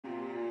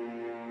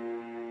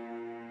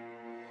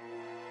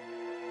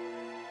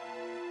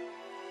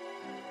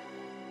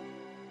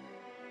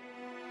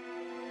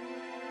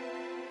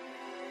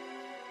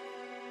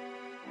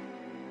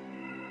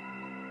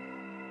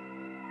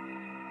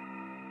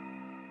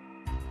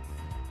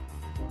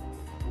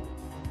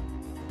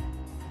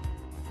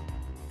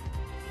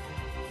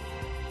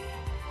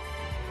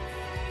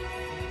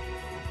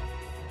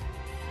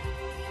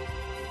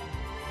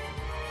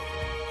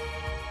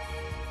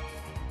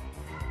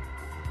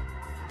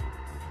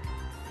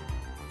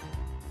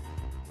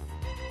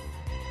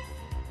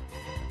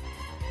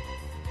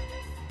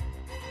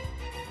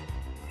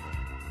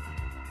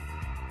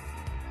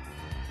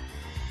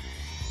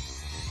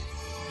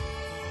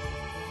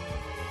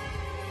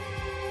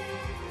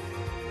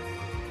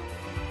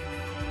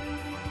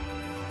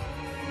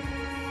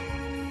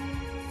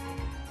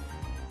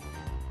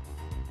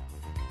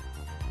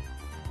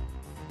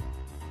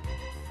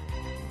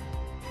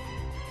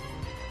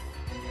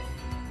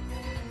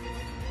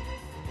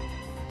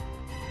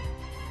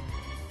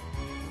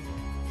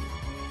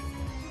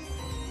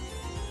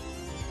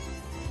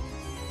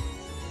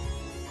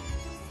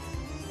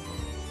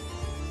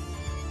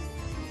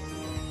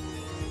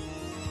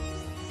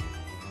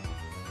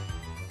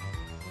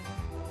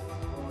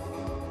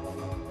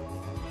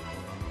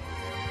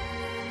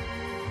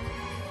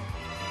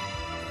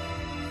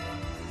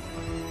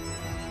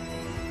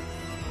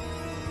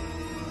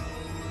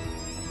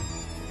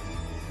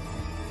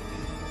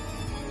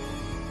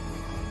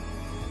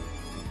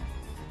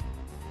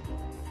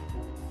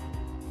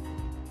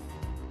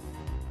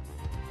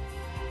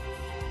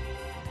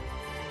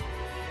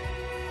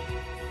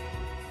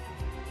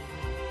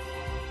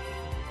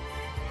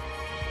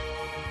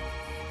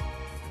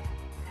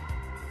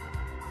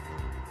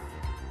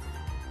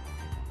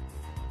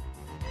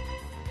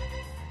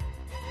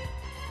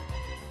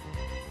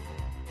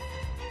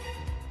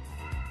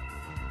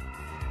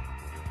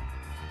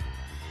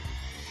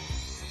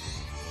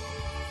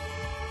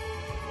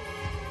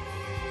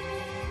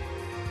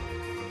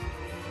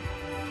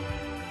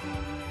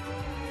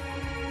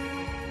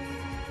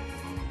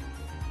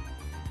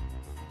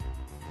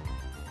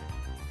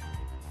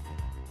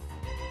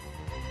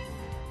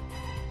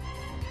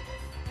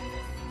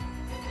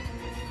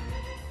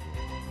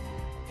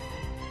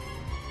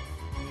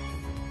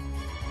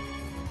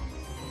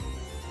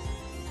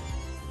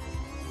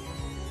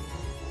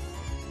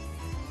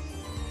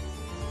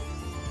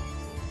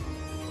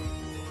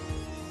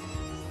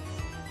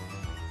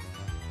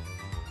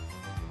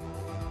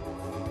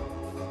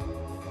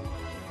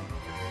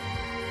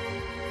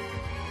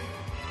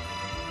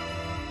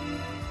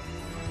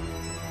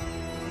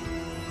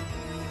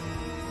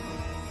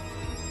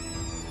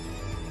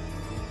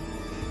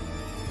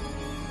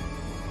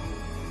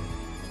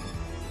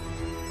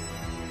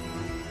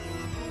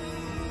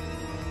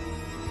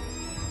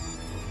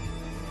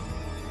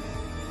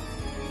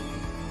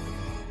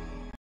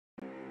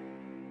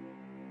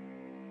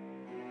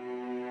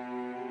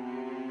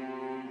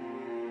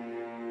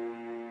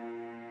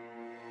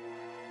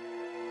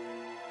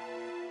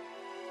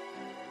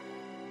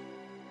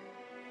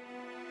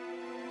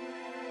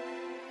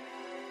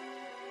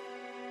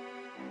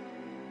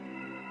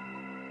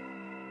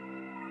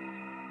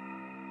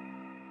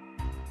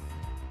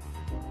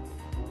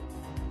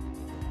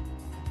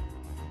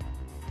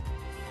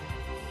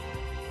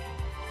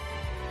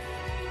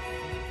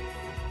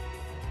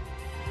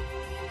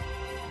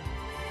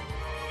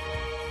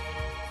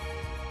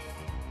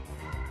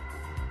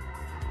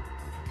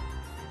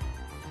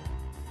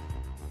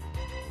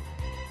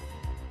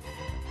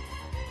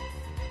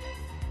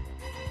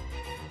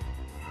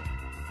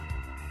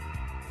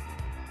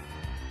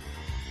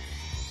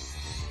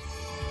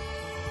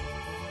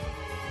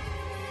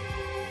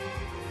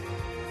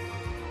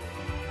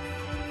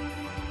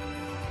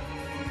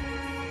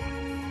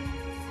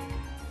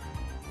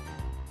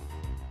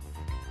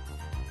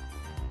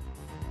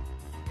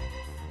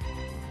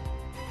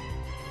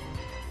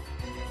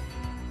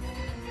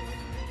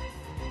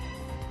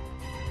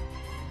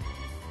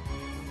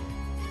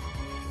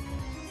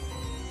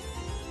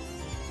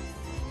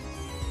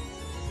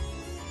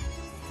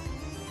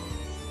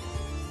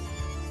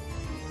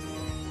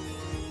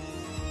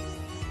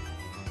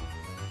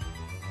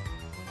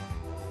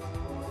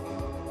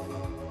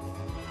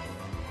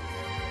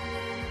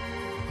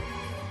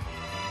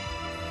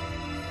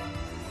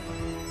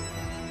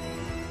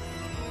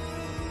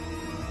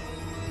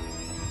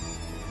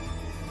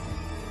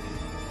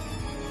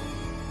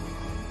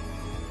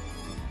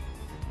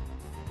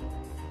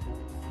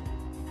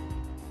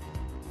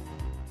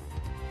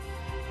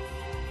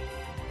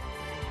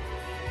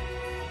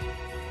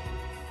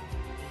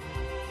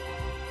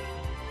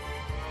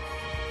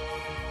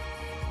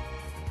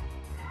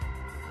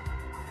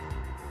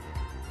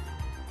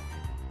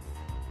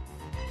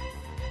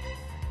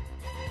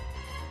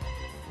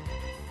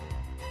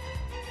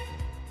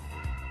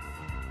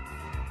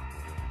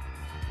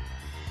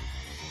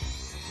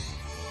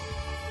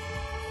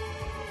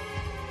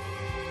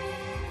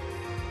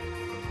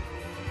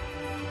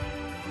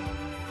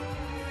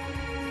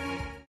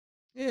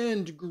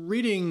And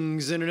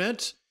greetings,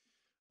 Internet,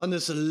 on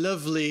this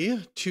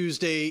lovely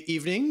Tuesday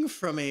evening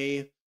from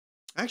a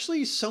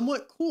actually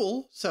somewhat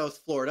cool South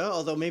Florida,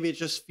 although maybe it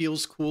just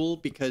feels cool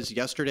because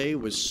yesterday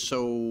was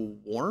so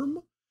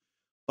warm.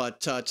 But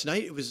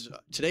today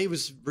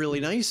was really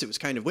nice. It was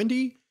kind of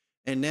windy,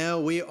 and now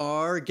we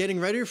are getting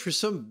ready for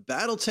some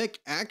Battletech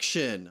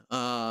action.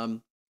 I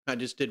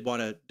just did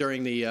want to,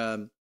 during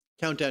the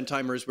countdown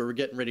timers where we're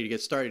getting ready to get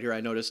started here,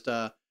 I noticed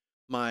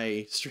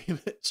my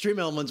Stream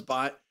Elements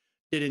bot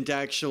didn't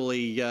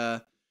actually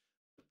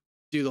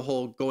do the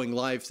whole going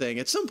live thing.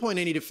 At some point,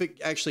 I need to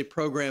actually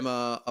program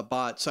a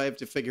bot, so I have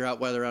to figure out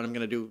whether or not I'm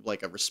going to do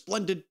like a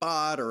Resplendent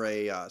bot or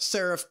a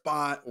Seraph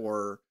bot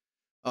or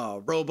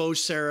a Robo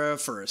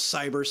Seraph or a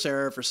Cyber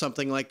Seraph or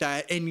something like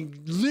that.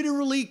 And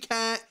literally,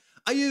 Cat,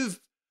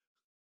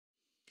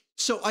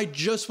 so I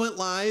just went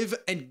live,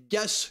 and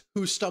guess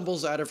who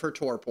stumbles out of her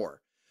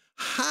torpor?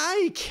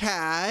 Hi,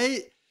 Cat.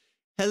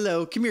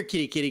 Hello. Come here,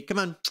 kitty kitty. Come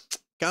on.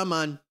 Come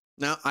on.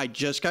 Now, I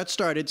just got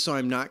started, so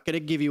I'm not going to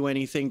give you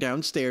anything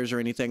downstairs or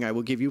anything. I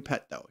will give you a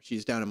pet, though.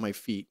 She's down at my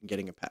feet and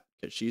getting a pet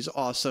because she's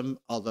awesome,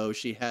 although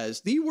she has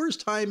the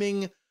worst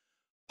timing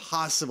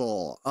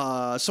possible.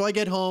 So I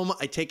get home,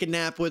 I take a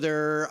nap with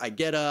her, I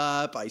get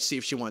up, I see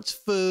if she wants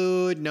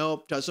food.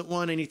 Nope, doesn't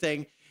want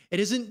anything. It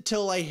isn't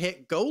until I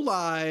hit go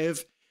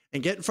live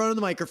and get in front of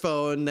the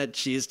microphone that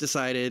she's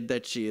decided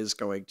that she is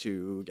going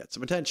to get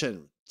some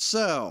attention.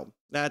 So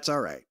that's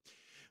all right.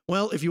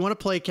 Well, if you want to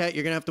play, Cat,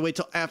 you're going to have to wait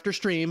till after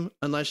stream,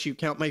 unless you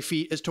count my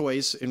feet as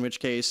toys, in which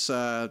case,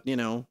 you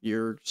know,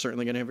 you're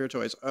certainly going to have your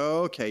toys.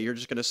 Okay, you're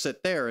just going to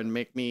sit there and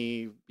make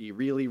me be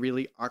really,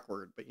 really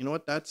awkward. But you know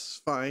what?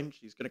 That's fine.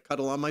 She's going to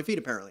cuddle on my feet,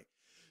 apparently.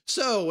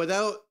 So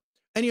without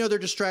any other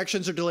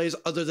distractions or delays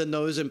other than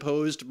those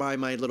imposed by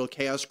my little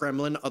chaos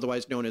gremlin,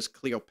 otherwise known as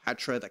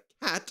Cleopatra the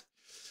cat,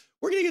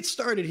 we're going to get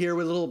started here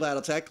with a little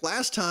Battletech.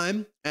 Last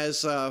time,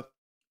 as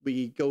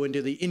we go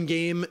into the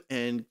in-game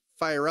and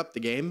fire up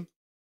the game,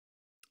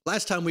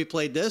 last time we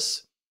played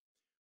this,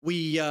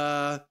 we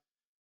dealt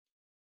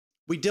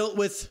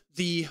with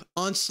the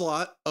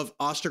onslaught of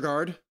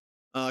Ostergaard,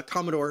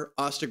 Commodore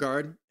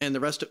Ostergaard, and the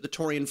rest of the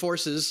Taurian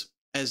forces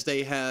as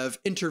they have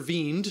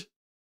intervened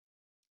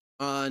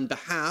on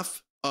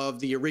behalf of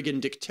the Arigan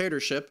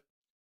dictatorship,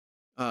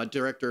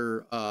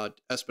 Director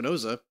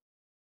Espinoza.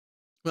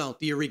 Well,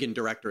 the Arigan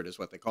Directorate is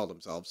what they call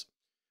themselves.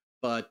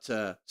 But,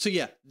 so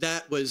yeah,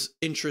 that was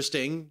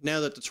interesting.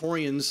 Now that the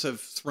Taurians have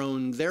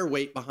thrown their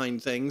weight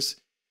behind things,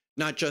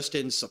 not just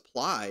in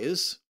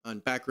supplies, on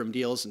backroom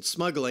deals and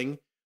smuggling,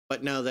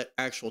 but now that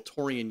actual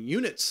Taurian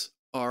units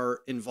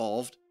are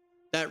involved,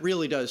 that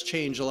really does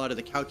change a lot of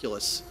the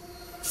calculus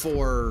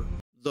for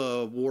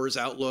the war's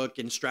outlook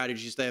and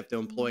strategies they have to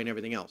employ and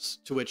everything else.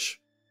 To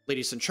which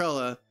Lady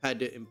Centrella had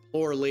to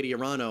implore Lady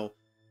Arano,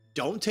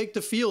 don't take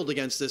the field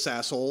against this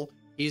asshole.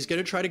 He's going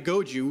to try to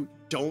goad you.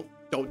 Don't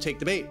take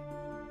the bait.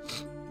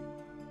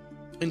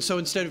 And so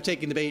instead of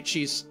taking the bait,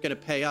 she's going to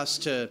pay us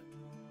to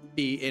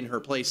be in her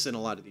place in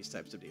a lot of these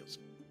types of deals.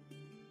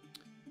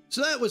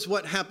 So that was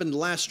what happened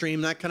last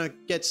stream. That kind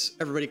of gets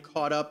everybody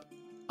caught up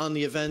on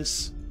the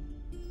events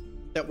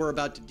that we're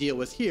about to deal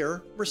with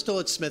here. We're still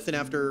at Smith, and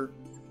after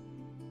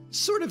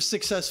sort of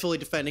successfully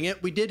defending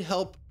it, we did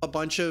help a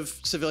bunch of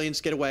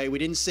civilians get away. We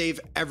didn't save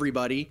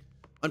everybody.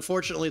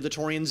 Unfortunately, the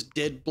Taurians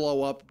did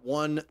blow up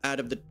 1 out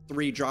of the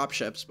 3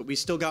 dropships, but we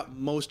still got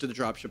most of the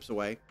dropships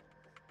away.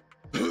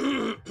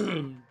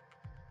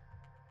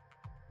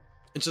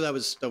 And so that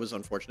was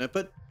unfortunate,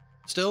 but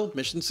still,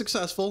 mission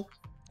successful.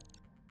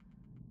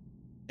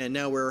 And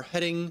now we're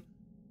heading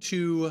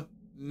to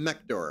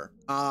Mekdor.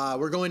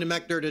 We're going to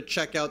Mekdor to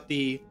check out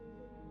the...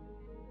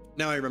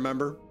 Now I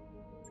remember.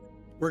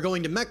 We're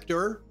going to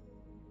Mekdor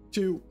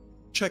to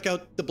check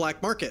out the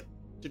black market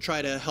to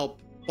try to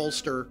help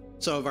bolster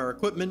some of our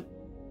equipment.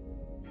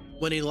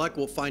 When in luck,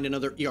 we'll find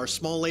another ER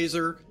small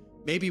laser.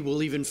 Maybe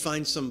we'll even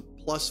find some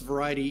plus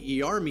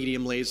variety ER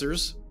medium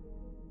lasers.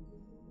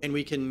 And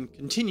we can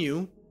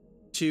continue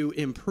to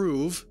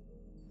improve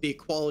the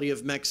quality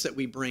of mechs that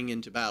we bring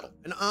into battle.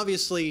 And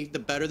obviously, the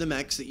better the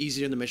mechs, the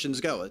easier the missions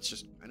go. It's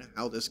just kind of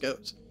how this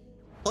goes.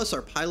 Plus,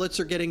 our pilots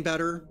are getting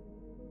better.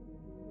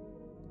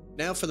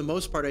 Now, for the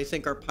most part, I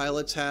think our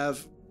pilots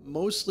have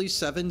mostly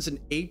 7s and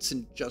 8s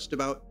in just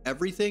about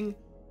everything.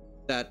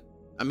 That,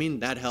 I mean,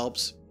 that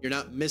helps. You're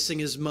not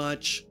missing as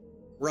much.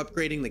 We're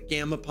upgrading the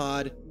Gamma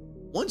Pod.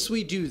 Once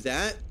we do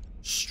that,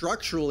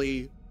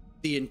 structurally,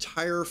 the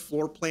entire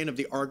floor plan of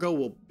the Argo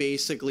will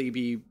basically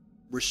be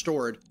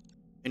restored,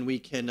 and we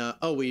can,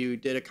 oh, we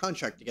did a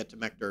contract to get to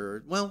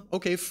Mekdor. Well,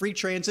 okay, free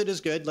transit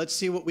is good. Let's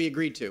see what we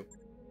agreed to.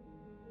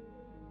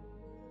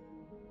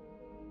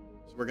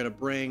 So we're going to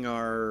bring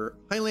our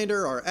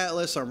Highlander, our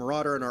Atlas, our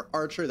Marauder, and our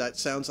Archer. That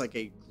sounds like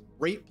a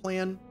great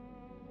plan.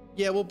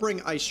 Yeah, we'll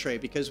bring Ice Tray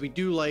because we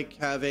do like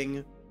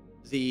having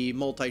the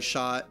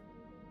multi-shot,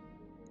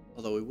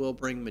 although we will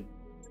bring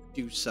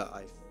Medusa,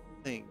 I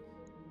think.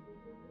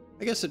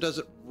 I guess it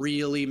doesn't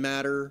really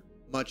matter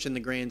much in the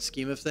grand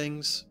scheme of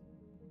things.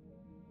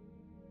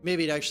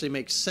 Maybe it actually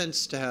makes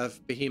sense to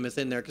have Behemoth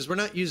in there because we're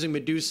not using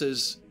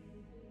Medusa's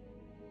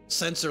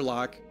sensor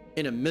lock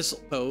in a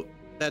missile boat.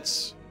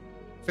 That's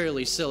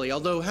fairly silly.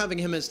 Although having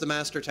him as the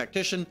master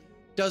tactician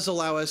does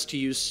allow us to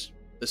use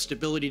the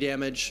stability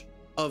damage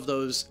of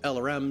those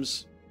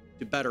LRMs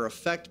to better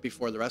effect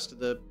before the rest of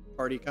the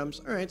party comes.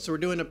 All right, so we're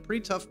doing a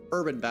pretty tough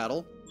urban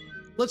battle.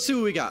 Let's see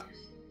what we got.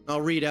 I'll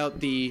read out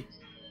the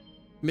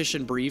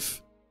mission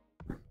brief,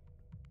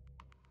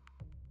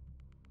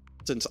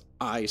 since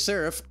I,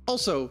 Seraph,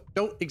 also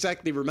don't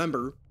exactly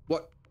remember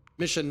what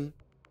mission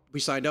we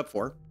signed up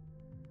for.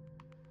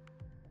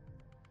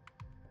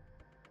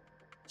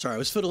 Sorry, I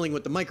was fiddling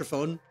with the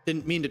microphone.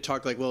 Didn't mean to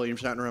talk like William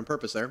Shatner on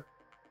purpose there.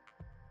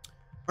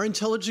 Our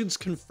intelligence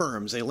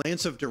confirms a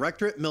lance of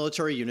Directorate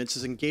military units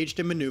is engaged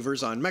in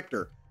maneuvers on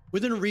Mector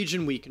within a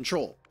region we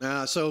control.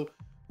 So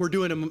we're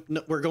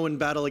going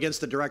battle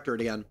against the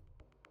Directorate again.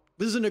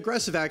 This is an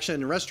aggressive action,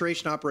 and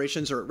restoration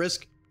operations are at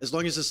risk as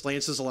long as this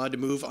lance is allowed to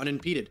move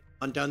unimpeded.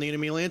 Hunt down the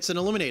enemy lance and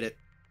eliminate it.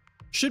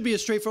 Should be a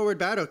straightforward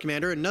battle,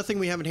 Commander, and nothing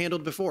we haven't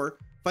handled before.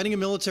 Fighting a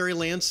military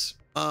lance.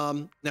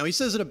 Now he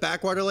says in a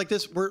backwater like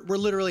this, we're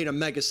literally in a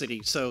mega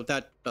city, so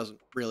that doesn't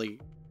really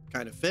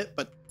kind of fit,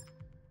 but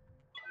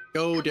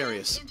go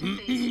Darius.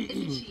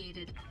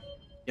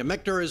 Yeah,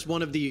 Mector is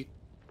one of the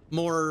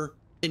more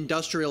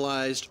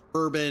industrialized,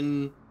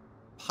 urban,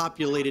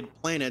 populated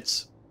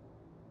planets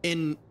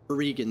in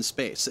Regan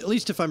space, at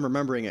least if I'm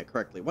remembering it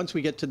correctly. Once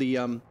we get to the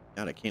God,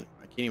 I can't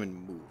even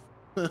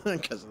move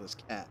because of this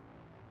cat.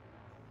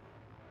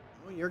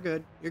 Oh, you're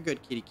good,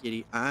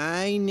 kitty.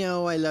 I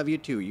know, I love you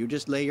too. You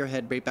just lay your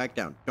head right back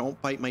down.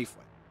 Don't bite my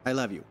foot. I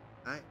love you.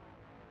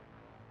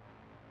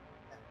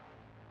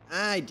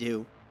 I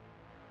do.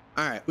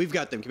 All right, we've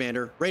got them,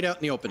 Commander, right out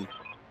in the open.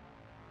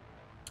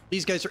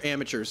 These guys are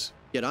amateurs.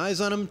 Get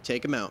eyes on them,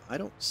 take them out. I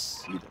don't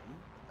see them.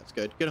 That's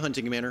good. Good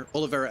hunting, Commander.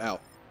 Oliveira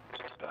out.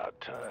 About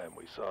time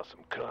we saw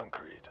some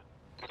concrete.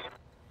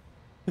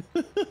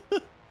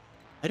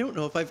 I don't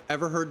know if I've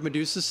ever heard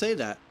Medusa say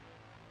that.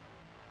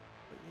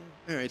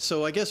 All right,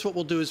 so I guess what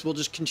we'll do is we'll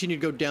just continue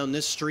to go down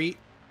this street,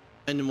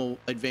 and then we'll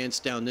advance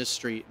down this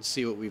street and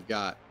see what we've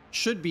got.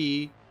 Should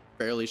be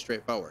fairly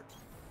straightforward.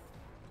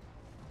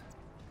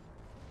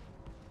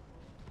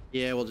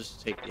 Yeah, we'll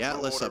just take the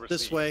Atlas up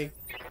this way.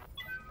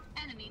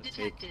 Enemy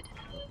detected.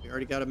 We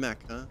already got a mech,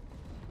 huh?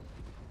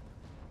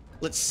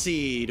 Let's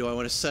see. Do I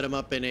want to set him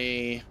up in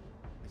a...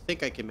 I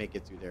think I can make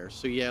it through there.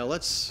 So yeah,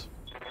 let's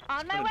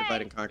On my way.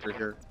 divide and conquer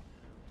here.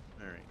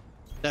 All right.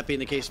 That being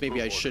the case,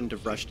 maybe I shouldn't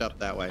have rushed up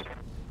that way.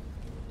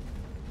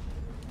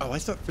 Oh, I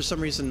thought for some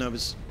reason I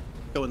was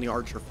going the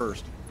archer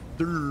first.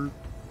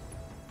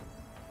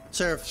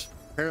 Seraph's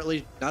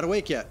apparently not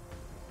awake yet.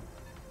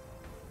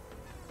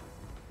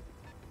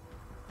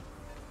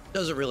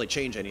 Doesn't really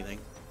change anything.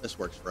 This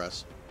works for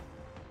us.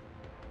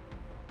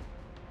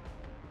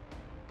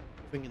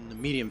 Moving in the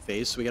medium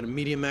phase, so we got a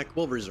medium mech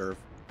we'll reserve.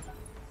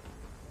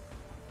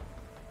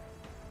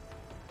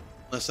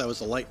 Unless that was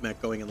a light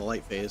mech going in the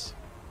light phase.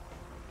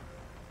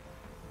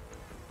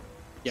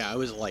 Yeah, it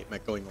was a light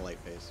mech going in the light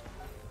phase.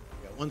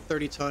 We got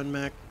 130-ton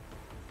mech,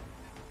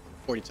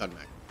 40-ton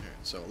mech. All right,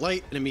 so a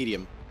light and a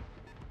medium.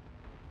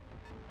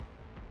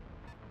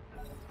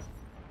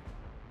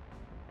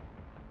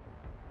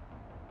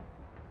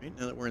 Right,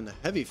 now that we're in the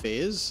heavy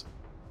phase,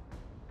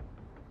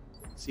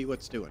 let's see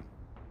what's doing.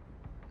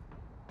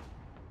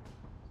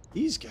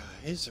 These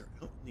guys are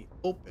out in the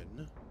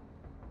open.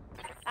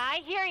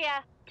 I hear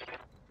ya.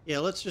 Yeah,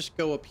 let's just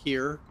go up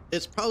here.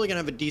 It's probably gonna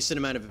have a decent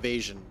amount of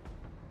evasion,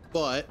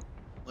 but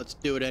let's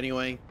do it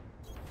anyway.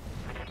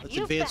 Let's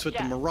advance with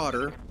the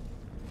Marauder.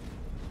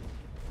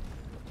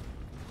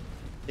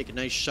 Take a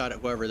nice shot at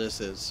whoever this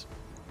is.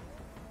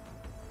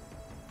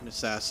 An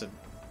assassin.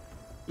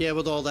 Yeah,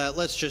 with all that,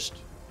 let's just...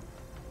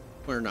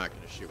 We're not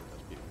going to shoot with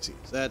those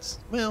PPCs. That's...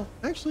 Well,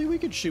 actually, we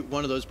could shoot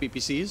one of those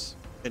PPCs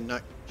and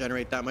not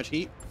generate that much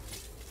heat.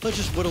 Let's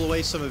just whittle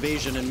away some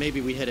evasion and maybe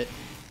we hit it.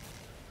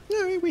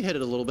 Yeah, we hit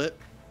it a little bit.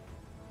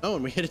 Oh,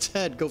 and we hit its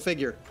head. Go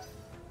figure.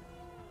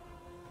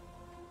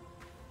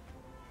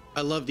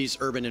 I love these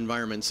urban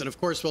environments. And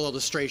of course, with all the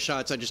stray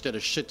shots, I just did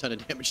a shit ton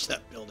of damage to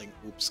that building.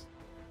 Oops.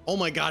 Oh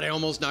my god, I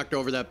almost knocked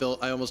over that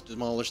I almost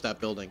demolished that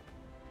building.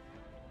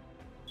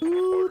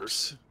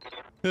 Oops.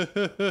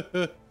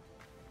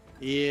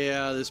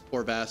 Yeah, this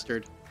poor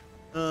bastard.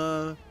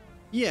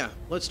 Yeah,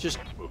 let's just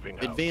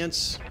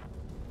advance.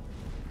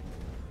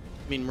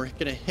 I mean, we're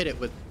gonna hit it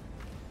with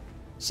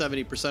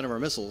 70% of our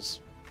missiles.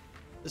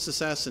 This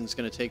assassin's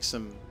gonna take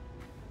some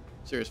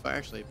serious fire.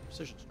 Actually,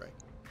 precision strike.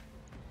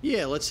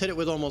 Yeah, let's hit it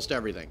with almost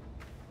everything.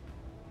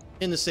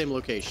 In the same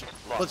location.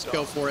 Let's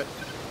go for it.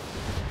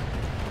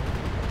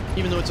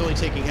 Even though it's only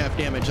taking half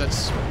damage,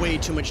 that's way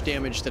too much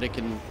damage that it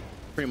can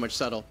pretty much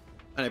settle.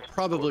 And I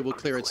probably will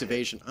clear its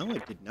evasion. Oh,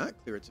 it did not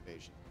clear its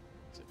evasion.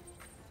 Let's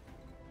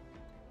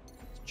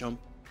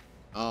jump.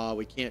 Oh,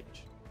 we can't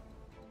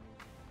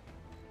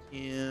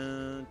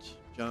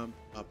jump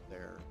up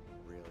there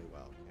really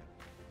well.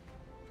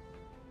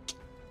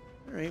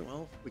 All right,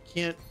 well, if we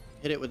can't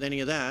hit it with any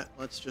of that,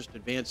 let's just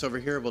advance over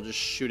here. We'll just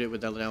shoot it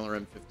with an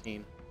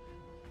LRM-15.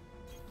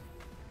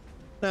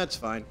 That's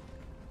fine.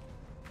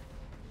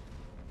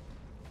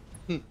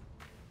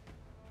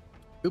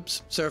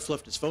 Oops, Seraph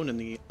left his phone in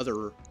the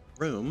other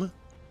room.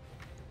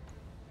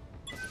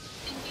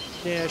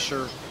 Yeah,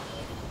 sure.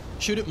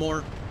 Shoot it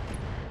more.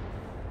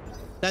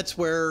 That's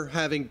where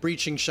having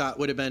breaching shot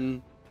would have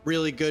been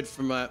really good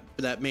for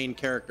that main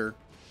character.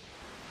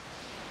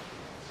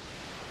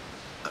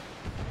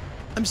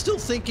 I'm still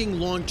thinking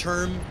long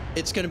term,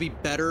 it's going to be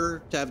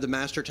better to have the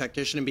master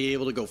tactician and be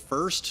able to go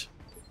first.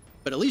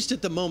 But at least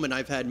at the moment,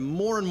 I've had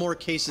more and more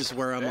cases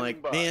where I'm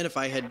like, man, if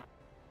I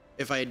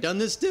had done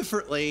this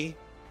differently,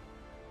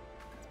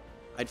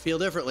 I'd feel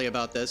differently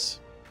about this.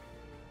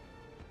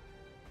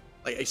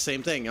 Like,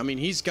 same thing. I mean,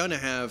 he's gonna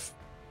have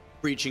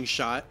breaching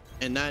shot,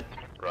 and that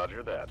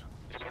Roger that.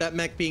 that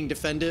mech being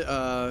defended,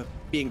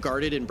 being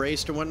guarded and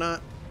braced and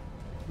whatnot,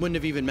 wouldn't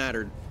have even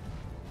mattered.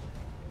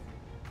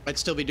 I'd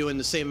still be doing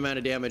the same amount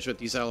of damage with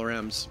these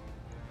LRMs.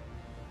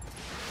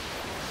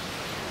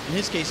 In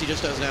his case, he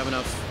just doesn't have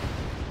enough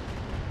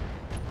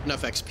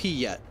XP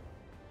yet.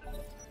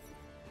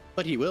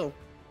 But he will.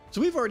 So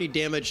we've already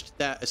damaged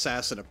that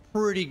assassin a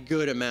pretty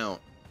good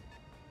amount.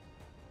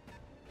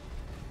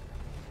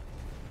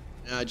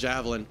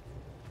 Javelin.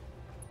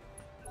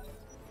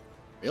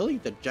 Really?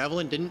 The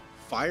javelin didn't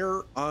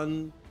fire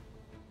on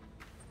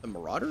the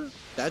Marauder?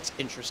 That's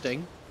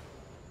interesting.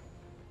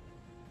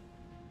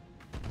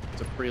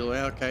 It's a pretty,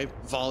 okay,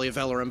 volley of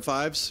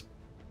LRM-5s.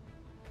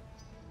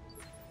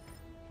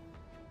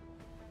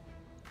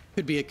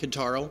 Could be a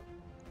Kintaro.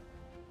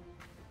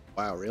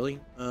 Wow, really?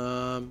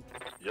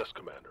 Yes,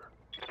 Commander.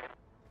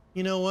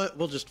 You know what?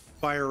 We'll just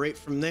fire right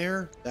from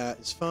there. That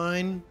is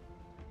fine.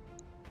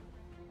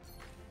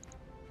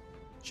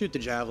 Shoot the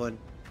javelin.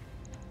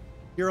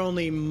 You're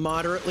only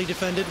moderately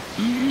defended.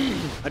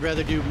 I'd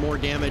rather do more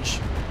damage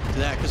to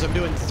that because I'm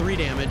doing 3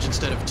 damage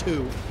instead of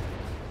 2.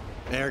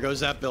 There goes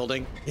that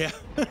building. Yeah.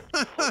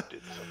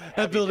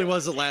 That building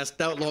wasn't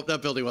that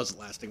building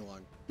wasn't lasting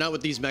long. Not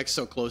with these mechs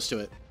so close to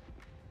it.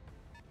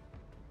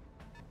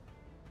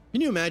 Can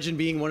you imagine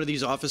being one of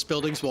these office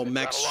buildings while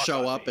mechs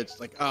show up? It's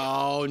like,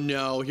 oh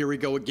no, here we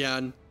go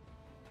again.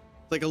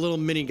 It's like a little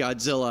mini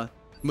Godzilla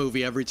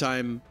movie every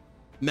time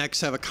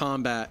mechs have a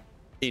combat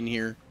in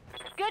here.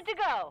 Good to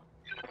go.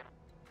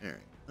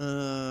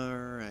 All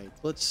right,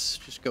 let's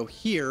just go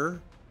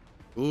here.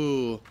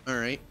 Ooh, all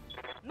right.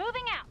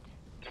 Moving out.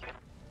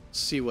 Let's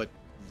see what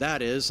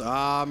that is.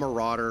 Ah,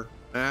 Marauder.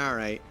 All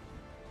right.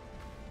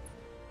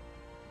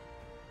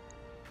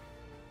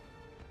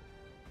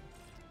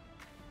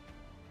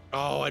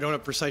 Oh, I don't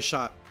have precise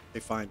shot. Okay,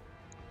 fine.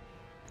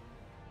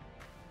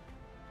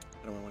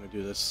 How do I want to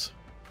do this?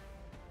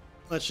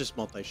 Let's just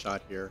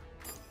multi-shot here.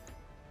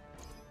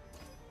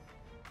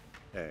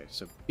 Okay,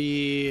 so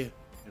B,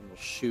 and we'll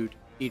shoot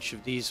each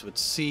of these with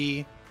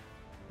C.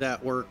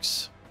 That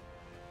works.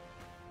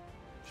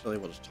 Actually,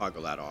 we'll just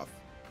toggle that off.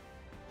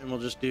 And we'll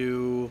just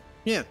do,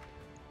 yeah,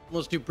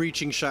 we'll just do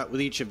breaching shot with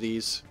each of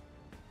these.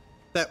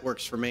 That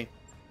works for me.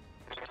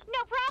 No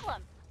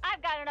problem.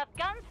 I've got enough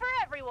guns for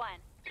everyone.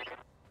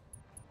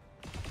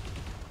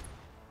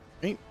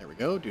 Right, there we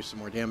go. Do some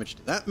more damage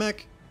to that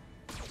mech.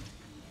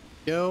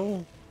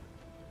 Go.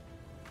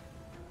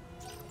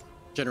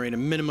 Generate a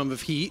minimum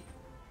of heat.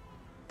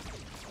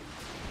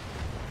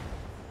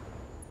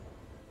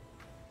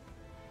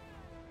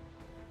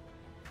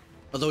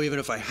 Although even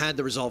if I had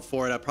the result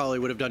for it, I probably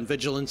would have done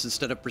vigilance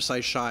instead of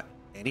precise shot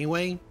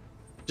anyway.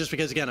 Just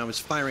because, again, I was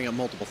firing at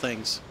multiple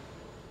things.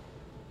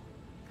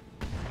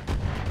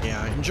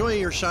 Yeah, enjoy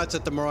your shots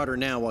at the Marauder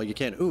now while you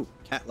can. Ooh,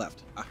 cat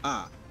left.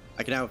 Aha.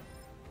 I can now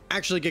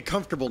actually get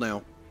comfortable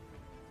now.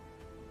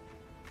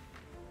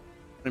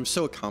 I'm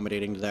so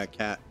accommodating to that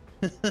cat.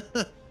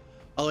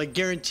 I'll like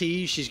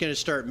guarantee she's gonna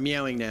start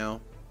meowing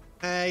now.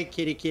 Hi,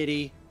 kitty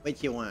kitty. What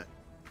do you want?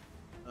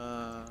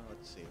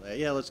 Let's see.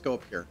 Yeah, let's go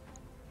up here.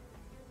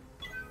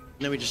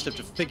 And then we just have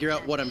to figure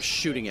out what I'm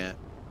shooting at.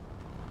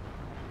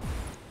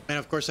 And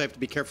of course I have to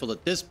be careful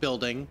that this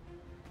building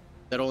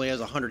that only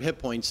has 100 hit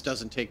points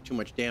doesn't take too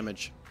much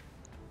damage.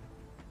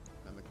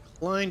 I'm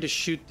inclined to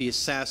shoot the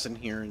assassin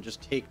here and just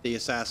take the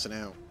assassin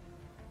out.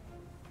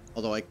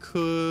 Although I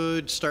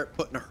could start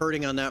putting a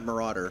hurting on that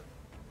Marauder.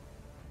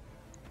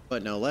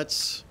 But no,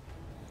 let's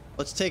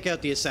take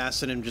out the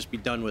assassin and just be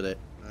done with it.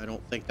 I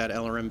don't think that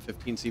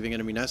LRM-15 is even going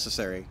to be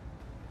necessary.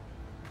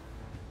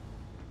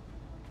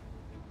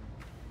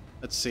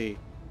 Let's see.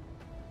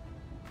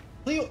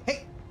 Leo,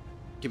 hey!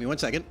 Give me 1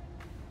 second.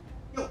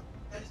 Yo,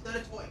 that is not a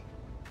toy.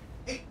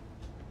 Hey!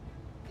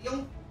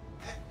 Leo,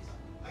 that is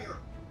a fire.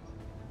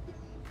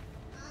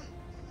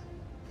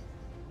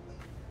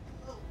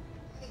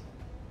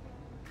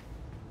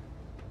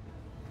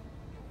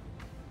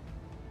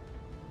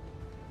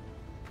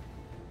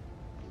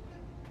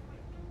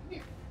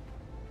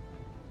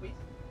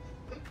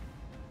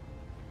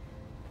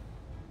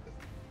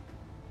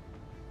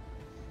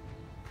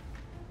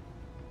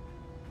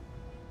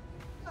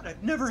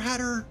 I've never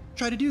had her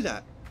try to do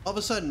that. All of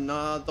a sudden,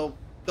 the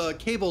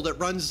cable that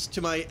runs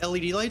to my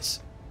LED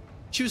lights,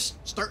 she was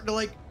starting to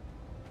like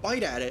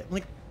bite at it. I'm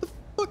like, what the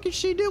fuck is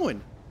she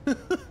doing? Oh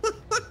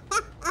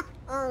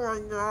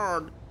my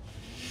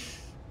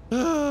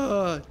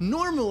god.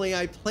 Normally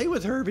I play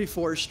with her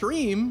before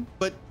stream,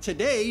 but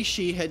today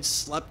she had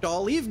slept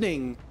all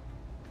evening.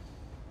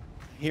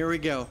 Here we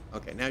go.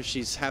 Okay, now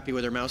she's happy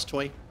with her mouse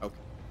toy. Okay.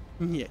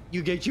 Yeah,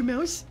 you get your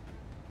mouse?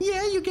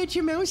 Yeah, you get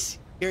your mouse.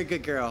 You're a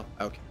good girl.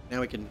 Okay, now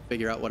we can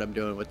figure out what I'm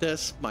doing with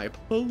this. My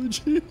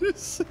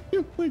apologies.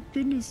 Oh my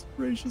goodness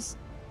gracious.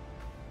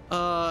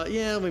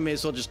 Yeah, we may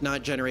as well just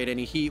not generate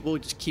any heat. We'll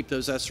just keep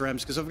those SRMs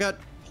because I've got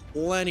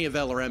plenty of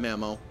LRM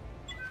ammo.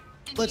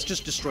 Let's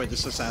just destroy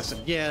this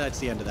assassin. Yeah, that's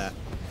the end of that.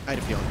 I had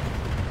a feeling.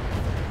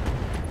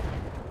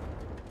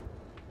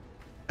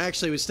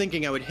 Actually, I was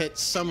thinking I would hit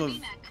some of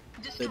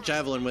the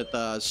javelin with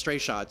stray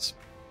shots.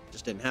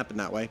 Just didn't happen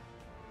that way.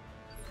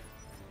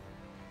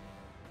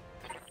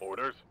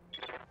 Orders.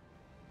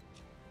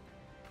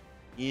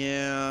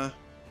 Yeah,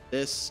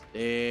 this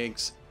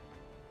stinks.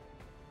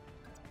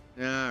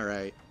 All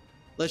right.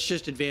 Let's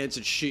just advance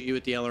and shoot you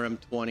with the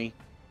LRM-20.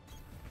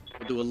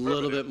 We'll do a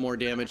little bit more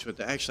damage with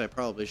the... Actually, I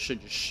probably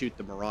should just shoot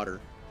the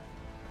Marauder.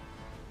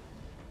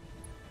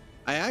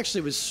 I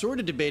actually was sort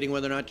of debating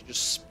whether or not to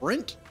just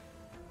sprint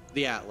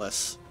the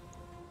Atlas.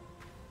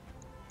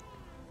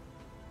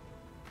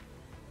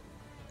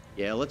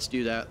 Yeah, let's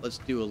do that. Let's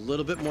do a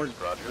little bit more.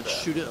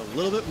 Let's shoot it a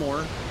little bit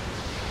more.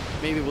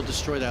 Maybe we'll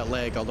destroy that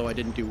leg, although I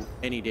didn't do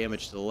any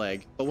damage to the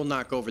leg. But we'll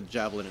knock over the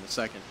javelin in a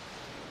second.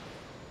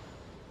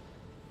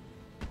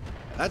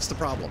 That's the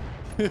problem.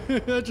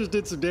 I just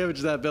did some damage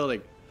to that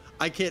building.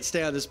 I can't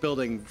stay on this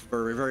building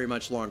for very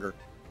much longer.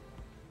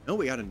 No,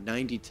 we got a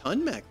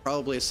 90-ton mech.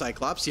 Probably a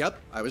Cyclops. Yep,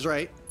 I was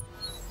right.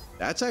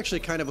 That's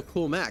actually kind of a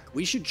cool mech.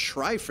 We should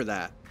try for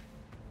that.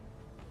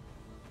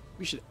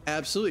 We should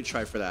absolutely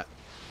try for that.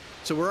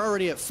 So we're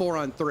already at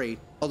 4-on-3,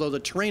 although the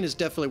terrain is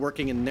definitely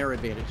working in their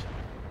advantage.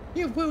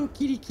 Yeah, whoa,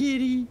 kitty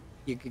kitty.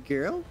 You good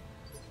girl?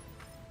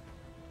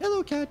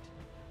 Hello, cat.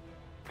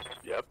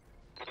 Yep.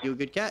 You a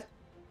good cat?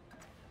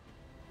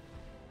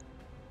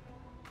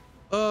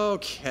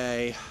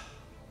 Okay.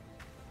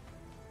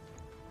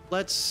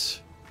 Let's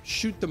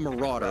shoot the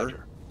Marauder.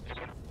 Roger.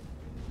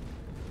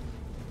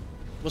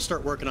 We'll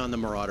start working on the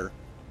Marauder.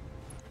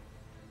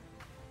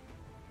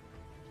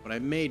 What I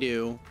may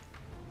do...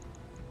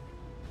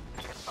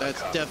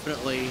 That's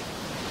definitely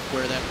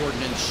where that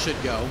ordnance should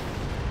go.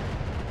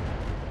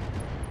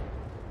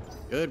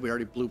 Good, we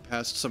already blew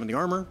past some of the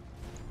armor.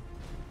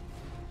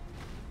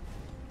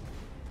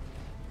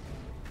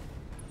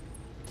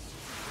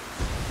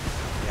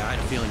 Yeah, I had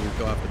a feeling you'd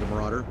go after the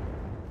Marauder.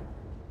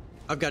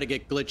 I've got to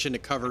get Glitch into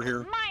cover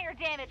here Minor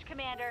damage,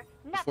 Commander.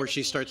 Nothing before to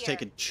she see starts here.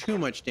 taking too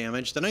much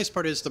damage. The nice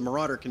part is the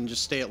Marauder can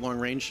just stay at long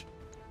range.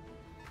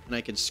 And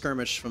I can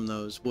skirmish from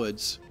those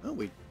woods. Oh,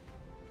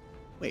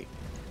 wait.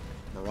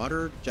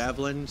 Marauder,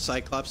 Javelin,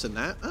 Cyclops, and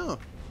that? Oh.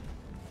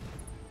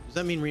 Does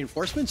that mean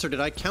reinforcements, or did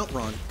I count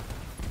wrong?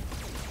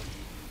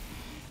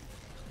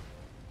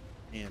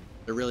 Man,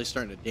 they're really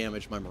starting to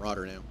damage my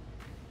Marauder now.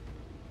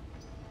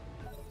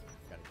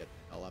 Gotta get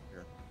the hell up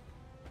here.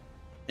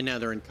 And now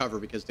they're in cover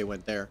because they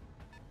went there.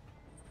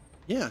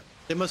 Yeah,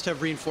 they must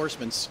have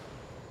reinforcements.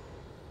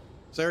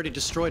 Because I already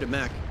destroyed a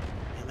mech.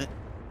 Damn it.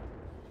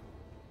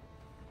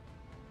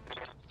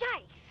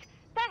 Yikes!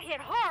 That hit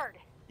hard.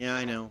 Yeah,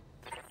 I know.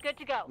 Good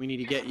to go. We need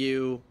to get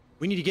you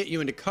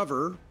into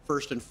cover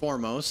first and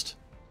foremost.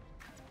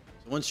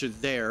 So once you're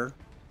there,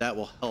 that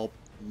will help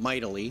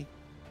mightily.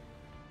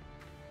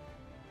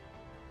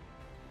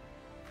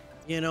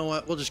 You know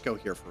what? We'll just go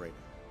here for right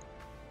now.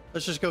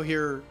 Let's just go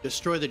here,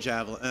 destroy the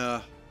javelin.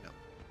 No.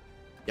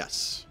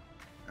 Yes.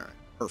 All right,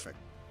 perfect.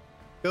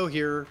 Go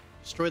here,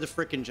 destroy the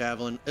frickin'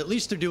 javelin. At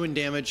least they're doing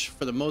damage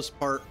for the most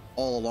part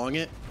all along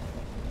it.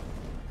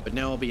 But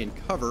now I'll be in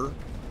cover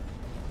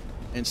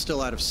and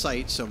still out of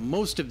sight, so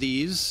most of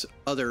these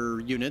other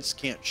units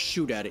can't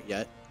shoot at it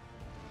yet.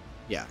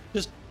 Yeah,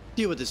 just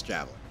deal with this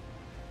javelin.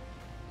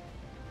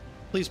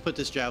 Please put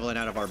this javelin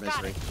out of our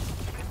misery.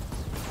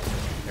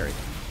 There we go.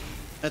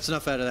 That's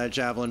enough out of that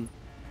javelin.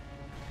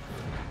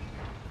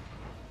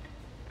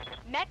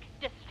 Mech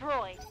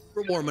destroyed.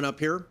 We're warming up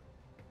here.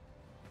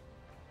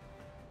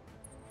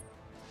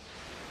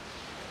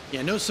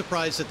 Yeah, no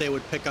surprise that they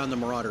would pick on the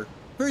Marauder.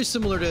 Very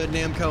similar to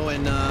Namco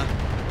and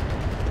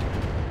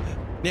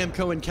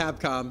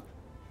Capcom.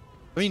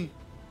 I mean,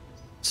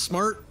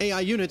 smart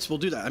AI units will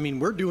do that. I mean,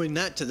 we're doing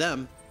that to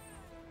them.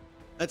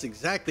 That's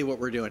exactly what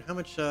we're doing. How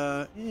much,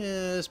 yeah,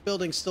 this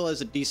building still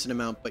has a decent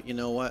amount, but you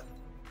know what?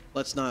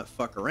 Let's not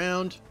fuck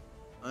around.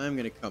 I'm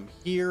gonna come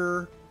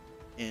here,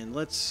 and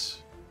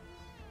let's...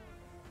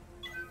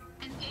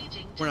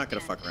 We're not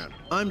gonna fuck around.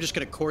 I'm just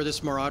gonna core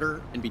this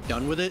Marauder and be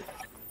done with it.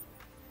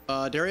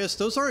 Darius,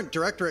 those aren't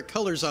Directorate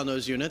colors on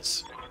those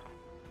units.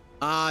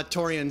 Ah,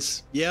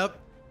 Taurians. Yep.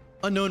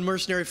 Unknown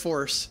mercenary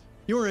force.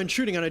 You are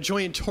intruding on a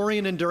joint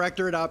Taurian and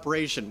Directorate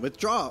operation.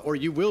 Withdraw, or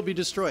you will be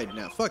destroyed.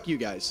 Now, fuck you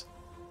guys.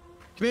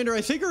 Commander,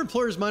 I think our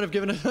employers might not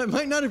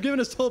have given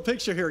us the whole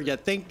picture here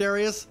yet. Think,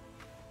 Darius?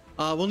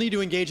 We'll need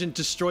to engage and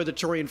destroy the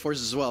Taurian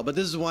forces as well, but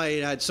this is why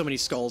it had so many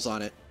skulls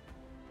on it.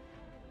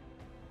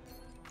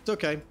 It's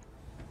okay.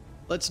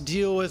 Let's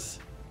deal with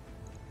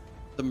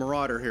the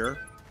Marauder here.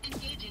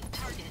 Engaging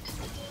target.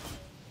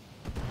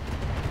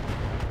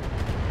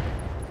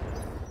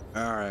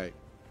 All right.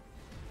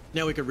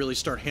 Now we could really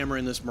start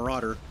hammering this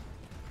Marauder.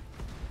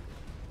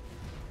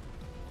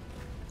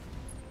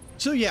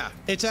 So yeah,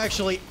 it's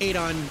actually 8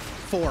 on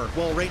 4.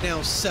 Well, right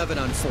now, 7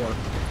 on 4.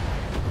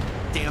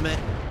 Damn it.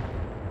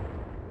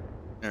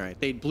 Alright,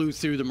 they blew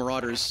through the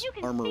Marauders'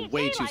 armor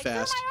way too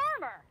fast.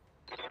 My armor.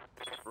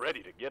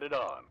 Ready to get it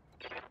on.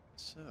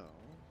 So...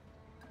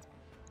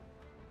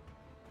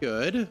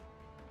 good.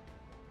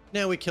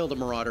 Now we killed a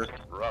Marauder.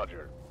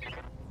 Roger.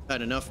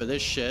 Had enough of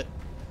this shit.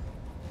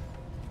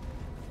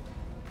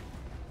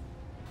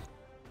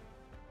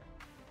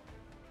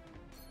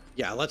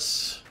 Yeah,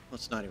 let's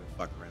not even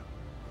fuck around.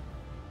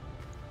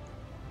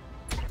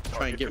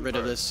 Try and get rid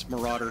of this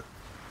Marauder.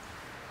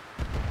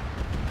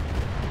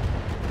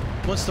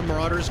 Once the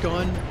Marauder's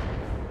gone,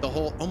 the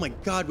whole... oh my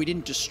god, we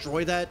didn't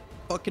destroy that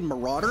fucking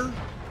Marauder?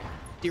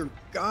 Dear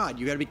god,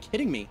 you gotta be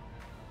kidding me.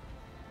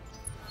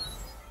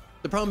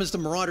 The problem is the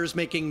Marauder's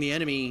making the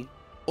enemy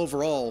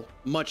overall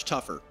much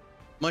tougher.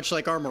 Much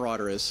like our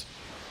Marauder is.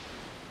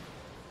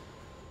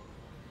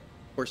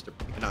 Of course they're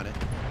picking on it.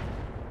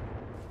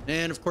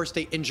 And of course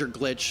they injure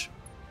Glitch.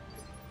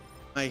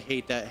 I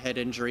hate that head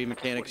injury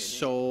mechanic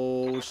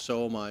so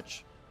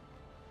much.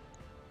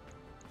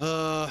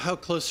 How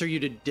close are you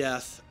to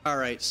death?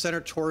 Alright,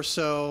 center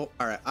torso.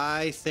 Alright,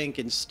 I think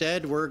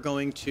instead we're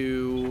going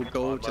to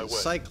go to the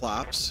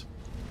Cyclops.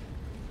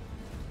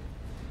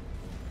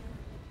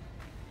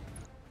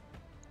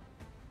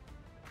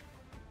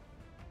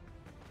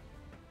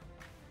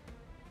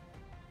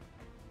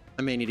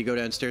 I may need to go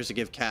downstairs to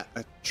give Cat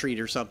a treat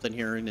or something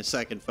here in a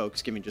second,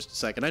 folks. Give me just a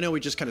second. I know we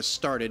just kind of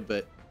started,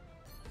 but...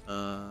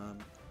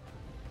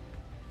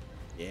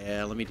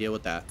 yeah, let me deal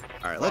with that.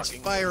 Alright, let's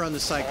fire on the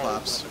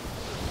Cyclops.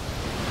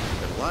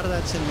 A lot of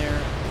that's in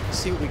there. Let's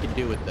see what we can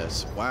do with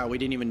this. Wow, we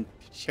didn't even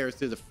tear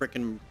through the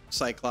frickin'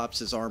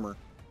 Cyclops' armor.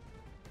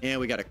 Yeah,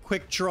 we got a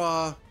quick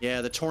draw.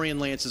 Yeah, the Taurian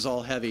lance is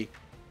all heavy.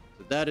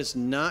 So that is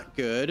not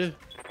good.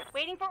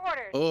 Waiting for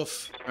orders.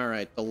 Oof.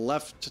 Alright,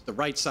 the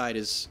right side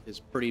is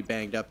pretty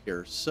banged up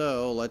here.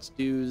 So, let's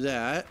do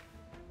that.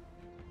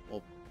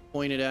 We'll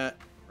point it at,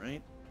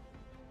 right?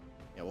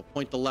 Yeah, we'll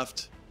point the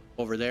left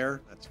over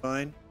there. That's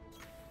fine.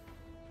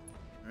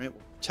 Alright,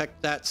 we'll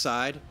protect that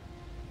side.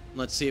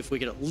 Let's see if we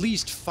can at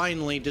least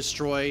finally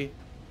destroy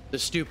the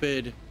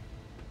stupid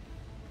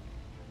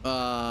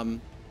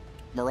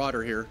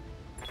Marauder here.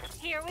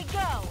 Here we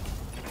go.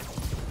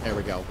 There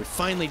we go. We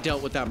finally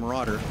dealt with that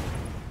Marauder.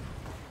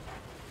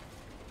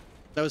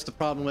 That was the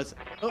problem with...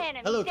 oh,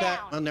 enemy hello, down. Cat.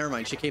 Oh, never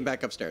mind. She came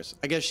back upstairs.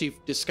 I guess she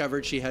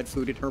discovered she had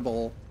food in her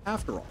bowl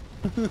after all.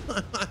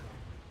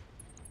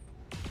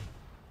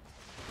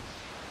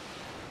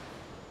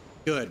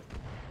 Good.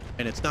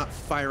 And it's not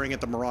firing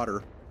at the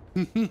Marauder.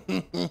 Come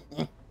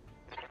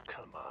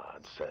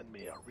on, send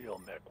me a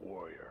real mech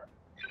warrior.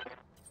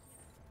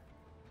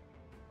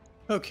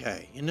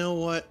 Okay, you know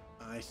what?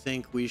 I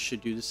think we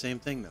should do the same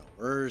thing, though.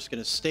 We're just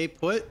going to stay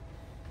put,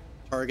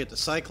 target the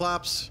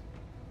Cyclops.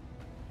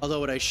 Although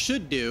what I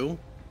should do...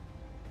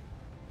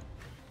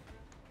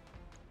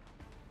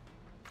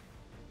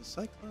 the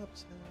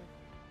Cyclops have...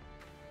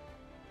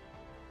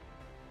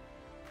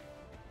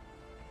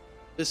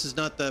 this is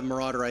not the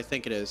Marauder I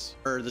think it is.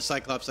 Or the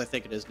Cyclops I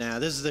think it is. Nah,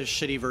 this is the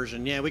shitty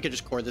version. Yeah, we could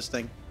just core this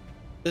thing.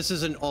 This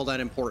isn't all that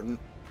important.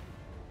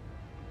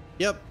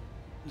 Yep.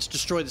 Let's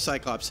destroy the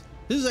Cyclops.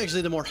 This is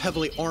actually the more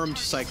heavily armed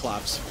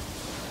Cyclops.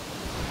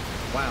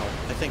 Wow,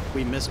 I think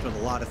we missed with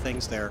a lot of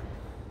things there.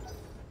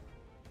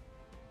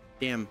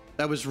 Damn,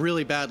 that was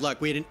really bad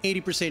luck. We had an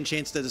 80%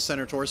 chance to the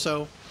center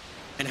torso,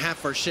 and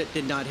half our shit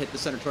did not hit the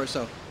center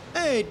torso.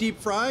 Hey, Deep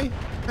Fry,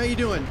 how you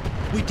doing?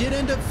 We did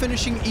end up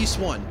finishing East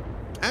 1.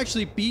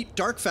 Actually beat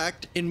Dark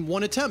Fact in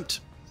one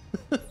attempt.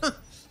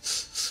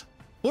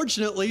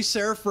 Fortunately,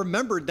 Seraph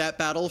remembered that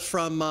battle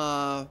from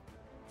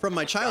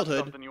my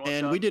childhood,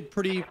 and we did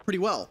pretty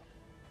well.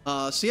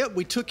 So yeah,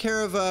 we took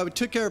care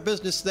of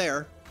business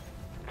there,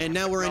 and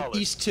now we're in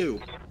East 2.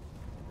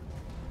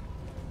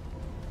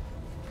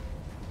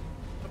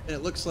 And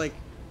it looks like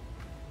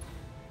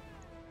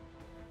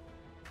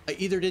I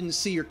either didn't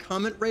see your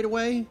comment right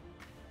away,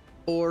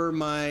 or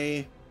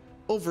my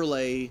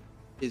overlay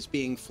is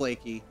being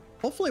flaky.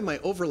 Hopefully my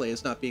overlay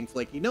is not being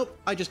flaky. Nope,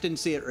 I just didn't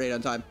see it right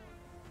on time.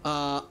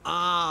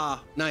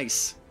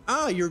 Nice.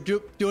 You're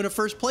doing a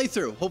first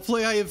playthrough.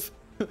 Hopefully I have...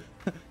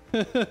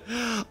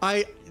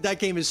 that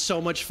game is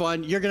so much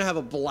fun. You're gonna have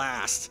a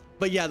blast.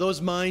 But yeah, those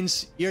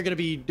mines, you're gonna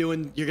be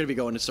going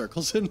in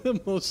circles in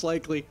them, most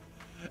likely.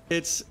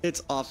 It's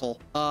awful.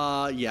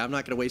 Yeah, I'm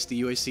not gonna waste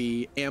the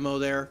UAC ammo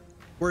there.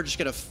 We're just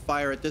gonna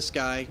fire at this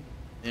guy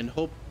and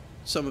hope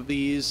some of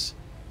these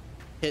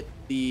hit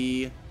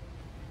the...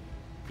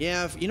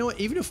 yeah, you know what?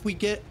 Even if we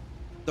get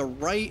the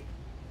right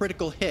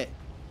critical hit,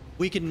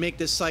 we can make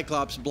this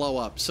Cyclops blow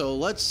up. So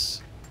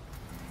let's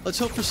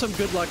hope for some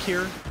good luck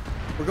here.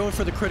 We're going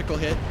for the critical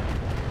hit.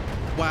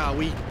 Wow,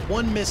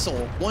 one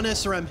missile, one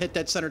SRM hit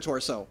that center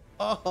torso.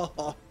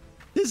 Oh,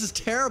 this is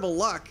terrible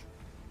luck.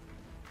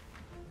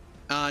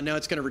 Now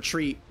it's gonna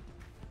retreat.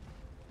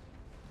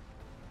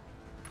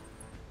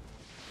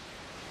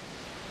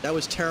 That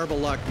was terrible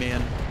luck,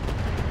 man.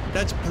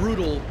 That's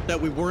brutal that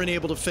we weren't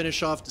able to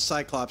finish off the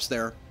Cyclops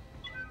there.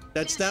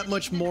 That's that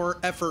much more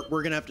effort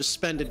we're gonna have to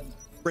spend to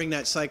bring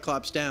that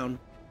Cyclops down.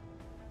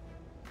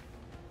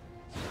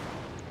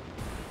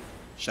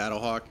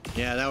 Shadowhawk.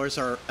 Yeah, that was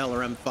our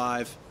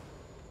LRM-5.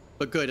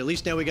 But good, at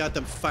least now we got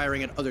them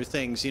firing at other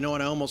things. You know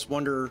what, I almost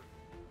wonder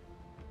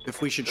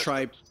if we should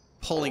try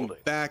pulling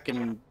back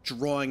and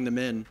drawing them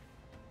in.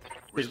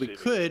 Because we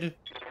could...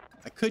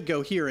 I could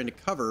go here into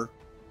cover.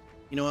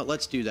 You know what,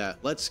 let's do that.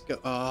 Let's go...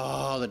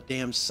 Oh, the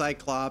damn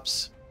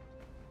Cyclops.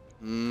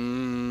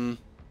 Alright,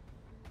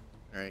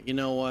 you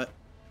know what?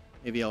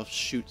 Maybe I'll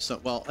shoot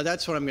some... Well,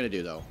 that's what I'm going to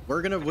do, though.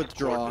 We're going to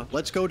withdraw.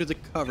 Let's go to the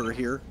cover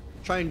here.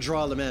 Try and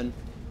draw them in.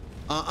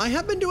 I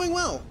have been doing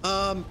well.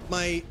 I'm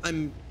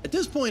at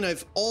this point,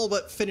 I've all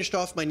but finished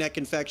off my neck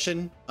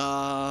infection.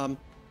 My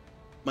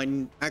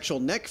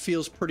actual neck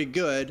feels pretty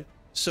good.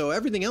 So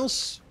everything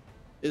else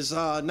is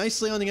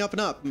nicely on the up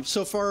and up.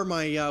 So far,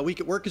 my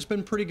week at work has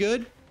been pretty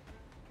good.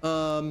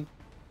 Yeah,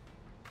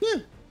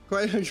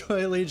 quite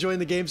enjoying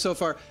the game so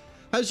far.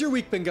 How's your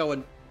week been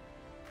going?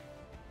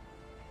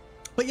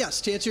 But yes,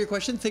 to answer your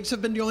question, things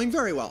have been going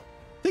very well.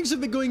 Things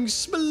have been going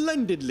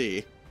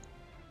splendidly.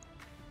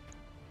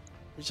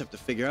 I just have to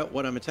figure out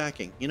what I'm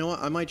attacking. You know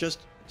what? I might just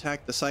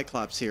attack the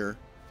Cyclops here.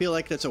 I feel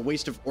like that's a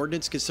waste of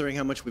ordnance considering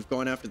how much we've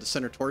gone after the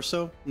center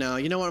torso. Now,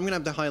 you know what? I'm going to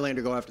have the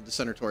Highlander go after the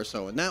center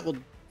torso, and that will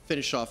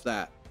finish off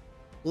that.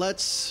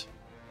 Let's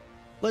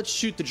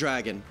shoot the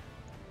dragon.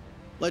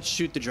 Let's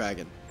shoot the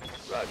dragon.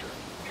 Roger.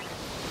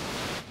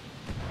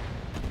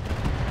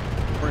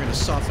 We're going to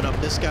soften up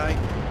this guy.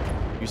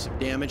 Do some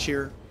damage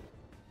here.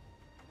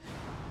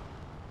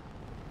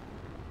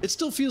 It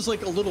still feels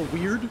like a little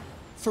weird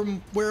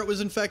from where it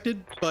was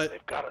infected, but...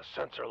 They've got a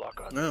sensor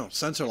lock on. No,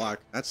 sensor lock.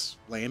 That's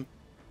lame.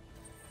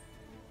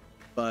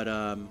 But,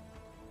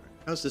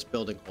 how's this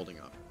building holding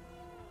up?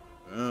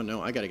 Oh,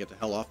 no, I gotta get the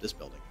hell off this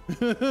building.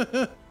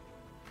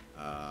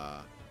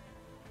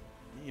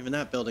 Even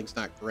that building's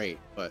not great,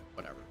 but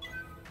whatever.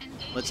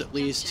 Let's at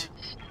least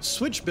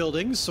switch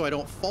buildings so I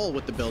don't fall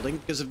with the building,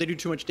 because if they do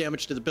too much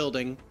damage to the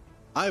building,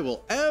 I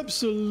will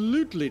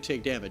absolutely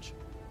take damage.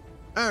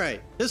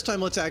 Alright, this time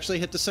let's actually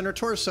hit the center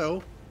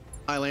torso.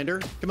 Highlander,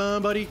 come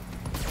on, buddy.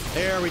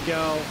 There we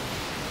go.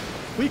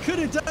 We could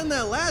have done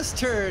that last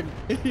turn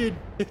if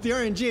the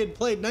RNG had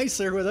played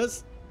nicer with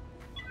us.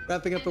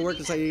 Wrapping up at work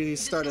as I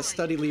start a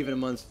study leave in a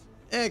month.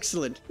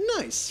 Excellent.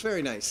 Nice.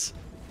 Very nice.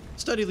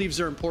 Study leaves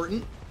are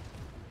important.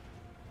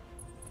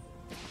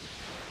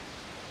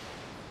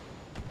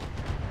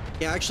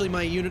 Yeah, actually,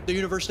 the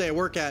university I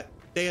work at,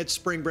 they had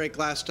spring break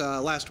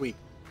last week.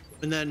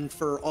 And then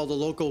for all the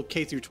local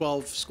K through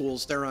 12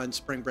 schools, they're on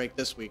spring break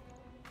this week.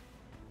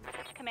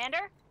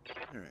 Commander?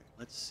 Alright,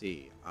 let's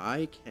see.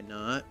 I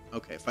cannot...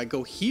 Okay, if I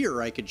go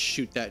here, I could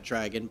shoot that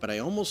dragon, but I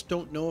almost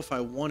don't know if I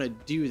want to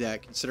do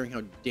that, considering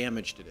how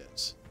damaged it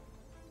is.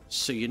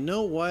 So you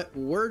know what?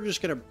 We're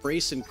just going to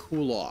brace and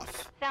cool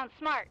off. Sounds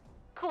smart.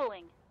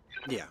 Cooling.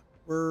 Yeah,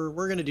 we're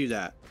going to do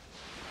that.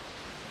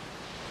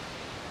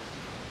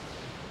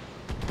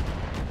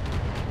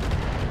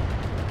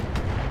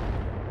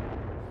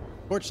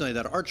 Fortunately,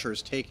 that archer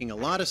is taking a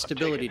lot of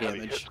stability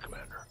damage. Hits,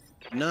 Commander.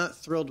 Not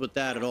thrilled with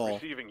that at all.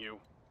 Receiving you.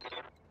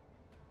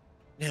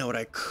 Now, what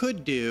I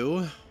could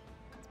do,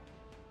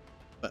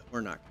 but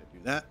we're not going to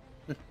do that.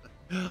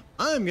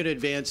 I'm going to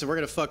advance and we're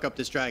going to fuck up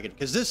this dragon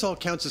because this all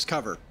counts as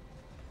cover.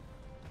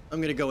 I'm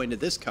going to go into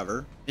this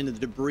cover, into the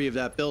debris of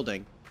that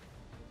building.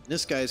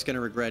 This guy's going to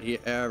regret he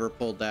ever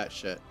pulled that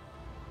shit.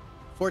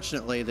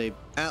 Fortunately, the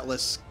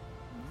Atlas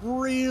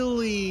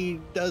really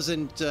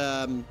doesn't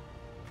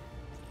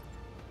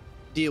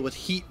deal with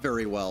heat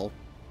very well.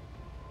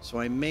 So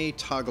I may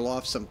toggle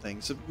off some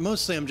things.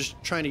 Mostly I'm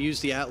just trying to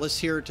use the Atlas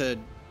here to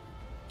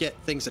get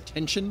things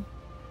attention,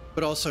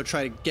 but also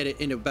try to get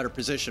it into a better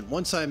position.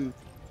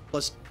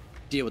 Let's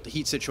deal with the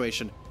heat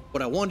situation.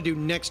 What I want to do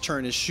next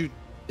turn is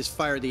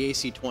fire the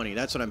AC-20.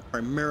 That's what I'm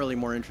primarily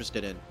more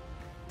interested in.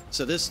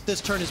 So this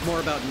turn is more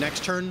about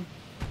next turn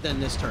than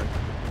this turn.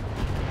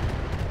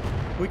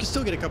 We can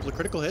still get a couple of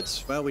critical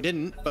hits. Well, we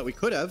didn't, but we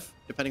could have,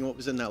 depending on what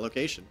was in that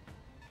location.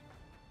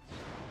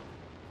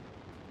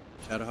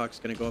 Shadowhawk's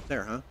gonna go up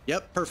there, huh?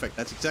 Yep, perfect.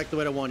 That's exactly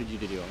what I wanted you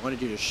to do. I wanted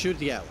you to shoot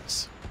the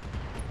Atlas.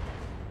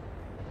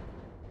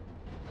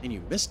 And you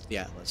missed the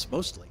Atlas,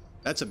 mostly.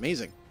 That's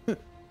amazing.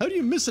 How do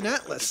you miss an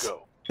Atlas?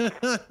 Let's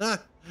go.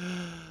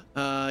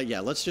 Yeah,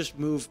 let's just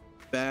move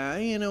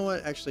back. You know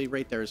what? Actually,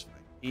 right there is fine.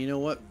 You know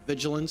what?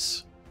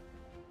 Vigilance.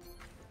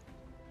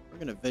 We're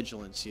gonna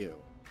vigilance you.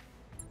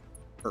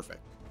 Perfect.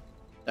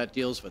 That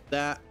deals with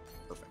that.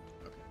 Perfect.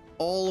 Okay.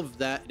 All of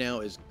that now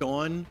is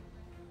gone.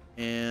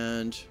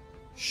 And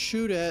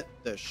shoot at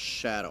the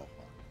Shadowhawk.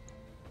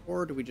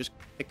 Or do we just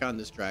pick on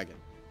this dragon?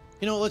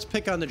 You know what? Let's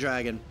pick on the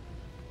dragon.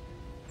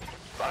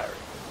 Firing.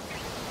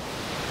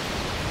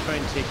 Try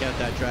and take out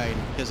that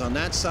dragon. Because on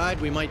that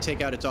side, we might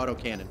take out its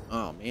autocannon.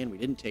 Oh, man, we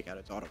didn't take out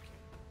its autocannon.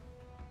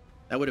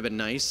 That would have been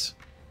nice.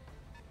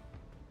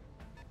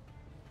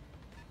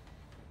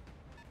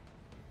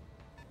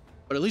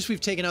 But at least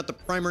we've taken out the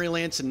primary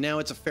lance, and now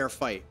it's a fair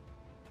fight.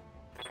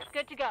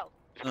 Good to go.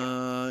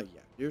 Yeah,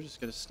 you're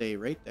just gonna stay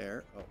right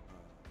there. Oh,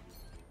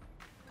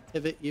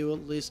 pivot you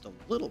at least a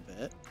little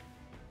bit.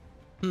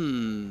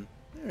 All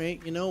right,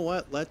 you know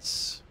what?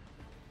 Let's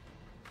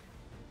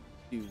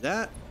do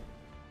that.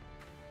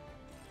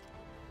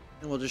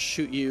 And we'll just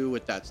shoot you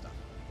with that stuff.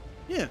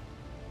 Yeah.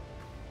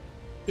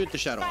 Shoot the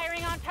Shadow Hawk.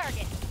 Firing on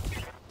target.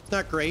 It's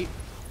not great,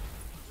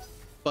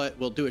 but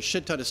we'll do a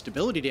shit ton of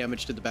stability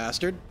damage to the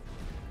bastard.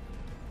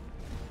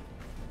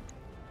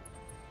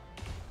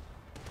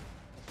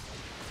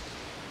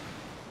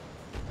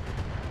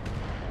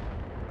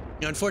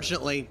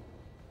 Unfortunately,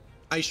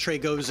 Ice Tray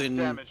goes in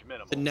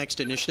the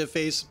next initiative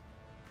phase,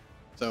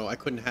 so I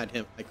couldn't have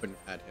him going.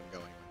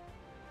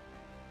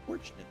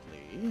 Fortunately,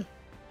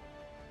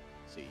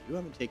 let's see, you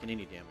haven't taken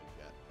any damage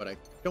yet, but I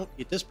don't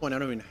at this point. I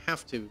don't even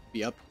have to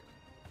be up here.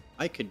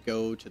 I could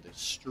go to the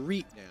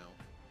street now,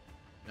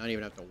 not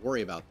even have to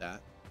worry about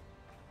that.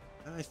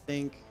 I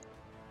think.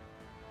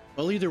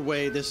 Well, either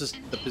way, this is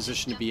the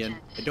position to be in.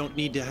 I don't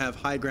need to have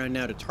high ground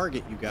now to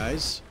target you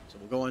guys, so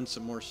we'll go on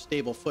some more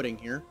stable footing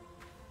here.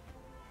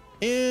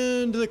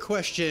 And the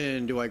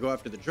question, do I go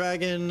after the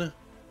dragon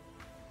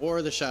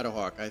or the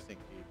Shadowhawk? I think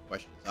the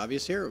question is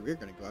obvious here. We're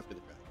going to go after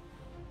the dragon.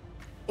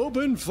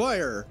 Open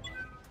fire!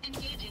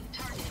 Engaging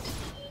target.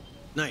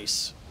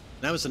 Nice.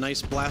 That was a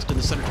nice blast in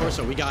the center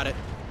torso. We got it.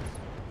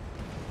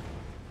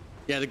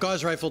 Yeah, the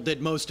Gauss rifle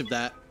did most of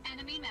that.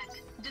 Enemy mech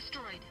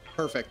destroyed.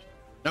 Perfect.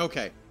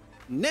 Okay.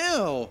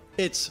 Now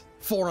it's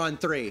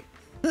 4-on-3.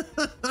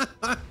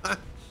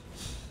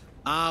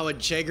 Ah, a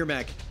Jaeger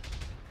mech.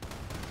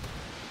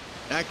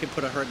 That could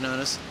put a hurting on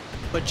us.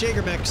 But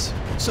Jaeger mechs,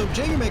 so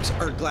Jaeger mechs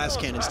are glass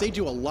cannons. They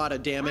do a lot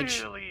of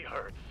damage. Really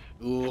hurts.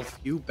 Ooh,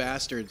 you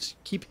bastards.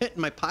 Keep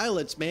hitting my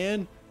pilots,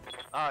 man.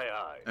 Aye,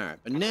 aye. Alright,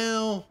 but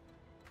now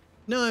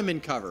I'm in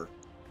cover.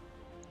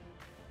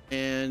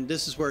 And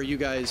this is where you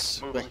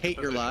guys will hate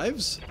your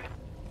lives. I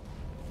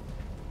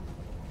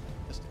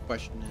guess the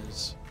question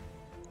is,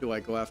 do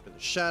I go after the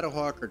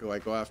Shadowhawk or do I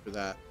go after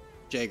that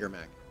Jaeger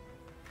mech?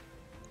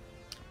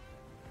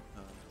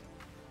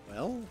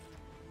 Well,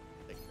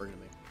 I think we're gonna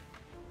make.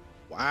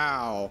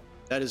 Wow,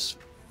 that is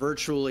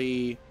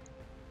virtually.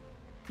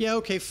 Yeah,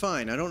 okay,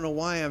 fine. I don't know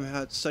why I'm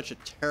had such a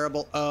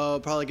terrible. Oh,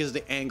 probably because of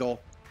the angle.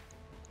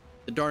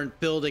 The darn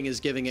building is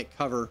giving it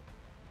cover.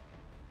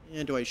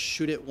 And do I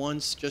shoot it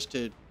once just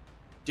to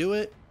do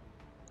it?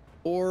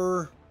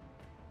 Or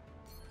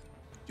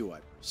do I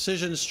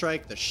precision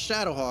strike the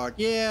Shadowhawk?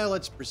 Yeah,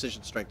 let's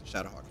precision strike the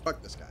Shadowhawk.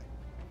 Fuck this guy.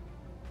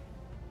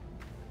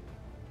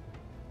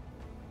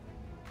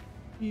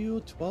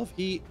 You 12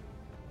 heat,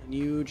 and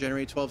you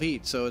generate 12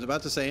 heat, so it's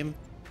about the same.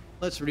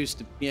 Let's reduce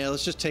the, yeah,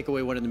 let's just take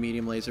away one of the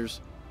medium lasers.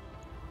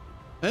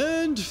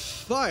 And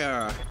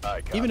fire!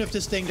 Even if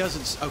this thing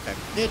doesn't, okay,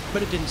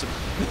 but it didn't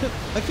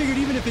survive. I figured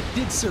even if it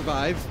did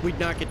survive, we'd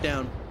knock it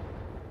down.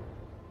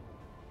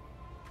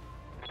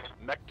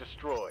 Mech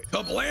destroyed.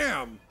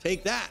 Kablam!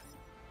 Take that!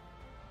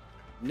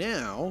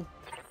 Now...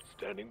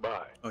 Standing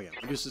by. Oh yeah,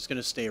 we're just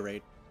gonna stay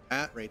right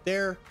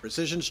there.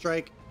 Precision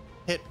strike.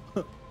 Hit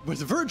with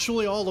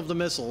virtually all of the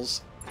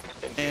missiles.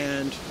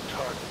 And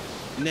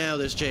now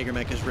this Jaeger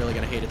mech is really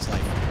gonna hate its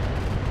life.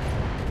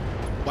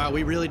 Wow,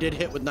 we really did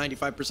hit with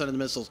 95% of the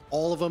missiles.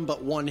 All of them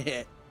but one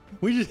hit.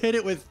 We just hit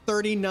it with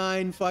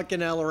 39 fucking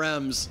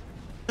LRMs.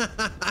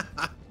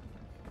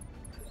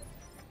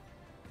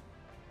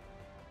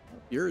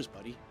 Yours,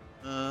 buddy.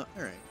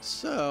 Alright,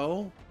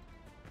 so...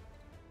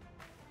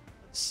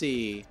 Let's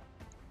see.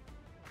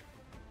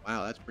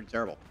 Wow, that's pretty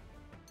terrible.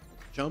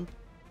 Jump.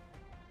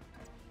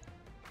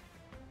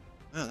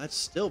 Wow, that's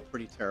still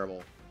pretty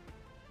terrible.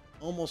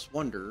 Almost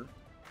wonder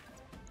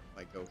if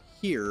I go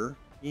here.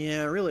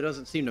 Yeah, it really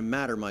doesn't seem to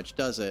matter much,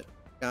 does it?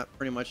 Got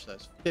pretty much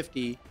that's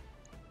 50%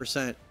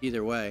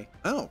 either way.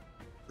 Oh,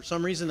 for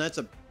some reason that's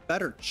a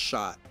better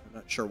shot. I'm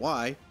not sure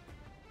why.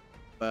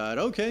 But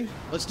okay,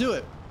 let's do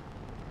it.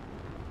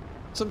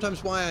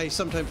 Sometimes why I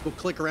sometimes will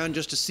click around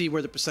just to see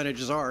where the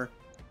percentages are.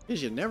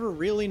 Because you never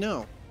really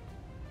know.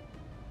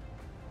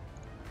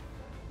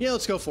 Yeah,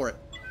 let's go for it.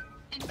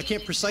 I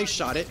can't precise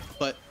shot it,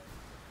 but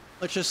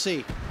let's just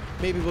see.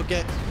 Maybe we'll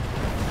get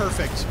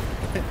perfect.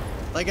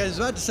 Like I was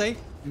about to say,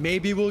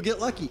 maybe we'll get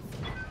lucky.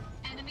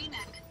 Enemy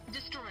mech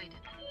destroyed.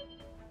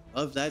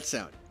 Love that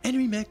sound.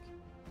 Enemy mech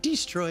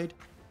destroyed.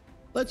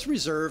 Let's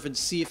reserve and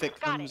see if it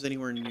comes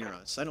anywhere near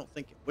us. I don't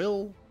think it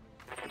will,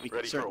 but we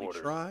can certainly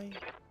try.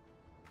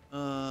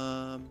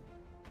 Wow.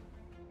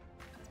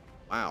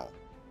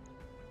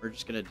 We're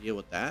just gonna deal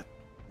with that.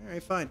 All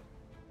right, fine.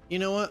 You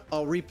know what?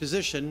 I'll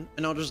reposition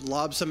and I'll just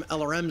lob some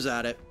LRMs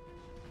at it.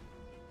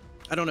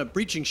 I don't have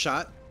breaching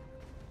shot,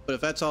 but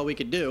if that's all we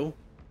could do,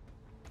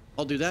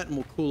 I'll do that and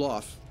we'll cool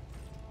off.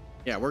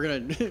 Yeah, we're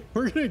gonna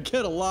we're gonna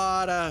get a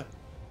lot of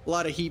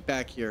heat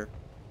back here.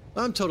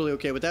 I'm totally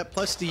okay with that.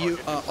 Plus the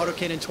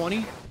autocannon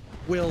 20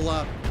 will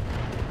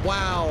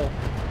wow,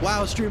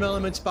 Stream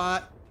Elements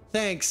bot.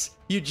 Thanks.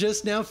 You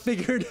just now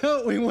figured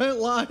out we went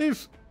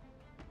live.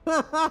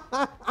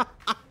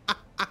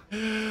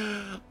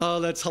 Oh,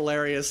 that's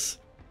hilarious.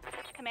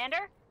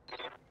 Commander?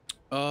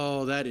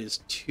 Oh, that is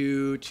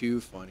too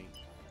funny.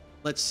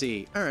 Let's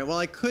see. All right, well,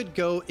 I could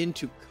go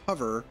into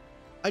cover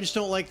I just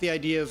don't like the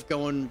idea of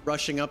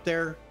rushing up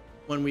there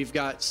when we've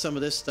got some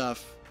of this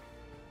stuff.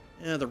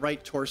 Yeah, the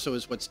right torso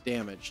is what's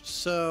damaged.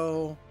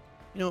 So,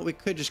 you know what, we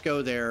could just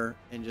go there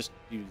and just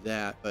do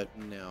that, but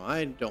no,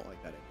 I don't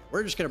like that idea.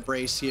 We're just gonna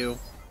brace you,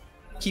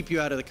 keep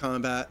you out of the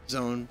combat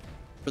zone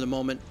for the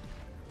moment.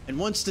 And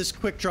once this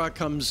quick draw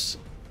comes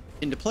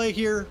into play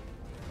here,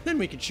 then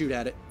we can shoot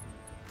at it.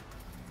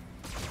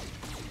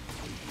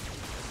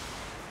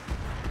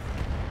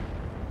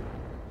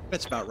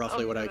 That's about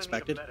roughly what I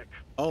expected.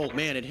 Oh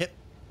man, it hit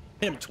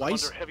him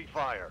twice. Under heavy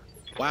fire.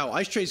 Wow,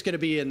 Ice Tray's gonna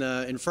be in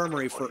the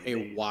infirmary for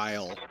a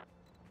while. Yeah,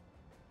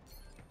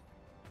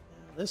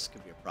 this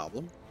could be a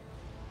problem.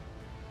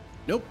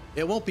 Nope,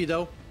 it won't be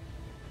though.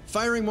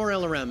 Firing more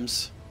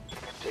LRMs.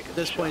 At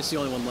this point, it's the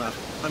only one left.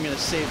 I'm gonna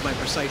save my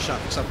precise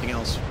shot for something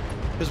else.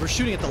 Because we're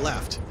shooting at the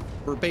left.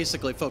 We're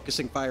basically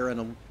focusing fire in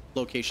a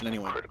location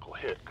anyway. Critical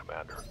hit,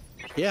 Commander.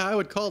 Yeah, I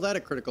would call that a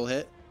critical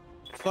hit.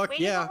 Fuck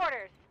Waiting yeah. for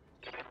orders.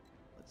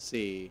 Let's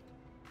see.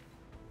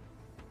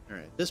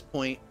 Alright, at this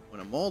point,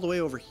 when I'm all the way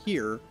over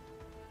here,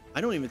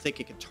 I don't even think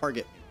it can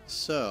target me.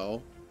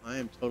 So, I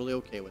am totally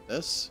okay with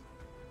this.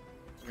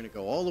 We're gonna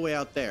go all the way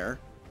out there.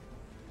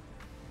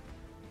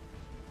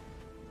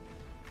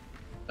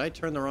 Did I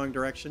turn the wrong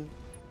direction?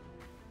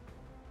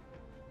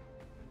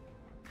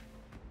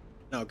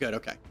 No, good,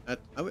 okay.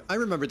 I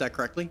remembered that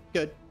correctly.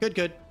 Good, good,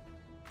 good.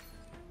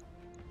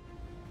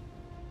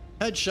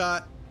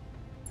 Headshot.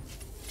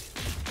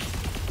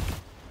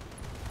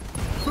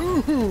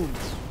 Boom!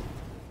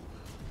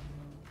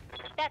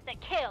 That's a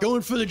kill.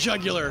 Going for the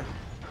jugular.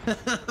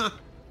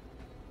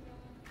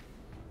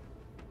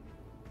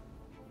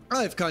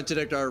 I've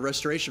contacted our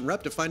restoration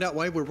rep to find out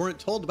why we weren't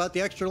told about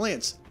the extra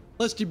lance.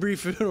 Let's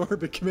debrief in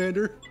orbit,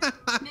 Commander.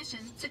 Mission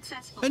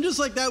successful. And just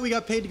like that, we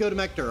got paid to go to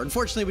Mector.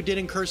 Unfortunately, we did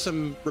incur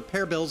some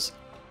repair bills,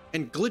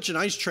 and Glitch and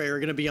Ice Tray are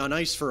going to be on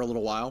ice for a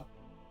little while.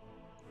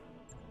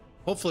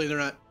 Hopefully, they're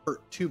not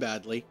hurt too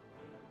badly.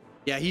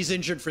 Yeah, he's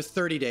injured for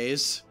 30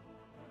 days.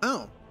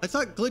 Oh, I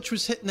thought Glitch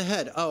was hit in the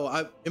head.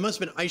 Oh, it must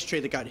have been Ice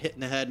Tray that got hit in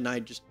the head, and I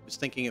just was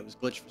thinking it was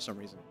Glitch for some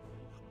reason.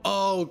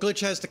 Oh,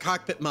 Glitch has the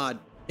cockpit mod.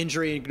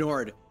 Injury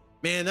ignored.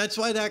 Man, that's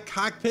why that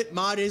cockpit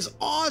mod is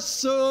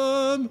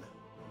awesome!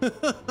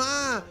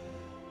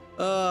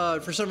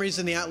 For some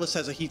reason, the Atlas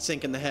has a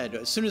heatsink in the head.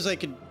 As soon as I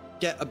could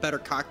get a better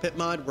cockpit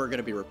mod, we're going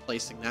to be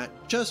replacing that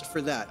just for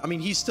that. I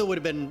mean, he still would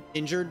have been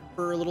injured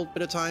for a little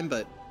bit of time,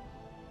 but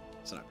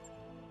it's not.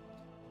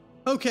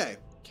 Okay,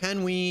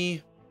 can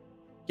we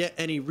get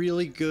any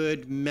really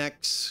good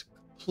mechs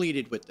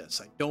completed with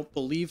this? I don't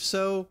believe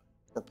so.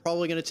 We're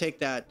probably going to take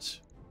that.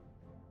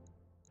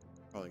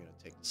 Probably going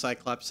to take the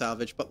Cyclops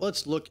salvage, but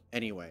let's look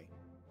anyway.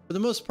 For the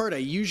most part, I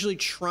usually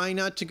try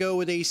not to go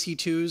with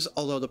AC2s,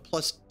 although the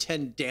plus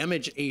 10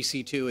 damage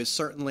AC2 is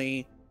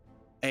certainly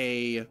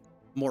a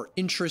more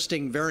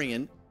interesting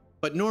variant.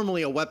 But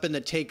normally a weapon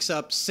that takes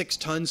up 6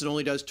 tons and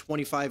only does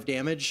 25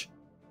 damage,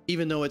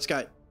 even though it's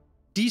got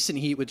decent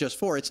heat with just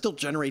 4, it still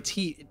generates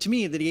heat. To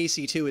me, the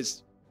AC2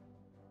 is...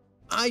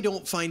 I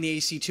don't find the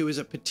AC2 as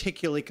a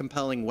particularly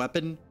compelling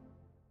weapon,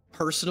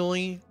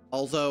 personally,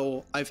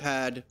 although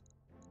I've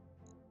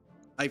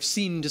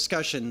seen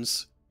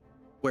discussions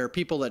where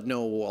people that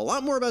know a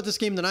lot more about this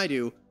game than I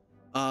do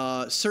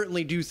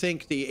certainly do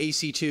think the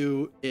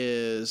AC2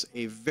 is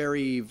a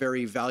very,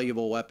 very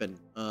valuable weapon.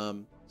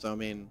 So, I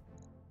mean,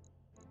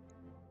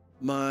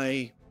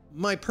 my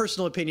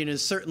personal opinion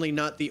is certainly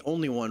not the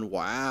only one.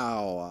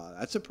 Wow,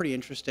 that's a pretty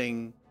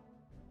interesting...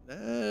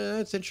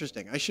 that's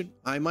interesting.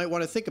 I might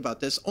want to think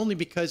about this, only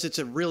because it's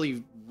a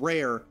really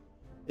rare...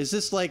 Is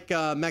this like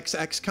Mechs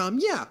XCOM?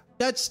 Yeah,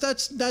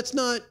 that's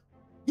not...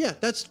 Yeah,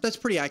 that's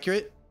pretty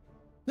accurate.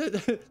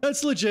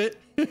 That's legit.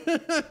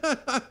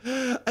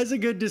 That's a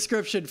good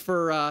description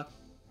for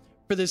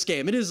this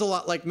game. It is a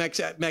lot like Mech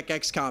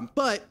XCOM,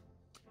 but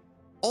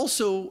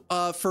also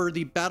for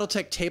the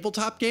Battletech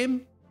tabletop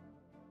game,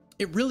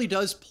 it really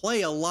does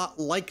play a lot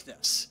like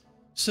this.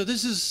 So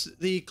this is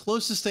the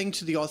closest thing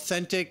to the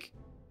authentic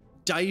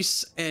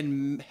dice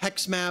and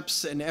hex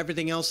maps and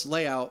everything else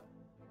layout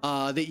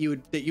that you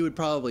would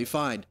probably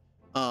find.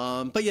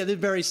 But yeah, they're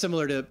very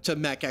similar to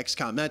Mech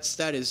XCOM.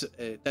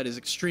 that is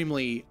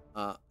extremely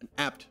an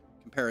apt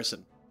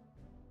comparison.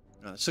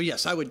 So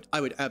yes, I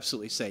would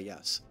absolutely say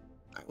yes.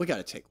 All right, we got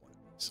to take one of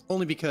these,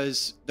 only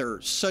because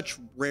they're such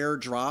rare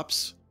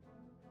drops.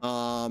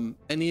 In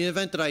the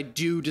event that I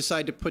do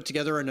decide to put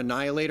together an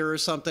Annihilator or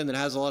something that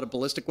has a lot of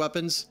ballistic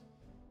weapons,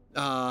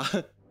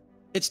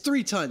 it's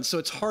 3 tons, so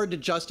it's hard to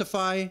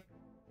justify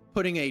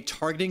putting a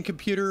targeting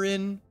computer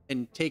in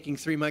and taking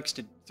 3 mechs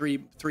to 3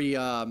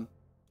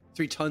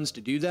 tons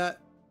to do that.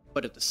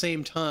 But at the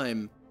same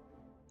time,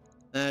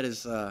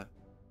 that's a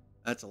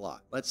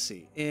lot. Let's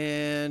see.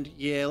 And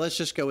yeah, let's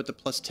just go with the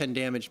plus 10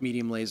 damage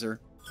medium laser.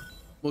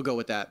 We'll go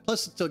with that.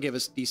 Plus, it still give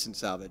us decent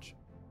salvage.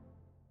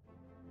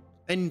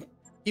 And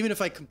even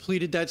if I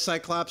completed that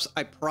Cyclops,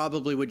 I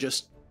probably would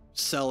just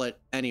sell it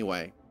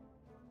anyway.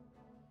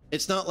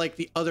 It's not like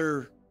the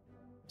other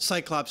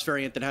Cyclops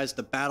variant that has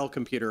the battle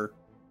computer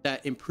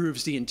that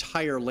improves the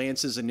entire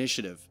Lance's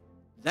initiative.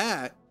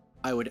 That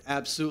I would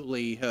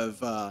absolutely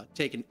have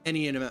taken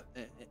any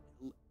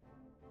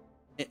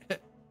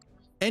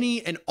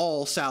and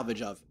all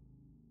salvage of.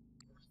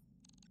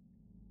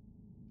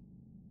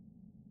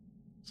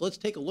 So let's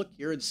take a look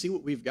here and see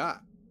what we've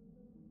got.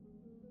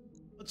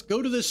 Let's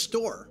go to this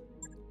store.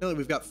 Apparently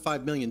we've got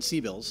 5 million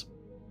C-bills.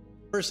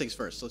 First things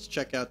first, let's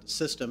check out the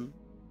system.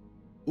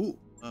 Ooh,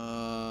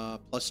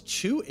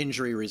 +2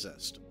 injury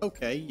resist.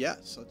 Okay,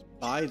 yes, let's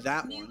buy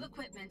that New one.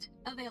 equipment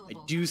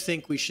available. I do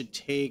think we should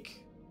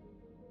take...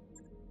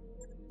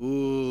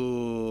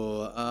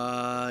 Ooh,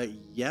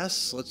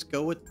 yes, let's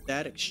go with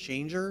that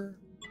exchanger.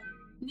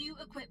 New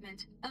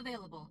equipment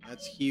available.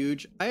 That's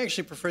huge. I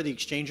actually prefer the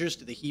exchangers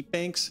to the heat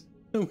banks.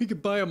 We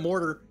could buy a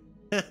mortar.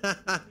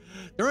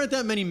 There aren't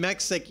that many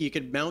mechs that you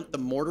could mount the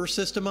mortar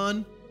system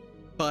on,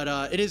 but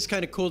it is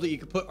kind of cool that you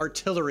could put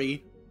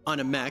artillery on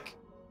a mech.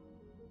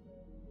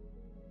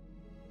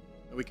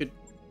 We could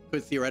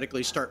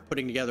theoretically start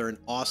putting together an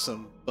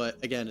awesome,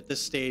 but again, at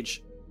this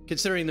stage,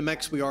 considering the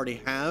mechs we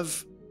already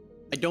have,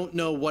 I don't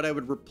know what I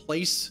would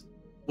replace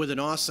with an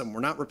awesome.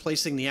 We're not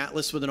replacing the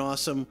Atlas with an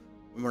awesome,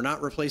 and we're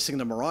not replacing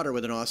the Marauder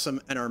with an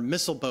awesome, and our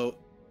missile boat,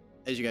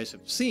 as you guys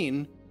have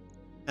seen,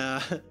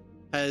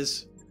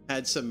 has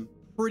had some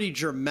pretty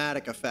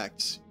dramatic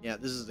effects. Yeah,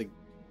 this is the...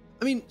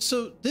 I mean,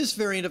 so this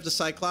variant of the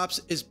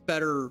Cyclops is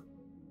better,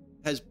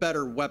 has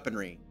better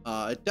weaponry.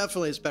 It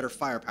definitely has better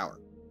firepower.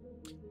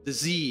 The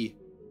Z,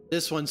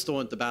 this one's the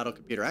one with the battle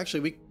computer.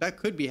 Actually, that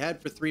could be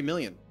had for 3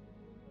 million.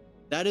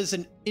 That is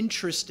an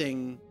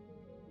interesting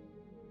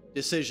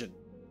decision.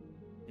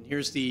 And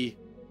here's the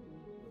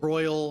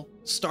Royal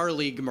Star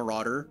League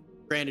Marauder.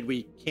 Granted,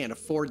 we can't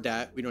afford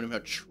that. We don't even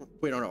have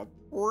we don't have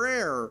a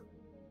prayer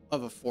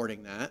of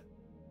affording that.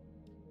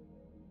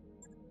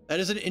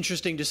 That is an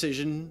interesting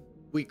decision.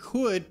 We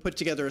could put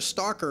together a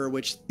Stalker,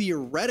 which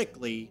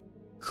theoretically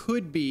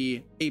could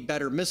be a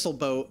better missile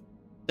boat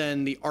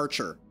than the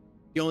Archer.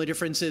 The only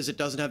difference is it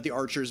doesn't have the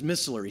Archer's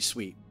missilery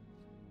suite.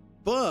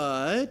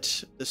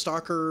 But the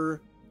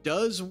Stalker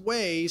does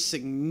weigh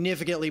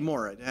significantly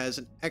more. It has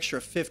an extra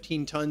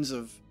 15 tons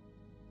of...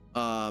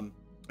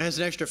 has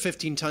an extra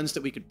 15 tons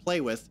that we could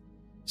play with.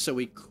 So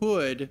we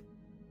could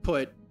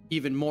put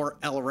even more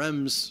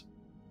LRMs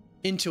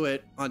into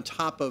it on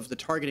top of the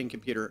targeting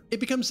computer. It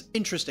becomes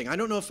interesting. I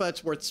don't know if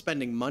that's worth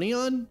spending money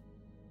on,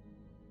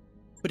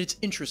 but it's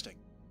interesting.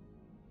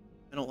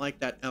 I don't like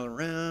that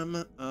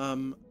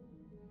LRM.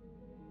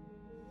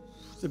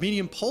 The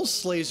medium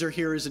pulse laser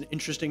here is an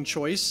interesting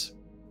choice.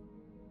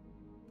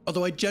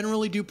 Although I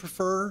generally do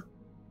prefer,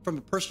 from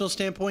a personal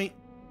standpoint,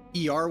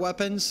 ER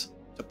weapons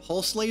to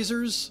pulse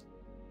lasers.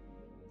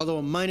 Although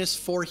a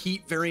 -4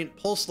 heat variant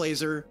pulse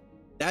laser,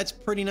 that's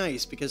pretty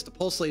nice because the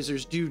pulse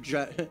lasers do...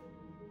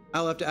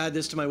 I'll have to add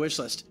this to my wish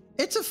list.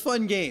 It's a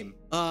fun game.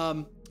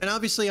 And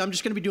obviously I'm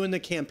just going to be doing the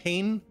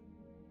campaign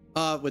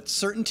with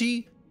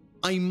certainty.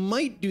 I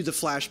might do the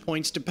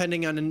flashpoints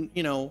depending on,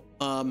 you know,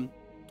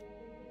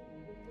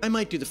 I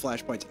might do the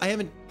flashpoints. I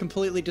haven't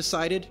completely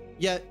decided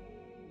yet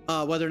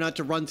whether or not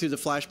to run through the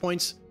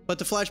flashpoints, but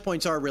the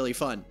flashpoints are really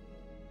fun.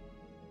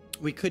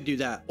 We could do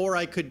that. Or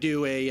I could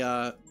do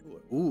a,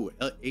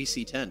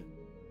 AC-10.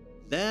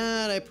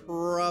 That I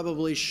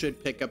probably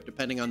should pick up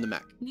depending on the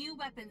mech. New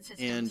weapon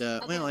systems And,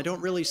 well, I don't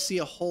really see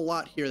a whole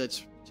lot here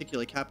that's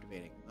particularly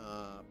captivating.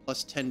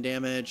 Plus 10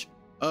 damage.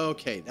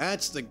 Okay,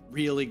 that's the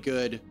really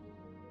good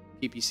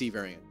PPC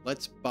variant.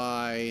 Let's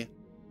buy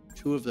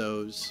 2 of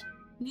those.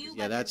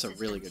 Yeah, that's a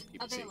really good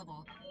PPC.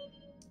 Available.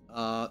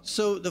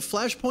 So the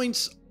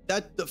flashpoints,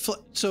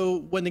 so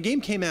when the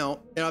game came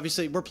out, and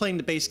obviously we're playing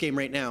the base game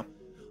right now,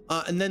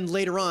 and then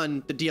later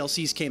on the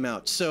DLCs came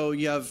out. So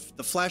you have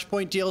the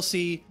Flashpoint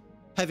DLC,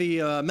 Heavy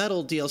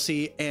Metal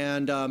DLC,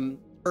 and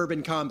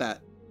Urban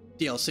Combat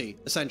DLC,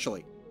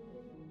 essentially.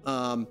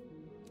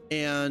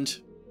 And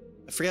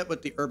I forget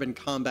what the Urban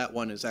Combat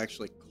one is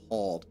actually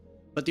called,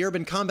 but the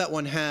Urban Combat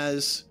one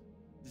has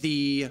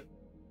the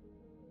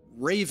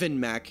Raven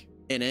mech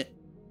in it,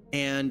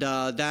 and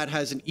that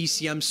has an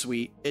ECM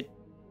suite. It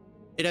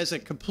has a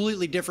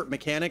completely different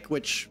mechanic,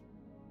 which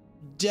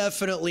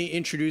definitely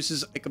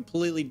introduces a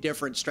completely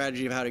different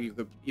strategy of how you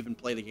could even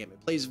play the game. It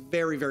plays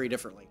very, very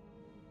differently.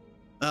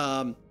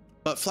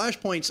 But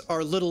flashpoints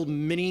are little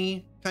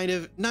mini kind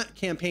of, not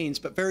campaigns,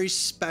 but very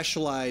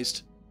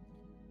specialized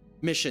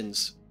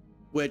missions,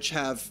 which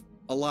have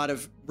a lot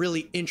of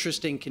really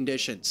interesting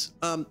conditions.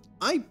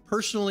 I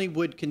personally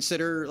would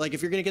consider, like,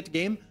 if you're going to get the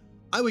game,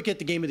 I would get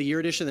the Game of the Year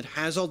edition that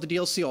has all the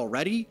DLC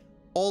already.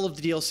 All of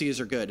the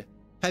DLCs are good.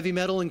 Heavy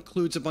Metal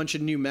includes a bunch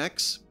of new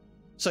mechs,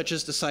 such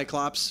as the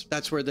Cyclops.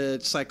 That's where the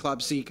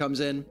Cyclops Z comes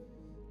in.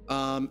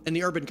 And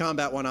the Urban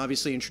Combat one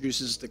obviously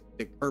introduces the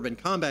urban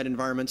combat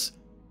environments,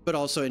 but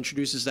also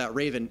introduces that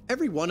Raven.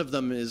 Every one of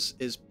them is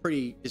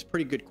pretty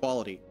good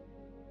quality.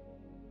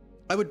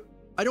 I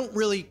don't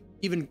really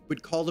even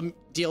would call them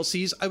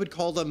DLCs. I would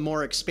call them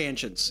more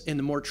expansions in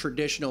the more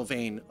traditional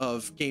vein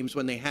of games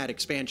when they had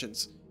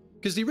expansions.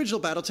 Because the original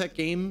Battletech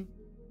game,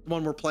 the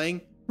one we're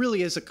playing,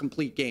 really is a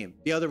complete game.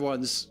 The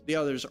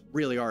others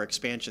really are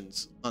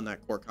expansions on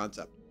that core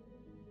concept.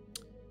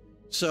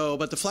 So,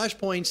 but the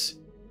flashpoints,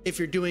 if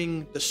you're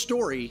doing the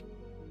story,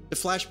 the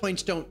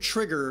flashpoints don't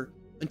trigger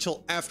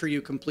until after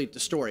you complete the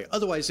story.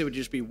 Otherwise, it would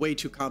just be way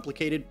too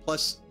complicated.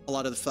 Plus, a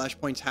lot of the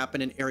flashpoints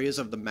happen in areas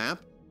of the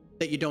map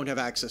that you don't have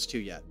access to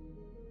yet.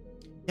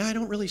 Yeah, I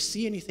don't really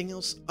see anything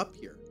else up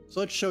here. So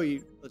let's show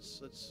you.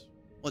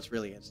 Let's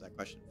really answer that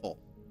question full.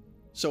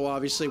 So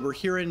obviously, we're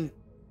here in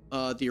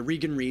the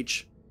Oregon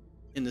Reach,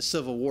 in the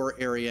Civil War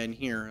area in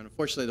here, and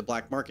unfortunately, the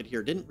black market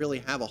here didn't really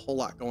have a whole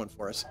lot going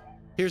for us.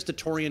 Here's the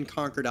Taurian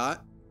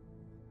Concordat,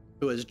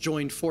 who has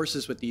joined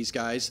forces with these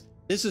guys.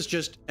 This is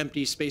just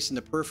empty space in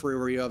the periphery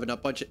where you have a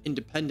bunch of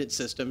independent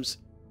systems.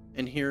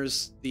 And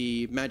here's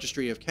the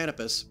Magistry of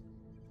Canopus.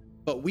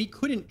 But we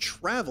couldn't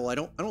travel. I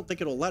don't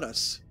think it'll let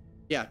us.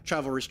 Yeah,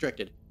 travel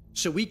restricted.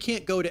 So we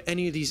can't go to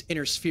any of these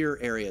inner sphere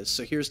areas.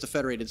 So here's the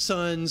Federated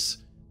Suns,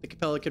 the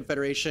Capella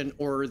Confederation,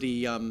 or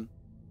the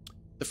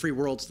Free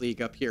Worlds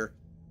League up here.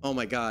 Oh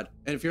my god.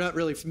 And if you're not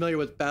really familiar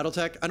with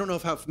Battletech, I don't know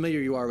how familiar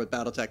you are with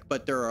Battletech,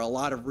 but there are a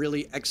lot of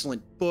really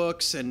excellent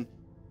books, and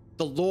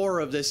the lore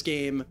of this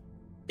game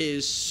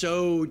is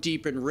so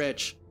deep and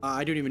rich.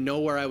 I don't even know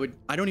where I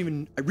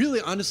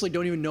really honestly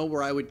don't even know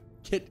where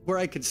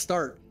I could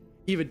start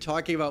even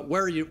talking about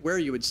where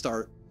you would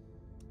start.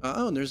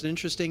 Oh, and there's an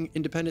interesting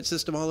independent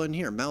system all in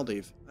here,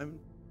 Maldive.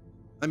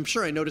 I'm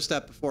sure I noticed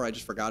that before, I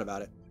just forgot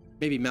about it.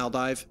 Maybe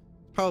Maldive.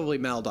 Probably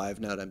Maldive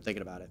now that I'm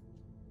thinking about it.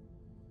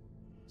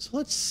 So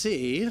let's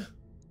see.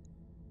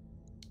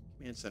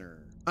 Command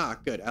center. Ah,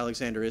 good.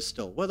 Alexander is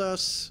still with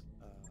us.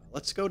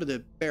 Let's go to the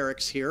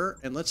barracks here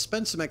and let's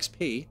spend some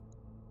XP.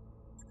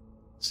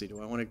 Let's see,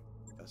 do I want to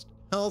invest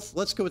in health?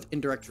 Let's go with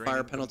indirect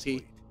fire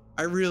penalty.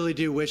 I really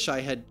do wish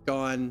I had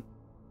gone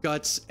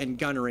guts and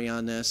gunnery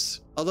on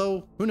this.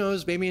 Although, who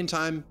knows, maybe in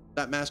time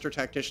that master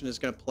tactician is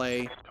going to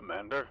play.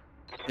 Commander.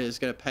 Is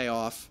going to pay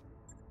off.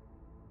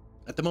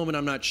 At the moment,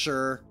 I'm not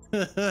sure.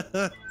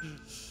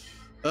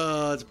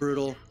 Oh, it's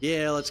brutal.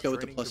 Yeah, let's go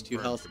with the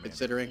 +2 health,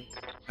 considering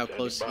how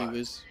close he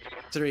was.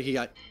 Considering he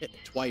got hit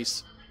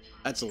twice.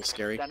 That's a little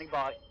scary. Standing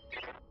by.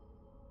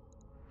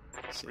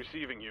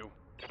 Receiving you.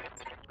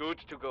 Good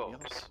to go.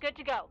 Good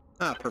to go.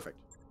 Ah, perfect.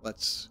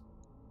 Let's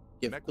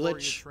give Mech warrior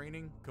glitch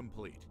training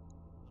complete.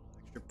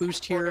 extra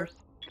boost here.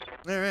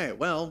 All right.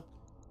 Well,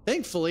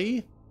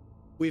 thankfully,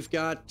 we've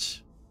got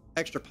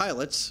extra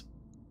pilots.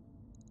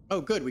 Oh,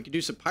 good. We can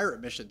do some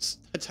pirate missions.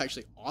 That's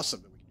actually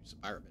awesome that we can do some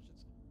pirate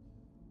missions.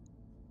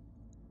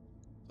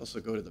 Let's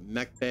also go to the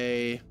mech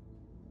bay.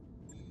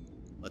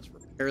 Let's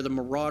repair the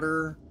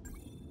Marauder.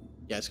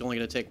 Yeah, it's only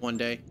going to take one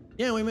day.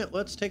 Yeah, wait a minute.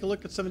 Let's take a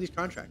look at some of these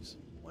contracts.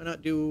 Why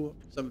not do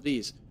some of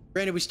these?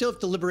 Granted, we still have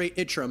to liberate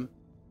Itrom.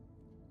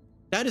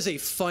 That is a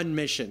fun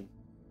mission.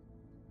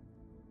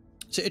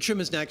 So Itrom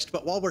is next,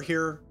 but while we're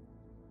here,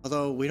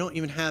 although we don't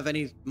even have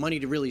any money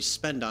to really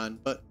spend on,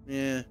 but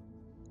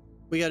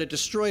we got to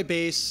destroy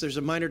base. There's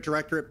a minor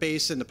Directorate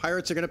base, and the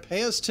pirates are going to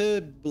pay us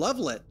to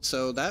level it,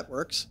 so that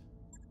works.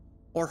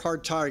 Or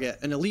hard target.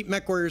 An elite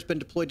mech warrior has been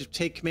deployed to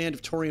take command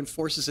of Taurian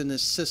forces in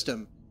this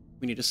system.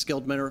 We need a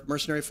skilled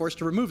mercenary force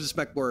to remove this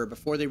mech warrior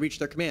before they reach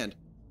their command,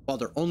 while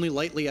they're only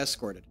lightly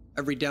escorted.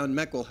 Every downed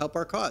mech will help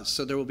our cause,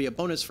 so there will be a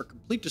bonus for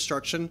complete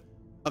destruction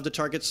of the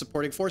target's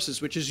supporting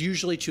forces, which is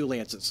usually 2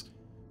 lances.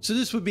 So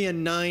this would be a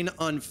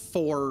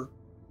 9-on-4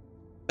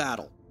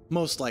 battle,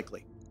 most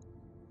likely.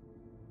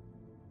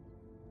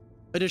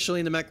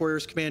 Additionally, the mech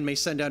warrior's command may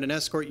send out an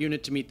escort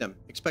unit to meet them.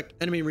 Expect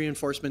enemy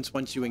reinforcements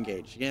once you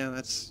engage. Yeah,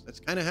 that's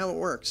kind of how it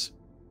works.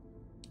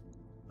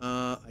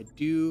 I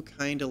do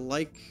kind of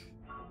like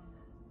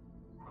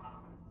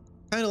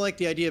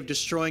the idea of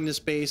destroying this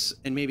base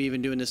and maybe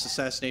even doing this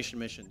assassination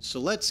mission. So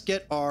let's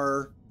get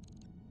our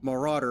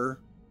Marauder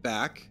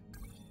back.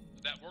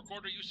 That work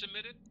order you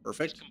submitted?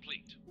 Perfect. Is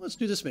complete. Let's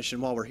do this mission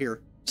while we're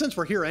here. Since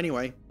we're here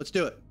anyway, let's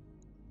do it.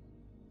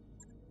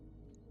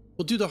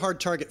 We'll do the hard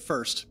target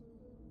first.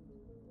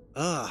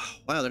 Wow,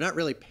 they're not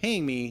really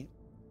paying me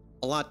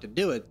a lot to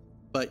do it.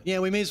 But yeah,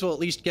 we may as well at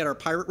least get our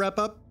pirate rep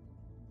up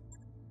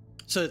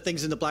so that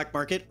things in the black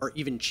market are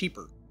even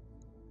cheaper.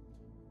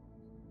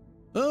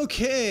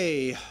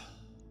 Okay.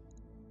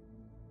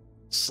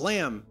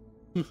 Slam.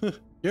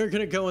 You're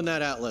gonna go in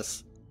that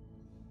Atlas.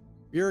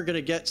 You're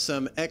gonna get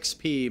some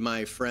XP,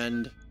 my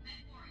friend.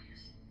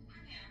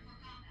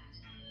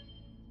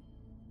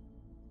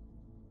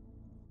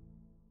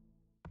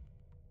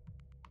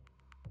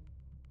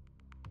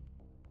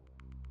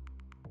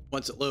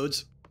 Once it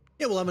loads.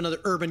 Yeah, we'll have another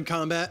urban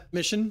combat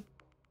mission.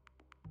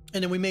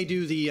 And then we may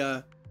do the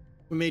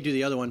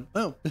other one.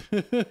 Oh.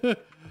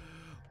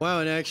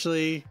 Wow, and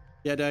actually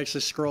you had to actually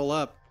scroll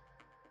up.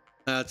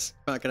 It's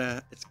not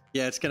gonna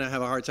it's gonna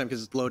have a hard time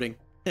because it's loading.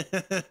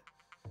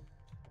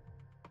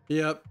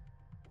 Yep.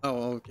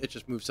 Oh, it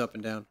just moves up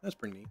and down. That's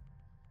pretty neat.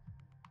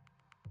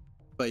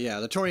 But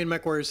yeah, the Taurian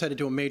mech warriors headed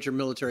to a major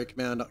military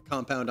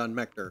compound on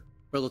Mector,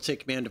 where they'll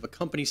take command of a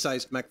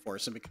company-sized mech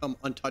force and become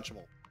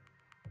untouchable.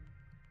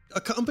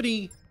 A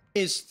company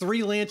is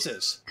 3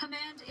 lances.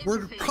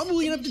 We're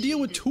probably gonna have to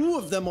deal with 2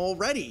 of them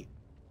already.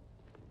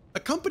 A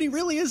company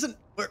really isn't.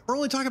 We're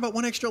only talking about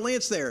 1 extra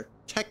lance there,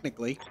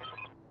 technically.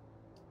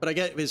 but I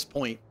get his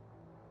point.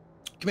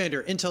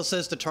 Commander, intel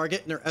says the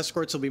target and their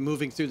escorts will be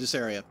moving through this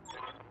area.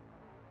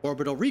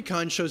 Orbital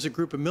recon shows a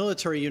group of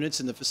military units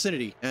in the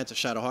vicinity. That's a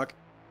Shadowhawk.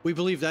 We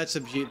believe that's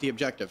the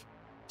objective.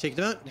 Take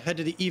them out and head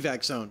to the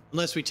evac zone,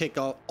 unless we take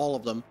all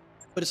of them.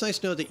 But it's nice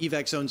to know the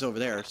evac zone's over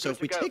there. So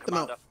if we take them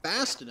out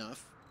fast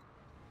enough,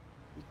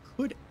 we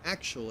could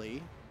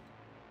actually...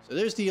 So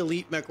there's the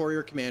elite mech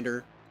warrior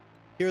commander.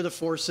 Here are the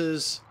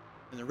forces,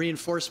 and the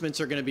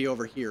reinforcements are going to be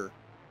over here.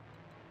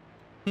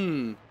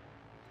 You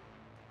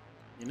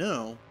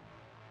know,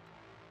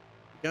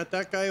 we got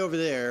that guy over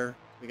there.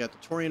 We got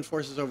the Taurian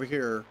forces over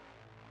here.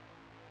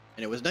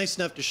 And it was nice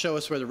enough to show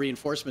us where the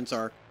reinforcements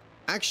are.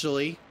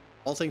 Actually,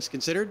 all things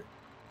considered,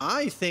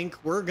 I think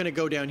we're going to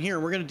go down here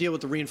and we're going to deal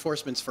with the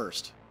reinforcements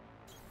first.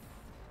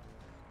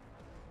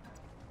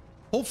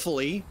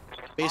 Hopefully,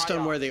 based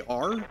on where they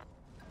are,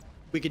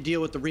 we could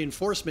deal with the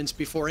reinforcements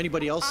before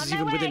anybody else is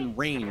even within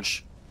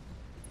range.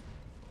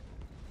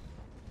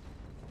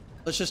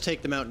 Let's just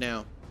take them out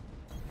now.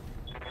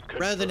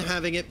 Rather than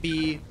having it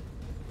be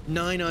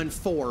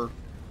 9-on-4,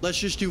 let's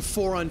just do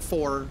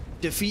 4-on-4,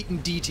 defeat in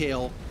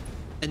detail,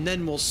 and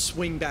then we'll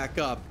swing back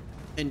up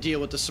and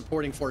deal with the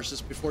supporting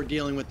forces before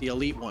dealing with the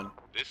elite one.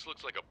 This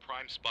looks like a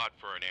prime spot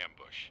for an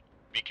ambush.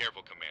 Be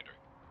careful, Commander.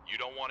 You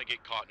don't want to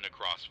get caught in a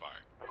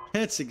crossfire.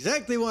 That's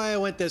exactly why I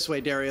went this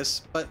way,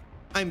 Darius, but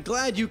I'm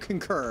glad you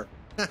concur.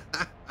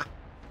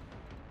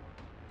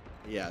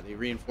 Yeah,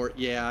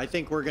 yeah, I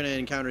think we're going to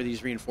encounter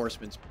these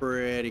reinforcements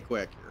pretty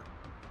quick here.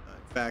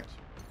 In fact,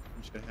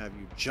 I'm just going to have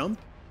you jump.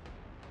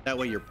 That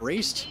way you're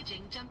braced.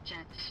 Jump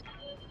jets.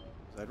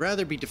 I'd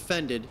rather be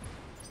defended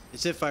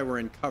as if I were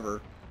in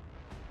cover.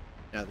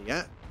 Now,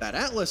 that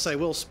Atlas I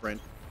will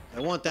sprint. I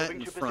want that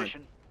in front.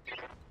 Position.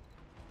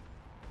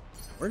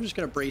 We're just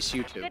going to brace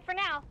you two. Good for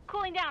now.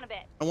 Cooling down a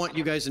bit. I want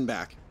you guys in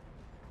back.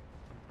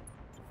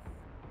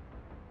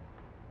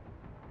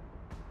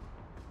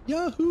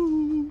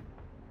 Yahoo!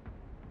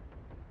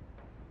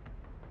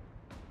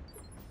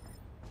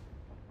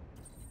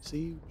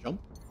 See,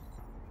 jump.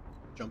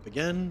 Jump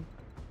again.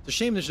 It's a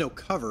shame there's no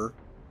cover,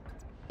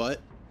 but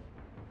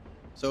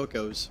so it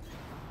goes.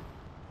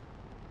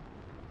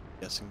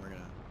 Guessing we're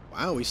gonna...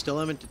 Wow, we still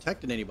haven't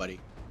detected anybody.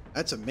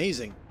 That's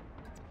amazing.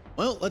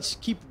 Well, let's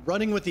keep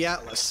running with the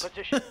Atlas.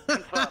 Position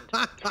confirmed.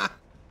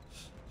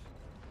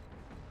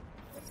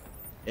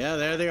 Yeah,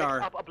 there they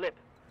are. Up a blip.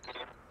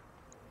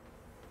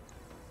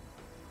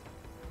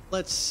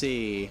 Let's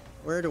see.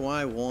 Where do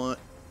I want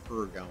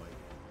her going?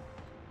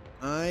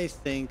 I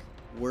think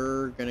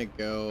we're gonna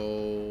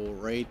go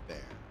right there.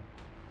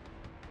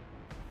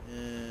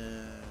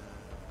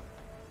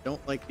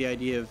 Don't like the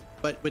idea of...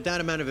 But with that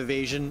amount of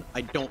evasion,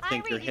 I don't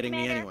think you're hitting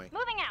me anyway.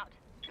 Moving out.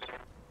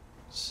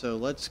 So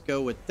let's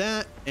go with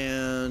that,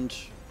 and...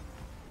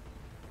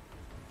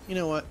 You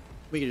know what?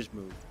 We can just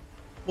move.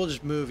 We'll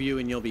just move you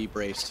and you'll be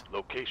braced.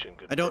 Location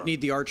confirmed. I don't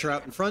need the archer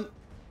out in front.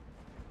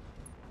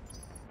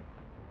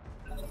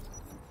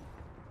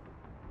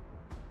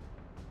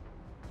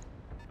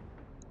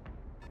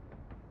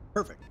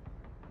 Perfect.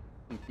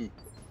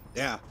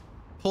 Yeah.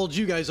 Pulled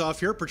you guys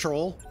off your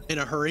patrol in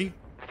a hurry.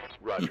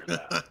 Roger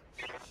that.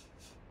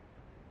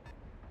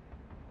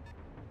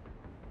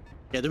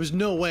 Yeah, there was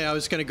no way I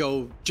was going to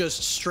go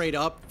just straight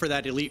up for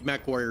that elite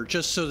mech warrior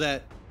just so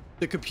that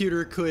the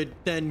computer could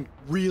then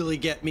really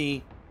get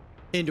me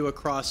into a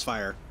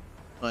crossfire.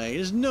 Like,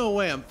 there's no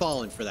way I'm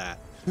falling for that.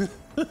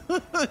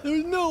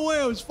 There's no way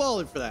I was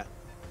falling for that.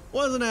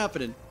 Wasn't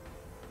happening.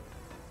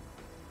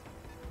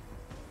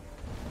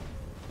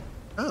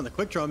 Oh, the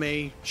quick draw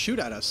may shoot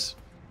at us.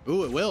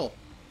 Ooh, it will.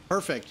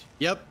 Perfect.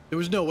 Yep. There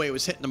was no way it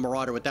was hitting the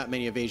Marauder with that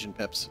many evasion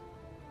pips.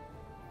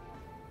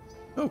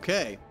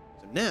 Okay.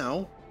 So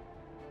now...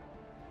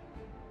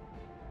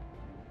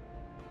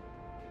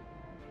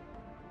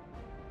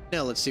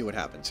 Now let's see what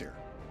happens here.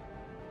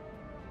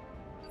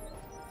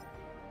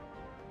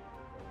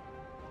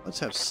 Let's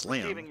have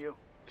Slam. Receiving you.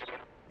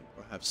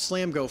 We'll have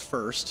Slam go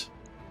first.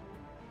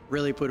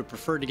 Really would have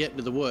preferred to get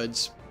into the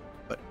woods.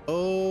 But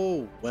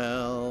oh,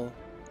 well...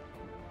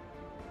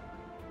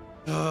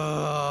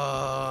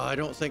 I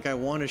don't think I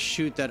want to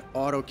shoot that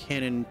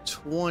autocannon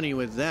 20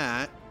 with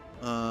that.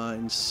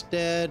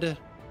 Instead...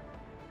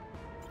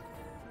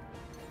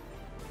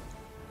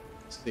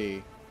 Let's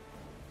see.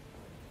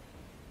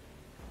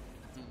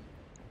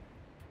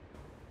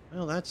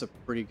 Well, that's a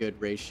pretty good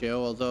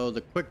ratio, although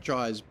the quick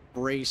draw is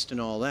braced and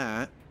all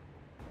that.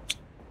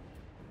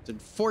 It's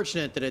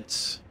unfortunate that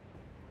it's...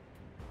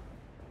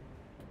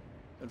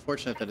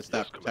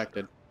 that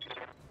protected.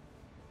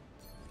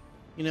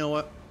 You know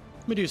what?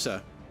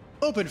 Medusa,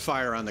 open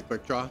fire on the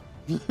quick draw.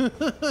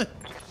 Roger.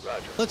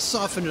 Let's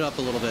soften it up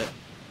a little bit.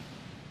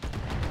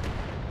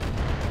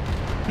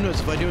 Who knows,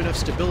 if I do enough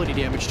stability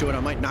damage to it, I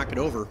might knock it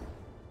over.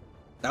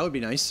 That would be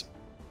nice.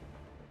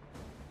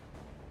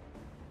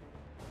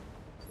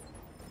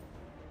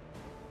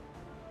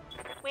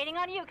 Waiting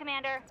on you,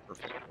 Commander.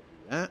 Perfect.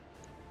 That.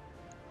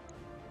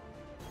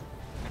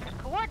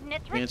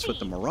 Coordinates Advance with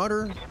the received.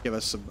 Marauder. Give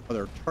us some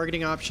other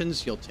targeting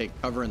options. You'll take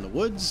cover in the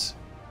woods.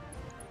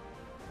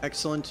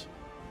 Excellent.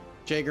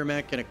 Jaeger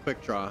mech and a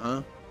quick draw,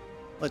 huh?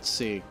 Let's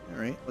see.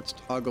 All right, let's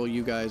toggle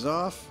you guys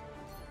off.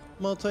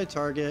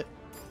 Multi-target.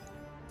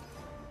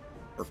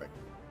 Perfect.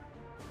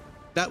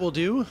 That will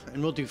do,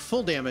 and we'll do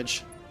full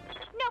damage.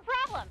 No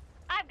problem.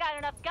 I've got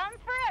enough guns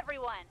for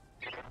everyone.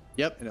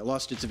 Yep, and it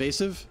lost its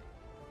evasive.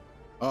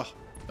 Oh,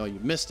 you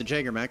missed the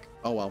Jaeger mech.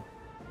 Oh well.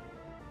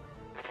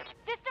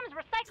 Systems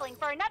recycling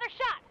for another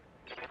shot.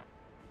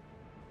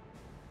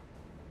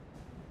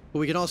 But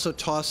we can also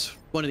toss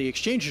one of the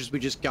exchangers we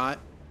just got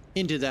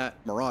into that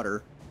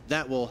Marauder.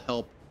 That will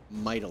help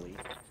mightily.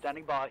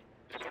 Standing by.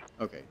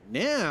 Okay,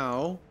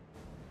 now...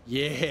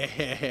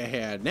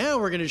 Yeah, now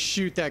we're going to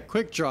shoot that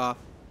quick draw.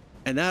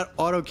 And that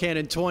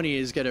autocannon 20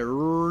 is going to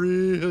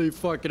really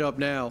fuck it up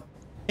now.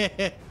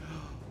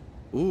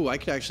 Ooh, I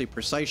could actually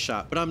precise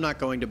shot, but I'm not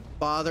going to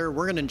bother.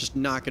 We're going to just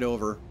knock it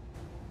over.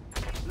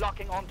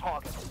 Locking on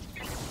target.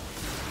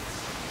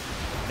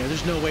 Yeah,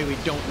 there's no way we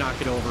don't knock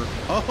it over.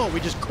 Oh, we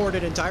just cored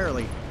it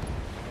entirely.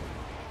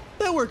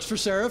 That works for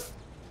Seraph.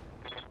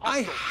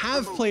 I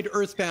have played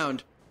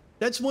Earthbound.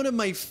 That's one of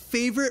my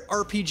favorite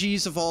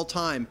RPGs of all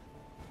time.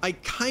 I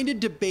kind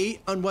of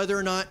debate on whether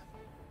or not...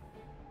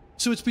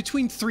 So it's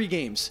between 3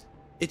 games.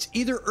 It's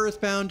either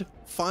Earthbound,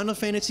 Final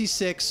Fantasy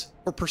VI,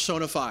 or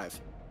Persona 5.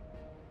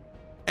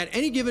 At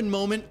any given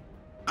moment,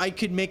 I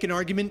could make an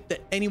argument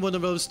that any one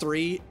of those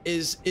 3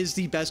 is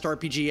the best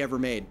RPG ever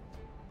made.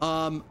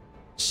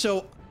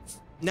 So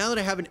now that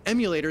I have an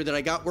emulator that I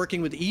got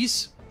working with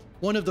Ease,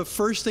 one of the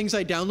first things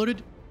I downloaded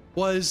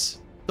was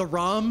the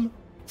ROM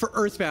for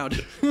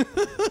Earthbound.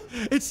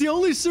 It's the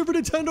only Super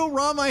Nintendo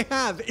ROM I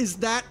have, is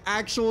that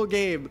actual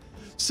game.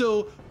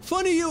 So,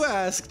 funny you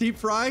ask, Deep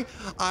Fry.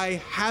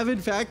 I have, in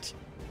fact,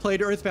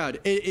 played Earthbound.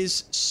 It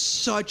is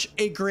such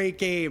a great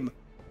game.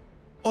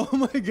 Oh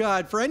my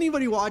god. For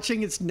anybody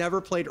watching that's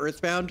never played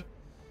Earthbound,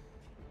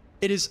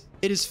 it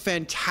is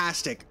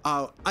fantastic.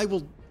 I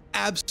will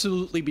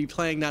absolutely be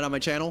playing that on my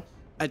channel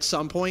at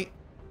some point,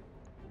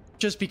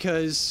 just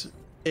because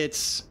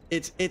it's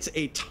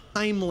a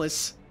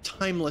timeless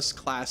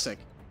classic.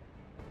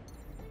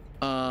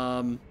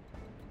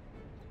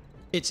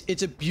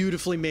 It's a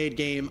beautifully made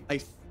game. I'm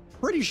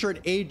pretty sure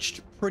it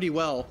aged pretty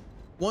well.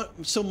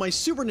 So my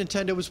Super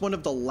Nintendo was one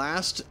of the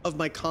last of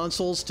my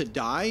consoles to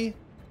die.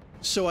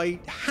 So I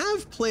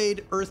have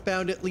played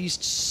Earthbound at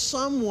least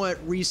somewhat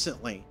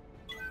recently.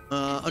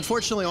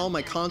 Unfortunately, all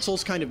my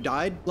consoles kind of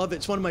died. Love it.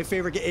 It's one of my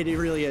favorite games. It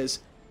really is.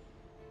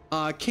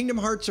 Kingdom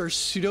Hearts or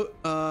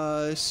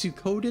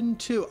Suikoden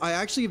 2. I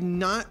actually have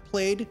not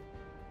played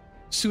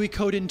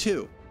Suikoden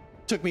 2.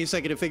 Took me a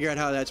second to figure out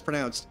how that's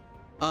pronounced.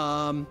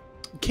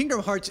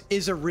 Kingdom Hearts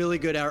is a really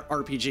good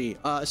RPG,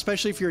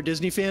 especially if you're a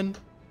Disney fan.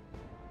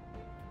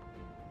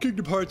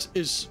 Kingdom Hearts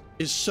is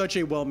such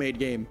a well-made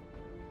game.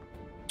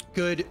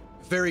 Good,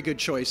 very good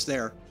choice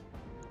there.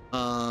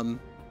 What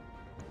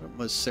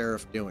was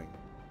Seraph doing?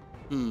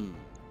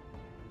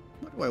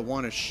 What do I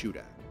want to shoot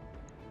at?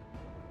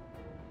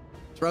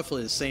 It's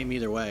roughly the same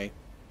either way.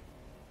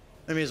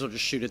 I may as well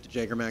just shoot at the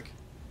Jaeger mech.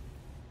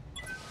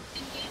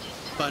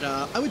 But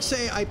I would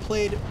say I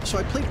played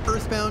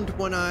Earthbound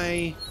when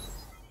the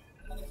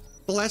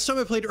last time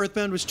I played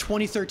Earthbound was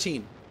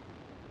 2013.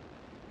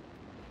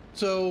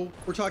 So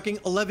we're talking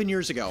 11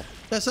 years ago.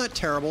 That's not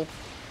terrible.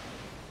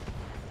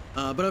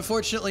 But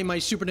unfortunately, my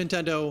Super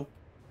Nintendo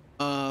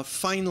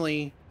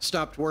finally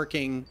stopped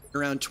working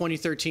around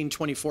 2013,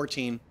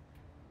 2014,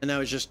 and that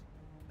was just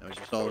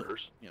all,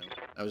 you know,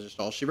 that was just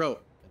all she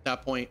wrote. At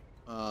that point,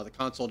 the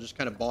console just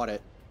kind of bought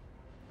it.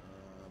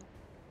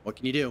 What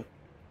can you do?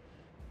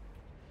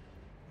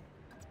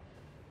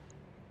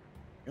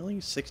 Really?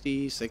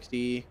 60,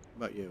 60? How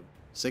about you?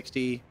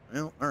 60?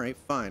 Well, all right,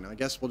 fine. I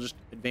guess we'll just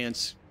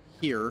advance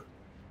here,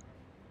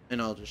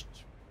 and I'll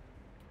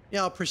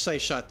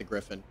precise shot the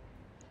Griffin.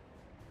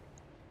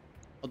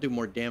 I'll do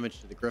more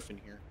damage to the Griffin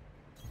here.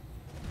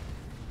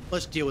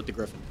 Let's deal with the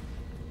Griffin.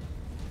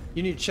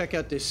 You need to check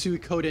out the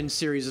Suikoden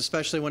series,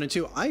 especially 1 and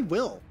 2. I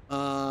will.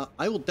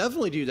 I will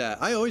definitely do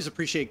that. I always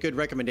appreciate good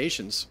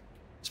recommendations,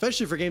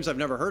 especially for games I've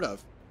never heard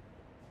of.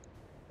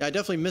 Yeah, I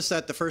definitely missed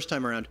that the first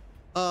time around.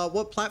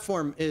 What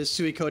platform is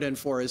Suikoden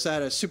for? Is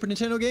that a Super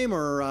Nintendo game,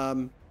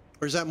 or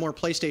is that more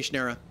PlayStation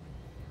era?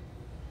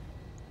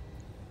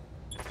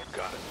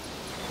 Got it.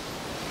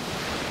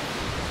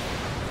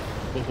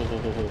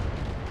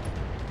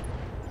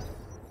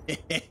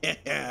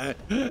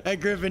 That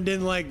Griffin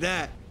didn't like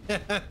that.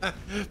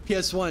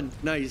 PS1,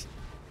 nice.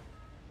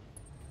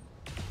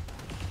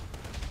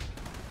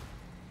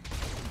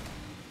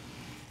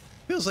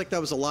 Feels like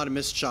that was a lot of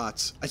missed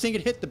shots. I think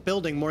it hit the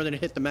building more than it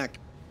hit the mech.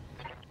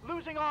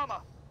 Losing armor.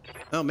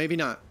 Oh, maybe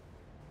not.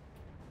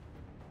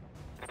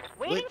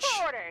 Waiting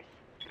for orders.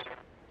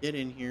 Get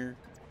in here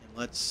and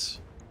let's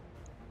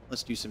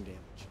do some damage.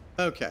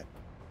 Okay,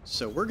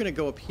 so we're gonna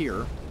go up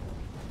here,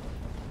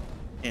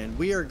 and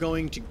we are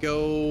going to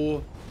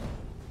go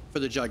for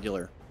the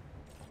jugular.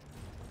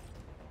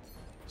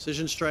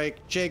 Precision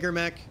strike, Jaeger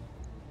mech.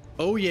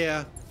 Oh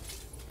yeah,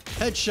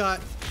 headshot.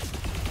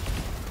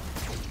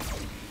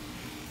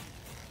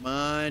 Come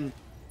on.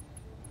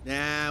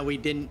 Nah, we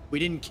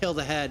didn't kill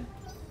the head.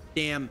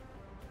 Damn.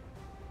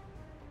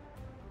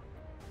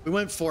 We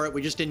went for it,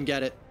 we just didn't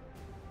get it.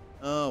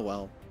 Oh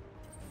well.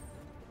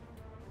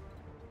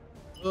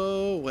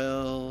 Oh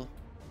well.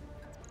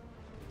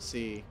 Let's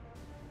see.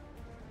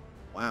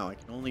 Wow, I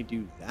can only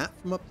do that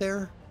from up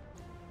there?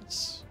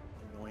 That's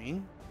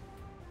annoying.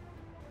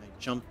 Can I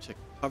jump to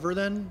cover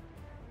then?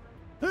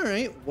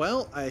 Alright,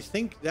 well, I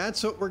think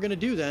that's what we're gonna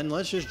do then.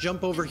 Let's just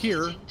jump over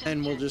here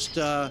and we'll just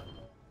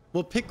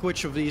we'll pick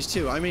which of these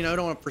two. I mean, I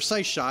don't want a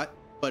precise shot,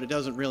 but it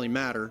doesn't really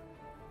matter.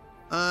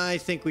 I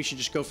think we should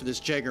just go for this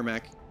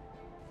Jagermech.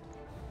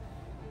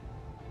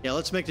 Yeah,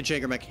 let's make the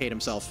Jagermech hate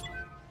himself.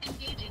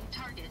 Engaging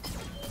target.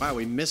 Wow,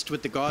 we missed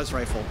with the gauze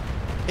rifle.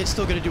 It's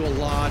still gonna do a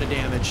lot of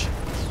damage.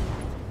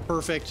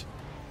 Perfect.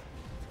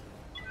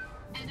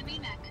 Enemy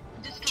mech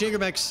destroyed.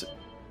 Jagermechs,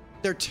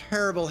 they're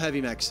terrible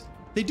heavy mechs.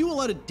 They do a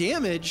lot of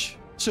damage,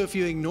 so if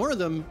you ignore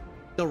them,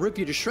 they'll rip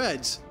you to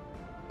shreds.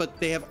 But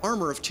they have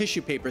armor of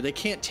tissue paper. They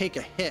can't take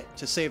a hit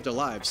to save their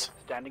lives.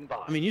 Standing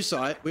by. I mean, you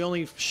saw it. We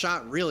only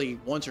shot really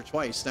once or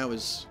twice. That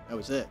was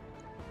it.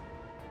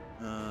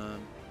 All right.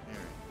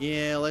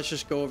 Yeah, let's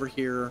just go over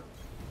here.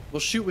 We'll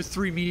shoot with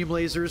 3 medium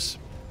lasers,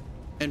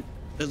 and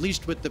at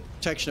least with the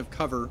protection of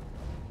cover,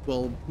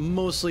 we'll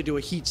mostly do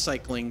a heat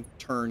cycling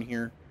turn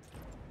here.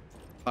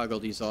 Toggle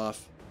these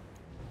off,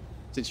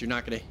 since you're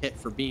not going to hit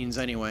for beans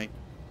anyway.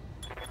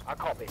 I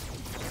copy.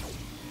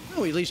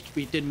 Oh, at least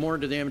we did more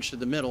damage to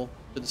the middle,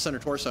 to the center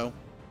torso.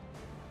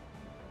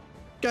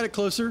 Got it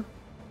closer.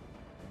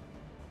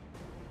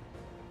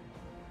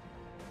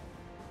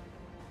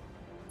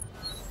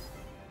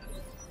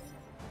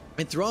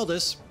 And through all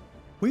this,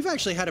 we've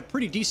actually had a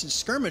pretty decent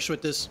skirmish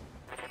with this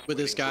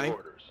guy.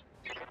 Orders.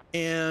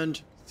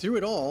 And through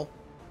it all,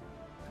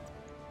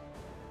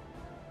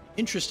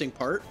 interesting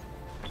part,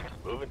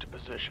 Move into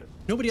position.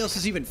 nobody else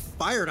has even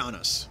fired on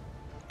us.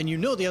 And you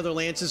know the other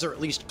lances are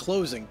at least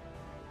closing.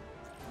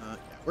 Yeah,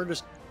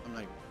 I'm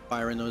not even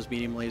firing those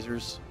medium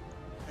lasers.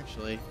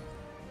 Actually,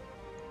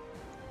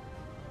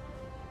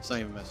 let's not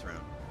even mess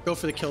around. Go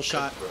for the kill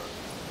shot.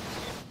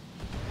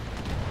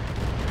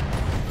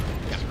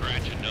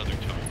 Scratch another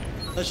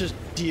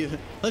target.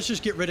 Let's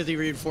just get rid of the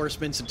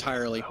reinforcements I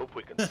entirely. hope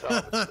we can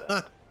salvage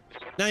that.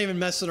 Not even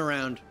messing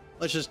around.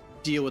 Let's just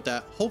deal with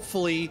that.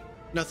 Hopefully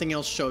nothing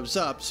else shows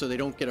up so they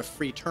don't get a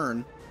free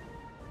turn.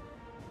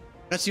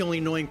 That's the only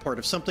annoying part.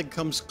 If something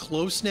comes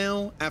close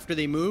now after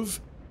they move,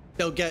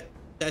 they'll get,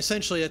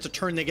 essentially that's a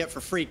turn they get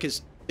for free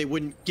because they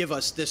wouldn't give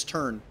us this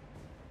turn.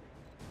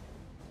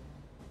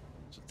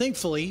 So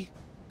thankfully,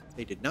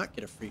 they did not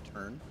get a free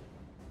turn.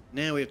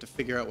 Now we have to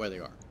figure out where they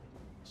are.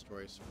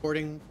 Destroy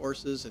supporting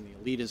forces, and the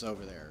elite is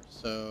over there.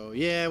 So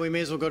yeah, we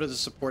may as well go to the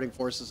supporting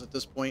forces at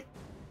this point.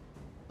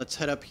 Let's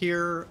head up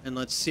here and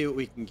let's see what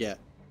we can get.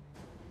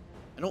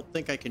 I don't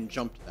think I can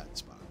jump to that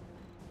spot.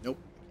 Nope,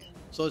 I can't.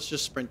 So let's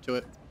just sprint to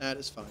it. That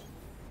is fine.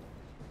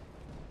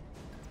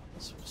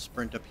 So we'll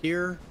sprint up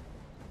here.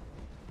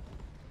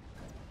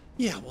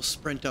 Yeah, we'll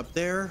sprint up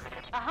there.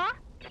 Uh-huh.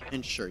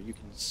 And sure, you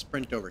can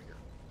sprint over here.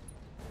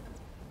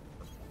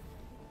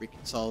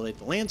 Reconsolidate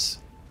the lance,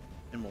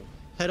 and we'll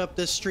head up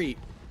this street.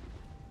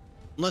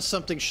 Unless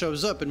something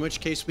shows up, in which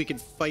case we can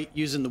fight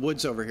using the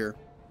woods over here.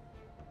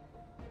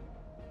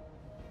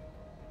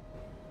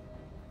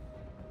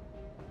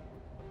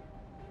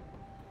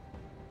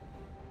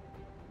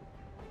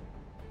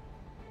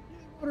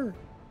 Yeah, water.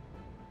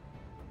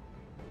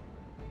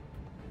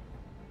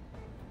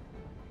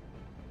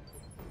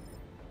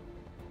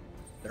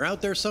 They're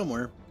out there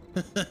somewhere.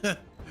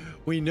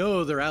 We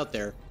know they're out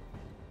there.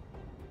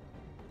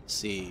 Let's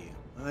see.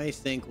 I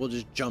think we'll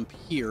just jump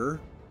here.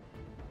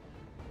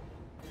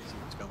 See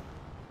what's going on.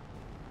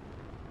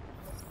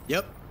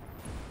 Yep.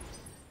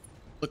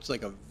 Looks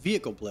like a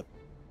vehicle blip.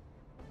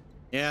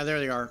 Yeah, there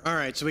they are. All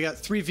right, so we got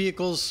 3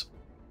 vehicles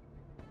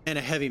and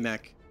a heavy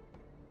mech.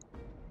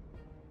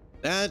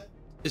 That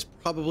is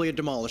probably a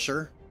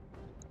demolisher.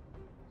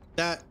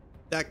 That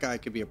guy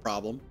could be a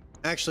problem.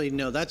 Actually,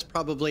 no, that's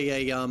probably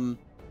a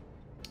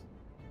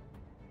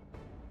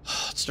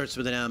it starts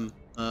with an M.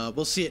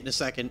 We'll see it in a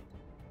second.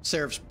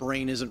 Seraph's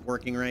brain isn't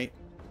working right.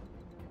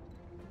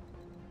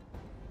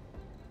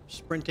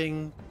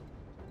 Sprinting.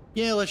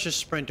 Yeah, let's just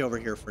sprint over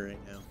here for right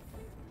now.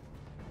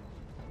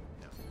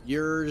 No,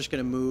 you're just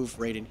gonna move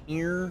right in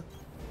here.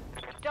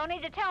 Don't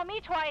need to tell me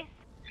twice.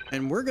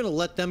 And we're gonna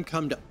let them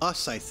come to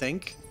us, I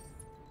think.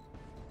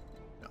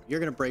 No, you're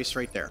gonna brace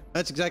right there.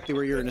 That's exactly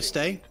where you're gonna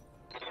stay.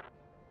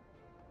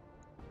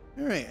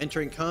 Alright,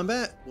 entering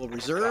combat. We'll Copy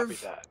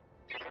reserve. that.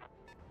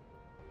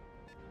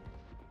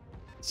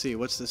 Let's see,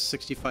 what's this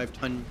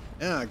 65-ton?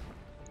 Ah,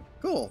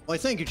 cool. Why,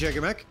 thank you,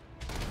 Jagermech.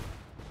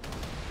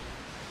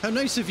 How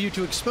nice of you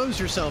to expose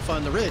yourself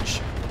on the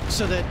ridge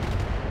so that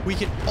we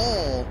can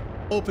all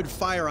open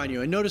fire on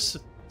you. And notice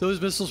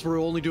those missiles were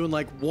only doing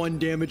like 1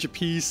 damage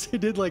apiece. They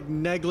did like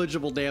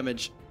negligible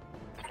damage.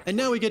 And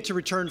now we get to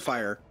return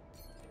fire.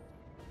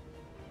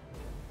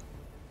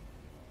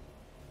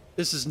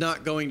 This is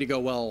not going to go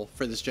well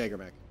for this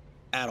Jagermech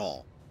at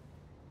all.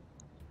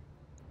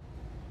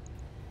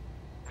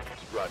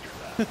 Roger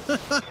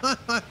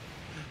that.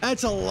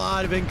 That's a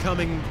lot of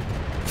incoming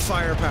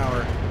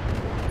firepower.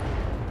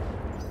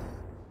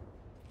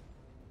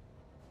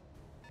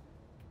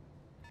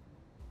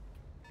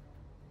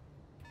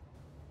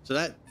 So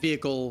that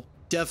vehicle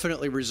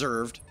definitely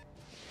reserved.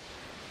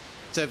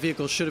 That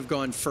vehicle should have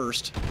gone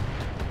first.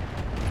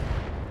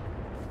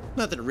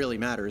 Not that it really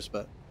matters,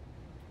 but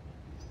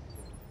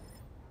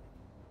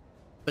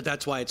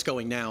that's why it's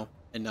going now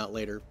and not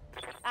later.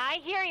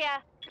 I hear ya.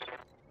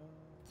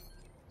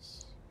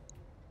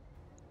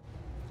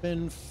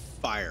 Been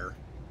fire,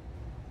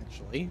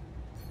 actually.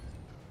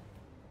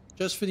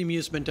 Just for the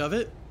amusement of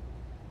it.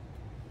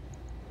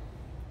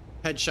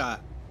 Headshot.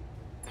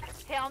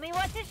 Tell me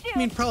what to shoot. I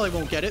mean, probably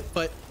won't get it,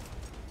 but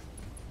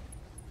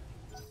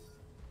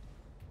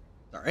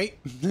all right.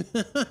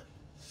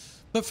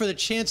 But for the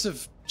chance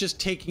of just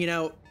taking it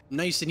out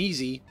nice and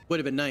easy, would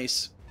have been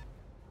nice.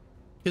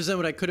 Because then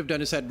what I could have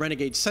done is had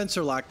Renegade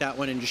sensor lock that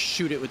one and just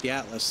shoot it with the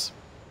Atlas.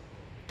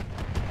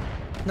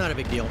 Not a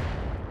big deal.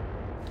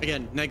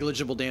 Again,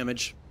 negligible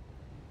damage.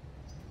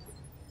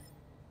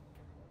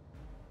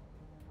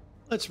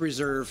 Let's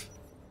reserve.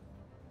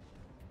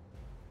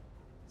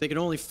 They can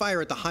only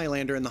fire at the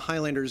Highlander, and the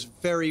Highlander is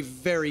very,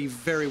 very,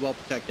 very well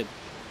protected.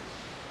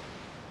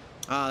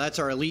 Ah, that's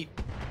our elite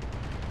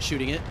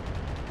shooting it.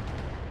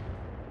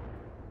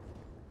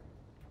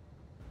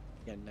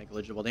 Again,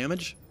 negligible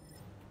damage.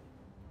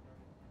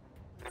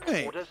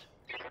 Hey, Orders?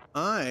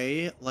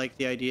 I like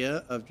the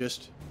idea of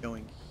just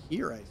going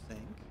here, I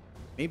think.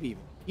 Maybe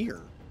even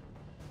here.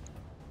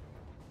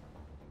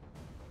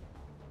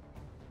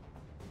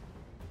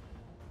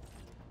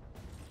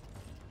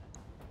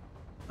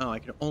 Oh, I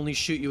can only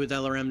shoot you with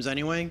LRMs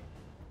anyway?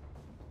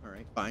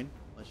 Alright, fine.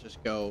 Let's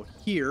just go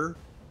here.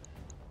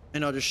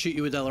 And I'll just shoot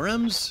you with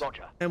LRMs.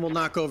 Roger. And we'll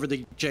knock over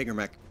the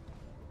Jagermech.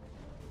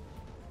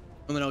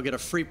 And then I'll get a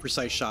free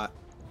precise shot.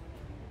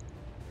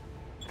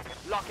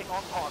 Locking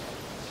on target.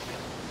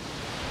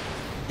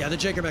 Yeah, the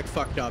Jagermech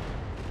fucked up.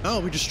 Oh,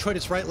 we destroyed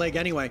its right leg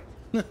anyway.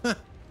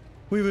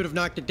 We would have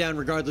knocked it down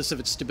regardless of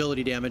its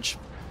stability damage.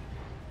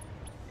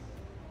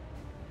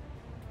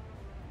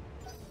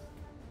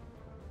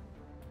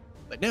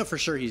 But now for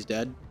sure he's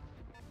dead.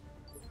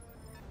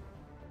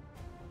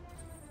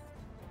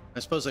 I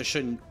suppose I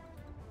shouldn't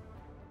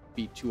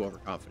be too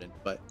overconfident,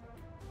 but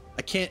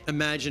I can't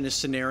imagine a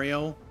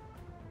scenario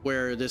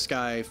where this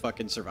guy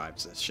fucking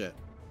survives this shit.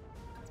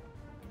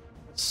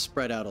 Let's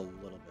spread out a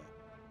little bit.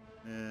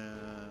 And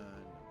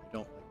I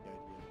don't like the idea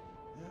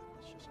of that.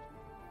 Let's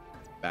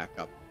just back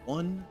up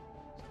one.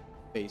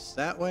 Face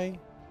that way.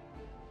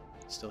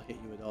 Still hit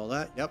you with all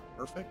that. Yep,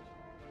 perfect.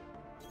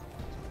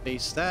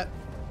 Face that.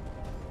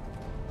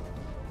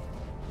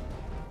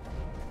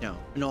 Now,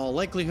 in all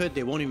likelihood,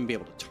 they won't even be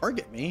able to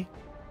target me.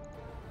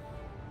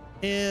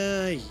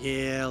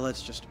 Yeah,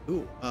 let's just...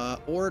 Ooh,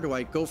 or do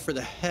I go for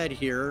the head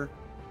here?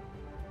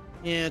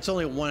 Yeah, it's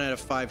only a 1 out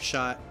of 5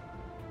 shot.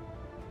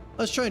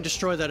 Let's try and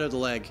destroy that other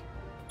leg.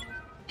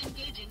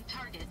 Engaging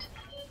target.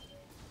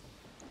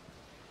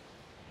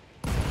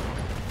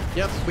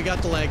 Yep, we got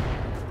the leg.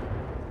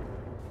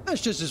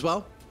 That's just as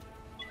well.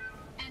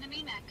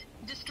 Enemy mech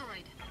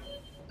destroyed.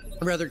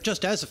 Or rather,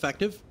 just as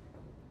effective.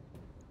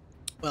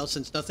 Well,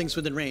 since nothing's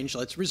within range,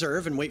 let's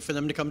reserve and wait for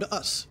them to come to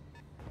us.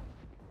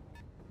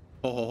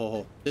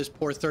 Oh, this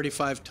poor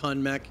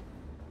 35-ton mech.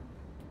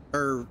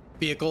 Or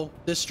vehicle.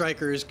 This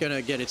striker is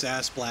gonna get its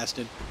ass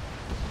blasted.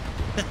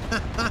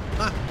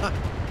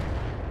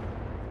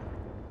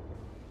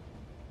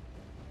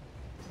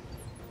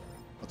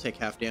 I'll take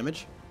half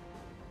damage.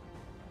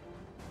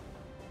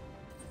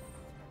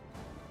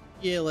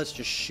 Yeah, let's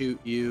just shoot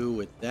you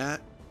with that.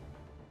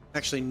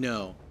 Actually,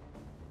 no.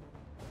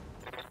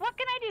 What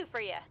can I do for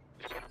you?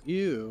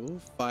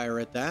 You fire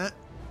at that.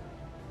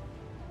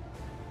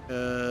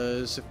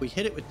 Because if we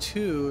hit it with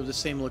 2 of the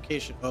same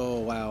location... Oh,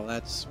 wow,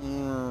 that's...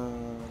 No.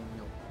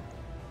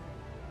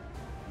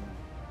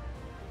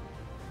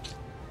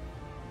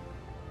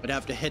 I'd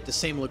have to hit the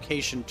same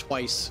location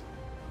twice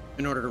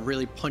in order to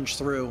really punch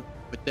through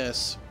with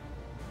this.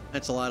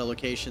 That's a lot of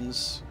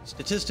locations.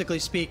 Statistically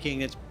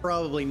speaking, it's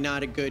probably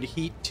not a good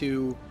heat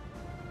to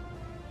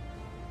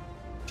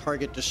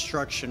target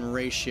destruction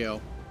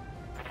ratio.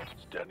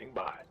 Standing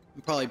by.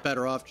 I'm probably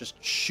better off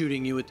just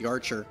shooting you with the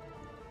archer.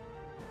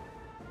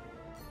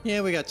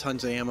 Yeah, we got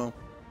tons of ammo.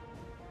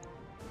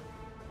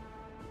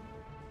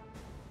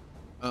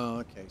 Oh,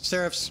 okay.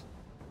 Seraph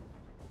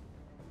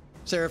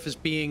is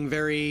being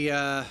very,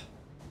 Good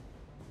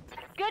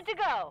to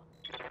go.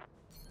 You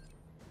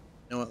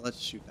know what? Let's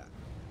shoot that.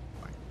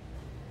 Fine.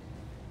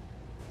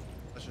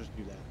 Let's just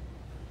do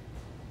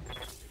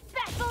that.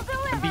 Special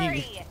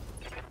delivery.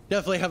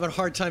 Definitely having a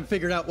hard time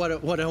figuring out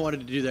what I wanted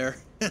to do there.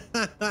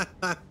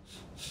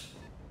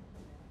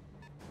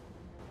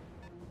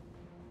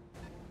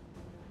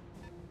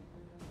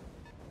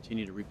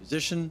 Continue to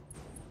reposition.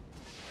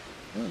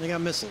 Oh, they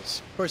got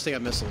missiles. Of course they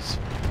got missiles.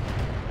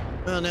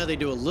 Well, now they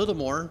do a little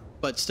more,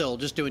 but still,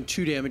 just doing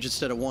 2 damage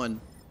instead of 1.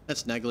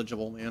 That's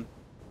negligible, man.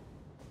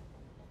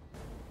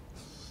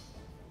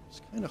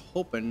 Just kind of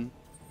hoping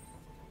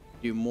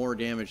do more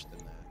damage than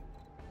that.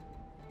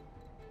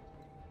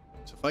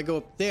 So if I go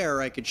up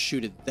there, I could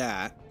shoot at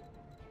that.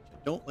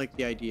 Which I don't like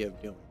the idea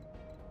of doing.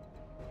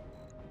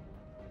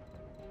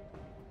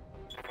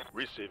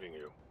 Receiving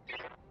you.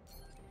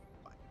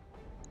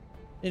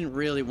 Didn't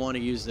really want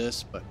to use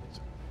this, but it's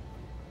okay.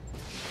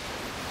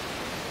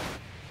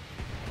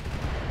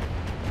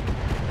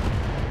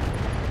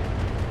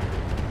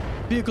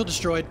 Vehicle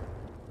destroyed.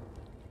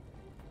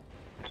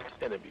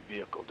 Enemy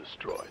vehicle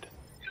destroyed.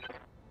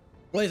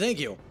 Why, thank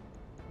you.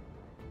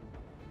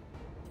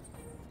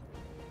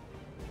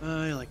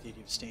 I like the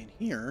idea of staying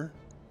here.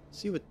 Let's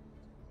see what...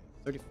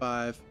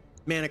 35.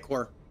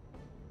 Manicore.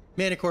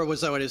 Manicore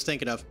was what I was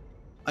thinking of.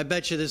 I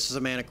bet you this is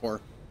a Manicore.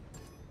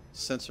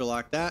 Sensor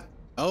lock that.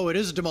 Oh, it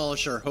is a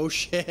Demolisher. Oh,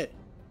 shit.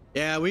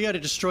 Yeah, we got to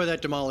destroy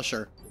that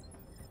Demolisher.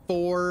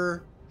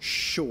 For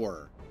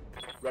sure.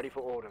 Ready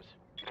for orders.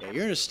 Yeah,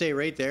 you're going to stay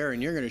right there,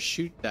 and you're going to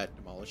shoot that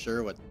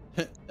Demolisher with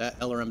that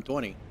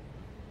LRM-20.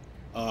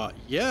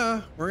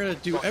 Yeah, we're going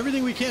to do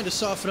everything we can to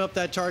soften up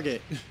that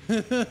target.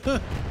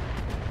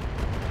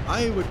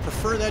 I would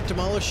prefer that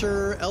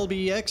Demolisher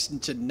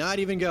LBX to not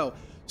even go.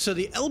 So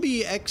the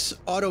LBX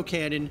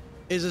autocannon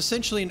is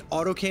essentially an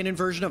autocannon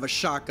version of a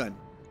shotgun.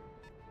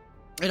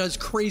 It does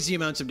crazy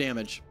amounts of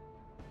damage.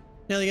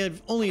 Now, the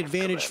only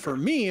advantage for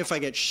me if I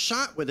get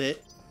shot with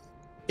it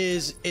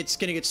is it's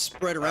going to get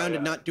spread around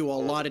and not do a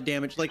lot of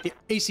damage. Like the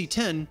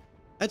AC-10,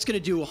 that's going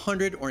to do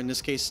 100, or in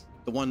this case,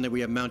 the one that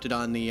we have mounted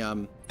on the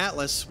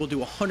Atlas will do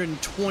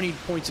 120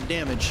 points of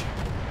damage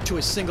to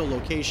a single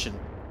location.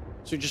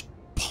 So it just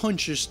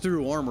punches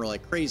through armor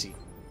like crazy.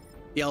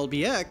 The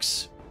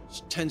LBX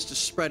tends to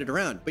spread it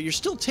around, but you're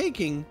still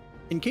taking,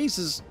 in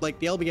cases like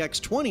the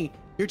LBX-20,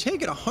 you're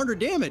taking 100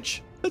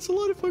 damage. That's a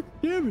lot of fucking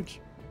damage.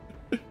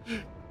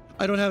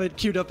 I don't have it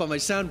queued up on my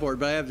soundboard,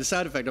 but I have the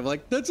sound effect. I'm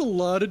like, that's a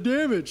lot of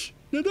damage.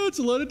 Yeah, that's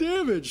a lot of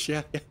damage.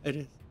 Yeah, it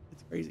is.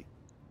 It's crazy.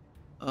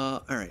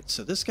 All right,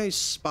 so this guy's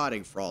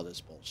spotting for all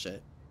this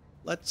bullshit.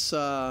 Let's,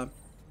 I'm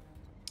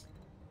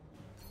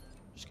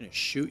just gonna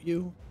shoot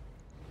you.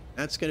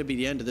 That's gonna be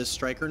the end of this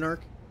striker narc.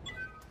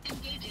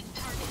 Engaging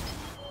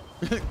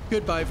target.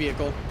 Goodbye,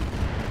 vehicle.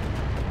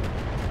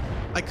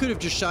 I could have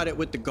just shot it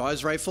with the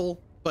gauze rifle,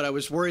 but I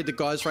was worried the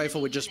gauze rifle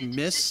would just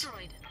miss.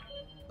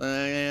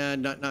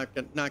 And not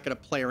gonna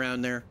play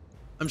around there.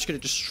 I'm just gonna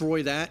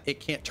destroy that. It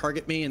can't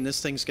target me, and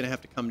this thing's gonna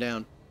have to come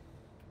down.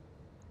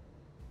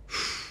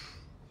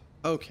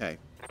 Okay.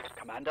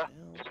 Commander.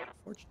 Well,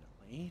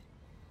 unfortunately.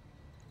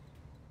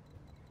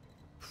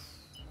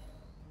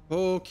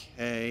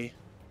 Okay.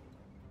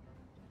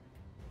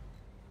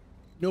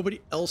 Nobody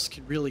else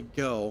can really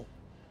go.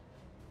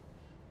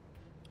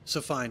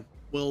 So fine.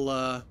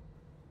 We'll,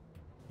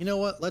 you know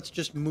what? Let's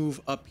just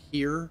move up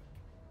here.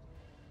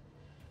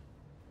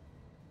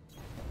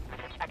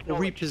 We'll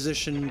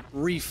reposition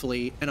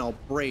briefly, and I'll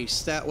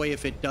brace. That way,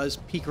 if it does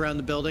peek around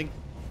the building...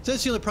 So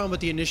that's the only problem with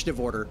the initiative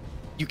order.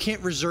 You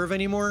can't reserve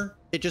anymore.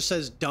 It just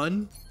says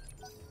done.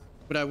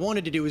 What I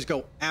wanted to do is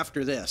go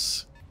after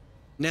this.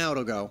 Now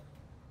it'll go.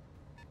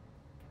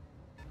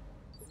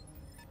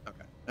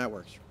 Okay, that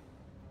works.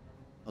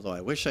 Although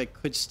I wish I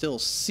could still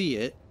see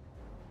it.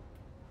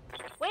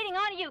 Waiting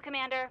on you,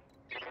 Commander.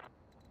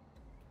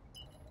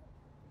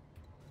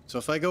 So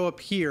if I go up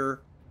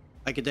here,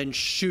 I could then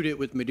shoot it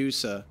with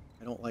Medusa.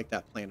 I don't like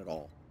that plan at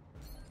all.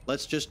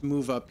 Let's just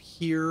move up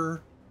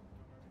here.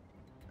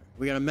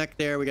 We got a mech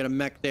there. We got a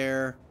mech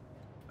there.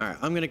 All right,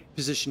 I'm going to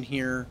position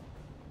here.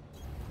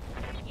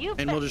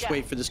 And we'll just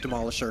wait for this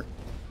Demolisher.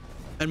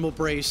 And we'll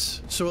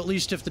brace. So at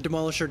least if the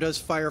Demolisher does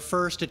fire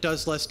first, it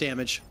does less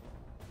damage.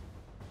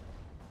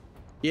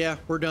 Yeah,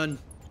 we're done.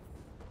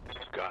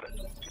 Got it.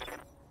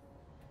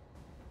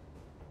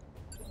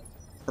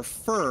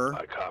 Prefer.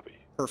 I copy.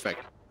 Perfect.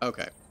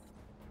 Okay.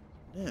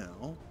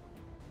 Now.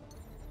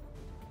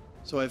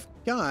 So I've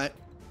got.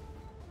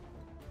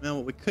 Now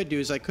what we could do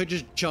is I could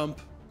just jump.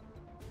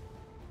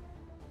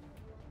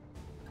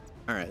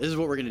 All right, this is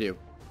what we're gonna do.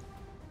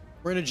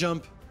 We're gonna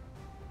jump.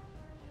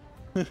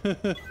 I'm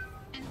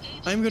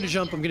gonna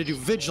jump. I'm gonna do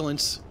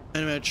vigilance,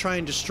 and I'm gonna try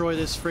and destroy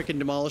this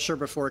freaking Demolisher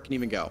before it can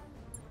even go.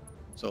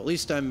 So at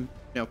least I'm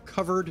now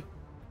covered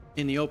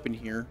in the open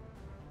here.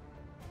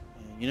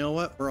 And you know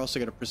what? We're also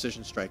gonna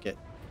precision strike it,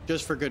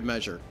 just for good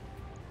measure.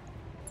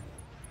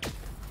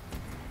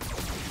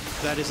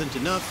 That isn't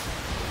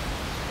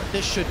enough, but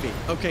this should be.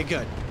 Okay,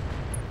 good.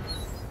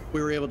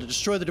 We were able to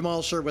destroy the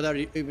Demolisher without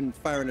even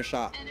firing a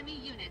shot. Enemy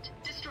unit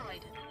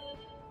destroyed.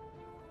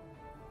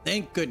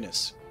 Thank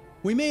goodness.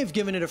 We may have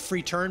given it a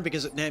free turn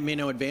because it may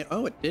no advance.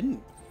 Oh, it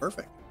didn't.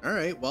 Perfect. All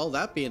right. Well,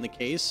 that being the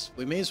case,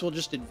 we may as well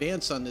just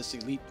advance on this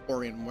elite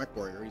Taurian mech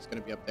warrior. He's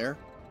going to be up there.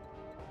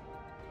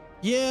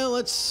 Yeah,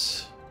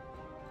 let's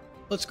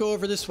go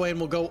over this way and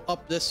we'll go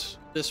up this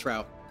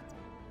route.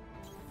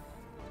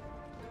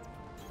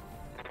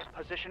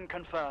 Position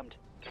confirmed.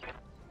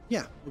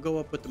 Yeah, we'll go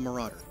up with the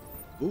Marauder.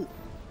 Ooh.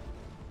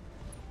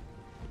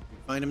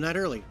 Find him that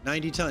early.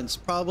 90 tons.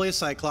 Probably a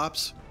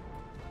Cyclops.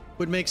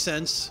 Would make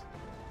sense.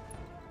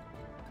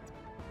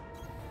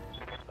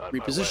 On my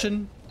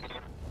Reposition.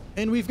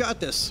 And we've got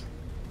this.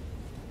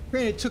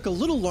 Granted, it took a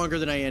little longer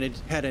than I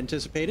had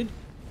anticipated.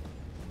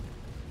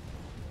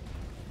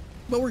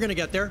 But we're going to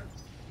get there.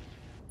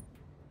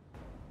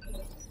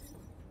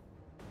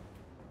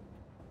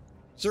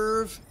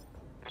 Observe.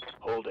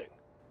 Holding.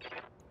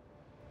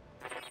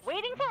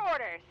 Waiting for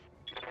orders.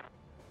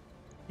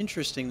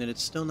 Interesting that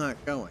it's still not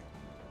going.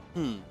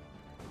 Let's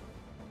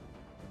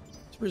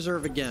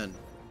reserve again.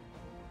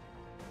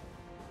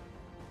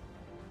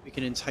 We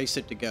can entice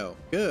it to go.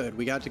 Good,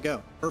 we got to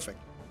go. Perfect.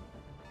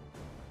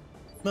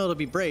 Well, it'll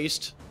be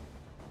braced,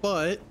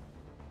 but...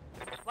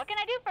 What can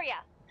I do for you?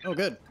 Oh,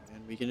 good.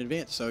 And we can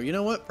advance. So, you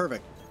know what?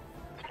 Perfect.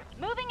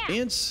 Moving out.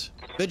 Advance,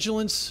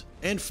 vigilance,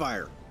 and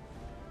fire.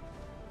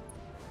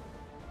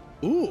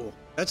 Ooh,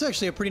 that's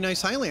actually a pretty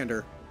nice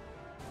Highlander.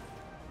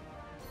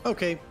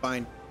 Okay,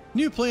 fine.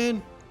 New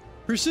plan.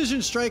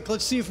 Precision strike.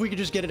 Let's see if we can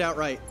just get it out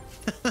right.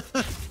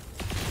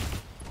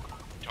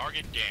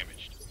 Target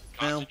damaged.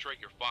 Concentrate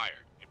your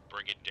fire and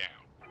bring it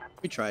down.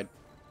 We tried.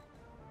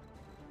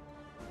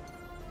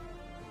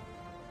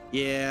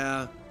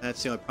 Yeah,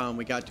 that's the only problem.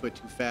 We got to it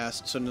too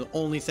fast. So the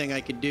only thing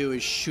I could do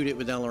is shoot it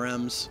with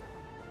LRMs.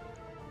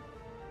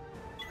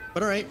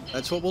 But alright,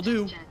 that's what we'll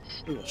do.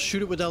 We will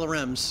shoot it with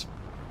LRMs.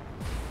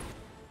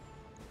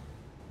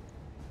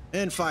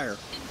 And fire.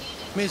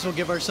 May as well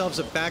give ourselves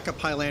a backup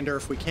Highlander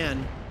if we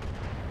can.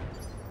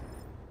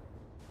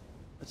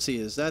 Let's see,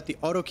 is that the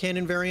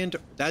autocannon variant?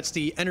 That's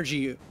the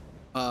energy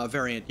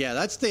variant. Yeah,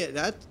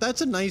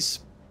 that's a nice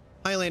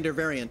Highlander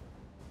variant.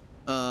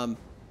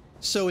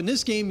 So in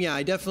this game, yeah,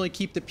 I definitely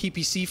keep the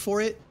PPC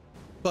for it.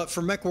 But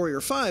for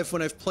MechWarrior 5,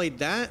 when I've played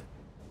that,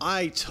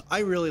 I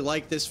really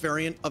like this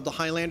variant of the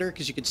Highlander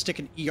because you can stick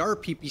an ER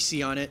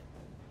PPC on it,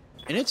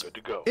 and it's Good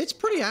to go. it's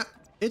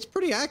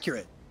pretty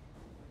accurate.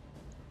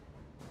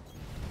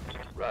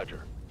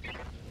 Roger.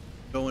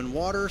 Go in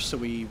water so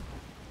we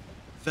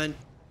vent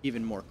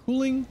even more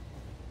cooling,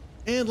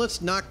 and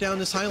let's knock down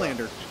this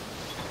Highlander.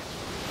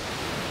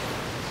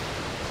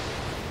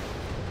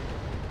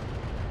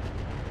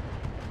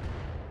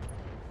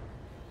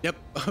 Yep,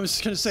 I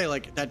was gonna say,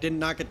 like, that didn't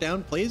knock it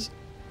down, please.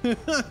 Yeah,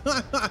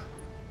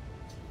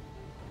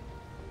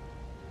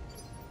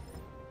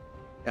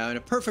 in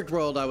a perfect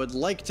world, I would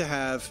like to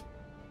have...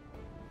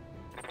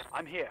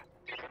 I'm here.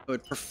 I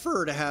would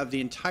prefer to have the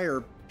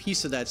entire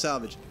piece of that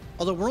salvage.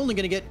 Although we're only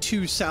going to get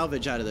 2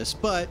 salvage out of this,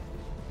 but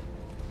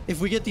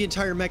if we get the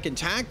entire mech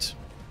intact,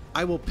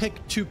 I will pick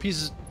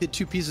the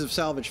 2 pieces of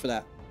salvage for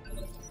that.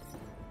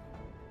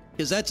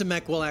 Because that's a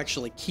mech we'll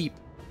actually keep.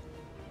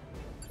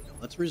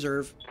 Let's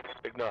reserve.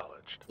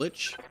 Acknowledged.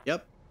 Glitch.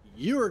 Yep.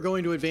 You are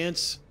going to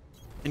advance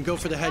and go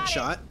for the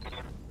headshot.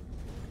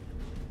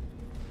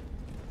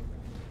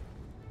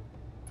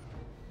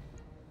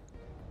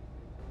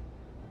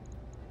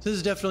 This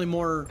is definitely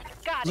more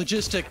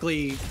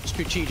logistically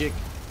strategic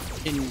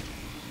in,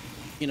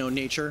 you know,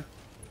 nature.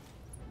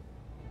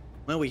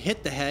 Well, we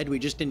hit the head, we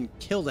just didn't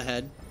kill the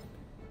head.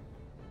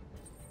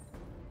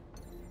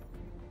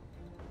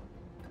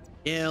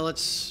 Yeah,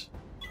 let's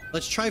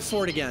try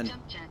for it again.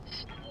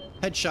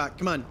 Headshot,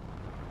 come on.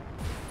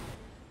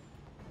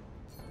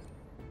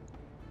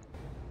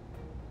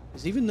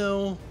 Because even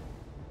though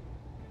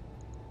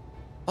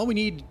all we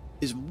need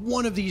is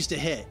one of these to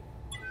hit.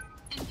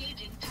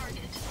 Engaging target.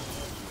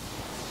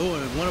 Oh,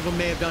 and one of them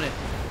may have done it.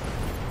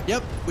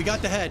 Yep, we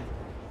got the head.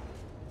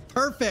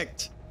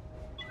 Perfect.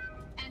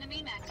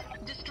 Enemy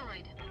mech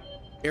destroyed.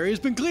 Area's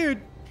been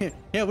cleared.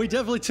 Yeah, we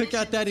definitely took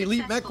out that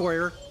elite mech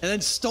warrior and then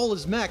stole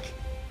his mech.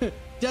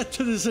 Death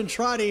to the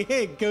Zentradi.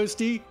 Hey,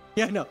 Ghosty.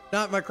 Yeah, no,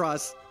 not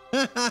Macross.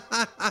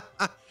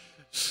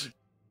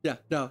 Yeah,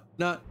 no,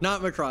 not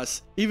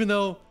Macross. Even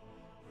though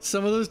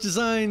some of those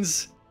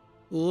designs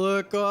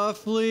look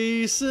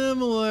awfully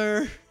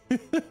similar.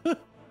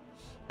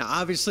 Now,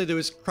 obviously, there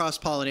was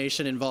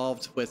cross-pollination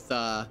involved with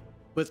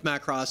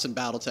Macross and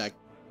Battletech.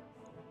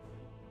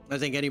 I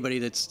think anybody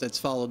that's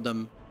followed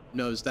them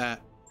knows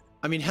that.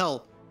 I mean,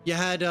 hell, you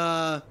had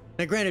now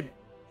granted,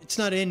 it's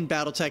not in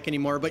Battletech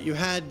anymore, but you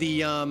had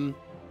the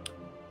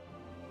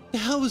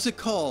hell was it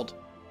called?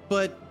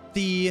 But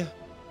the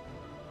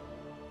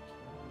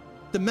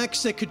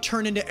mechs that could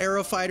turn into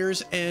aero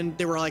fighters, and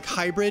they were like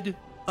hybrid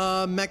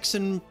mechs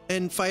and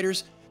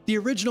fighters. The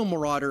original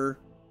Marauder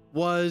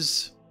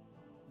was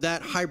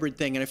that hybrid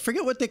thing, and I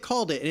forget what they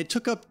called it, and it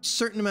took up a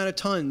certain amount of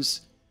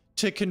tons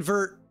to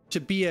convert to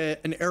be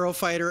an aero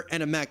fighter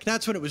and a mech.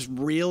 That's when it was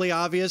really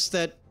obvious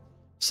that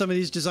some of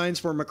these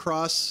designs were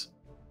Macross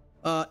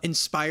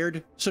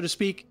inspired, so to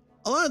speak.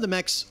 A lot of the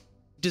mechs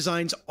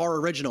designs are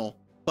original,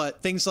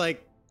 but things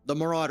like the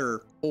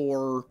Marauder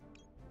or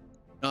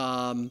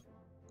the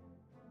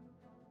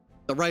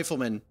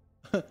Rifleman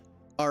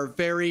are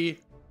very,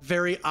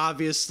 very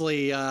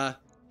obviously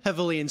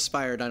heavily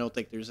inspired. I don't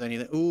think there's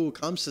anything. Ooh,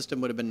 comm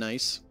system would have been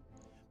nice.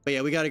 But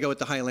yeah, we got to go with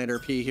the Highlander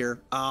P here.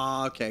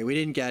 Ah, okay, we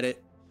didn't get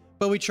it.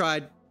 But we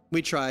tried.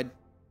 We tried.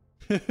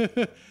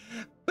 But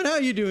how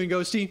you doing,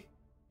 Ghosty?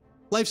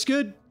 Life's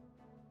good?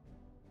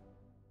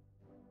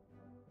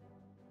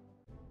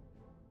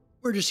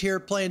 We're just here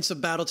playing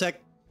some Battletech.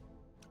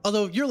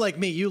 Although you're like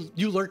me, you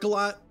lurk a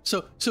lot.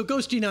 So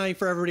Ghosty and I,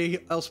 for everybody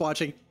else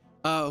watching,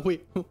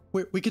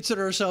 we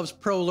consider ourselves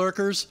pro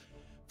lurkers.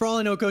 For all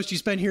I know,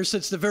 Ghosty's been here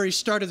since the very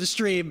start of the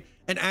stream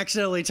and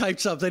accidentally typed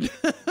something.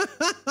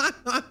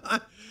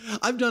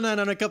 I've done that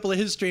on a couple of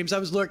his streams. I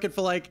was lurking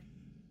for like,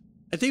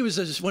 I think it was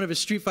just one of his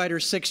Street Fighter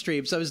 6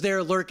 streams. I was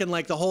there lurking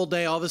like the whole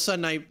day. All of a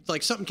sudden,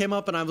 something came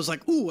up and I was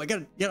like, ooh, I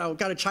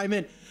gotta chime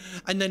in.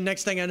 And then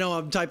next thing I know,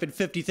 I'm typing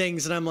 50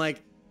 things and I'm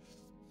like,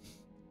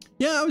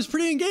 yeah, I was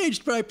pretty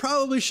engaged, but I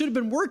probably should have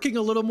been working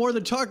a little more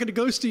than talking to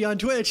Ghosty on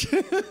Twitch.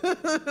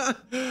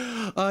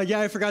 Yeah,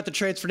 I forgot the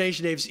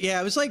transformation names.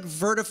 Yeah, it was like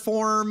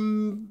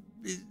Vertiform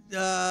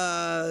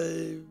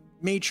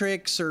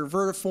Matrix or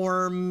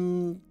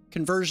Vertiform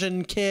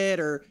Conversion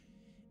Kit, or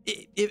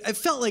it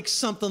felt like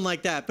something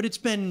like that. But it's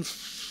been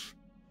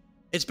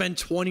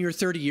 20 or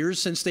 30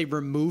 years since they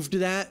removed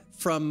that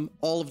from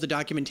all of the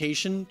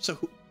documentation. So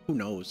who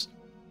knows?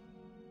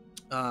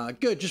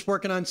 Good, just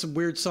working on some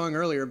weird song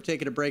earlier. I'm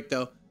taking a break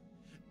though.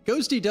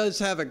 Ghosty does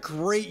have a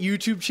great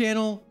YouTube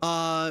channel.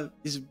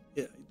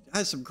 It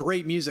has some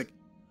great music.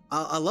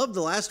 I love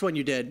the last one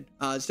you did.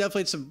 It's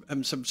definitely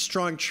some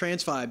strong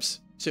trance vibes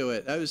to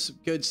it. That was some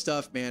good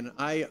stuff, man.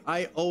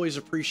 I always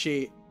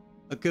appreciate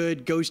a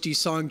good Ghosty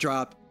song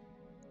drop.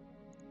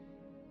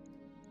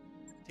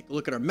 Take a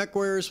look at our mech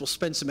warriors. We'll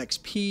spend some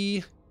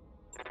XP.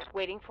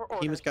 Waiting for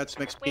orders. Team has got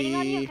some XP, Waiting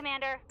on you,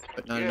 Commander.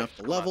 but not Yes, enough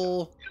to Commander.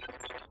 level.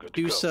 Good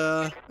to go.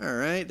 Medusa. All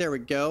right, there we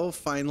go.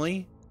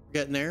 Finally, we're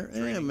getting there.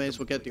 And may as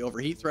well get the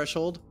overheat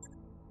threshold.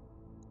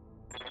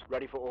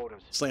 Ready for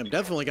orders. Slam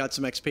definitely got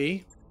some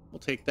XP. We'll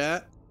take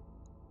that.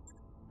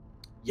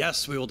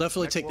 Yes, we will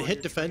definitely take the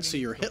hit defense, so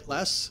you're hit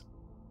less.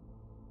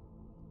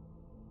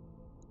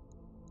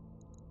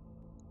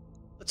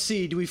 Let's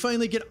see, do we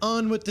finally get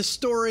on with the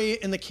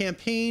story and the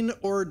campaign,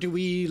 or do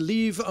we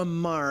leave a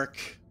mark?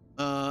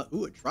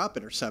 Ooh, a drop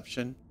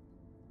interception.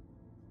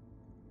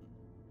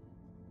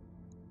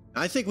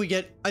 I think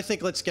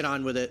let's get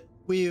on with it.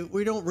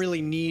 We don't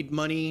really need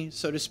money,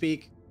 so to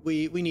speak.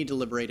 We need to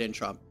liberate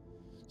Itrom.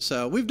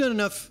 So we've done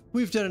enough,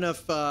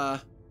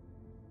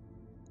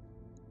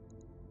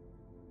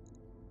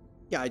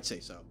 yeah, I'd say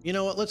so. You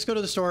know what, let's go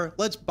to the store.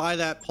 Let's buy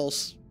that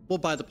pulse. We'll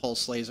buy the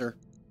pulse laser.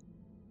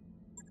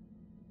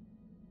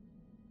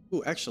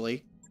 Ooh,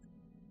 actually.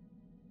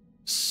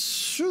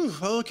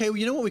 Okay, well,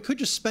 you know what? We could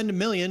just spend $1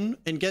 million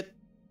and get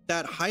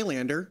that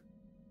Highlander.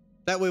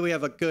 That way we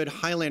have a good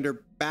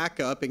Highlander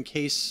backup in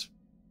case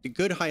the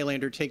good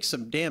Highlander takes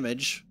some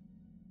damage.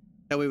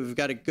 That way we've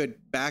got a good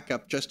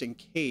backup just in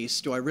case.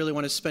 Do I really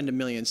want to spend $1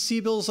 million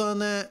C-bills on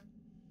that?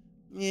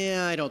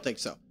 Yeah, I don't think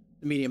so.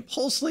 The medium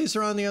pulse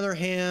laser, on the other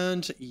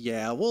hand,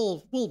 yeah,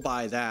 we'll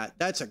buy that.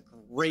 That's a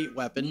great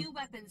weapon. New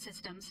weapon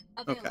systems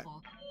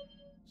available.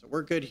 So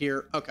we're good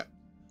here. Okay.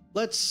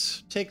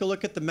 Let's take a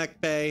look at the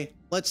mech bay.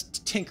 Let's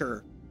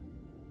tinker.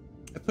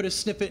 I put a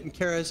snippet in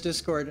Kara's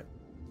Discord.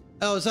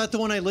 Oh, is that the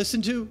one I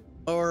listened to?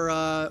 Or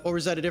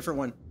was that a different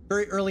one?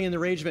 Very early in the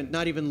arrangement,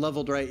 not even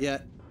leveled right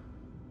yet.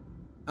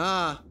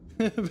 Ah,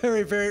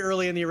 very, very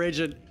early in the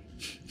arrangement.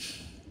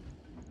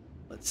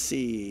 Let's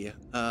see.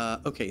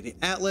 Okay, the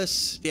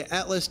Atlas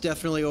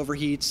definitely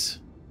overheats.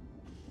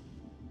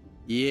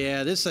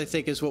 Yeah, this I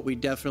think is what we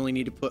definitely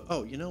need to put.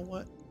 Oh, you know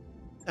what?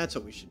 That's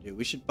what we should do.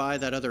 We should buy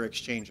that other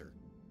exchanger.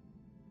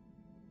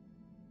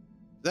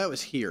 That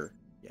was here.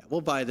 Yeah, we'll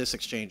buy this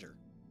exchanger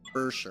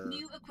for sure.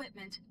 New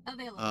equipment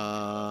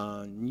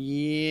available.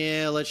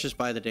 Yeah, let's just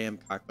buy the damn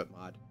cockpit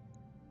mod.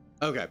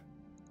 Okay.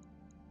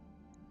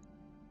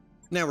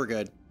 Now we're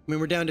good. I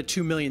mean, we're down to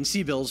 2 million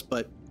C-bills,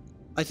 but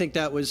I think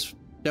that was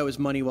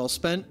money well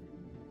spent.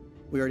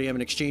 We already have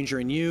an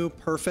exchanger in you.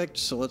 Perfect.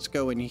 So let's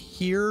go in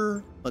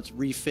here. Let's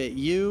refit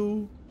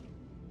you.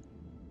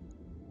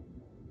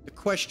 The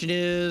question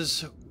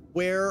is,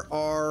 where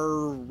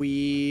are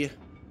we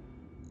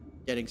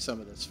getting some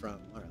of this from?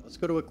 All right, let's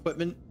go to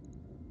equipment.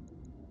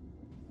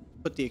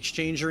 Put the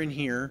exchanger in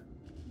here.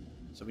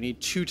 So we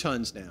need 2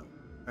 tons now.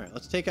 All right,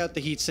 let's take out the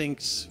heat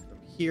sinks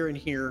from here and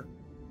here.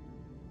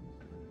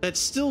 That's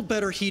still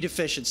better heat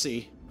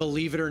efficiency,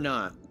 believe it or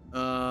not.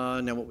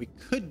 Now what we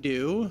could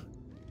do,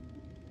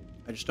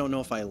 I just don't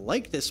know if I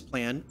like this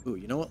plan. Ooh,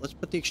 you know what? Let's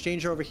put the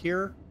exchanger over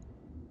here,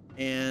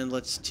 and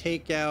let's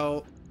take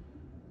out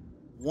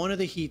one of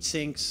the heat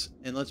sinks,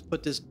 and let's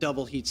put this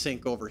double heat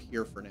sink over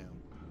here for now.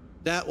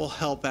 That will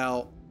help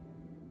out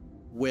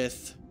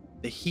with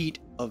the heat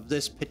of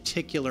this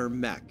particular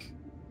mech.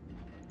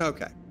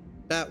 Okay,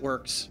 that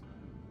works.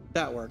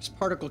 That works.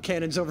 Particle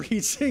cannons over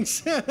heat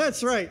sinks.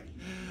 That's right.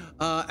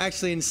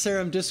 Actually, in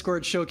Serum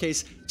Discord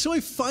showcase. So I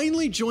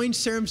finally joined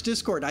Serum's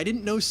Discord. I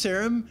didn't know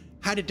Serum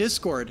had a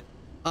Discord.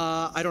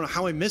 I don't know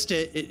how I missed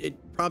it.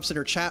 It prompts in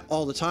her chat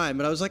all the time,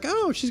 but I was like,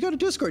 oh, she's got a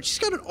Discord. She's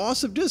got an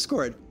awesome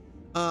Discord.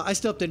 I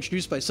still have to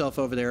introduce myself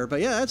over there,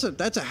 but yeah,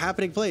 that's a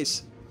happening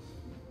place.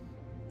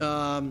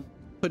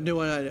 Put new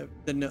one,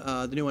 the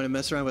new one to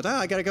mess around with.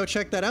 I gotta go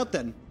check that out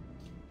then.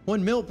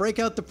 1 mil, break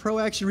out the Pro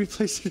Action,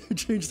 replace it,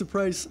 change the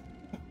price.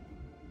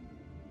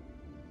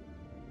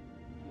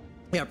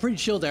 Yeah, pretty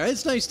chill there.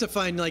 It's nice to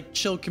find like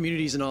chill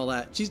communities and all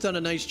that. She's done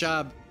a nice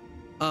job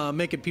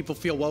making people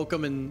feel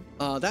welcome, and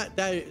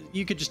that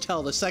you could just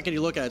tell the second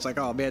you look at it, it's like,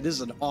 oh man, this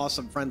is an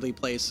awesome, friendly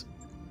place.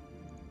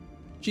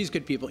 She's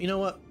good people. You know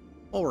what?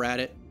 While we're at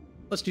it,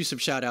 let's do some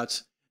shout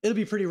outs. It'll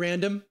be pretty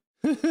random.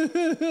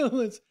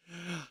 This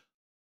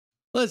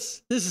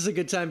is a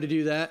good time to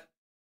do that.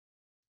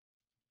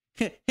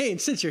 Hey, and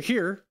since you're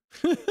here,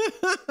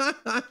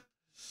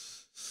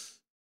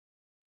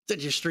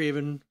 since you're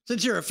streaming,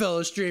 since you're a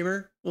fellow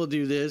streamer, we'll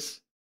do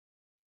this.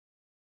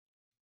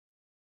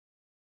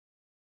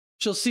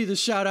 She'll see the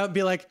shout out and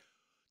be like,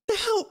 the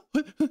hell?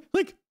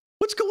 Like,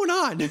 what's going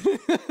on?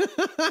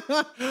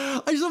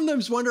 I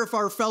sometimes wonder if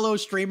our fellow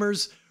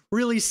streamers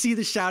really see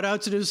the shout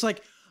outs and it's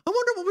like, I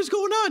wonder what was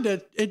going on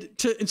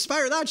to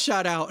inspire that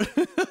shout out.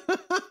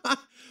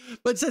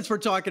 But since we're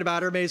talking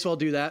about her, may as well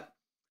do that.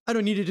 I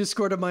don't need a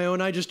Discord of my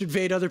own. I just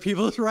invade other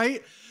people's,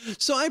 right?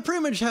 So I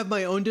pretty much have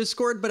my own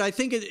Discord, but I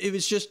think it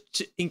was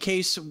just in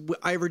case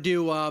I ever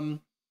do.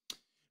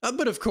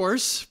 But of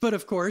course,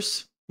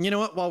 you know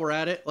what? While we're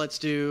at it, let's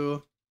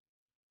do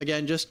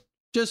again, just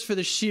for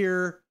the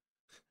sheer,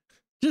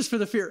 just for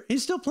the fear.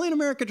 He's still playing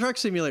American Truck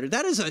Simulator.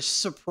 That is a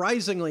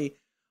surprisingly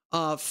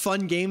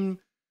fun game.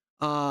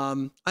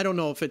 I don't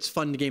know if it's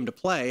fun game to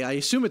play. I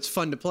assume it's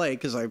fun to play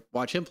because I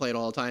watch him play it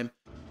all the time.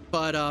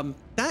 But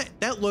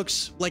that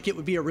looks like it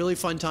would be a really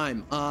fun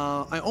time.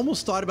 I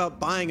almost thought about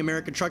buying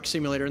American Truck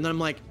Simulator, and then I'm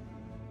like,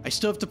 I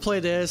still have to play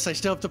this, I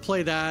still have to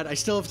play that, I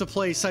still have to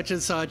play such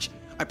and such.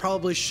 I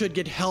probably should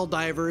get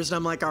Helldivers, and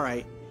I'm like, all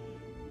right,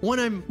 when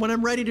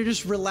I'm ready to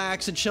just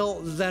relax and chill,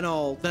 then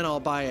I'll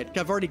buy it.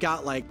 I've already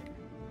got like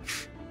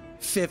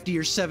 50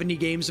 or 70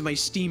 games in my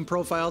Steam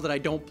profile that I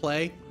don't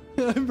play.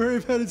 I'm very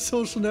bad at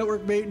social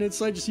network maintenance,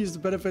 so I just use the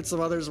benefits of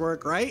others'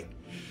 work, right?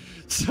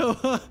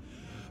 So.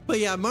 But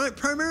yeah,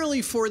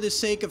 primarily for the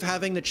sake of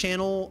having the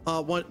channel,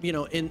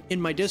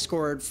 in my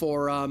Discord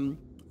for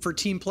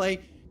team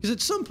play, because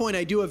at some point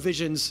I do have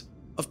visions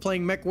of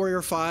playing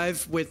MechWarrior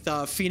 5 with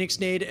Phoenix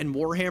Nade and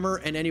Warhammer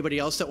and anybody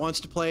else that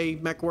wants to play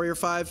MechWarrior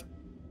 5,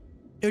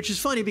 which is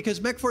funny because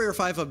MechWarrior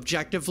 5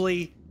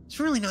 objectively it's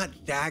really not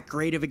that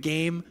great of a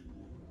game,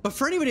 but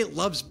for anybody that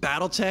loves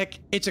BattleTech,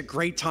 it's a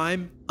great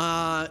time.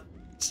 I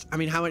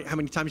mean, how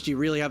many times do you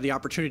really have the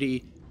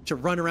opportunity to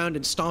run around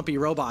and stompy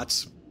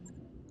robots?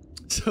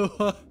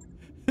 So,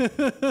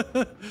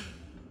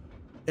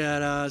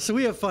 so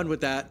we have fun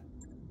with that.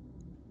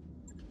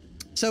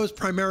 So that was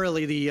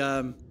primarily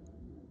the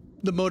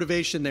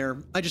motivation there.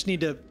 I just need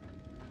to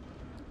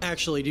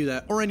actually do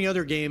that, or any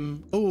other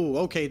game. Oh,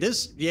 okay.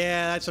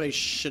 Yeah, that's what I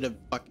should have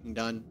fucking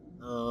done.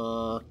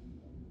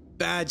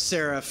 Bad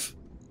Seraph.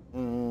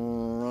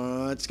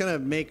 It's gonna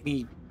make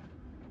me.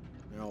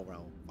 Oh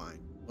well, fine.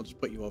 We'll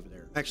just put you over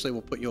there. Actually,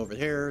 we'll put you over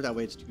there. That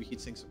way, it's 2 heat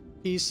sinks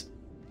apiece.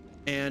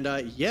 And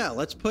yeah,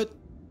 let's put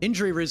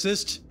injury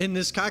resist in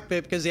this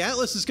cockpit because the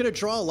Atlas is going to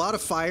draw a lot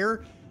of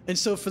fire. And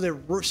so for the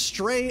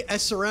stray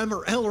SRM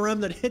or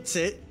LRM that hits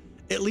it,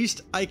 at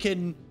least I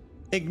can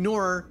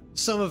ignore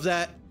some of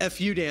that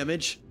FU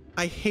damage.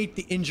 I hate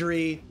the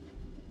injury,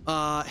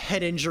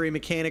 head injury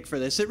mechanic for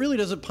this. It really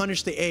doesn't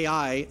punish the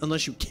AI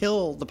unless you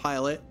kill the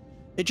pilot.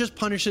 It just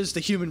punishes the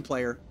human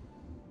player.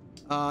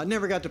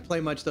 Never got to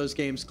play much those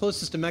games.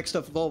 Closest to mech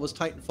stuff of all was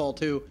Titanfall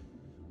 2.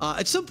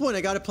 At some point,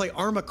 I got to play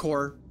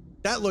Armacore.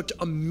 That looked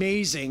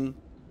amazing.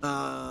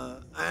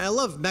 I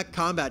love mech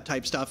combat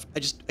type stuff. I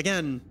just,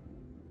 again,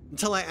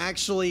 until I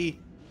actually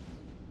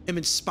am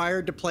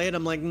inspired to play it,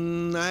 I'm like,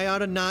 I ought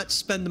to not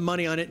spend the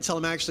money on it until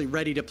I'm actually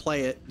ready to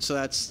play it. So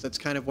that's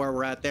kind of where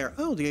we're at there.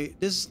 Oh, this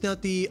is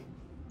not the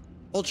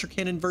Ultra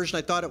Cannon version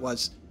I thought it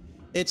was.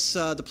 It's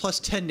the plus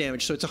 10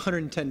 damage, so it's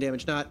 110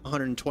 damage, not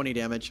 120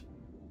 damage.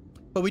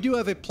 But we do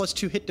have a plus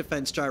 2 hit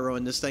defense gyro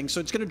in this thing, so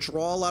it's going to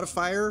draw a lot of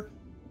fire,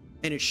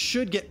 and it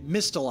should get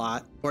missed a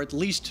lot, or at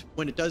least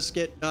when it does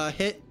get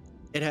hit,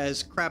 it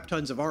has crap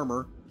tons of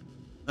armor.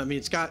 I mean,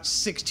 it's got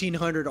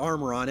 1,600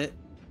 armor on it.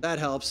 That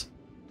helps.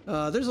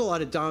 There's a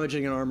lot of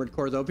damaging in Armored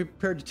Core, though. Be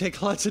prepared to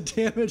take lots of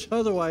damage.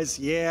 Otherwise,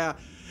 yeah,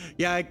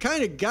 I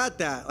kind of got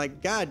that.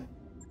 Like, god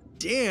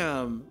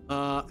damn.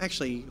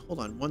 Actually, hold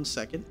on 1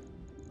 second.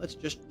 Let's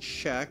just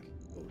check.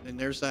 Oh, and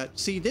there's that.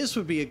 See, this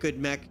would be a good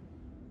mech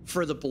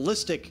for the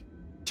ballistic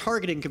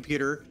targeting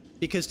computer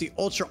because the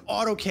Ultra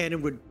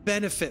Autocannon would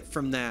benefit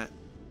from that.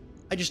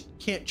 I just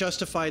can't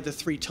justify the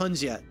 3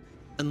 tons yet.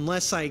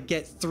 Unless I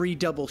get 3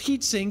 double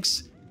heat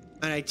sinks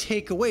and I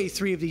take away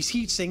 3 of these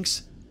heat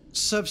sinks,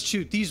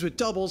 substitute these with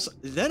doubles,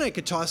 then I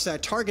could toss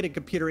that targeted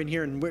computer in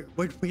here and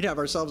we'd have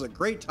ourselves a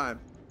great time.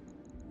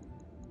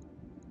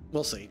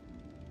 We'll see.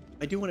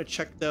 I do want to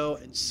check though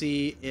and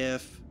see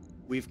if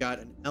we've got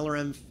an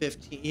LRM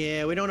 15.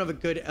 Yeah, we don't have a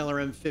good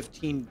LRM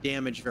 15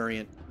 damage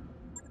variant.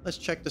 Let's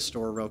check the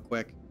store real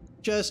quick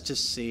just to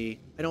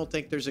see. I don't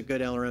think there's a good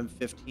LRM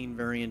 15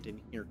 variant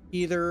in here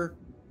either.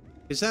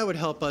 Because that would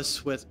help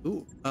us with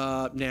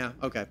nah,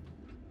 okay.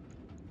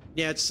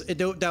 Yeah,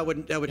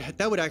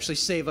 that would actually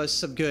save us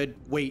some good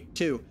weight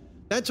too.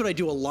 That's what I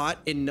do a lot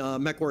in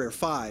MechWarrior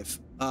 5.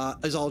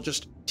 Is I'll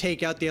just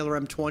take out the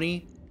LRM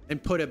 20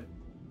 and put a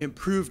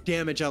improved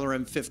damage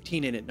LRM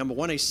 15 in it. Number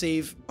one, I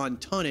save on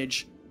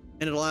tonnage,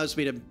 and it allows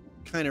me to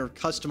kind of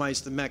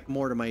customize the mech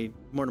more to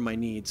my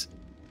needs.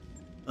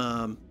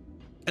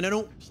 And I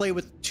don't play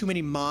with too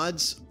many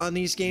mods on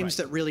these games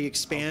that really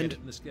expand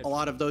a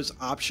lot of those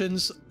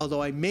options,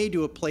 although I may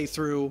do a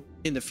playthrough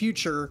in the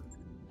future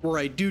where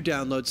I do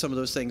download some of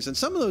those things. And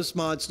some of those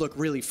mods look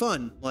really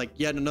fun, like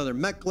yet another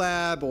mech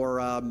lab, or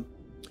I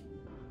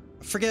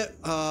forget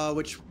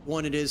which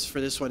one it is for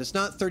this one. It's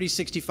not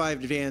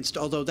 3065 advanced,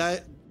 although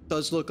that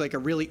does look like a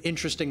really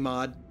interesting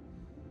mod.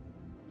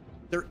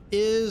 There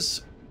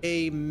is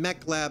a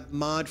mech lab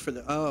mod for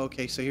the... Oh,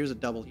 okay, so here's a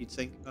double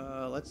heatsink.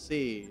 Let's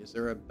see. Is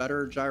there a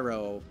better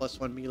gyro?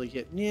 +1 melee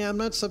hit. Yeah, I'm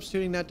not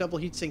substituting that double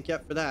heatsink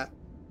yet for that.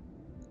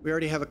 We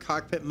already have a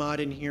cockpit mod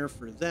in here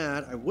for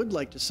that. I would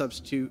like to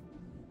substitute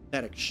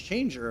that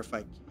exchanger if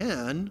I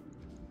can.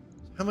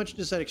 How much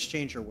does that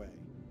exchanger weigh?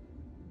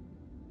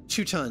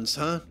 2 tons,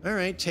 huh? All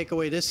right, take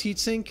away this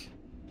heatsink.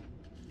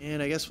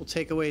 And I guess we'll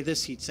take away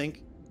this heatsink.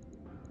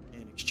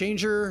 And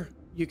exchanger,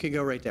 you can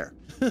go right there.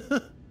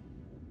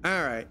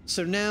 All right,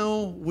 so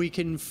now we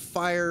can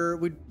fire...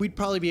 We'd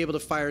probably be able to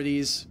fire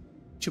these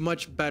to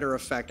much better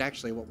effect.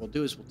 Actually, what we'll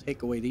do is we'll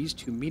take away these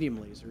 2 medium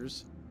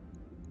lasers,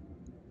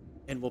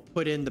 and we'll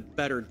put in the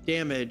better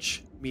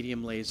damage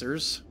medium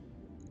lasers.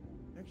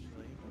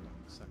 Actually, hold on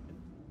a second.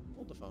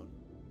 Hold the phone.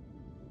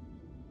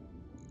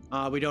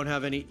 We don't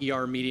have any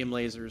ER medium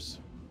lasers.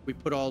 We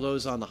put all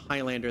those on the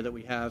Highlander that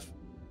we have.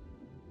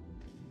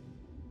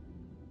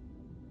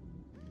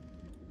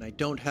 And I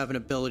don't have an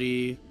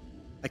ability...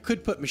 I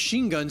could put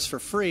machine guns for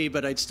free,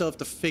 but I'd still have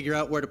to figure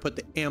out where to put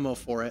the ammo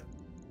for it.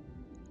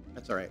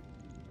 That's all right.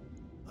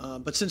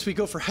 But since we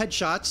go for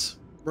headshots,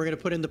 we're going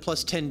to put in the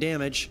 +10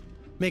 damage,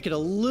 make it a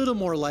little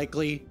more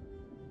likely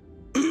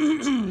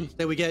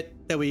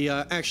that we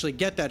actually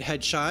get that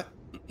headshot.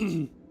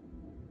 And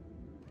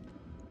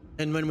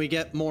when we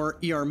get more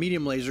ER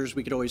medium lasers,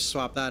 we could always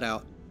swap that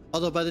out.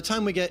 Although by the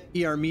time we get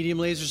ER medium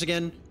lasers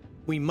again,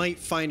 we might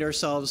find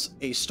ourselves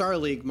a Star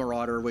League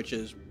Marauder, which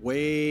is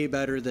way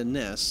better than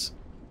this.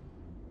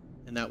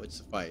 And that would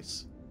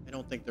suffice. I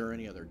don't think there are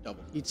any other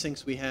double heat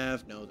sinks we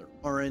have. No, there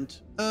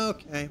aren't.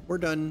 Okay, we're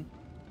done.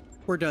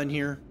 We're done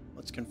here.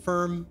 Let's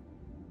confirm.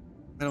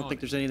 I don't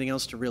think there's anything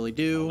else to really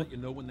do. I'll let you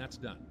know when that's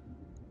done.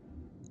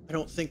 I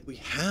don't think we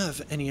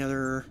have any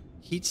other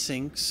heat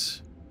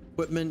sinks.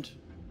 Equipment.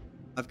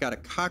 I've got a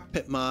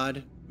cockpit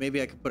mod. Maybe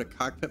I could put a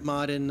cockpit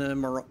mod in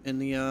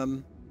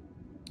the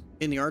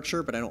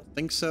Archer, but I don't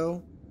think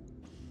so.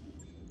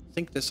 I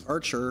think this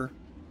Archer...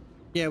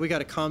 Yeah, we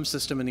got a comm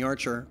system in the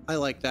Archer. I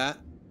like that.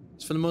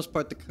 So for the most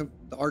part, the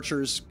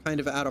Archer's kind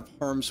of out of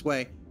harm's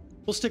way.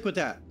 We'll stick with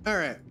that. All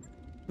right.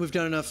 We've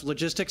done enough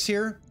logistics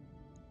here.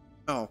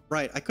 Oh,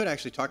 right. I could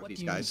actually talk to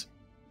these guys.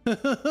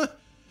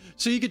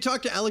 So you could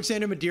talk to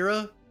Alexander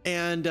Madeira,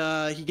 and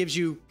he gives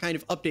you kind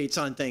of updates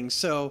on things.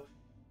 So,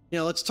 you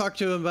know, let's talk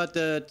to him about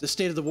the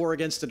state of the war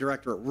against the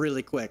Directorate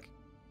really quick.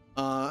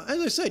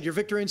 As I said, your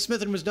victory in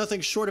Smithen was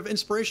nothing short of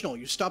inspirational.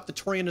 You stopped the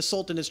Taurian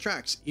assault in his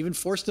tracks, even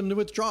forced them to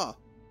withdraw.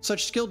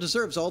 Such skill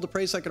deserves all the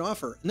praise I can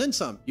offer, and then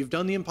some. You've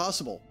done the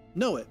impossible.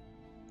 Know it.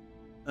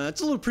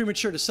 It's a little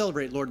premature to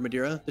celebrate, Lord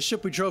Madeira. The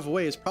ship we drove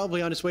away is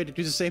probably on its way to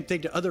do the same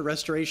thing to other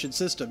restoration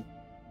system.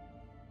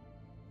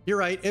 You're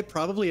right, it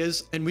probably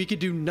is, and we could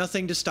do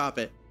nothing to stop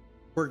it.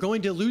 We're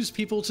going to lose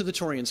people to the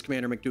Taurians,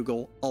 Commander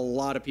McDougal. A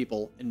lot of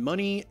people, and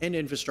money, and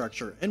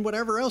infrastructure, and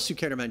whatever else you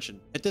care to mention.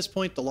 At this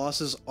point, the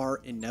losses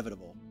are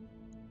inevitable.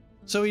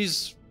 So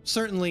he's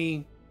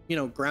certainly, you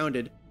know,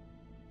 grounded.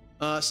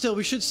 Still,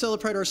 we should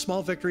celebrate our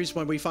small victories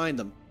when we find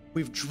them.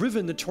 We've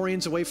driven the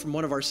Taurians away from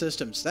one of our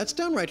systems. That's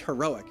downright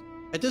heroic.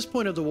 At this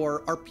point of the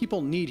war, our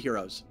people need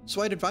heroes,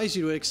 so I'd advise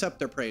you to accept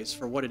their praise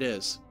for what it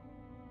is.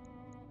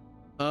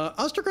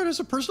 Ostergaard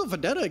has a personal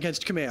vendetta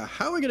against Kamea.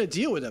 How are we going to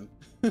deal with him?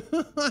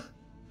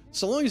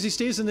 So long as he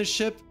stays in this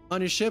ship,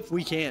 on his ship,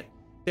 we can't.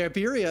 The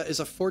Iberia is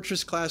a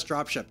fortress-class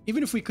dropship.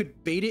 Even if we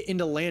could bait it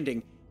into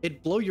landing,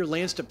 it'd blow your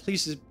lance to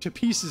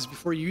pieces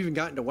before you even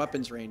got into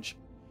weapons range.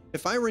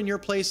 If I were in your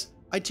place,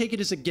 I'd take it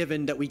as a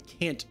given that we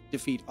can't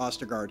defeat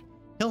Ostergaard.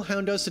 He'll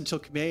hound us until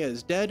Kamea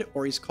is dead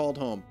or he's called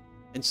home.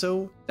 And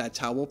so, that's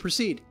how we'll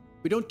proceed.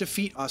 We don't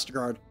defeat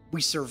Ostergaard,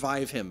 we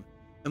survive him.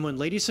 And when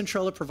Lady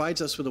Centrella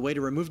provides us with a way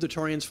to remove the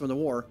Taurians from the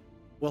war,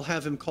 we'll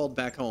have him called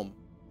back home.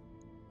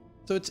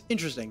 So it's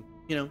interesting.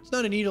 You know, it's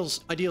not an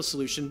ideal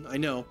solution, I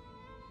know.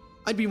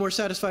 I'd be more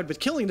satisfied with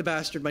killing the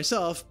bastard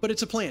myself, but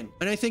it's a plan,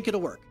 and I think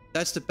it'll work.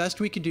 That's the best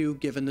we can do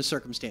given the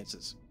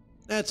circumstances.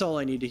 That's all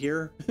I need to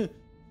hear.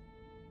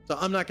 So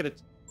I'm not going to,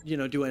 you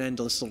know, do an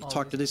endless little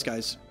talk to these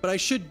guys, but I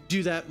should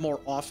do that more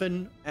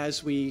often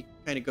as we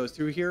kind of go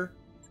through here.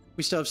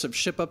 We still have some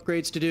ship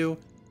upgrades to do.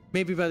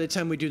 Maybe by the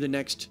time we do the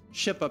next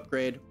ship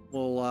upgrade,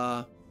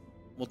 we'll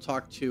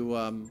talk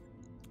to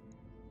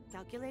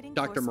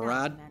Dr.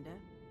 Murad.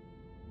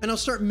 And I'll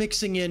start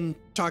mixing in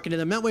talking to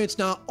them. That way it's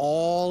not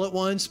all at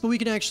once, but we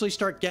can actually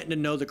start getting to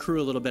know the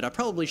crew a little bit. I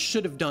probably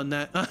should have done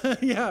that.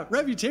 Yeah,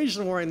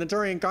 reputation war in the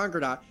Taurian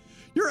Concordat.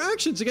 Your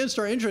actions against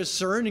our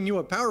interests are earning you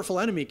a powerful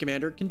enemy,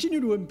 Commander. Continue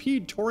to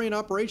impede Taurian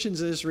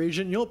operations in this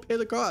region, and you'll pay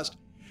the cost.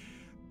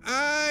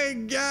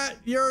 I got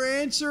your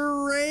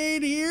answer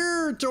right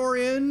here,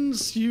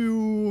 Taurians,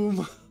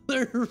 you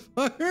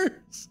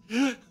motherfuckers.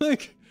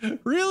 Like,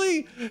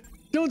 really?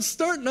 Don't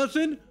start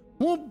nothing,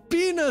 won't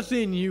be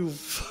nothing, you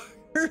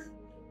fucker.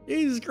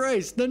 Jesus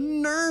Christ, the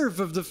nerve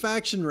of the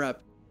faction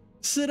rep.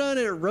 Sit on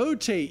it,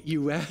 rotate,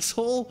 you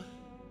asshole.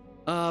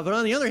 But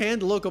on the other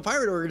hand, the local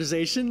pirate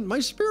organization, my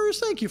superiors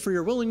thank you for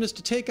your willingness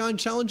to take on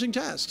challenging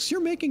tasks.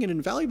 You're making an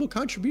invaluable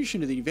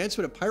contribution to the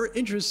advancement of pirate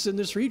interests in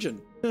this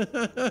region.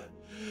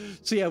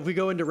 So yeah, if we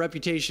go into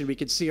reputation, we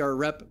can see our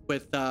rep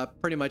with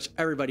pretty much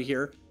everybody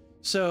here.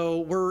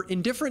 So we're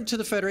indifferent to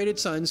the Federated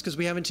Suns because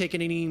we haven't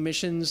taken any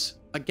missions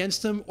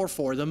against them or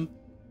for them.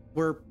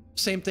 We're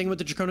same thing with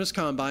the Draconis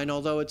Combine,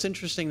 although it's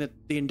interesting that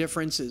the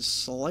indifference is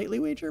slightly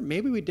weaker.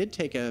 Maybe we did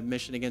take a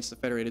mission against the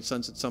Federated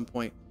Suns at some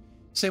point.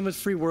 Same with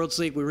Free Worlds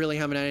League. We really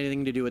haven't had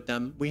anything to do with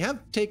them. We have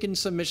taken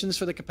some missions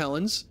for the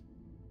Capellans,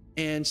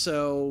 and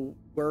so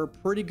we're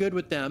pretty good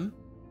with them.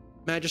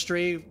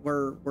 Magistrate,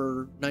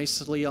 we're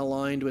nicely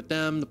aligned with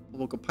them, the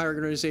local pirate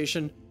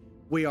organization.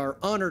 We are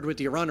honored with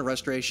the Arano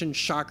Restoration.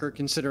 Shocker,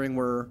 considering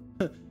we're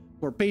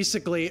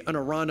basically an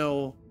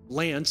Arano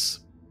lance.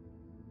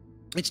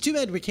 It's too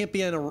bad we can't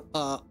be an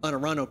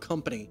Arano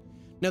company.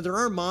 Now, there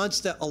are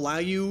mods that allow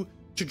you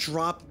to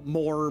drop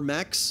more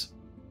mechs,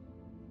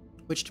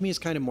 which to me is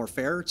kind of more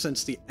fair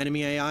since the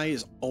enemy AI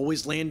is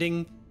always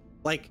landing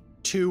like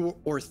 2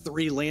 or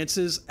 3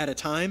 lances at a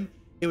time.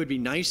 It would be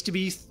nice to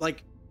be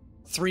like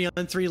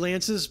 3-on-3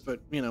 lances, but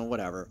you know,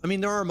 whatever. I mean,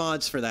 there are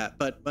mods for that,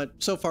 but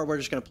so far we're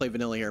just going to play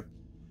vanilla here.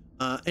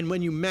 And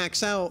when you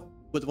max out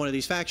with one of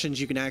these factions,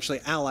 you can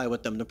actually ally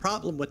with them. The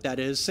problem with that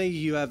is, say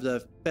you have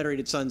the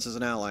Federated Suns as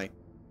an ally.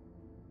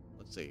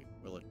 Let's see,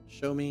 will it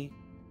show me?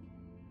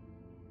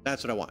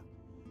 That's what I want.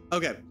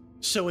 Okay,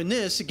 so in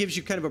this, it gives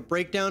you kind of a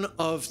breakdown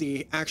of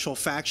the actual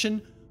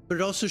faction, but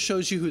it also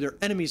shows you who their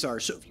enemies are.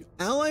 So if you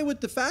ally with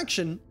the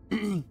faction,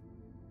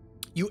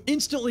 you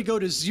instantly go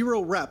to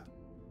 0 rep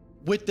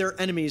with their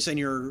enemies, and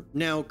you're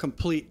now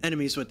complete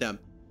enemies with them.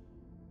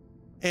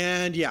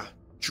 And yeah,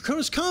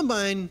 Draconis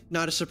Combine,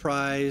 not a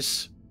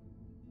surprise.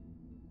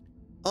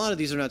 A lot of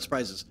these are not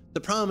surprises.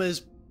 The problem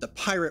is the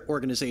pirate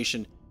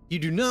organization. You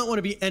do not want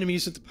to be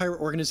enemies with the pirate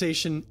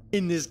organization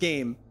in this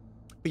game,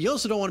 but you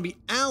also don't want to be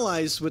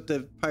allies with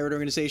the pirate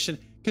organization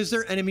because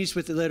they're enemies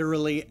with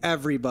literally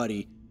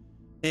everybody.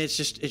 And it's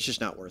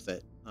just not worth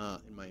it,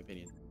 in my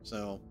opinion.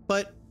 So,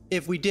 but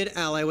if we did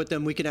ally with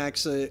them, we can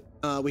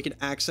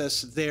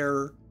access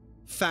their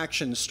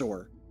faction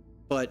store,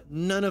 but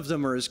none of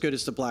them are as good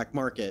as the black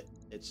market.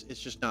 It's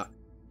just not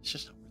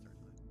worth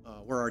our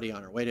time. We're already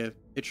on our way to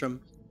Itrom.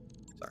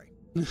 Sorry.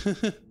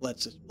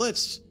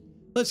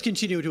 let's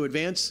continue to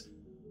advance.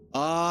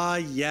 Ah,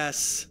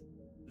 yes,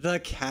 the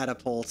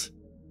catapult.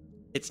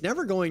 It's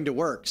never going to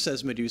work,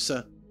 says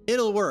Medusa.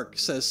 It'll work,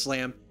 says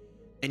Slam.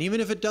 And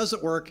even if it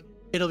doesn't work,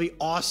 it'll be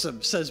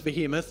awesome, says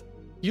Behemoth.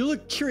 You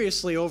look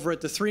curiously over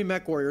at the 3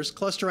 mech warriors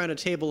clustered around a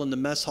table in the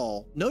mess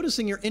hall.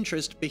 Noticing your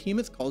interest,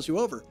 Behemoth calls you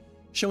over,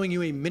 showing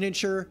you a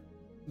miniature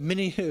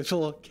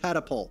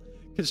catapult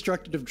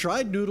constructed of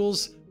dried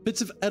noodles,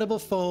 bits of edible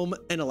foam,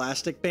 and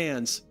elastic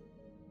bands.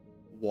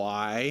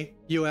 Why,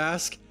 you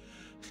ask?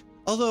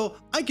 Although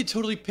I could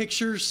totally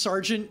picture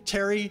Sergeant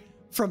Terry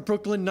from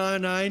Brooklyn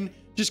Nine-Nine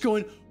just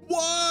going,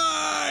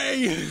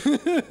 why?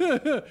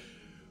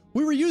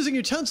 We were using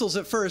utensils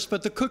at first,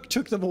 but the cook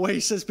took them away,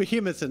 says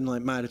Behemoth, and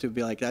my attitude would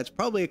be like, that's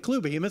probably a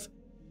clue, Behemoth.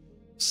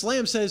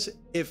 Slam says,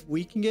 if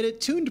we can get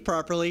it tuned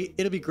properly,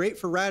 it'll be great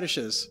for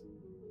radishes.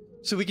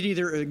 So we can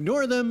either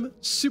ignore them,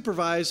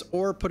 supervise,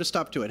 or put a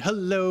stop to it.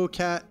 Hello,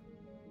 cat.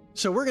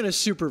 So we're going to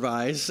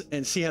supervise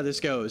and see how this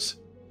goes.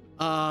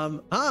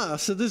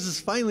 So this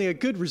is finally a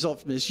good result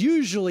from this.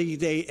 Usually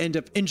they end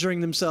up injuring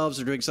themselves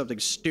or doing something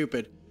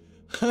stupid.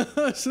 So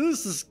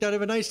this is kind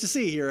of nice to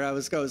see here how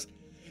this goes.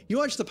 You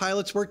watch the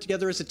pilots work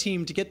together as a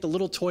team to get the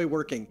little toy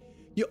working.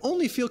 You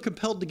only feel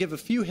compelled to give a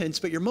few hints,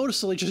 but you're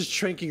mostly just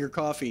drinking your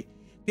coffee.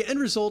 The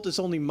end result is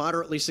only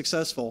moderately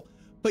successful,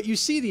 but you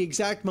see the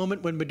exact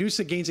moment when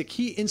Medusa gains a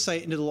key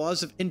insight into the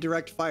laws of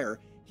indirect fire.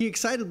 He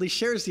excitedly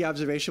shares the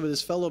observation with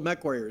his fellow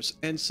mech warriors,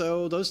 and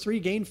so those 3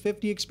 gain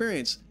 50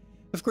 experience.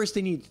 Of course,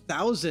 they need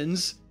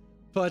thousands,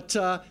 but,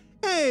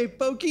 hey,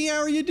 Pokey, how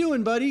are you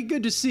doing, buddy?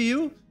 Good to see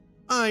you.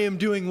 I am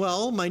doing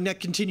well. My neck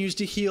continues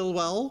to heal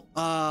well.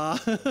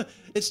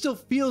 It still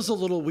feels a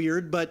little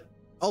weird, but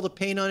all the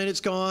pain on it's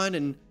gone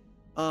and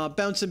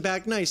bouncing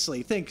back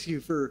nicely. Thank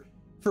you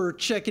for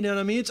checking in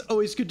on me. It's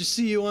always good to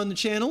see you on the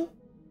channel.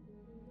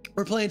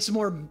 We're playing some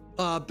more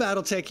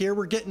Battletech here.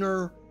 We're getting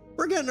our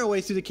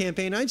way through the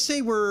campaign. I'd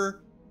say we're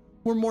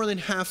more than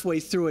halfway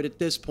through it at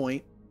this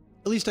point.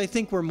 At least I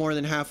think we're more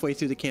than halfway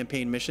through the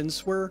campaign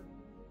missions. We're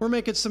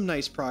making some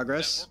nice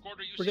progress. That work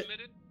order you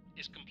submitted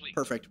is complete.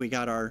 Perfect. We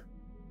got our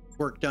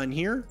work done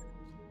here.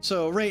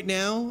 So right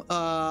now,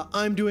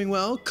 I'm doing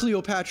well.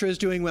 Cleopatra is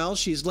doing well.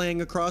 She's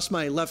laying across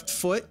my left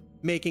foot,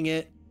 making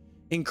it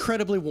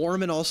incredibly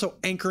warm and also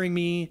anchoring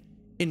me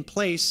in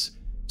place.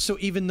 So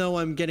even though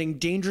I'm getting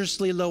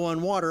dangerously low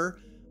on water,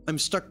 I'm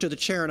stuck to the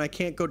chair and I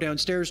can't go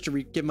downstairs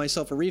to give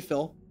myself a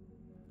refill.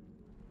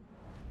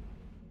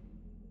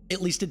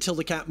 At least until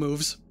the cat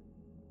moves.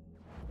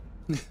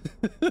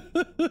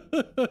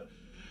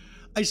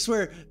 I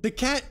swear, the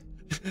cat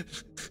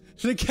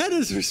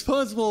is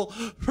responsible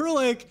for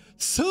like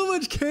so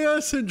much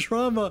chaos and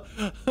drama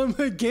on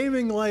my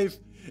gaming life.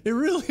 It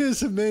really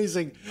is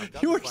amazing.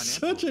 You're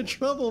such a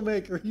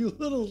troublemaker, you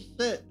little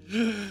shit.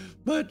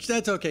 But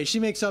that's okay. She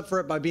makes up for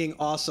it by being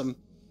awesome.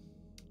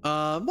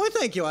 Well,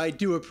 thank you. I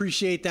do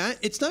appreciate that.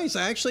 It's nice.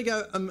 I actually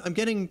I'm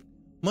getting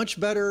much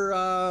better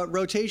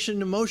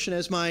rotation and motion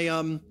as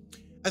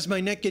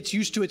my neck gets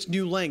used to its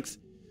new length.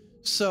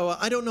 So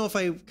I don't know if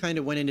I kind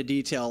of went into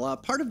detail.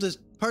 Part of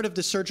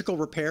the surgical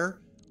repair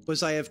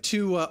was I have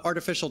 2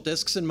 artificial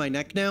discs in my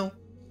neck now.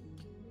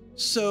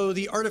 So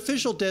the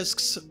artificial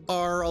discs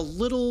are a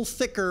little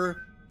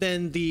thicker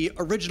than the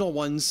original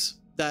ones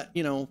that,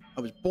 you know,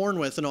 I was born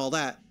with and all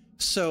that.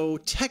 So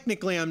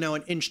technically I'm now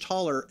an inch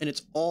taller and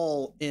it's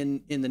all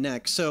in the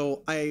neck.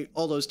 So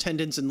all those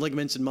tendons and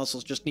ligaments and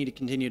muscles just need to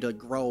continue to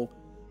grow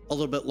a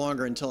little bit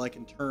longer until I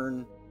can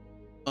turn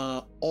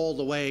all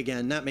the way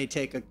again. That may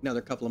take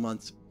another couple of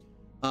months.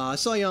 I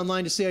saw you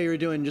online to see how you were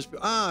doing.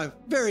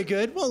 Very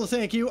good. Well,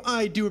 thank you.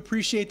 I do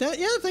appreciate that.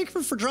 Yeah, thank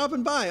you for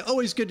dropping by.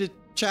 Always good to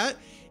chat,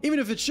 even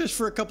if it's just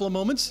for a couple of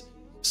moments.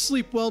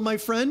 Sleep well, my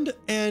friend.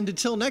 And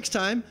until next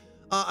time,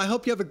 I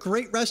hope you have a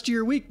great rest of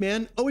your week,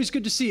 man. Always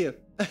good to see you.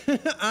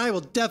 I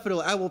will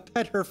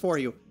pet her for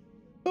you.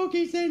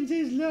 Pokey sends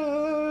his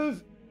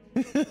love.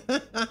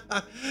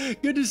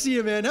 Good to see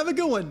you, man. Have a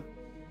good one.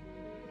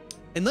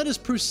 And let us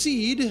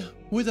proceed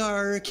with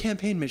our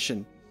campaign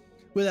mission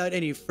without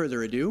any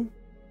further ado.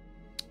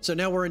 So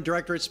now we're in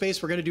Directorate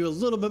space. We're going to do a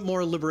little bit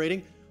more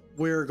liberating.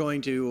 We're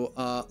going to,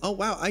 oh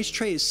wow, Ice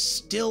Tray is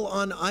still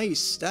on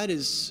ice.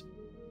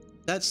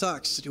 That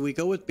sucks. Do we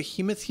go with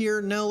Behemoth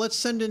here? No,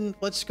 let's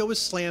go with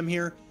Slam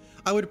here.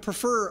 I would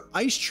prefer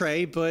Ice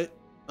Tray, but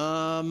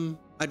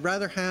I'd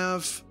rather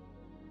have,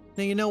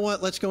 now you know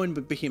what? Let's go in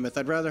with Behemoth.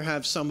 I'd rather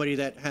have somebody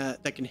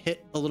that can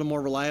hit a little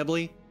more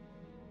reliably.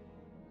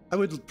 I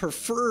would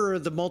prefer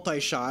the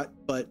multi-shot,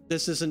 but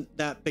this isn't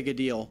that big a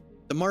deal.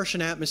 The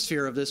Martian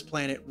atmosphere of this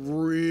planet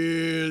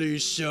really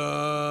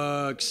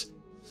sucks.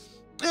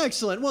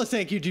 Excellent. Well,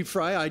 thank you, Deep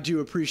Fry. I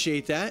do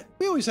appreciate that.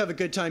 We always have a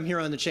good time here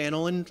on the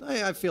channel, and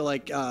I feel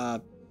like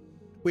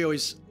we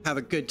always have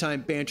a good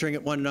time bantering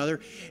at one another.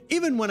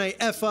 Even when I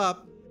F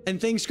up and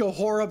things go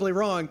horribly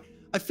wrong,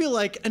 I feel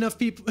like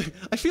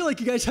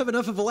you guys have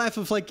enough of a laugh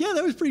of like, yeah,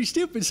 that was pretty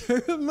stupid,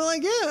 sir. I'm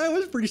like, yeah, that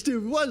was pretty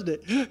stupid, wasn't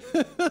it?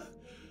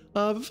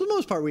 But for the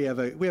most part, we have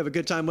a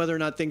good time, whether or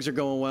not things are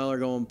going well or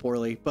going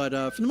poorly. But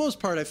for the most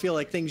part, I feel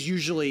like things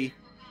usually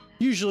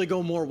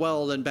go more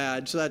well than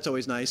bad, so that's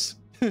always nice.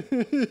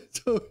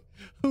 So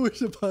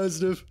always a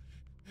positive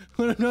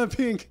when I'm not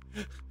being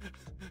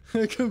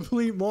a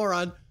complete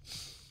moron.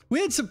 We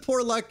had some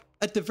poor luck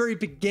at the very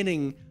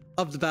beginning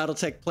of the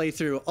Battletech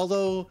playthrough,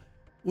 although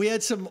we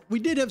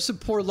did have some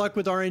poor luck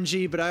with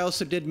RNG, but I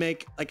also did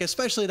make, like,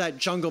 especially that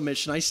jungle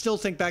mission. I still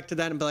think back to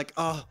that and be like,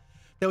 oh,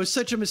 that was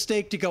such a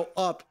mistake to go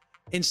up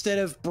instead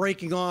of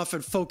breaking off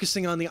and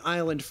focusing on the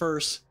island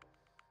first.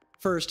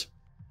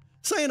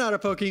 Sayonara,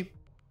 Pokey.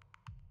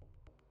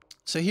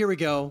 So here we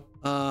go.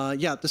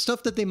 Yeah, the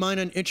stuff that they mine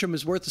on Itrom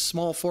is worth a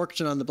small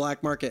fortune on the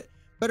black market.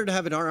 Better to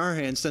have it on our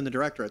hands than the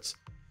Directorate's.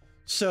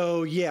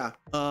 So yeah,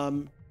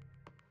 the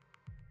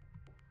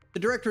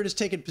Directorate has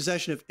taken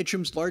possession of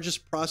Itrom's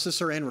largest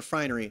processor and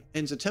refinery,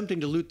 and is attempting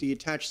to loot the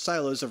attached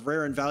silos of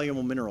rare and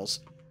valuable minerals.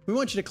 We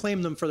want you to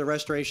claim them for the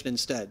restoration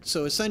instead.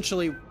 So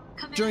essentially,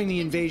 during the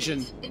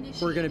invasion,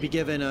 we're going to be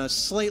given a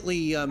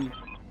slightly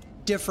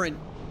different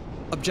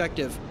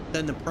objective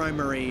than the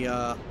primary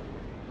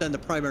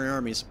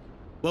armies.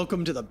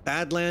 Welcome to the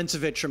Badlands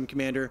of Itrom,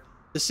 Commander.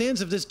 The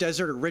sands of this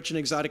desert are rich in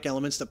exotic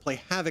elements that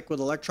play havoc with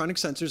electronic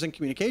sensors and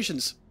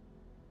communications.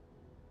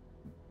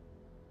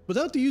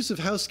 Without the use of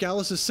House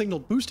Gallas' signal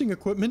boosting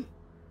equipment,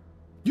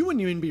 you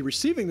wouldn't even be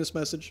receiving this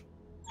message.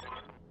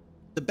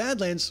 The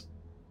Badlands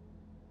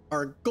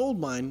are a gold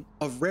mine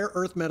of rare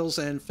earth metals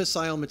and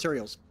fissile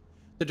materials.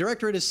 The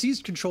Directorate has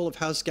seized control of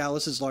House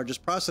Gallas'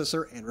 largest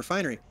processor and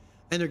refinery,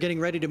 and they're getting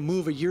ready to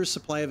move a year's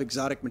supply of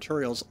exotic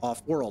materials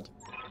off-world.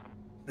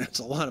 That's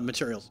a lot of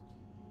materials.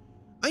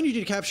 I need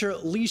you to capture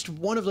at least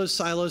one of those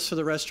silos for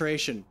the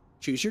restoration.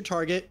 Choose your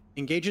target,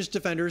 engage its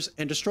defenders,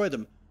 and destroy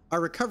them.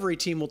 Our recovery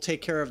team will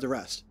take care of the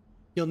rest.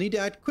 You'll need to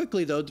act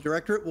quickly, though. The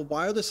Directorate will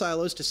wire the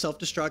silos to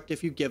self-destruct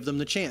if you give them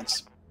the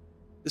chance.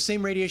 The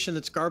same radiation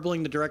that's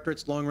garbling the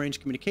Directorate's long-range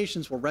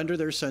communications will render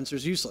their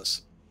sensors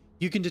useless.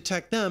 You can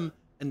detect them,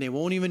 and they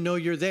won't even know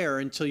you're there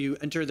until you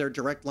enter their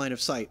direct line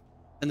of sight,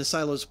 and the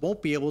silos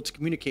won't be able to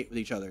communicate with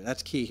each other.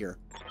 That's key here.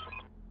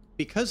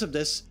 Because of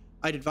this,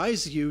 I'd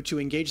advise you to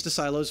engage the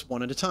silos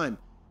one at a time.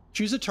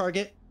 Choose a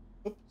target.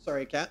 Oops,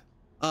 sorry, cat.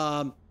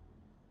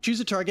 Choose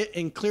a target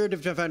and clear the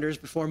defenders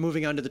before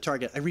moving on to the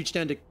target. I reached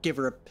down to give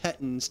her a pet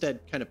and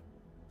instead kind of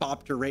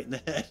bopped her right in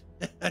the head.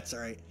 That's all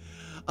right.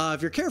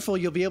 If you're careful,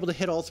 you'll be able to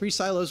hit all 3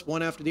 silos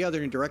one after the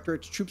other, and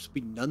Directorate's troops will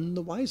be none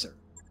the wiser.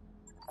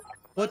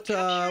 What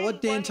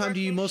day and time do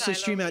you mostly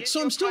stream at?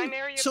 So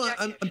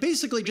I'm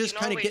basically just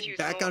kind of getting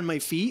back on my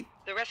feet.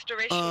 The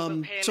restoration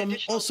will pay so an I'm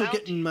additional also bounty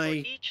getting my. for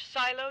each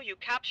silo you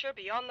capture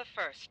beyond the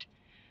first.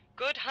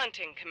 Good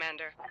hunting,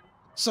 Commander.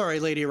 Sorry,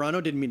 Lady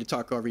Arano, didn't mean to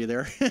talk over you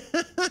there.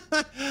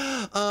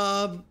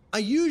 I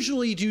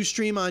usually do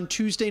stream on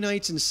Tuesday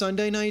nights and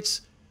Sunday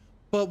nights,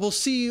 but we'll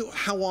see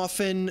how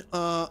often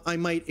I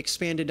might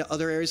expand into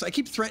other areas. I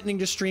keep threatening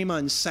to stream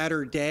on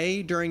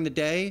Saturday during the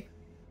day.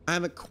 I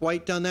haven't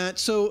quite done that.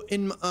 So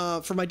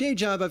for my day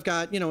job, I've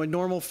got, a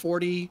normal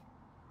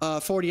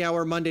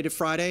 40-hour Monday to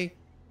Friday,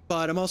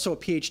 but I'm also a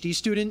PhD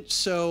student,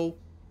 so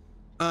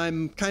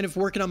I'm kind of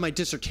working on my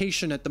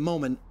dissertation at the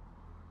moment.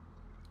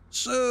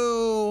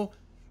 So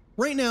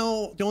right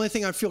now, the only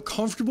thing I feel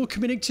comfortable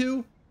committing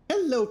to...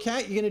 Hello,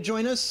 Kat. You going to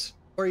join us?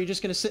 Or are you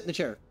just going to sit in the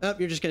chair? Oh,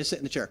 you're just going to sit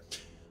in the chair.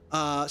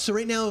 So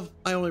right now,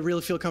 I only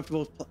really feel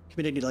comfortable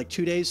committing to like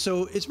 2 days.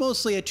 So it's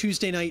mostly a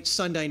Tuesday night,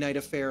 Sunday night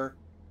affair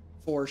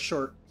for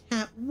short.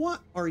 Kat,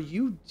 what are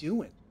you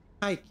doing?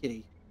 Hi,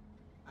 kitty.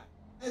 Hi.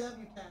 I love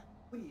you, Kat.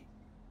 What are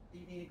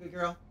you being a good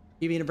girl?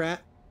 You being a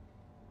brat?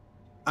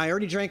 I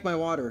already drank my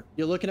water.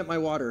 You're looking at my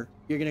water.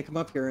 You're going to come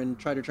up here and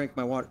try to drink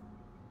my water.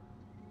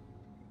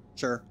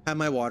 Sure, have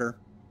my water.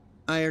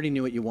 I already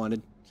knew what you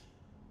wanted.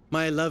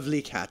 My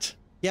lovely cat.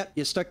 Yep,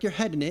 you stuck your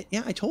head in it.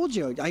 Yeah, I told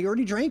you. I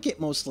already drank it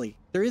mostly.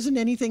 There isn't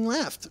anything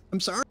left. I'm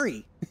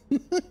sorry.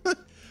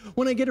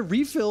 When I get a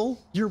refill,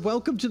 you're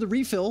welcome to the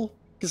refill,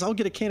 because I'll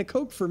get a can of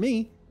Coke for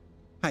me.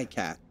 Hi,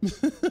 cat.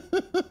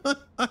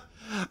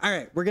 All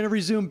right, we're going to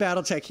resume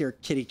Battletech here,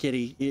 kitty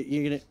kitty.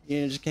 You're gonna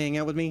just hang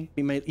out with me?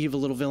 Be my evil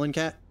little villain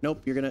cat?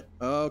 Nope, you're going to...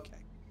 Okay.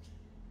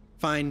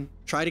 Fine.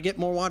 Try to get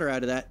more water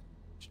out of that.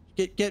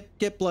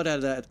 Get blood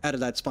out of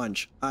that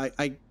sponge.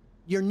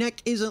 Your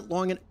neck isn't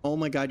long enough. Oh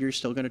my God, you're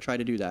still gonna try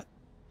to do that.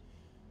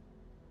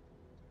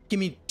 Give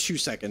me 2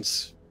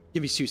 seconds.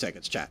 Give me 2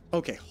 seconds, chat.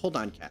 Okay, hold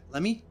on, cat.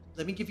 Let me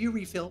give you a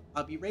refill.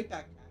 I'll be right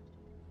back, cat.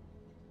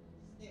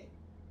 Stay.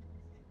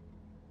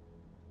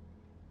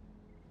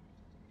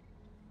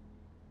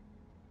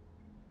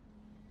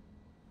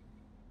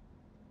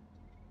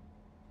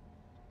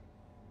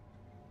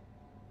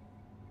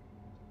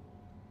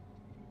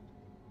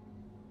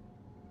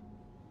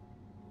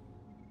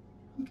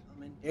 I'm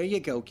coming. There you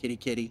go, kitty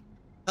kitty.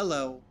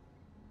 Hello.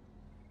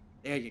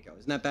 There you go.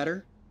 Isn't that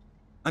better?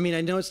 I mean,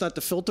 I know it's not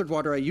the filtered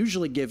water I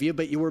usually give you,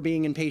 but you were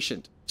being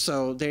impatient.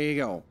 So there you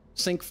go.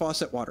 Sink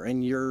faucet water,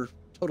 and you're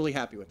totally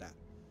happy with that.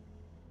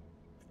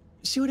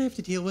 See what I have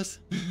to deal with?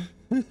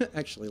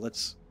 Actually,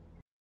 let's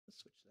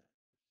switch that.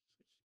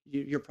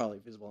 You're probably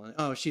visible.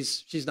 Oh,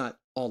 she's not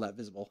all that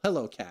visible.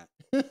 Hello, cat.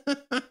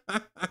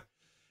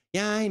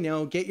 Yeah, I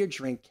know. Get your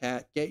drink,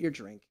 cat. Get your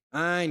drink.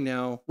 I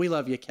know. We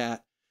love you,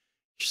 cat.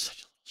 You're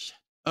such a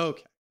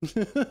little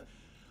shit. Okay.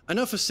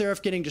 Enough of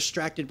Seraph getting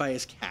distracted by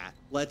his cat.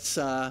 Let's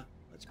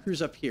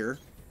cruise up here.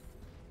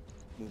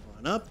 Move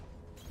on up.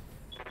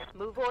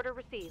 Move order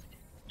received.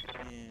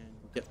 And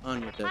get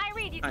on with it. I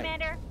read you,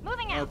 Commander.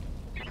 Moving out.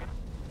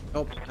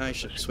 Oh, I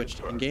should have switched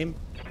to in-game.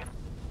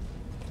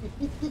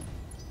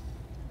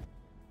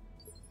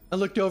 I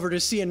looked over to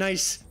see a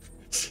nice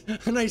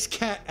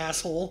cat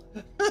asshole.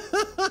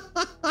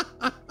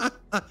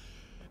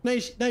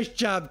 Nice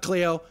job,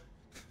 Cleo.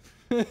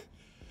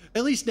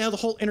 At least now the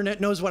whole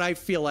internet knows what I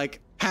feel like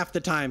half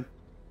the time.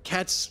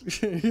 Cats,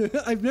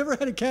 I've never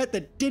had a cat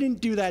that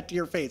didn't do that to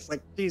your face.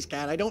 Like, geez,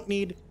 cat, I don't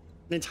need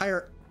an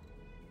entire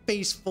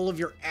face full of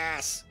your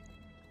ass.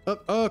 Oh,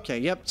 okay,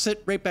 yep,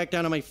 sit right back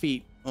down on my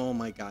feet. Oh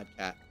my God,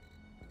 cat.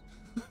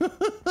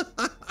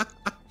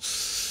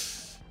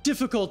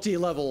 Difficulty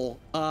level,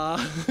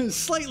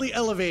 slightly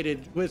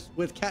elevated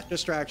with cat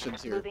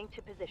distractions here. Moving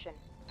to position.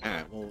 All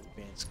right, we'll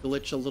advance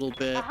glitch a little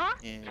bit,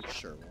 and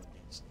sure, we'll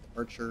advance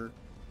Archer.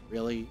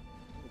 Really?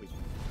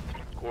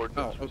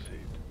 Coordinates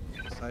received.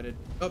 Decided.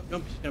 Oh,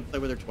 no, she's gonna play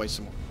with her twice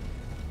some more.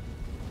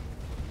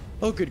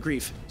 Oh, good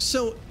grief.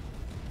 So,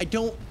 I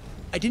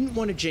didn't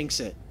want to jinx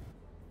it,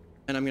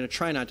 and I'm gonna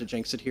try not to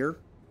jinx it here,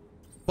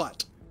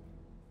 but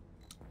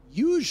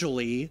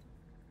usually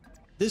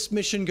this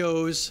mission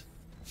goes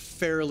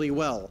fairly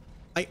well.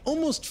 I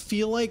almost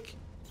feel like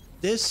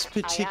this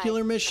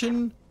particular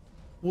mission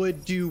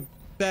would do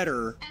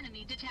better.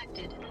 Enemy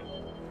detected.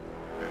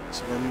 Alright,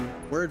 so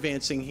we're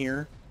advancing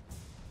here.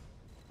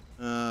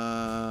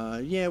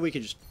 Yeah, we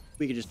could just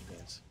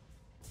advance.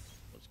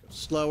 Let's go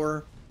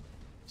slower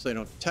so they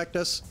don't detect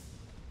us.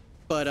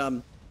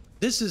 But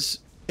this is,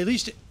 at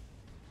least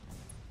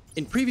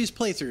in previous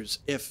playthroughs,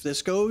 if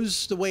this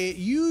goes the way it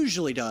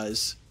usually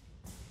does,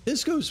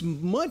 this goes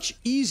much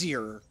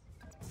easier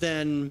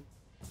than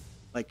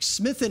like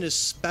Smithin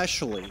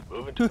especially.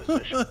 Moving to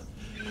position.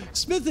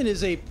 Smithin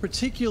is a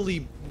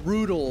particularly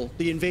brutal,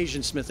 the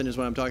invasion Smithin is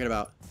what I'm talking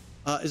about,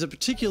 is a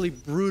particularly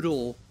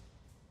brutal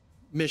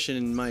mission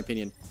in my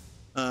opinion.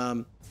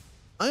 I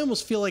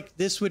almost feel like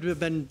this would have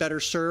been better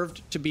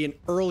served to be an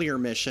earlier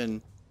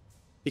mission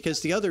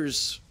because the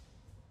others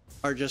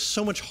are just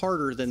so much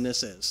harder than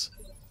this is.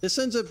 This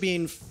ends up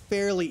being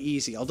fairly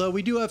easy, although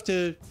we do have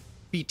to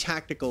be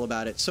tactical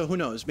about it. So who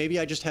knows? Maybe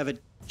I just have a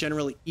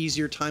generally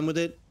easier time with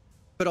it.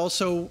 But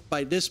also,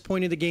 by this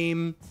point of the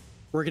game,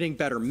 we're getting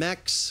better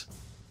mechs.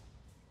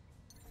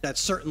 That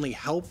certainly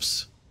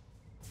helps.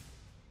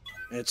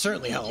 It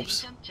certainly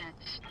helps.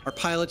 Our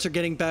pilots are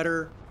getting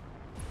better.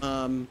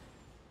 And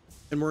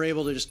we're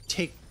able to just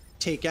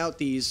take out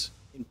these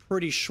in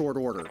pretty short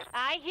order.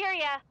 I hear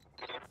ya.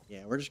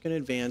 Yeah, we're just going to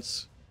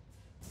advance.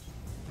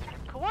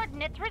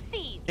 Coordinates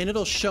received. And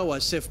it'll show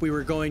us if we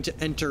were going to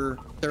enter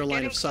their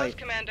line of sight.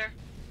 Close, Commander.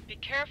 Be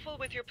careful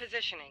with your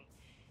positioning.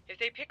 If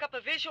they pick up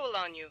a visual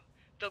on you,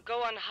 they'll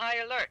go on high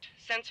alert,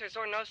 sensors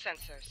or no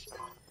sensors.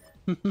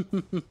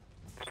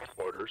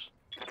 Orders.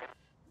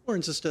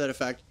 Warns us to that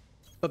effect.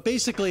 But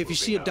basically, if you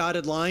see a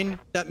dotted line,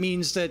 that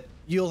means that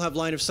you'll have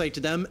line of sight to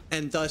them,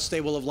 and thus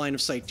they will have line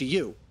of sight to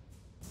you.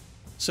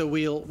 So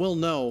we'll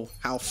know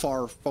how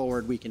far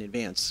forward we can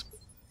advance.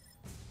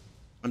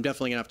 I'm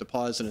definitely gonna have to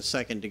pause in a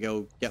second to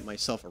go get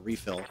myself a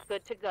refill.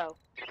 Good to go.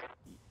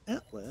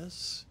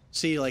 Atlas.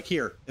 See, like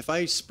here, if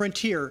I sprint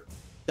here,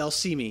 they'll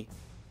see me.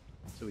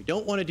 So we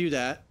don't want to do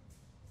that.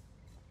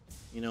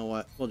 You know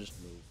what? We'll just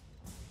move.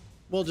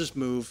 We'll just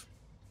move.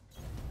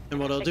 And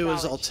what I'll do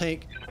is I'll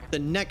take the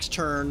next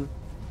turn,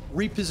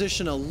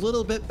 reposition a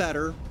little bit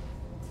better,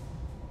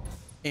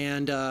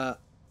 and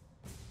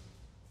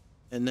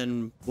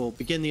then we'll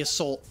begin the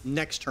assault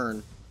next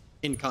turn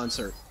in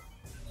concert.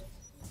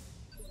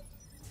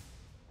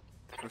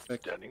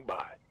 Perfect. Standing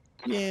by.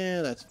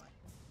 Yeah, that's fine.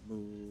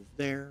 Move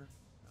there.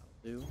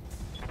 That'll do.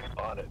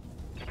 On it.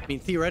 I mean,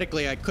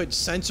 theoretically, I could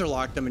sensor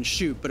lock them and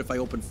shoot, but if I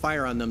open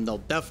fire on them, they'll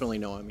definitely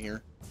know I'm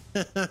here.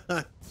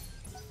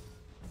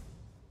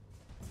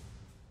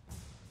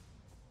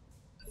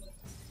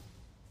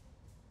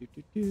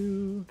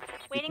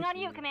 Waiting on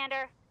you,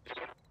 Commander.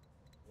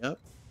 Yep,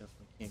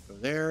 definitely can't go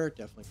there.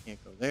 Definitely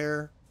can't go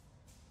there.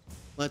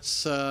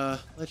 Let's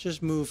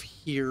just move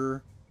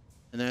here,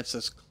 and that's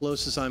as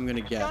close as I'm gonna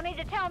get. Don't need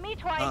to tell me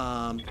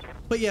twice.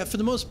 But yeah, for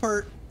the most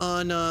part,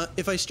 on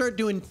if I start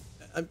doing,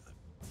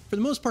 for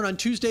the most part on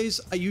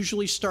Tuesdays, I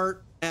usually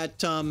start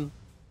at 8,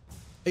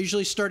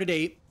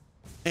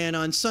 and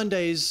on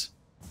Sundays,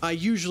 I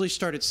usually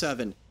start at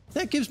 7.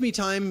 That gives me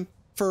time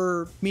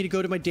for me to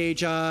go to my day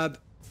job,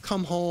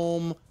 come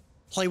home,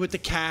 play with the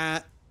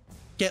cat,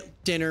 get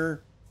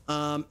dinner,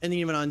 and then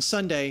even on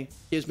Sunday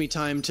gives me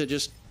time to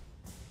just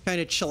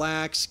kind of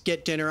chillax,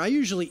 get dinner. I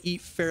usually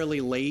eat fairly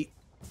late.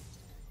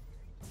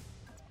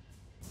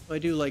 I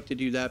do like to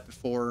do that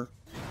before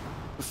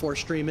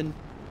streaming.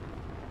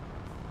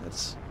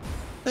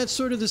 That's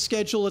sort of the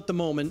schedule at the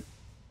moment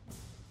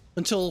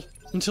until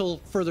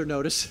further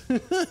notice.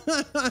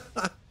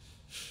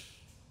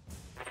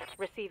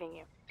 Receiving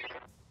you.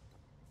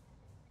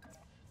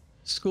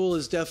 School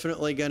is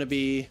definitely going to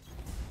be...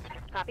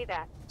 Copy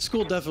that.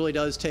 School definitely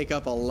does take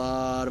up a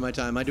lot of my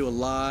time. I do a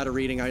lot of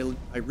reading. I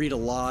read a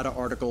lot of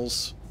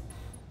articles.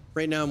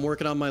 Right now I'm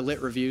working on my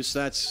lit review, so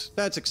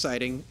that's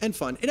exciting and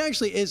fun. It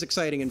actually is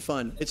exciting and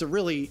fun. It's a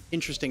really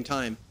interesting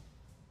time.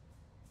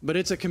 But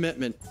it's a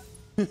commitment.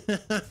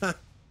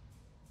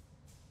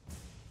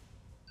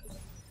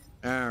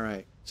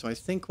 Alright, so I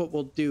think what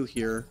we'll do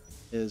here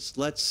is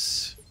we'll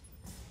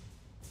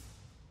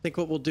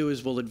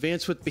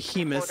advance with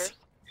Behemoth. Orders.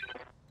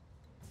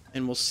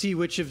 And we'll see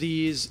which of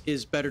these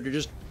is better to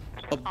just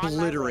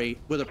obliterate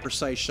with a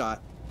precise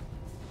shot.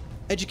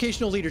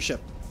 Educational leadership.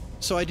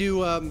 So I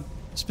do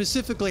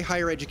specifically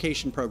higher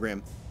education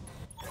program.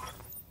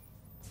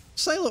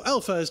 Silo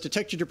Alpha has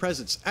detected your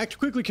presence. Act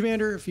quickly,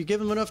 Commander. If you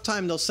give them enough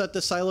time, they'll set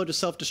the silo to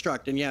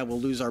self-destruct, and yeah,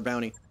 we'll lose our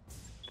bounty.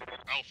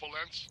 Alpha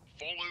Lance,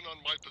 fall in on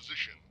my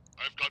position.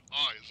 I've got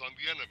eyes on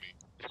the enemy.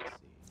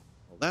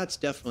 Well, that's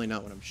definitely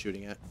not what I'm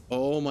shooting at.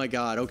 Oh my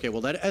god. Okay,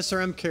 well, that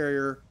SRM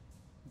carrier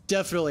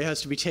definitely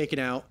has to be taken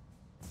out.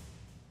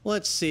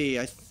 Let's see.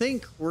 I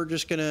think we're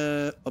just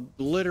gonna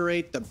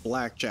obliterate the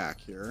Blackjack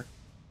here.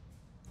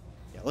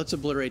 Yeah, let's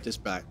obliterate this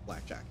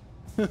Blackjack.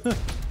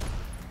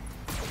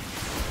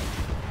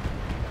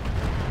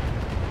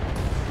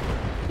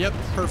 Yep,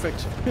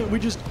 perfect. We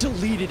just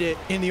deleted it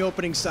in the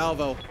opening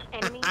salvo.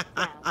 Enemy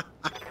down.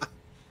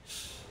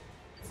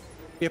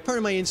 Yeah, part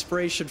of my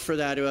inspiration for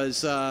that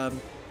was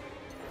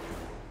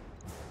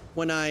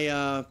when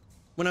I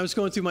was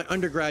going through my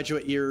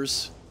undergraduate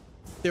years,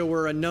 there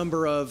were a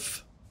number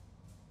of,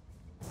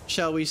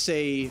 shall we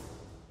say,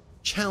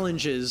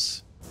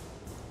 challenges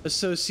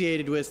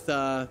associated with,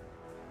 ooh,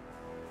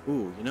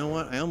 you know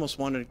what? I almost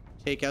wanted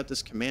to take out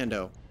this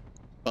commando.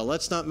 But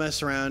let's not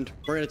mess around.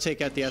 We're going to take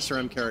out the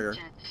SRM carrier.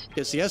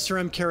 Because the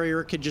SRM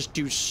carrier could just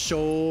do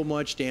so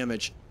much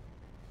damage.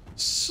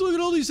 So look at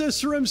all these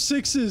SRM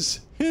 6s.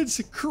 It's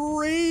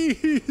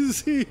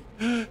crazy.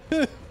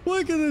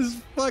 Look at this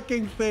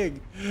fucking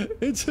thing.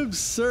 It's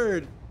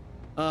absurd.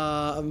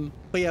 But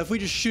yeah, if we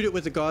just shoot it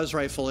with the Gauss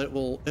rifle,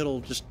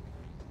 it'll just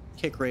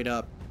kick right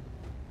up.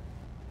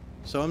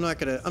 So I'm not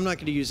gonna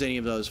use any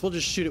of those. We'll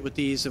just shoot it with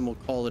these and we'll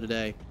call it a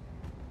day.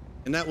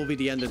 And that will be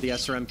the end of the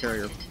SRM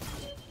carrier.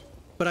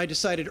 but I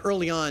decided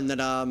early on that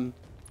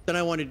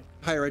I wanted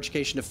higher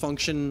education to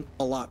function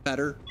a lot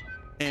better.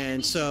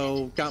 And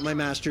so got my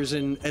master's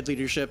in ed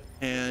leadership,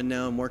 and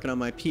now I'm working on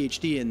my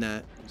PhD in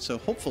that. So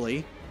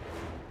hopefully,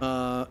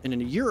 in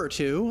a year or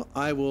two,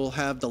 I will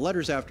have the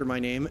letters after my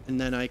name, and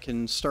then I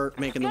can start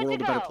making the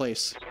world a better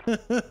place.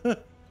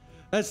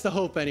 That's the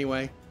hope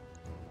anyway.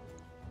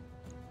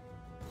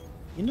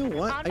 You know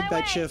what? I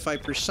bet you if I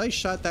precise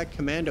shot that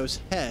commando's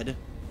head,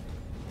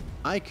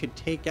 I could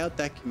take out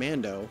that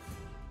commando,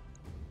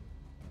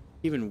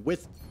 even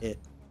with it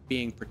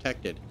being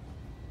protected.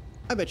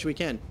 I bet you we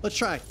can. Let's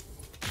try.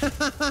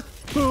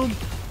 Boom.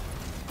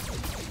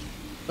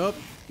 Oh,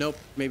 nope,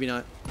 maybe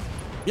not.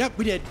 Yep,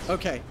 we did.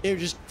 Okay, it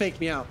just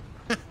faked me out.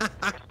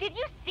 Did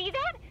you see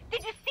that?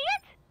 Did you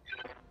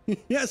see it?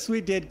 Yes,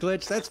 we did,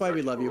 Glitch. That's why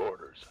we love you.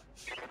 Orders.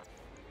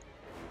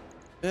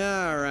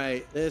 All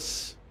right,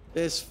 this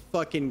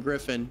fucking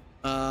Griffin.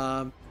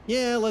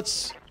 Yeah,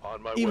 let's,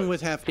 On my even way.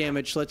 with half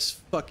damage, let's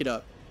fuck it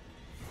up.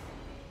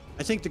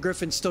 I think the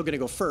Griffin's still gonna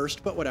go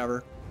first, but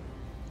whatever.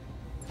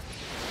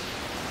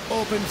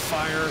 Open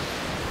fire.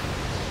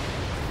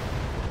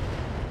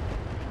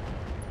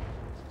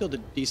 Still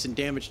did decent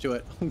damage to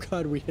it. Oh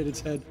god, we hit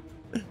its head.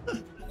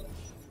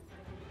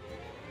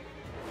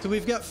 So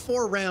we've got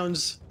 4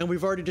 rounds, and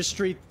we've already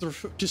destroyed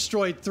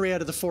 3 out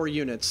of the 4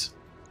 units.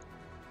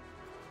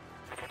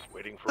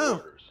 Waiting for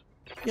orders.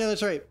 Yeah,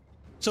 that's right.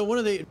 So one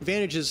of the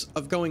advantages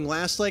of going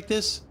last like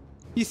this,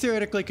 you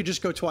theoretically could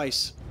just go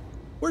twice.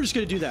 We're just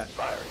going to do that.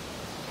 Firing.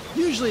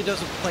 Usually it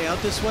doesn't play out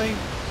this way,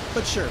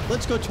 but sure,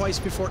 let's go twice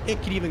before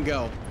it can even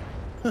go.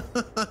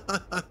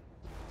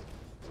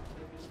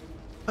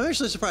 I'm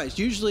actually surprised.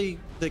 Usually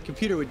the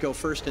computer would go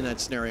first in that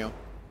scenario.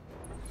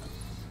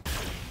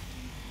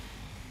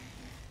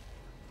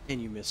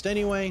 And you missed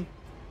anyway.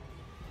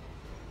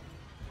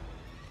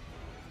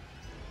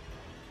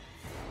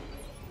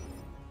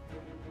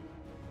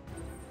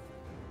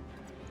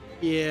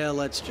 Yeah,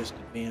 let's just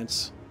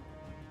advance.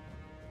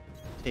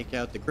 Take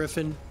out the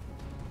Griffin.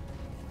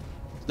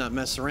 Let's not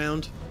mess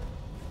around.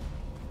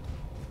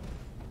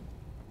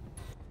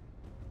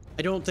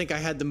 I don't think I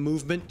had the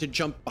movement to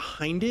jump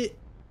behind it.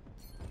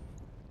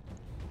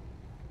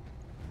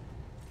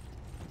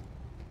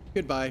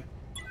 Goodbye.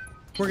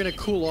 We're gonna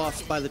cool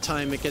off by the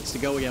time it gets to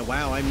go again.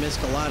 Wow, I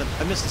missed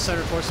the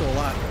center torso a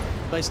lot,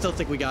 but I still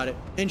think we got it.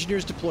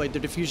 Engineers deployed.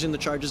 They're defusing the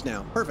charges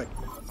now. Perfect.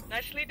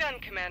 Nicely done,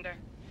 Commander.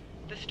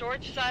 The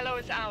storage silo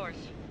is ours.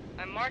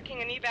 I'm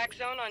marking an evac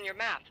zone on your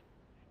map.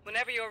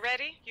 Whenever you're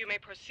ready, you may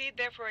proceed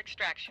there for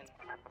extraction.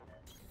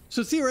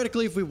 So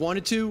theoretically, if we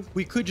wanted to,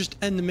 we could just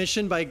end the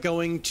mission by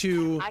going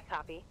to I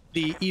copy.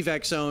 the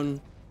evac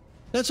zone.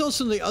 That's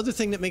also the other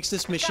thing that makes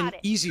this mission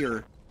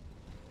easier.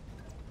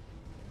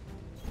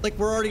 Like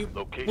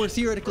we're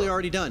theoretically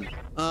already done.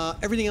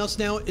 Everything else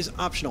now is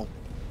optional.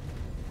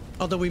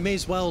 Although we may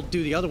as well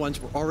do the other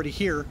ones. We're already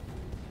here,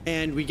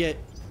 and we get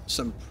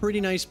some pretty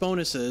nice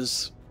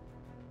bonuses.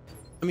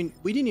 I mean,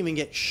 we didn't even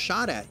get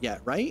shot at yet,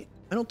 right?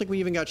 I don't think we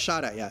even got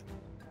shot at yet.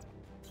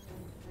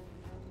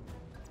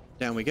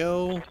 Down we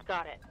go.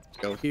 Got it.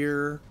 Go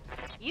here.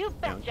 You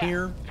Down betcha.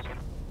 here.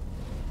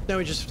 Now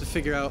we just have to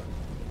figure out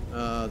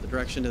the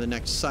direction to the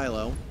next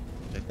silo,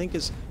 which I think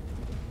is...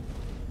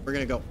 We're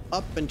going to go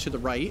up and to the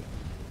right.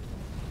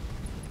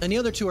 And the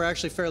other two are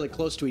actually fairly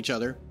close to each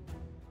other.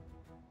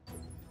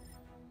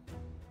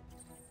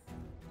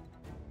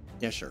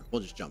 Yeah, sure.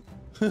 We'll just jump.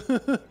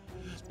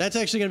 That's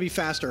actually going to be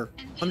faster.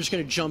 I'm just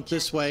going to jump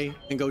this way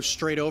and go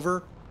straight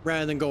over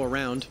rather than go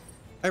around.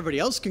 Everybody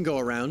else can go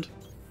around.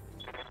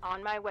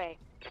 On my way.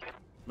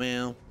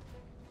 Well,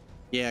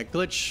 yeah,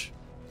 Glitch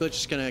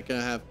is gonna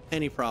have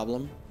any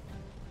problem.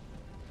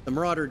 The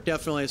Marauder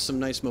definitely has some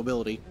nice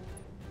mobility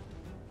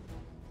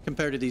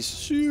compared to these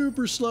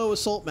super slow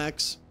assault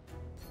mechs.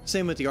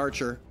 Same with the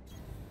Archer.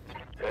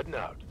 Heading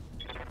out.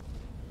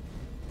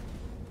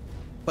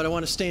 But I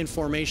want to stay in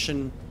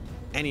formation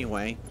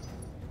anyway.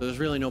 So there's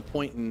really no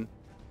point in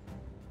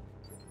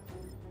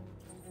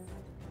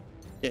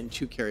getting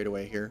too carried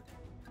away here.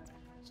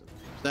 So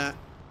there's that.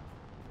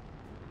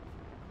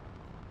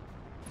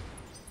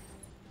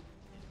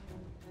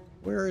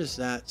 Where is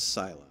that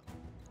silo?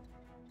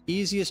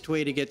 Easiest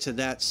way to get to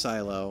that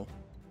silo,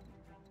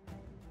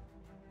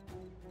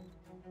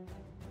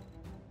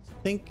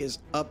 I think, is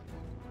up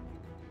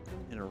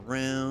and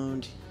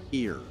around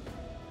here.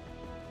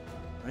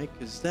 Right?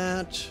 Because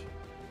that...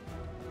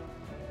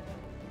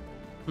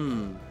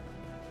 I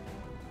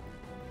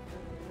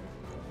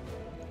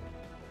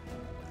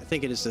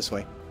think it is this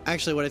way.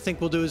 Actually, what I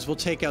think we'll do is we'll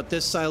take out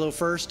this silo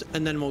first,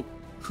 and then we'll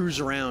cruise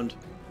around,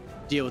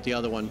 deal with the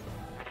other one.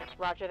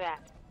 Roger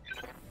that.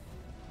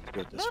 Do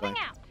it this Moving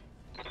way. out.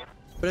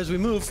 But as we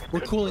move,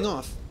 we're cooling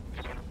off.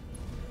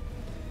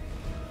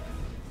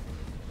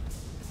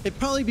 It'd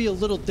probably be a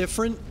little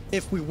different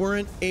if we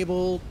weren't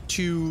able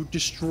to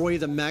destroy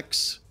the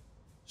mechs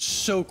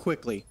so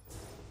quickly.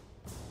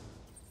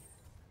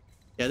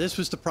 Yeah, this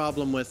was the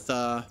problem with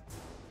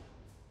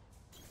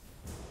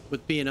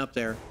being up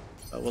there.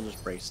 We'll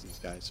just brace these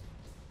guys.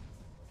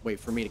 Wait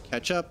for me to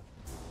catch up.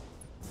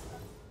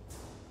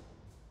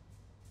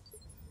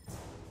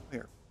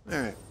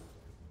 Alright.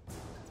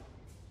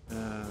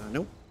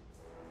 Nope.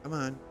 Come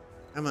on.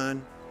 Come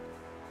on.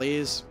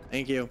 Please.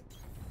 Thank you.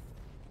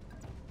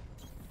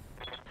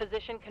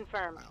 Position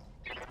confirmed.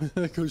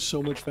 That goes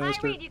so much I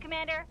faster. read you,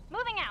 Commander.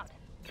 Moving out.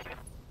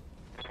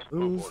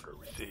 Move. Order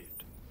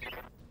received.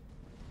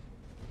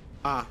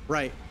 Ah,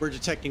 right. We're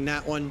detecting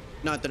that one.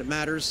 Not that it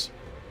matters.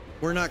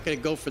 We're not going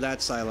to go for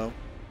that silo.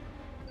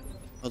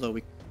 Although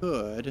we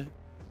could.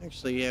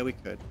 Actually, yeah, we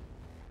could.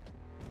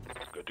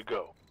 Good to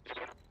go.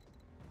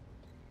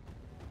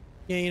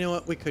 Yeah, you know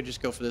what? We could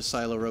just go for this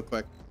silo real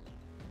quick.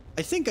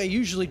 I think I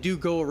usually do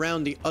go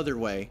around the other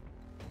way.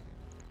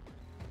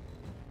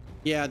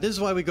 Yeah, this is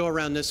why we go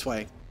around this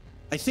way.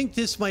 I think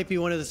this might be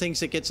one of the things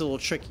that gets a little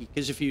tricky,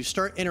 because if you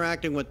start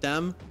interacting with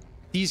them,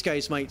 these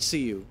guys might see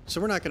you. So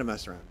we're not going to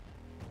mess around.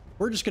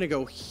 We're just going to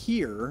go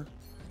here.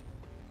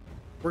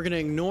 We're going to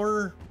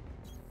ignore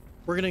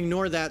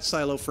that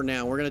silo for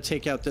now. We're going to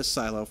take out this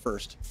silo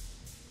first.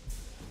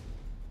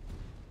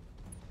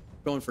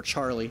 Going for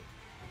Charlie.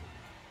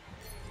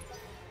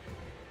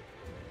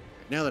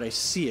 Now that I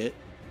see it,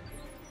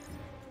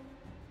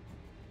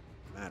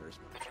 matters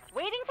much.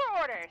 Waiting for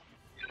orders.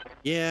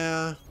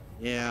 Yeah,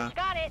 yeah.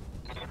 Got it.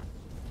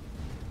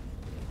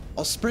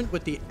 I'll sprint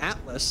with the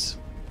Atlas.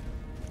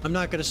 I'm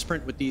not going to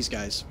sprint with these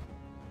guys.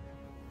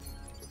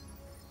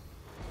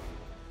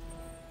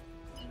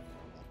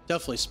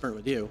 Definitely sprint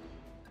with you.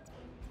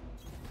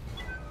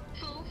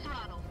 Full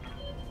throttle.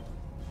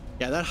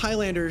 Yeah, that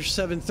Highlander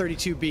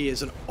 732B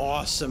is an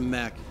awesome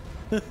mech.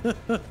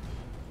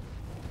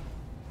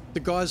 The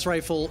Gauss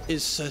rifle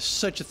is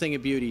such a thing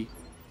of beauty.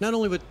 Not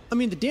only with, I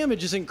mean, the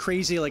damage isn't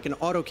crazy like an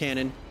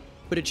autocannon,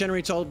 but it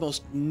generates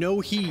almost no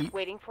heat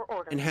Waiting for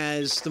orders. and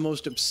has the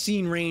most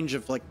obscene range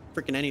of like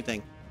freaking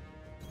anything.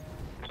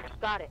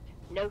 Got it.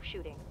 No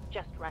shooting.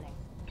 Just running.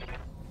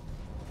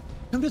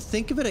 Come to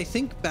think of it, I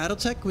think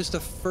Battletech was the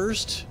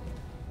first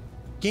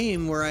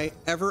game where I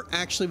ever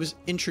actually was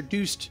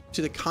introduced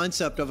to the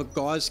concept of a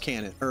Gauss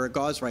cannon, or a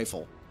Gauss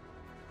rifle.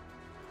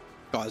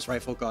 Gauss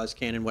rifle, Gauss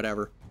cannon,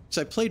 whatever.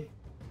 So I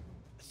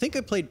think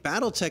I played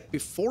Battletech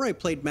before I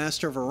played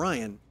Master of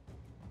Orion.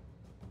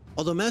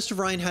 Although Master of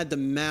Orion had the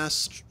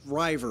Mass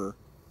Driver,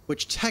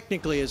 which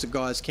technically is a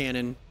Gauss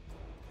cannon,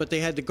 but they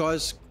had the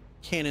Gauss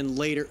cannon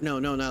later. No,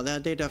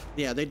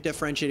 they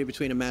differentiated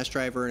between a Mass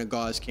Driver and a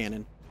Gauss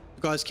cannon.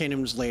 The Gauss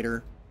cannon was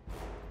later.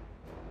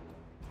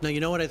 Now, you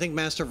know what? I think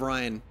Master of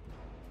Orion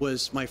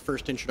was my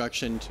first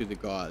introduction to the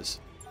Gauss.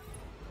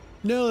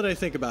 Now that I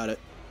think about it.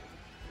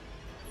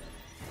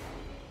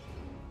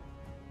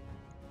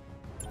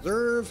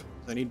 Reserve.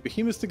 I need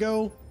Behemoth to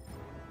go.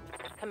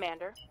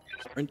 Commander.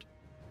 Sprint.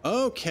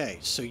 Okay,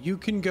 so you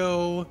can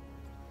go...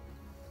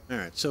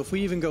 Alright, so if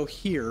we even go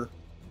here,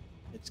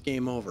 it's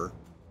game over.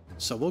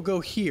 So we'll go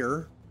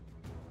here.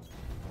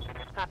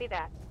 Copy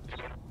that.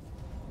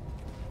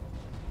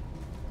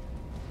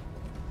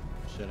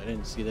 Shit, I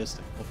didn't see this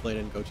thing. Hopefully I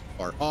didn't go too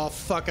far. Oh,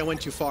 fuck, I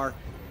went too far.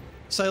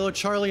 Silo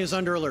Charlie is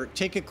under alert.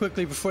 Take it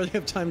quickly before they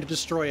have time to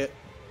destroy it.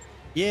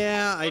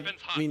 Yeah,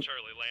 Weapons hot, I mean...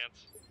 Charlie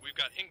Lance. We've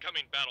got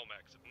incoming battle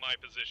mechs at my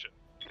position.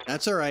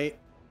 That's alright.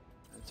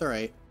 That's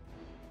alright.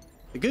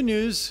 The good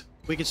news,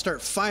 we can start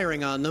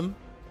firing on them.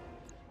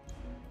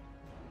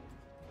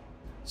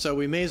 So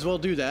we may as well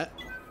do that.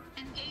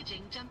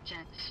 Engaging jump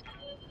jets.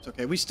 It's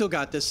okay, we still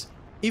got this.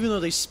 Even though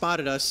they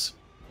spotted us.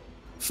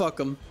 Fuck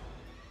them.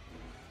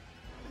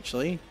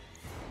 Actually.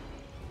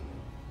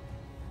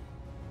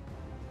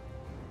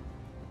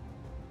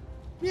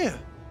 Yeah.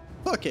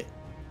 Fuck it.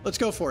 Let's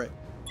go for it.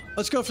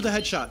 Let's go for the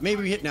headshot.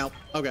 Maybe we hit now.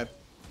 Okay.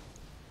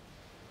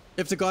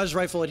 If the Gauss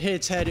rifle had hit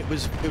its head, it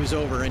was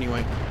over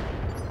anyway.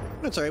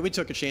 That's alright, we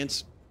took a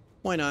chance.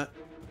 Why not?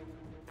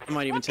 I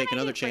might even take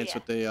another chance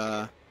with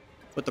the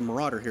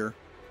Marauder here.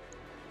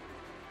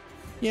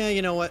 Yeah,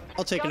 you know what?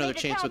 I'll take another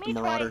chance with the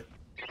Marauder.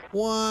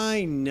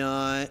 Why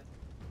not?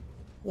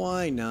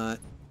 Why not?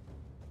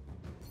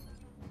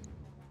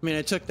 I mean,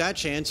 I took that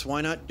chance.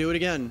 Why not do it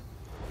again?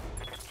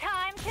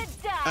 Time to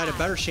die. I had a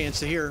better chance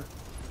to hear.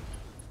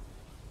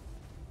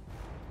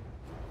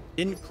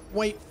 Didn't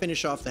quite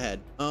finish off the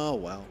head. Oh,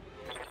 well.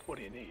 What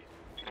do you need?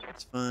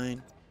 That's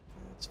fine.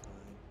 That's fine.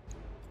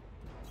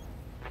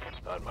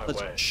 On my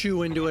Let's way.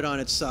 chew into it on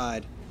its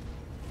side.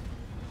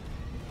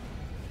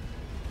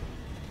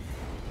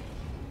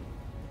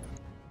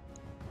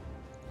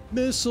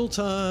 Missile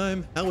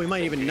time. Hell, we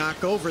might even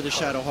knock over the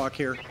Shadowhawk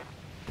here.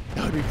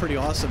 That would be pretty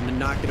awesome to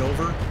knock it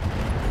over.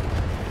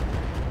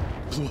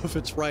 Blow off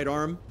its right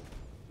arm.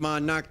 Come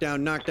on, knock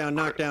down, knock down,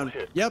 knock down.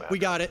 Yep, we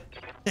got it.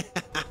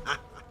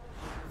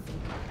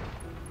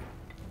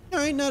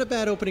 Alright, not a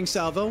bad opening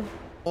salvo,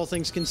 all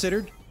things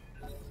considered.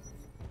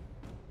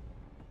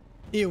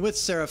 Even with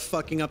Sarah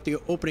fucking up the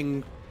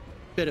opening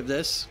bit of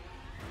this.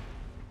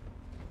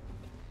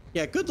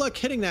 Yeah, good luck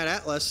hitting that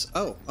Atlas.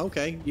 Oh,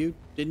 okay, you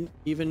didn't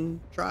even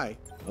try.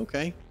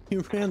 Okay,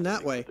 you ran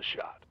that way. The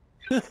shot.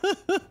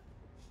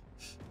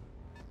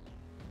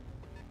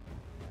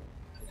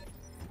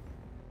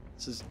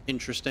 This is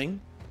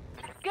interesting.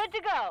 Good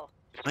to go.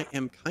 I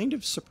am kind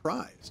of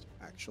surprised,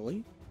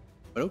 actually.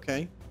 But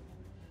okay.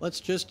 let's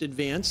just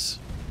advance.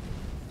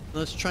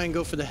 Let's try and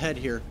go for the head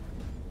here.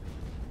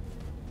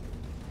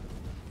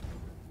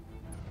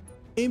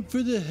 Aim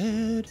for the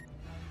head.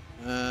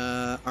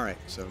 Alright,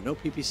 so no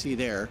PPC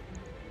there.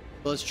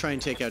 But let's try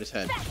and take out his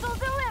head. Special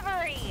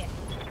delivery!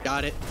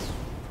 Got it.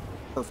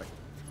 Perfect.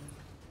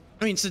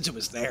 I mean, since it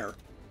was there.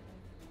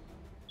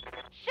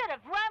 Should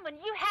have run when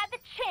you had the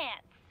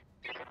chance.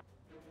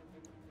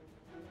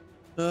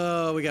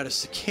 Oh, we got a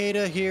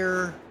cicada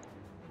here.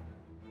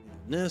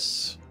 And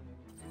this.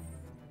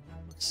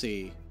 Let's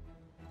see.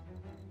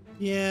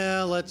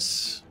 Yeah,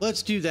 let's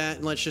do that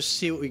and let's just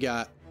see what we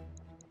got.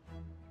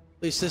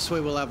 At least this way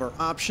we'll have our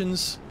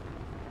options.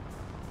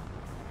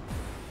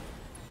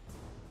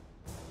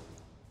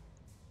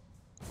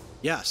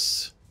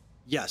 Yes.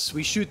 Yes,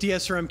 we shoot the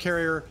SRM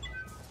carrier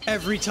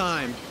every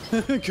time.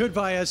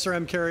 Goodbye,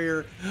 SRM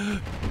carrier.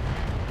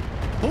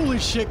 Holy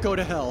shit, go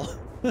to hell.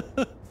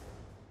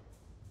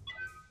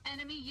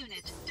 Enemy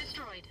unit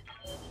destroyed.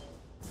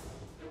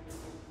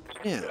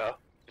 Yeah.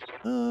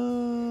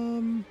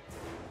 Well,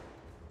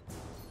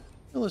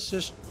 let's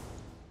just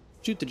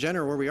shoot the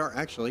Jenner where we are,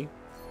 actually.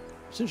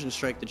 Precision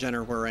strike the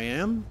Jenner where I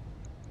am.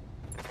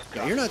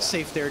 Yeah, you're not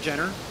safe there,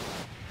 Jenner.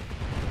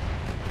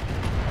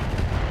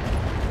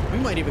 We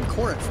might even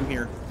core it from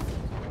here.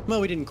 Well,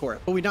 we didn't core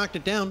it, but we knocked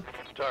it down.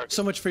 Target.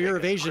 So much for your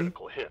Take a evasion.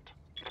 critical hit.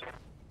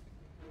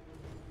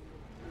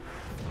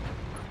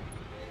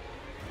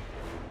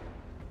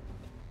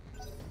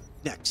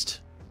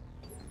 Next.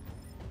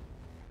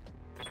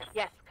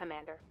 Yes,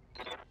 Commander.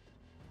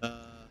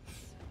 Uh,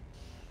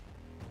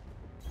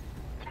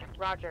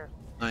 Roger.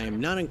 I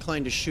am not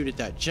inclined to shoot at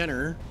that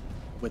Jenner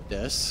with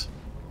this.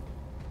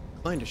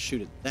 Inclined to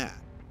shoot at that.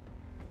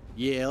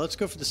 Yeah, let's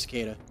go for the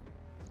cicada.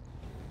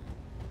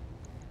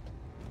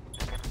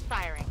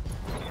 Firing.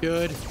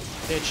 Good.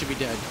 It should be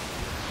dead.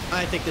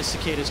 I think this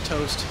cicada's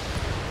toast.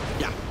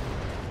 Yeah.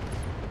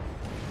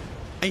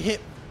 I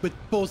hit with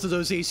both of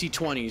those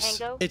AC-20s.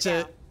 Tango It's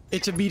down.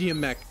 a medium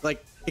mech.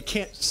 Like it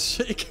can't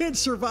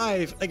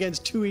survive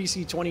against 2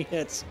 AC-20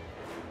 hits.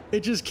 It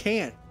just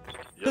can't.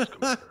 Yes,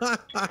 Commander.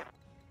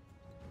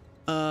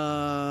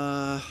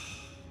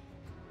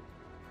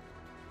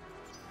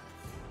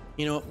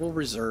 You know what? We'll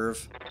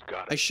reserve.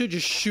 Got I it. should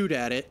just shoot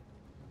at it.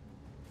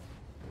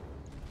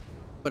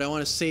 But I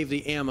want to save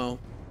the ammo.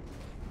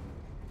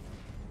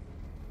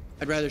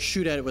 I'd rather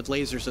shoot at it with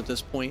lasers at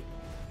this point.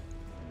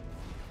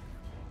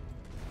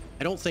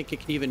 I don't think it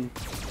can even...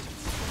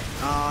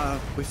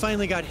 we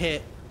finally got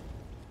hit.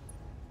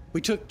 We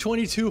took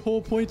 22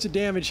 whole points of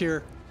damage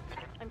here.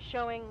 I'm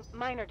showing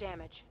minor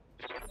damage.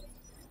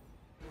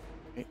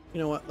 Okay, you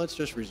know what? Let's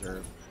just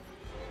reserve.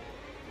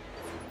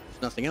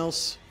 There's nothing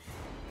else.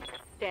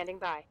 Standing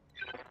by.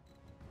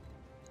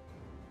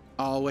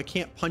 Oh, I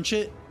can't punch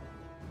it?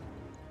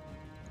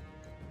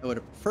 I would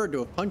have preferred to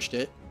have punched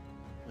it.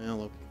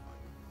 Well, okay,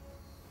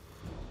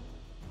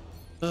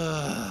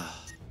 fine.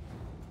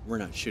 We're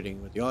not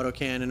shooting with the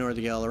autocannon or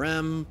the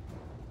LRM.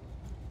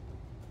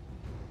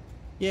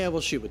 Yeah, we'll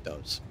shoot with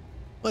those.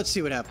 Let's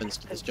see what happens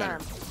to this Jenner.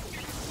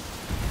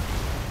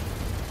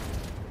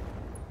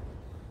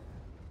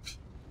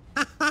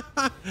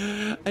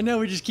 I know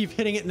we just keep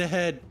hitting it in the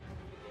head.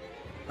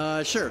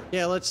 Sure.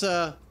 Yeah, let's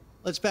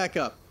back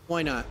up.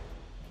 Why not?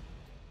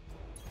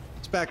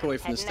 Let's back away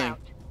from this thing.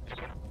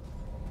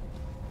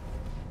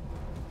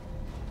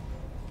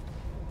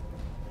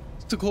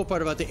 It's the cool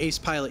part about the Ace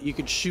Pilot. You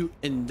could shoot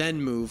and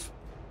then move.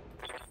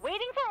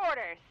 Waiting for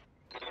orders.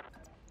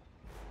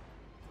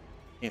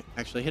 Can't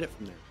actually hit it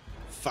from there.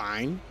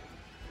 Fine.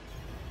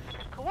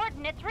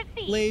 Coordinates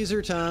received.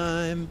 Laser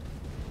time.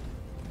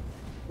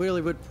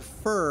 Really would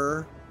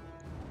prefer...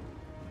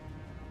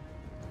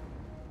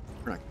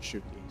 We're not going to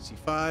shoot the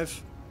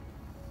AC-5.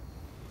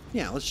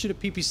 Yeah, let's shoot a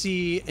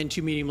PPC and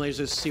 2 medium lasers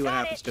to see what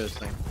Got happens it. to this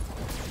thing.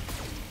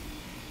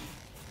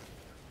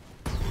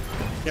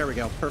 There we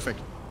go. Perfect.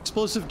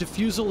 Explosive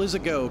diffusal is a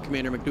go,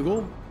 Commander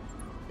McDougal.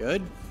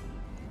 Good.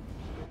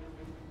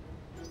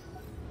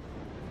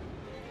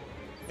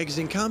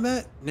 Exiting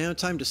combat. Now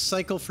time to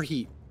cycle for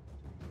heat.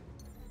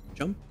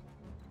 Jump.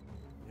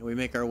 And we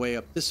make our way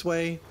up this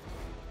way.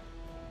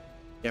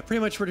 Yeah, pretty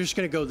much we're just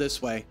going to go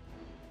this way.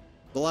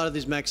 A lot of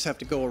these mechs have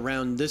to go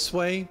around this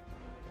way.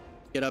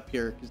 Get up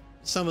here, because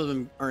some of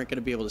them aren't going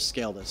to be able to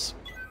scale this.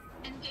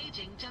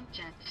 Engaging jump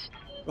jets.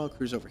 Well,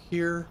 cruise over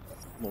here.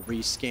 We'll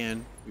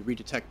rescan. We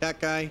redetect that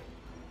guy.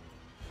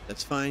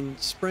 That's fine.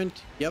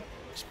 Sprint. Yep.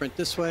 Sprint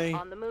this way.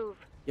 On the move.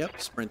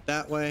 Yep. Sprint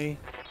that way.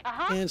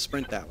 Uh-huh. And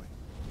sprint that way.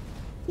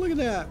 Look at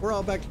that. We're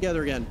all back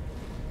together again.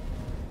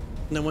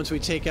 And then once we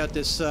take out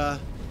this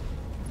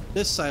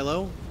this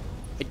silo,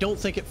 I don't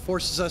think it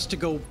forces us to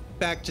go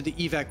back to the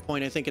evac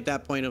point. I think at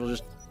that point it'll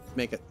just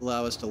make it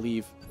allow us to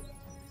leave,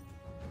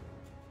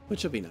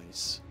 which will be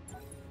nice.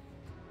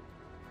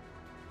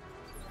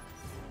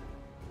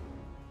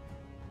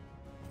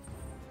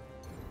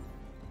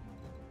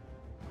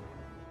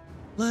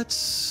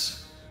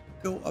 Let's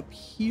go up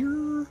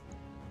here.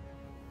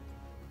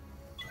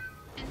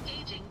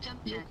 Engaging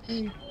jump jets.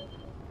 Okay.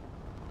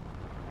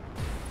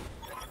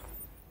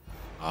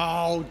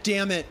 Oh,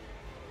 damn it.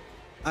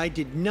 I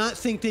did not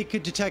think they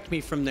could detect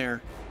me from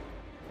there.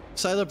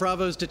 Silo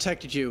Bravo's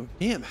detected you.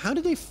 Damn, how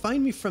did they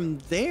find me from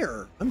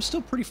there? I'm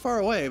still pretty far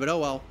away, but oh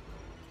well.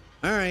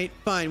 Alright,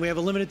 fine. We have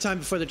a limited time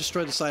before they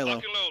destroy the silo.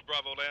 Lock your load,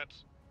 Bravo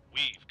Lance.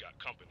 We've got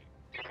company.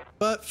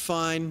 But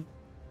fine.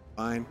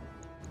 Fine.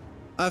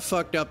 I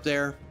fucked up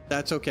there.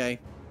 That's okay.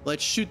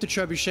 Let's shoot the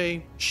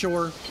trebuchet.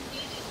 Sure. Engaging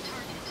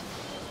target.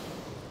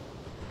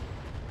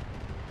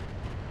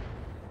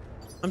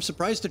 I'm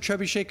surprised the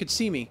trebuchet could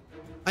see me.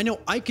 I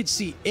know I could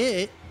see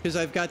it because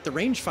I've got the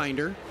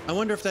rangefinder. I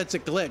wonder if that's a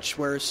glitch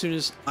where as soon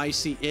as I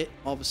see it,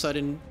 all of a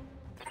sudden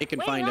it can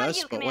Waiting find on us,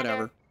 you, but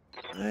Commander.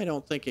 whatever. I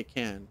don't think it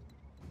can.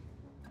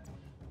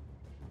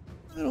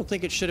 I don't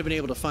think it should have been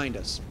able to find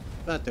us.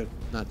 Not the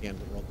end of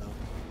the world, though.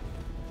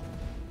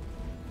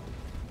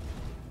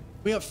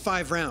 We have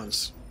 5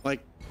 rounds.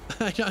 Like,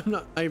 I'm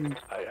Aye,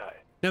 aye.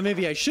 now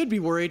maybe I should be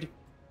worried,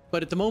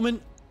 but at the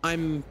moment,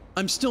 I'm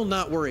still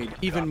not worried,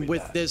 even Copy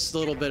with that. this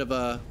little bit of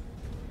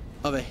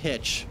a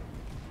hitch.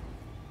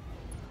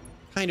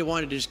 Kind of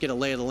wanted to just get a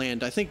lay of the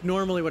land. I think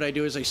normally what I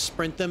do is I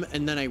sprint them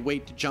and then I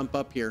wait to jump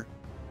up here.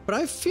 But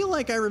I feel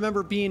like I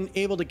remember being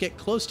able to get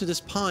close to this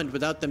pond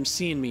without them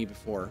seeing me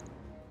before.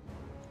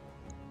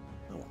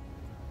 Oh well.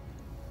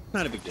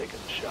 Not a big deal. Taking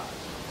a shot.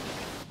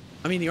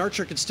 I mean, the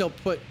archer could still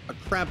put a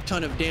crap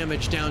ton of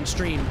damage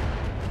downstream,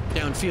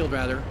 downfield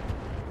rather.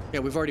 Yeah,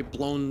 we've already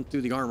blown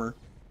through the armor.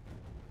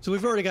 So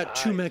we've already got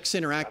 2 mechs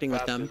interacting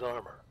with them. His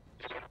armor.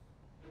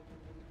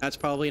 That's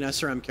probably an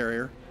SRM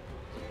carrier.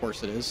 Of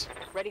course it is.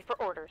 Ready for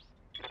orders.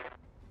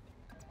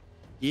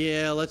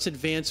 Yeah, let's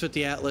advance with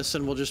the Atlas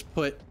and we'll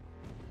put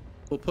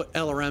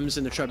LRMs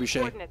in the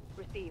trebuchet. Coordinates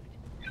received.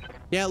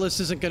 The Atlas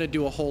isn't going to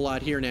do a whole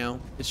lot here now.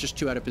 It's just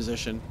too out of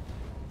position.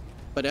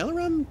 But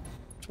LRM,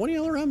 20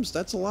 LRMs,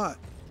 that's a lot.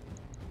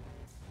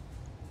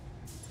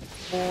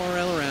 4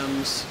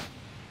 LRMs.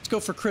 Let's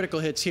go for critical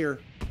hits here.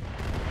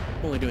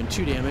 Only doing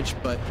 2 damage,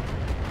 but...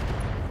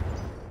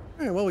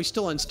 Alright, well, we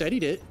still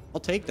unsteadied it.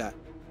 I'll take that.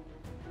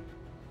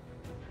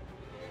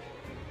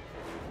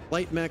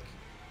 Light mech.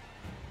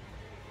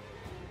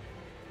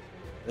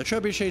 The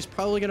trebuchet is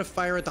probably going to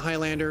fire at the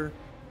Highlander.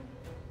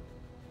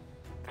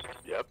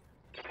 Yep.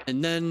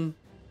 And then...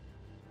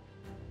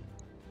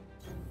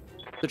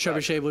 the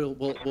trebuchet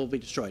will be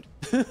destroyed.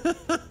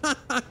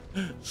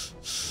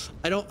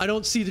 I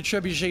don't see the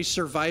trebuchet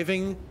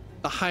surviving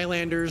the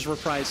Highlander's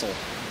reprisal.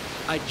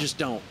 I just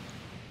don't.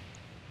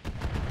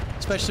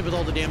 Especially with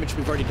all the damage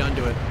we've already done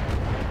to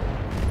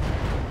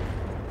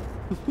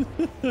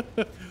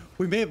it.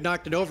 We may have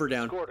knocked it over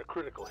down. Scored a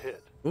critical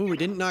hit. Ooh, we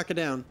didn't knock it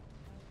down.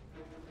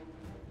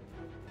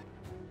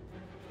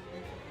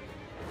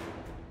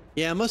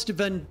 Yeah, it must have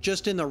been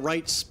just in the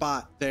right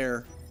spot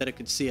there that it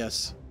could see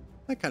us.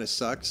 That kind of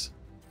sucks.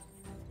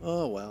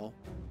 Oh, well.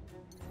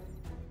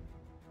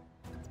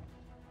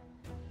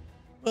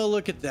 Well,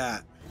 look at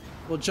that.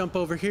 We'll jump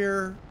over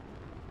here.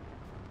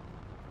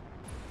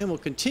 And we'll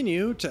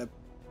continue to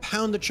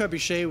pound the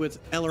trebuchet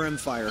with LRM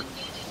fire.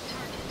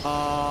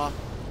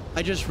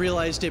 I just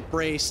realized it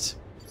braced.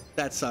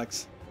 That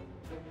sucks.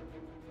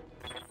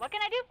 What can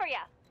I do for you?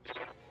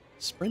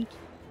 Sprint? Can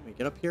we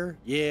get up here?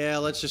 Yeah,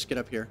 let's just get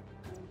up here.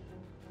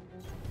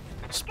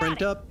 Sprint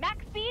Got it. up.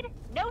 Max speed,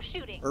 no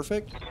shooting.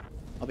 Perfect.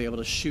 I'll be able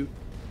to shoot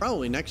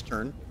probably next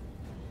turn.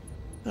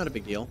 Not a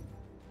big deal.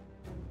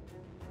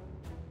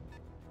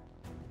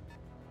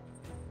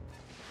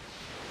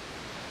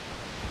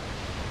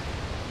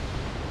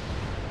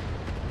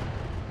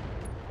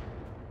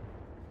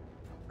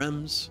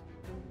 Rems.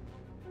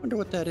 Wonder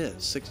what that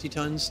is. 60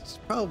 tons? It's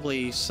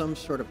probably some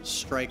sort of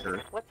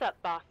striker. What's up,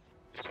 boss?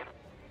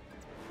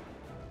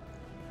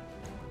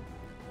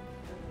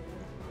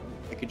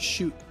 I could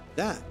shoot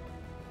that.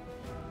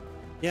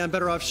 Yeah, I'm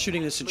better off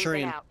shooting the Moving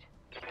Centurion. out.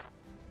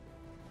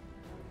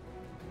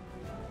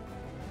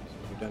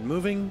 We're done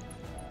moving.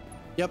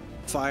 Yep,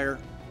 fire.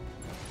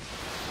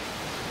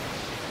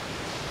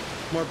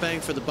 More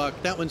bang for the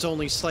buck. That one's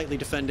only slightly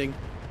defending.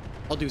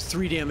 I'll do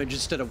 3 damage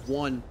instead of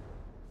 1.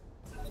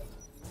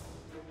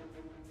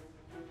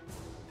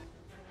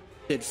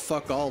 Did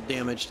fuck all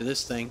damage to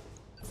this thing.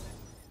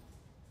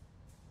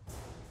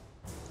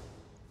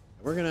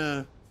 We're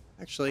gonna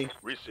actually...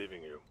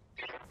 Receiving you.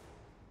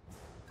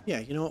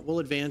 Yeah, you know what? We'll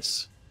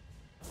advance.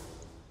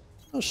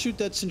 I'll shoot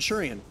that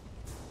Centurion.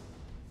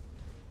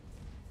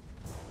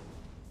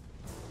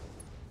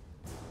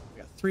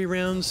 We got 3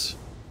 rounds.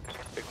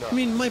 I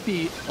mean, it might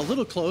be a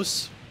little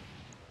close,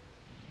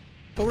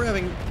 but we're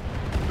having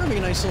a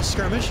nice little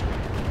skirmish.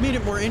 Made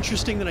it more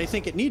interesting than I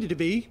think it needed to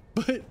be,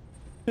 but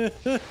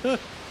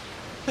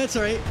that's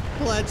all right.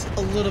 We'll add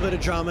a little bit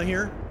of drama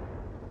here.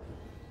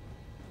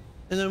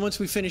 And then once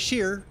we finish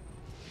here,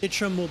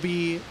 Itrom will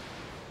be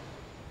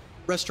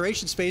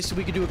restoration space, so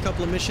we can do a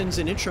couple of missions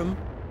in Itrom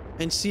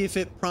and see if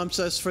it prompts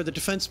us for the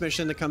defense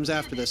mission that comes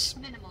after this.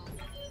 Minimal.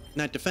 And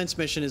that defense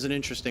mission is an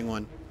interesting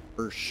one,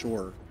 for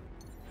sure.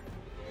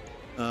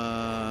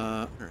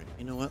 Alright,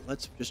 you know what?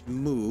 Let's just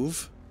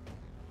move.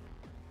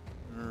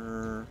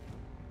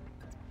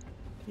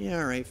 Yeah,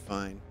 alright,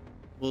 fine.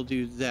 We'll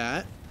do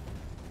that.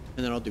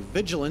 And then I'll do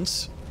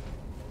vigilance.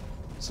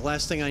 So the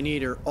last thing I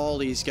need are all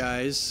these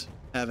guys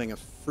having a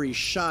free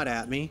shot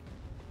at me.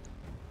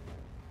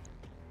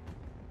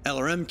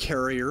 LRM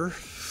carrier.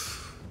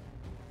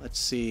 Let's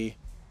see.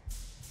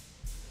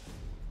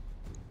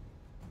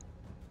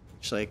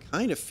 Actually, I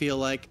kind of feel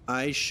like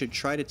I should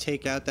try to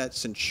take out that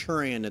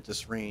Centurion at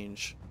this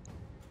range.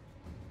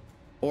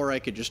 Or I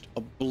could just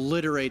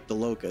obliterate the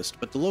Locust.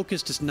 But the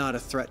Locust is not a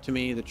threat to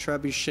me. The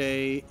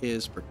Trebuchet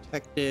is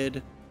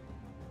protected.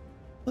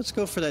 Let's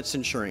go for that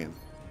Centurion.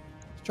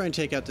 Let's try and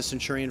take out the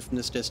Centurion from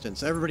this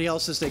distance. Everybody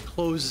else, as they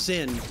close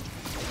in,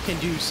 can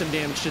do some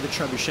damage to the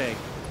Trebuchet.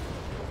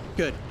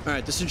 Good.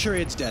 Alright, the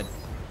Centurion's dead.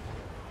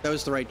 That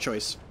was the right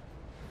choice.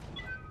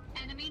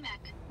 Enemy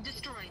mech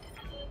destroyed.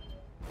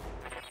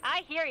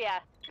 I hear ya.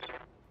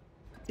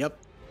 Yep.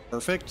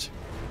 Perfect.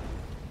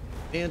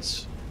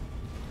 Advance.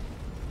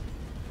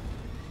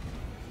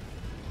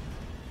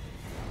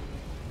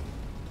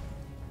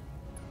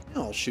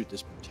 Now I'll shoot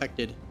this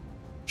protected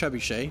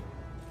Trebuchet.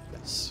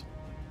 Yes.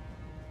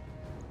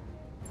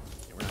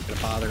 Yeah, we're not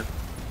gonna bother.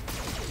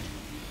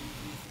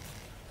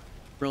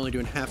 We're only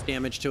doing half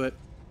damage to it.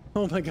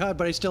 Oh my god,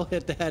 but I still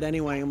hit the head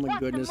anyway. Oh my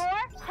goodness. Want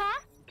some more, huh?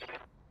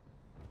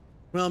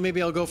 Well,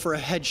 maybe I'll go for a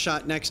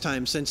headshot next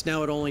time, since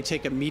now it'll only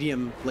take a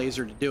medium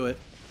laser to do it.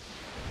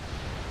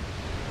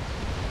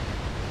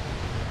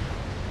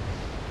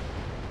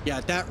 Yeah,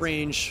 at that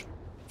range,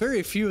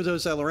 very few of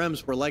those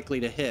LRMs were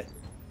likely to hit.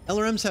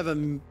 LRMs have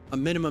a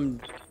minimum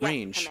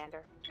range, Yes,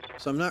 Commander.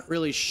 so I'm not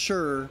really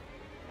sure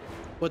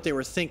what they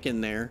were thinking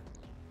there.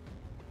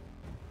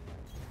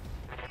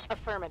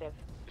 Affirmative.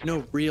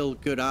 No real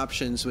good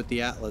options with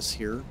the Atlas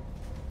here.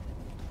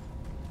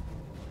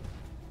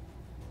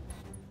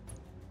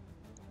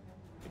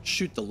 Could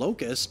shoot the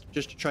Locust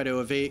just to try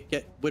to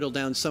whittle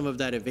down some of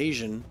that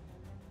evasion,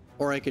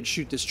 or I could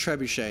shoot this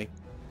Trebuchet.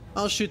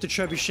 I'll shoot the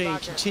Trebuchet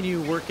and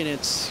continue working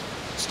its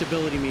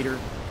stability meter.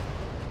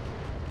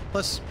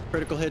 Plus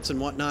critical hits and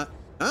whatnot.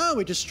 Oh,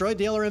 we destroyed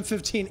the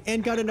LRM-15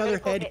 and got another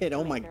Critical head hit, hit.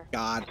 Oh my Commander.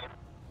 god.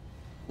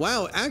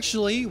 Wow,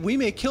 actually, we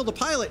may kill the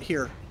pilot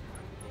here.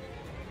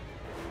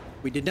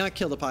 We did not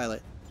kill the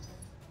pilot.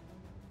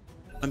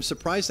 I'm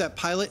surprised that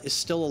pilot is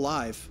still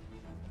alive.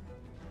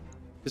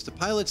 Because the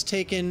pilot's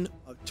taken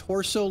a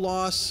torso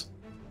loss.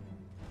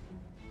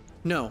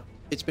 No,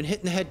 it's been hit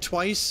in the head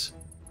twice.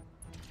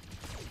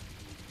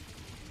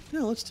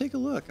 No, let's take a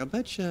look. I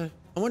bet you.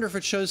 I wonder if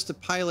it shows the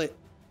pilot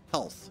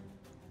health.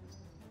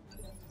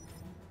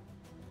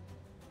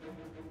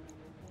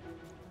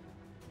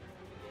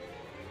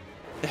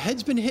 The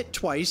head's been hit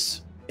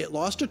twice. It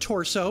lost a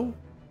torso.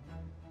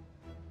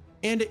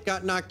 And it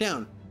got knocked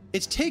down.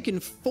 It's taken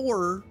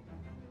 4.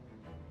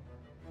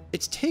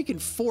 It's taken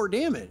 4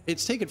 damage.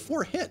 It's taken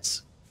 4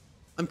 hits.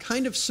 I'm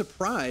kind of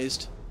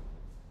surprised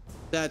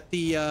that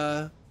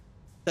the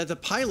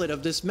pilot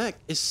of this mech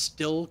is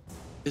still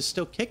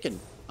kicking.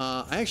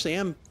 I actually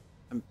am.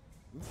 I'm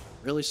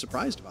really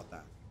surprised about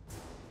that.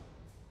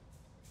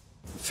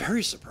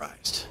 Very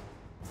surprised.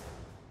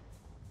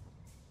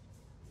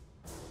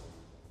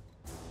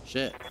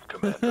 Shit.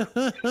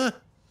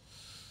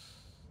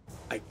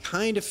 I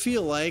kind of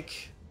feel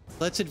like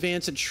let's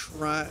advance and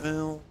try.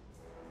 Well,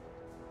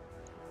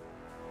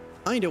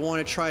 kind of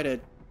want to try to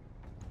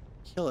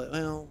kill it.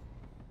 Well,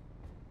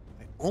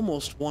 I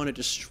almost want to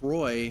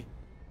destroy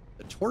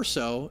the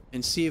torso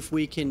and see if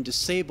we can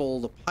disable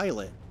the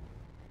pilot.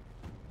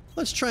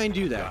 Let's try and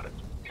do that.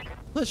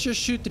 Let's just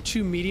shoot the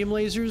 2 medium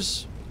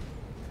lasers.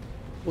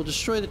 We'll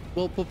destroy the.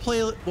 We'll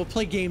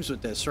play games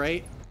with this,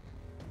 right?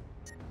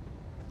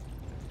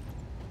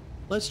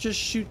 Let's just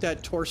shoot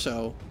that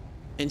torso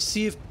and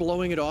see if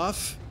blowing it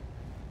off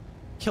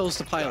kills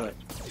the pilot.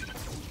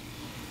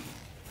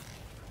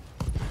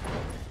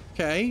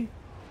 Okay.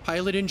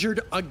 Pilot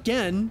injured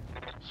again.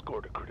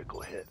 Scored a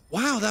critical hit.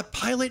 Wow, that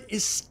pilot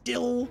is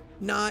still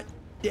not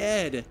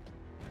dead.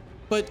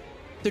 But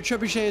the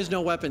Trebuchet has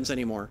no weapons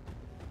anymore.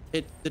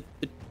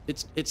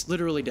 It's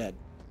literally dead.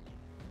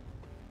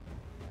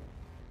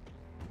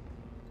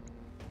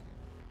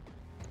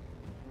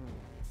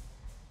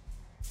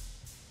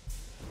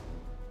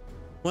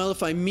 Well,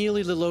 if I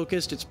melee the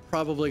Locust, it's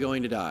probably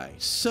going to die.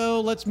 So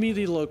let's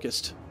melee the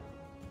Locust.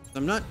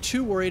 I'm not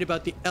too worried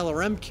about the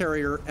LRM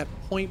carrier at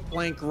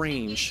point-blank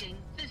range. Engaging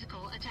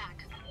physical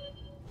attack.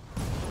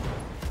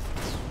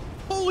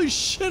 Holy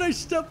shit, I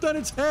stepped on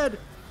its head!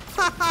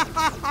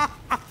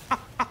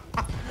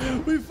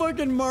 We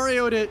fucking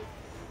Mario'd it!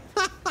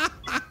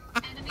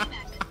 Enemy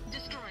mech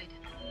destroyed.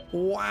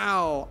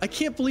 Wow, I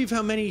can't believe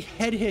how many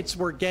head hits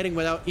we're getting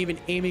without even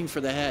aiming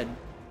for the head.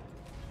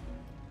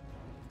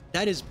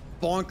 That is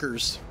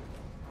bonkers.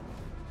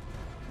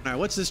 Alright,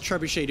 what's this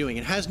Trebuchet doing?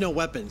 It has no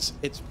weapons.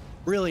 It's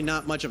really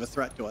not much of a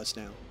threat to us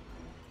now.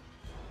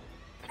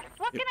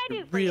 What can I do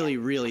It for really,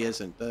 you? really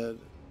isn't.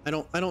 I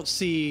don't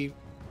see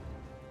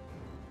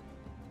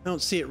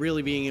it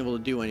really being able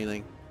to do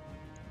anything.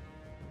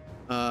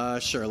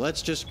 Sure,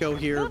 let's just go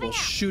here. Moving We'll out.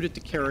 shoot at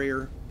the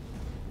carrier.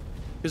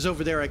 Because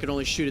over there I could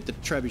only shoot at the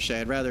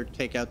Trebuchet. I'd rather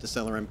take out this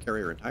LRM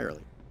carrier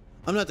entirely.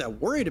 I'm not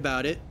that worried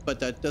about it, but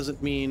that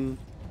doesn't mean...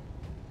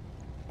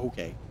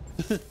 Okay.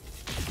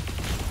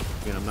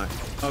 Again, I'm not...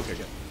 Okay,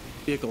 good.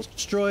 Vehicle's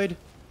destroyed.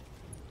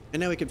 And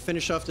now we can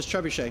finish off this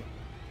trebuchet.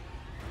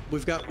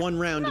 We've got 1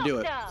 round to do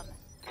it.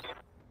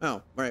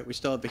 Oh, right. We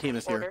still have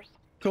Behemoth here. Orders.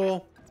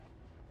 Cool.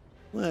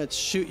 Let's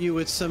shoot you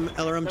with some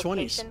LRM-20s.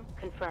 Location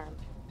confirmed.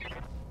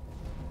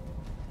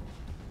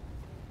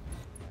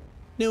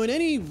 Now, in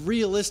any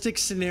realistic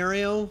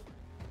scenario,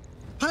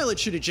 pilot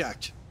should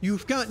eject.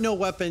 You've got no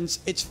weapons.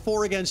 It's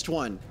 4 against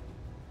 1.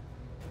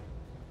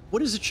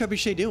 What is the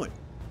trebuchet doing?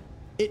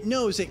 It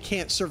knows it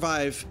can't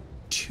survive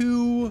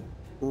 2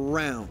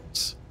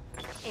 rounds.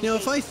 Now,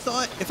 if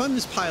I'm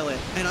this pilot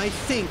and I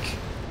think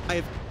I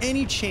have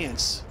any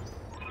chance,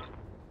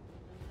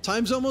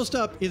 time's almost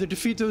up. Either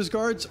defeat those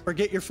guards or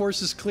get your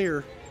forces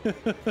clear.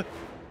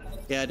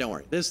 Yeah, don't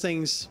worry. This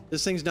thing's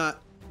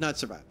not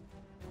surviving.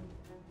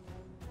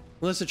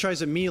 Unless it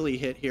tries a melee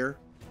hit here.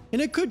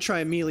 And it could try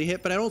a melee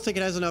hit, but I don't think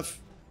it has enough...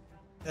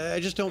 I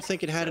just don't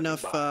think it had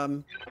enough...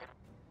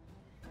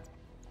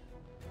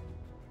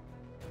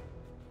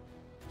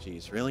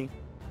 Jeez, really?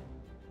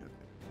 Okay.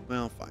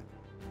 Well, fine.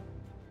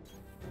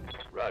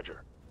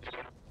 Roger.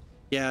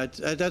 Yeah,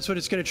 that's what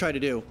it's going to try to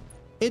do.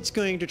 It's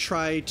going to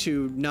try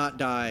to not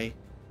die,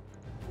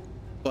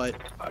 but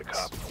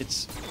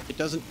it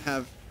doesn't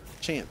have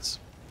a chance.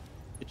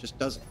 It just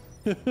doesn't.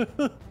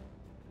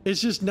 It's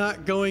just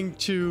not going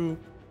to...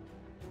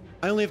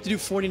 I only have to do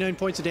 49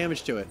 points of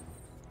damage to it.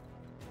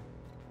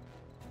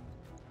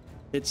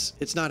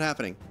 It's not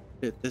happening.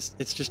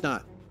 It's just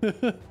not.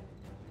 I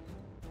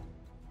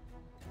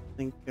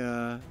think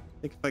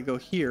if I go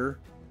here,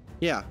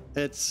 yeah,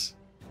 it's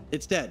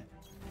dead.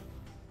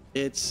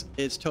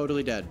 It's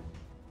totally dead.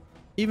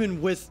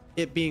 Even with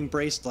it being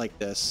braced like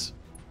this,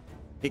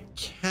 it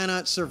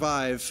cannot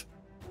survive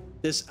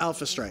this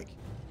alpha strike.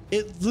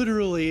 It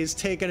literally is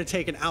going to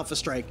take an alpha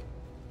strike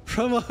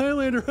from a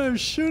Highlander I'm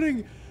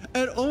shooting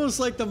at, almost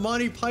like the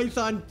Monty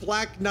Python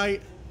Black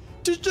Knight.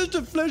 Just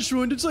a flesh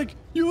wound. It's like,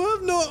 you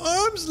have no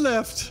arms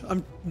left.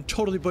 I'm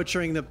totally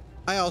butchering the...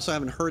 I also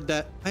haven't heard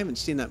that. I haven't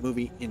seen that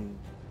movie in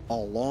a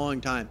long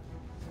time.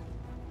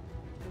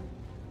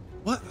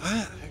 What?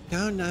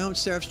 Now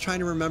Seraph's trying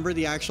to remember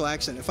the actual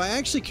accent. If I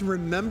actually can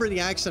remember the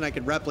accent, I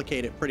could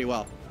replicate it pretty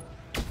well.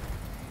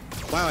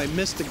 Wow, I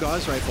missed the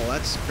gauze rifle.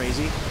 That's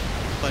crazy.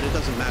 But it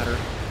doesn't matter.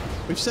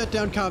 We've set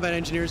down combat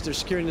engineers. They're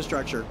securing the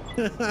structure.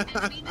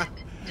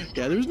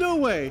 Yeah, there's no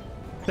way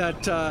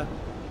that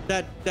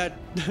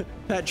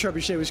that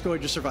trebuchet was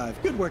going to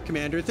survive. Good work,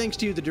 Commander. Thanks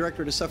to you, the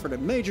Directorate has suffered a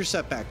major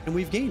setback, and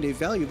we've gained a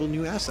valuable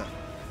new asset.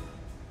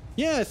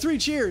 Yeah, 3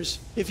 cheers.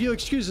 If you'll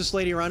excuse us,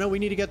 Lady Arano, we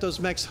need to get those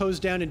mechs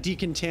hosed down and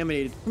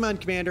decontaminated. Come on,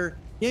 Commander.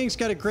 Yang's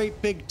got a great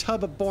big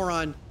tub of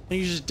boron, and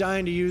he's just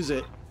dying to use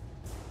it.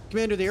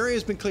 Commander, the area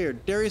has been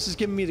cleared. Darius has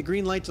given me the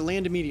green light to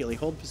land immediately.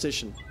 Hold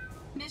position.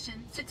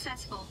 Mission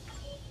successful.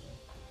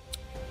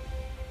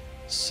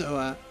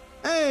 So,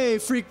 hey,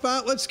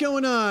 Freakbot, what's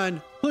going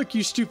on? Look,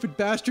 you stupid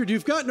bastard,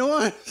 you've got no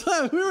eyes.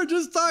 We were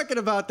just talking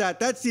about that.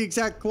 That's the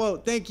exact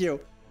quote. Thank you.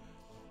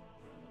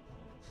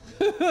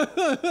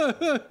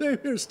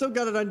 Still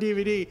got it on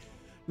DVD.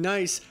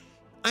 Nice.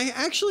 I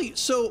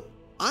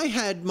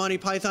had Monty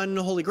Python and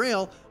the Holy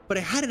Grail, but I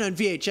had it on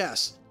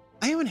VHS.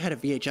 I haven't had a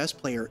VHS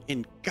player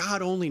in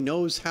God only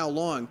knows how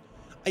long.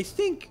 I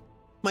think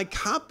my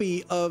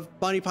copy of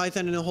Monty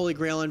Python and the Holy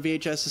Grail on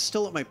VHS is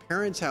still at my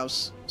parents'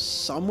 house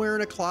somewhere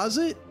in a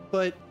closet,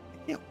 but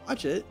I can't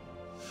watch it.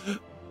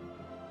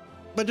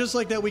 But just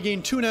like that, we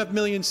gained 2.5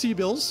 million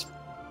C-bills.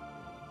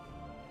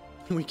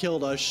 We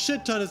killed a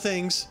shit ton of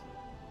things.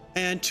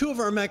 And 2 of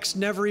our mechs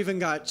never even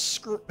got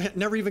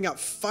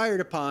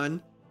fired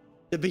upon.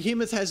 The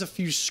Behemoth has a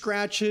few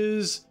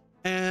scratches,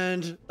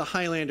 and the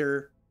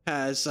Highlander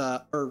has,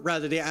 or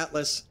rather the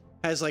Atlas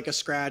has like a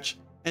scratch,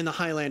 and the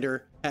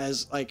Highlander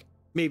has like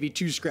maybe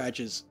 2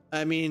 scratches.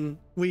 I mean,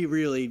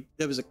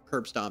 that was a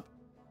curb stomp.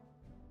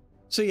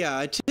 So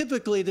yeah,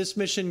 typically this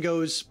mission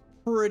goes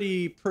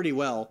pretty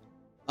well.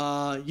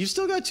 You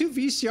still got 2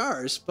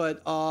 VCRs,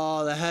 but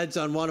the heads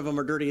on one of them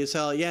are dirty as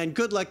hell. Yeah, and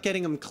good luck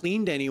getting them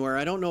cleaned anywhere.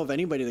 I don't know of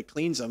anybody that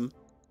cleans them.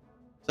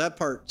 So that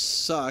part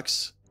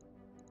sucks.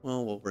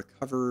 Well, we'll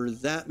recover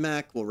that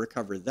mech. We'll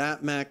recover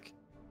that mech.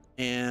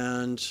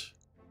 And is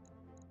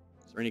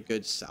there any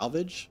good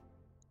salvage?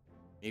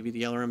 Maybe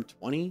the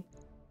LRM-20?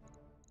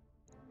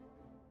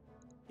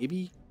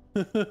 Maybe?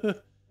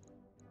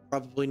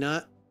 Probably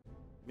not.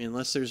 I mean,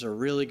 unless there's a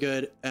really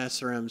good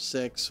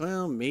SRM-6.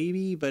 Well,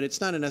 maybe, but it's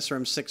not an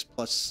SRM-6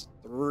 plus,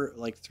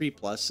 like 3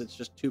 plus. It's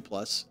just 2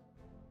 plus.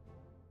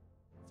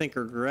 I think,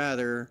 or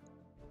rather,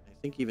 I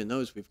think even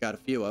those we've got a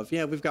few of.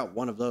 Yeah, we've got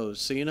 1 of those.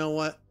 So you know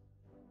what?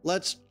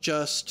 Let's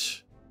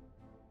just...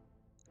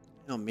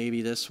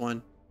 maybe this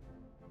one.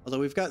 Although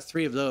we've got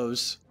 3 of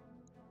those.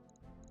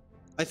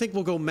 I think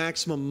we'll go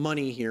maximum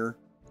money here.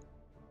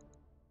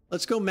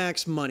 Let's go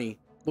max money.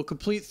 We'll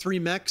complete 3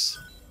 mechs.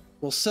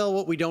 We'll sell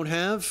what we don't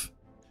have.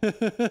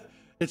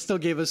 It still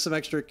gave us some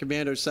extra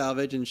Commando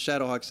salvage and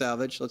Shadowhawk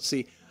salvage. Let's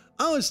see.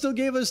 Oh, it still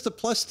gave us the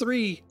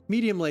 +3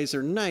 medium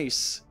laser.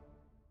 Nice.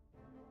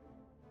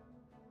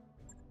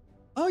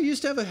 Oh, you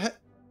used to have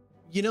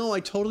You know, I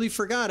totally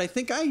forgot. I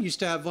think I used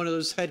to have one of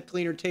those head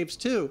cleaner tapes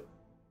too.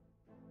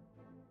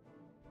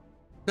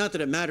 Not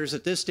that it matters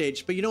at this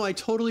stage, but you know, I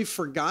totally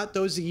forgot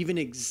those even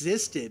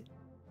existed.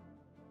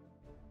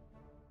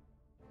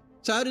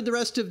 So how did the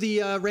rest of the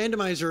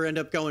randomizer end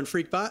up going,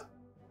 Freakbot?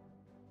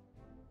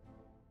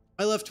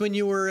 I left when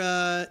you were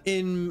I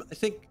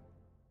think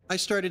I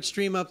started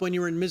stream up when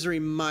you were in Misery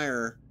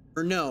Mire.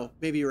 Or no,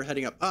 maybe you were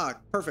heading up. Ah,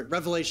 perfect.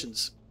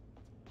 Revelations.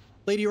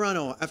 Lady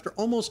Arano, after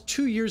almost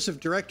 2 years of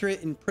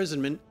Directorate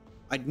imprisonment,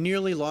 I'd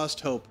nearly lost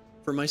hope.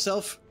 For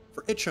myself,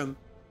 for Itrom,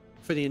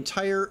 for the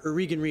entire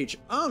Oregon Reach.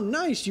 Oh,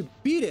 nice! You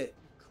beat it!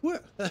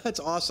 That's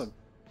awesome.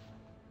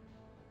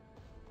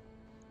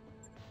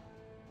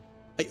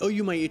 I owe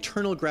you my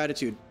eternal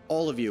gratitude,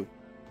 all of you.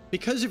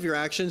 Because of your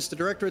actions, the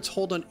Directorate's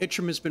hold on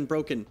Itrom has been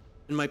broken,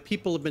 and my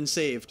people have been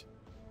saved.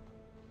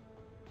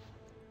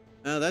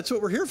 That's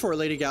what we're here for,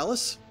 Lady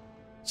Gallas.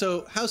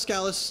 So, House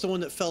Gallas is the one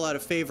that fell out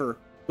of favor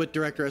with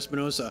Director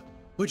Espinosa,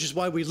 which is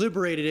why we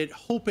liberated it,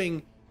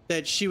 hoping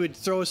that she would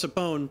throw us a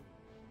bone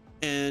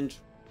and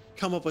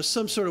come up with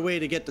some sort of way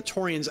to get the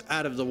Taurians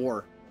out of the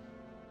war.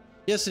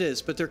 Yes, it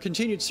is, but their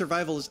continued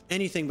survival is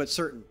anything but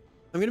certain.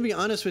 I'm going to be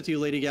honest with you,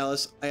 Lady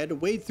Gallas. I had to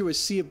wade through a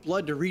sea of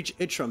blood to reach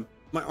Itrom.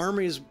 My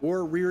army is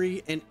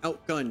war-weary and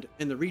outgunned,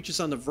 and the Reach is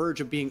on the verge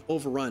of being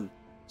overrun.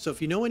 So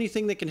if you know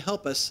anything that can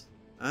help us,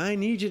 I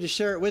need you to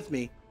share it with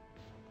me.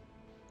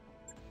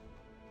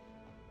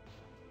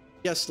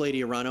 Yes,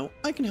 Lady Arano,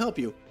 I can help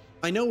you.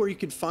 I know where you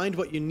can find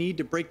what you need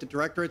to break the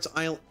Directorate's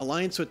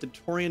alliance with the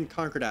Taurian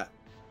Concordat.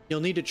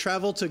 You'll need to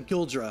travel to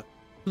Guldra,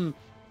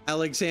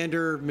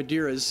 Alexander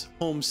Madeira's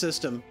home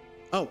system.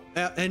 Oh,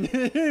 and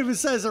it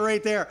says it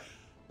right there.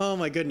 Oh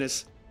my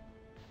goodness.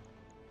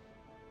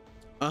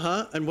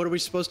 And what are we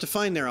supposed to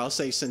find there? I'll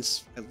say,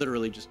 since I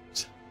literally just...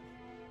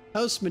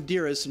 House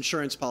Madeira's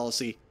insurance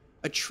policy.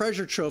 A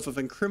treasure trove of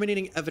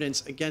incriminating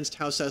evidence against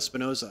House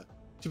Espinosa,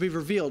 to be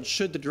revealed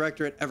should the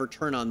Directorate ever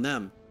turn on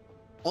them.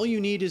 All you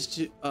need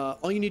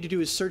to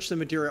do is search the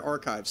Madeira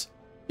archives.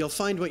 You'll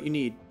find what you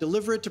need.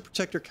 Deliver it to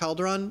Protector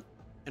Calderon,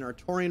 and our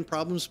Taurian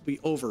problems will be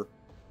over.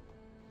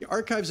 The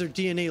archives are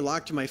DNA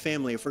locked to my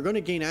family. If we're going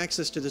to gain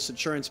access to this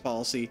insurance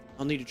policy,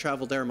 I'll need to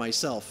travel there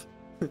myself.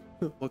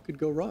 What could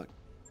go wrong?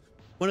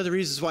 One of the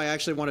reasons why I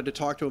actually wanted to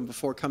talk to him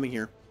before coming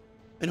here.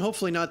 And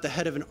hopefully not the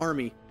head of an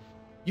army.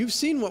 You've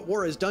seen what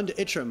war has done to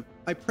Itrom.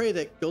 I pray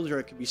that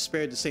Guldra could be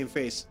spared the same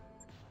fate.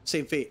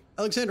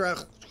 Alexandra...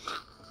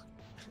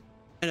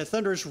 And a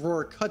thunderous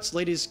roar cuts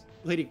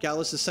Lady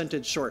Gallas'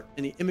 sentence short,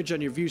 and the image on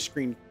your view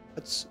screen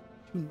cuts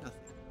to nothing.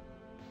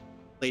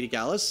 Lady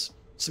Gallas?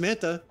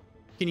 Samantha?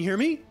 Can you hear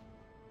me?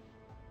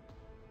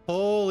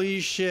 Holy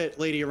shit,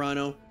 Lady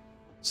Arano.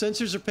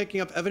 Sensors are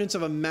picking up evidence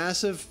of a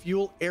massive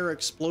fuel-air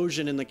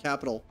explosion in the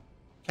capital.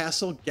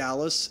 Castle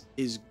Gallas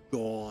is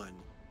gone.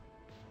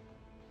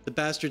 The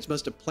bastards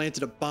must have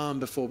planted a bomb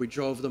before we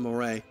drove them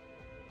away.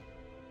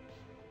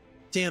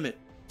 Damn it.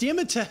 Damn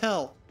it to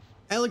hell.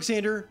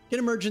 Alexander, get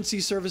emergency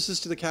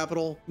services to the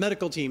capital,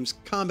 medical teams,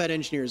 combat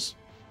engineers,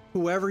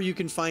 whoever you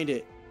can find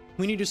it.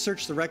 We need to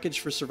search the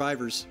wreckage for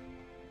survivors.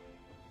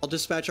 I'll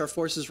dispatch our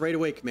forces right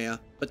away, Kamea,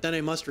 but then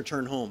I must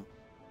return home.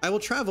 I will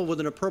travel with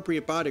an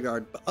appropriate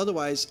bodyguard, but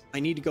otherwise, I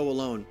need to go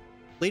alone.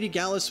 Lady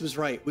Gallas was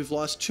right. We've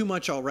lost too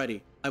much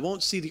already. I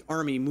won't see the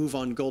army move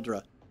on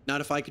Guldra,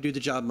 not if I could do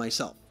the job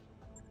myself.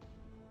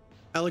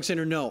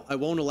 Alexander, no, I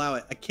won't allow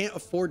it. I can't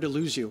afford to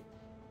lose you.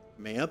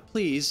 Maya,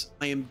 please,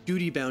 I am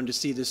duty-bound to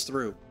see this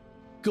through.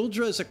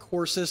 Guldra is a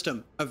core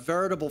system, a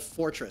veritable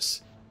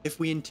fortress. If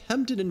we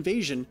attempt an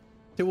invasion,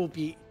 there will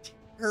be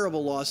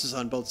terrible losses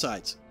on both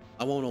sides.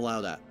 I won't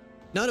allow that.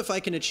 Not if I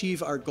can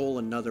achieve our goal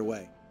another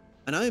way.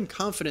 And I am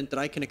confident that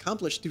I can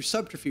accomplish through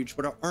subterfuge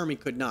what our army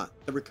could not,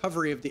 the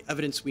recovery of the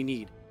evidence we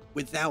need,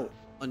 without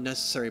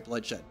unnecessary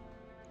bloodshed.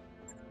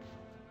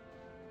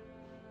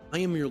 I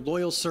am your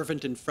loyal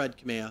servant and friend,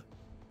 Kamea.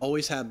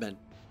 Always have been.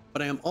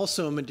 But I am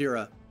also a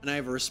Madeira, and I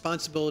have a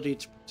responsibility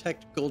to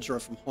protect Guldra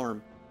from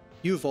harm.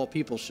 You of all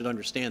people should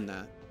understand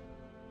that.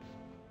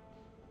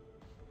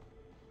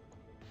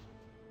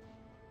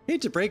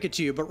 Hate to break it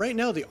to you, but right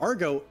now the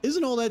Argo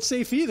isn't all that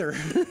safe either.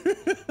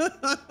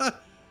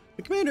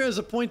 The commander has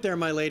a point there,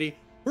 my lady.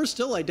 We're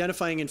still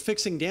identifying and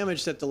fixing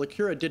damage that the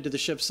Lacura did to the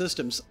ship's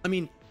systems. I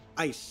mean,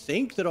 I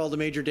think that all the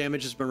major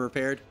damage has been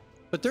repaired,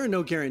 but there are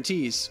no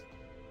guarantees.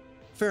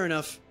 Fair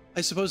enough.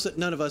 I suppose that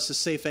none of us is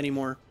safe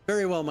anymore.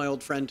 Very well, my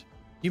old friend.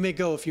 You may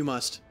go if you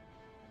must.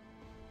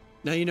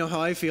 Now you know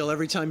how I feel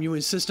every time you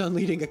insist on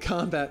leading a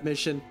combat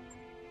mission.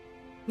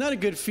 Not a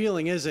good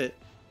feeling, is it?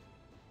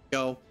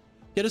 Go.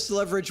 Get us the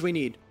leverage we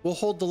need. We'll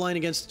hold the line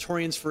against the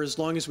Taurians for as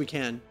long as we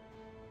can.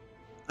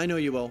 I know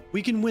you will.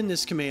 We can win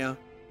this, Kamea.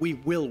 We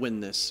will win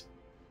this.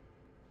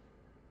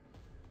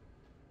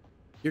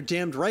 You're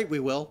damned right we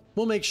will.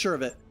 We'll make sure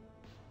of it.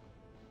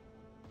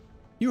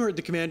 You heard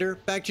the commander.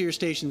 Back to your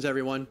stations,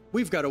 everyone.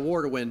 We've got a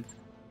war to win.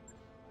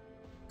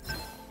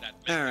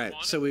 Alright,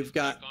 so we've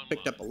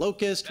picked up a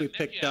Locust, we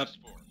picked up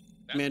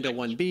Commando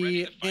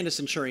 1B, and a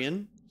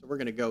Centurion. So we're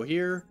going to go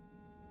here.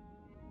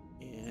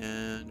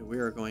 And we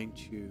are going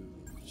to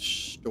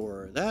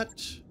store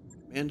that.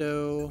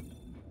 Commando.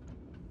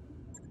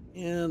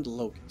 And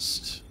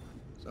Locust.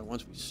 So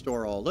once we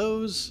store all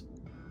those,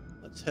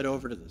 let's head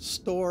over to the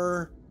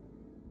store.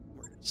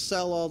 We're going to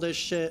sell all this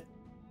shit.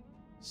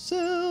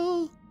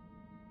 Sell.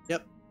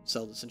 Yep.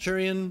 Sell the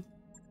Centurion.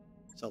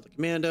 Sell the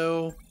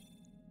Commando.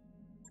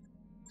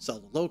 Sell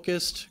the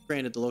Locust.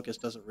 Granted, the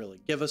Locust doesn't really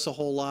give us a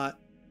whole lot.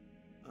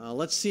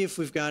 Let's see if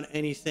we've got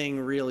anything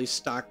really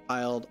stockpiled.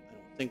 I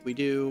don't think we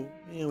do.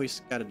 Yeah,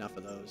 we've got enough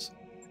of those.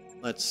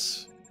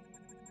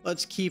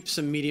 Let's keep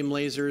some medium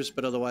lasers,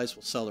 but otherwise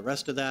we'll sell the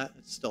rest of that.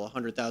 It's still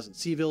 100,000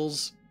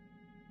 C-bills.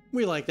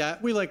 We like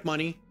that. We like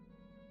money.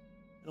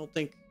 I don't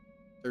think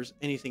there's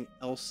anything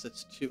else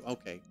that's too...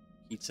 Okay,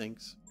 heat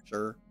sinks.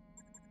 Sure.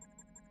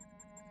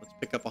 Let's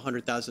pick up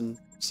 100,000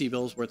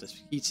 C-bills worth of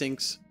heat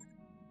sinks.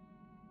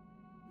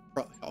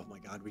 Oh my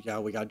god,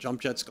 we got jump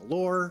jets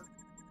galore.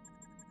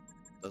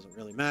 Doesn't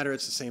really matter.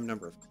 It's the same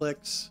number of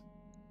clicks.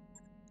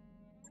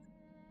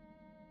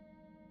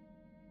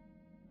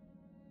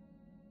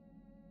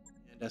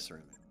 And SRM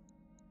ammo.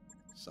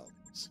 Sell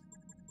these.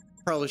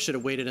 Probably should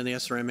have waited on the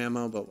SRM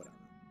ammo, but whatever.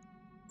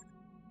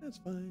 That's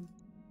fine.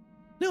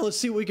 Now let's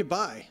see what we could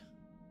buy.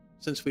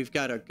 Since we've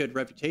got a good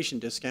reputation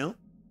discount.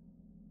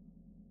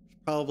 There's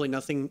probably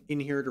nothing in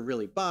here to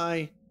really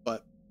buy,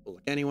 but we'll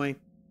look anyway.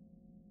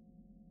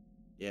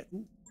 Yeah,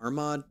 ooh,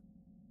 Armod.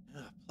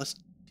 Plus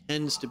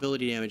 10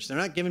 stability damage. They're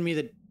not giving me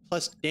the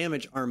plus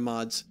damage arm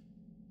mods.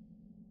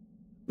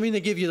 I mean,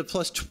 they give you the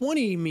plus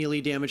 20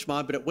 melee damage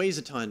mod, but it weighs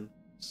a ton.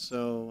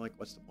 So, like,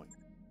 what's the point?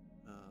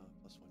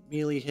 Plus 1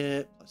 melee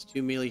hit, plus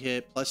 2 melee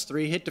hit, plus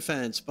 3 hit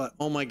defense. But,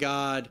 oh my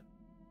god.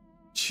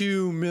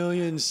 2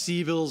 million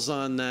C-bills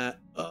on that.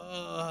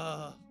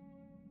 That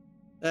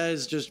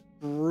is just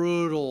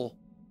brutal.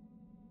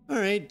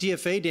 Alright,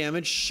 DFA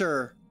damage,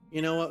 sure.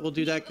 You know what? We'll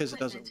do that because it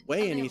doesn't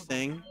weigh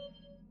anything.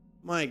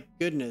 My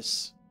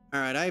goodness.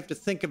 Alright, I have to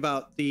think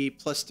about the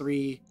plus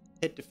 3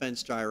 hit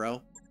defense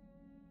gyro.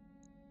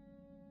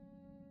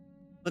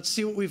 Let's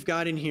see what we've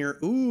got in here.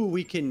 Ooh,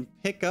 we can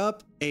pick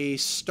up a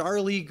Star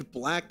League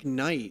Black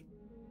Knight,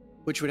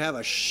 which would have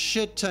a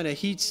shit ton of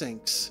heat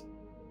sinks.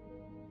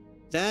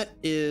 That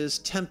is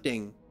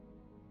tempting.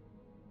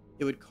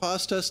 It would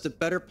cost us the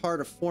better part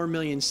of 4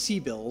 million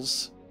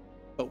C-bills,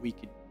 but we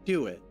could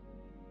do it.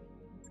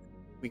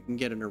 We can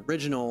get an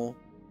original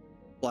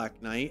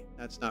Black Knight.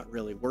 That's not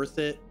really worth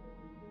it.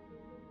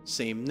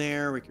 Same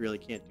there. We really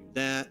can't do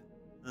that.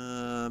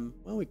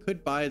 Well, we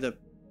could buy the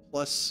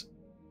plus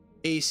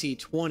AC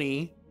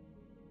 20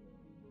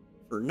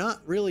 for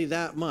not really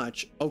that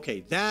much.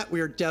 Okay, that we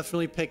are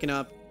definitely picking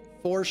up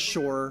for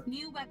sure.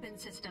 New weapon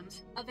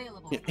systems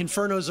available. Yeah,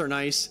 Infernos are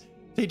nice.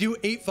 They do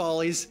 8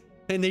 volleys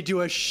and they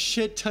do a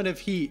shit ton of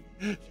heat.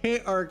 They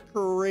are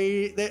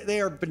great.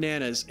 They are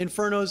bananas.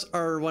 Infernos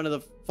are one of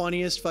the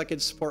funniest fucking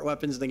support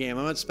weapons in the game.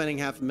 I'm not spending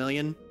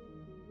 $500,000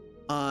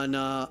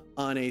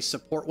 on a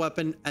support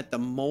weapon at the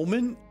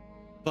moment,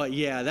 but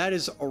yeah, that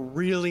is a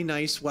really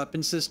nice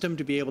weapon system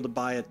to be able to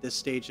buy at this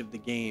stage of the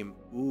game.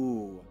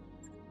 Ooh,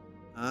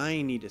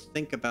 I need to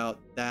think about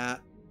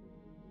that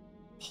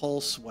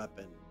pulse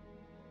weapon.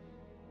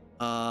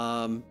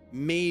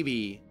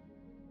 Maybe,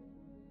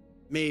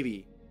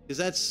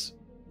 because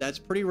that's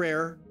pretty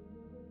rare.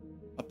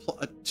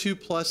 A 2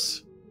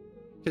 plus,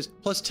 because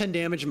plus 10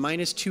 damage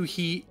minus 2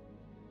 heat.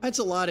 That's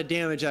a lot of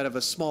damage out of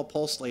a small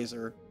pulse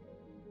laser.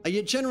 I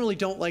generally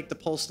don't like the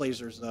pulse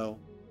lasers though.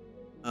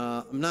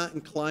 I'm not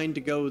inclined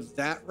to go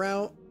that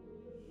route.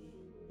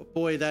 But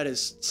boy, that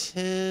is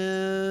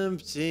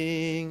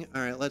tempting.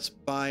 All right, let's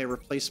buy a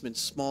replacement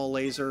small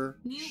laser.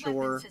 New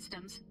sure. weapon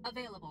systems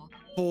available.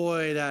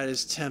 Boy, that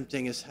is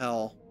tempting as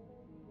hell.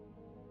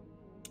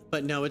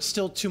 But no, it's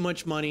still too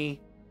much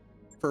money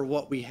for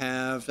what we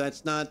have.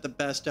 That's not the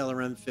best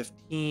LRM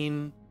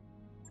 15.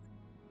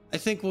 I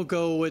think we'll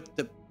go with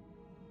the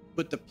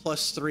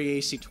plus 3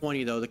 AC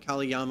 20 though. The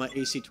Kaliyama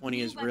AC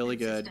 20 is really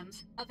good.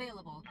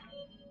 Available.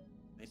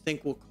 I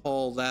think we'll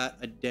call that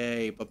a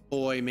day. But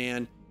boy,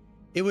 man,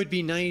 it would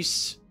be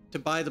nice to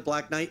buy the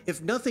Black Knight.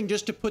 If nothing,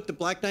 just to put the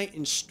Black Knight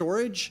in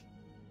storage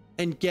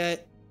and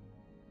get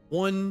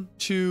 1,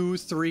 2,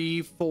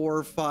 3,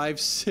 4, 5,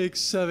 6,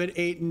 7,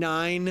 8,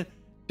 9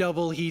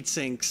 double heat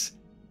sinks.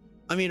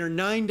 I mean, are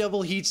 9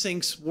 double heat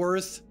sinks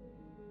worth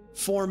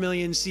 4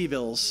 million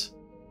C-bills?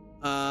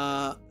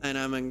 And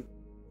I'm in,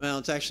 well,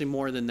 it's actually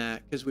more than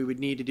that because we would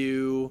need to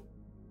do.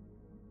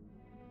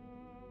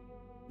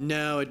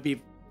 No, it'd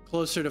be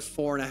closer to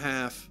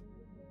 4.5.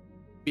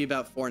 Be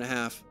about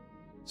 4.5.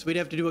 So we'd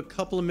have to do a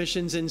couple of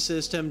missions in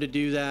system to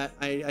do that.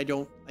 I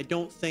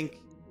don't think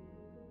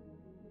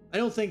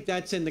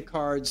that's in the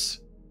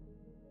cards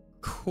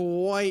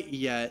quite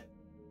yet.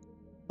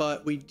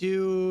 But we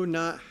do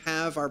not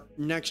have our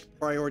next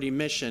priority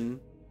mission.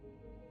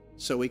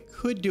 So we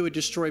could do a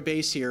destroy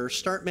base here,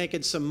 start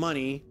making some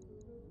money.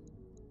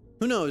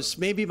 Who knows?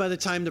 Maybe by the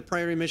time the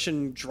priority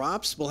mission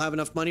drops, we'll have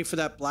enough money for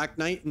that Black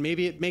Knight, and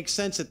maybe it makes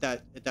sense at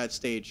that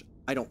stage.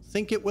 I don't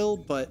think it will,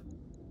 but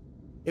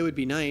it would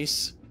be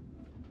nice.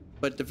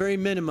 But at the very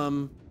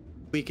minimum,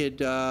 we could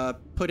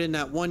put in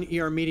that one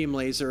ER medium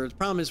laser. The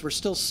problem is we're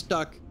still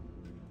stuck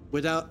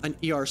without an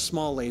ER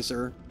small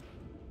laser.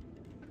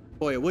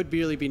 Boy, it would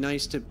really be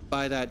nice to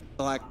buy that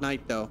Black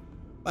Knight, though.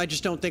 I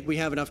just don't think we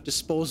have enough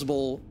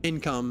disposable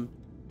income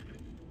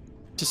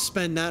to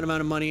spend that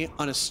amount of money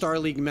on a Star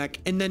League mech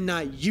and then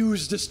not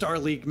use the Star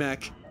League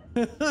mech.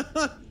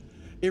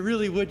 It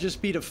really would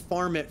just be to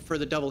farm it for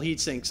the double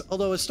heat sinks.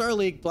 Although a Star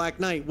League Black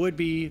Knight would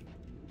be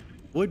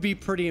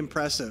pretty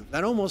impressive.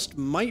 That almost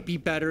might be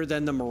better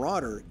than the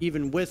Marauder,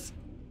 even with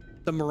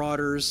the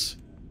Marauder's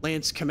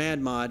Lance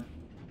Command mod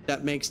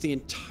that makes the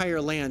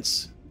entire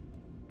Lance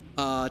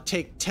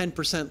take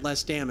 10%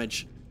 less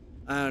damage.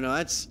 I don't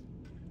know,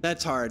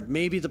 that's hard.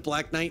 Maybe the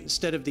Black Knight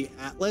instead of the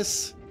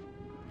Atlas,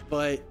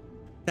 but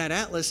that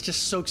Atlas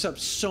just soaks up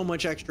so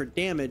much extra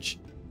damage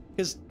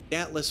because the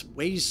Atlas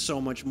weighs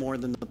so much more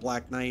than the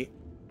Black Knight.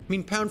 I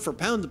mean, pound for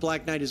pound, the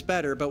Black Knight is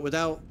better, but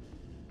without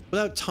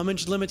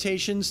tonnage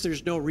limitations,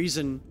 there's no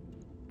reason.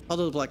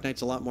 Although the Black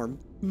Knight's a lot more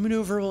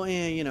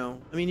maneuverable, you know.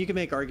 I mean, you can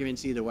make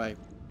arguments either way.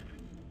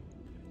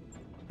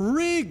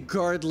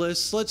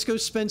 Regardless, let's go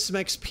spend some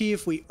XP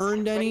if we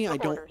earned any. I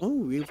don't. Oh,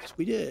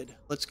 we did.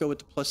 Let's go with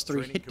the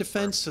 +3 hit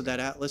defense, so that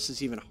Atlas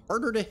is even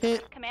harder to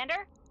hit.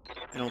 Commander?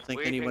 I don't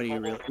think anybody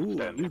really.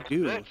 Ooh, you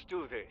do. Let's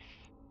do this.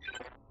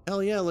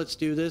 Hell yeah, let's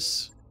do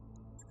this.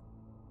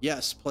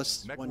 Yes,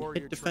 +1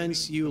 hit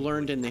defense. You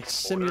learned in the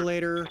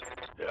simulator.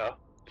 Yeah.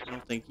 I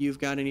don't think you've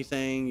got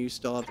anything. You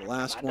still have the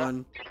last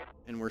one,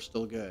 and we're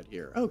still good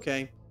here.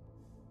 Okay.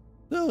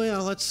 Oh yeah,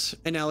 let's.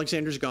 And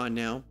Alexander's gone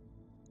now.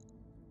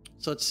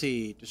 So let's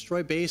see,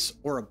 destroy base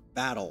or a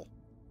battle.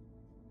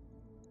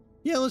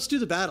 Yeah, let's do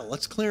the battle.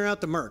 Let's clear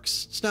out the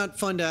mercs. It's not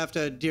fun to have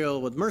to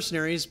deal with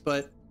mercenaries,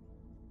 but I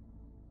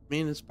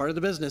mean, it's part of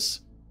the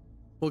business.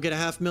 We'll get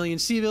 500,000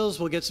 civils.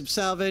 We'll get some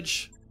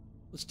salvage.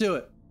 Let's do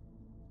it.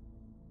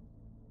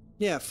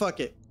 Yeah,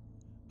 fuck it.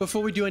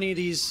 Before we do any of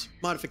these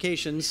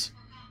modifications,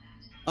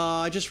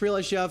 I just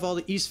realized you have all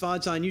the East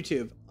VODs on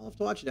YouTube. I'll have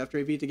to watch it after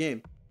I beat the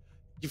game.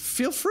 You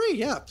feel free,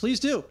 yeah, please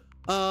do.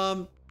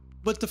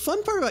 But the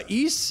fun part about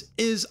East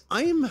is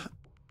I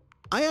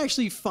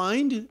actually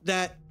find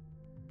that,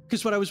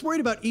 because what I was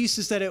worried about East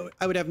is that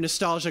I would have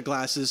nostalgia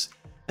glasses,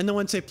 and then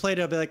once I played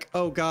it, I'd be like,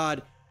 oh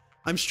god,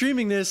 I'm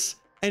streaming this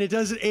and it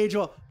doesn't age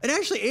well. It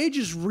actually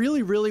ages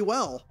really, really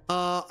well.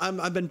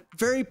 I've been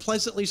very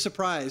pleasantly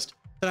surprised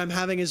that I'm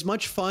having as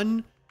much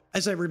fun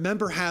as I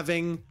remember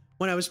having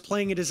when I was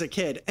playing it as a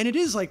kid. And it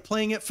is like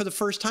playing it for the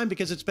first time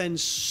because it's been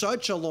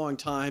such a long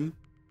time.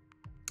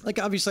 Like,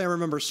 obviously I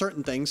remember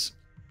certain things.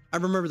 I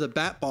remember the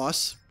Bat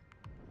Boss.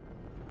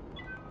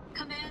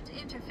 Command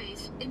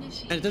interface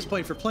initiated. And at this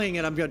point, for playing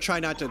it, I'm gonna try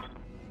not to,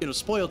 you know,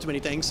 spoil too many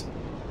things.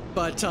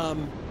 But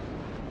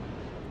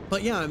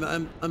yeah,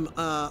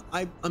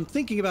 I'm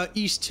thinking about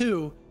East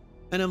 2,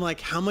 and I'm like,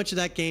 how much of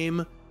that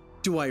game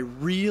do I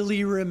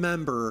really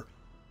remember?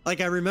 Like,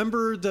 I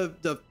remember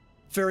the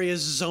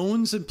various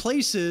zones and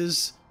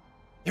places.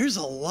 There's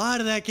a lot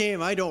of that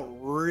game I don't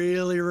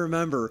really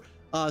remember.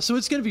 So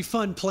it's going to be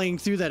fun playing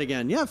through that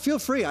again. Yeah, feel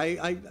free.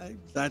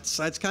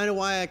 That's kind of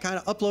why I kind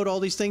of upload all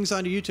these things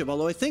onto YouTube.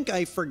 Although I think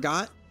I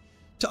forgot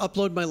to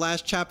upload my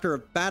last chapter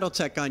of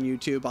Battletech on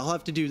YouTube. I'll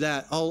have to do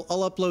that. I'll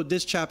upload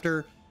this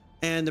chapter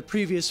and the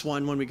previous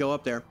one when we go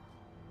up there.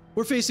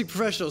 We're facing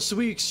professionals, so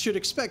we should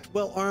expect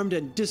well-armed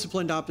and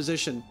disciplined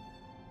opposition.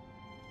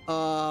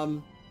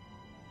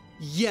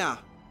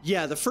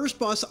 Yeah, the first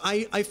boss,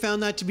 I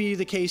found that to be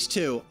the case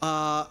too.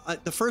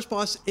 The first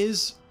boss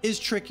is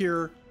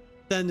trickier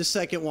than the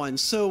second one.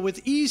 So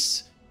with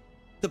East,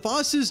 the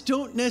bosses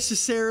don't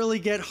necessarily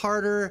get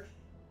harder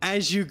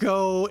as you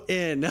go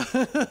in. There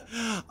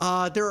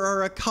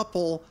are a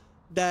couple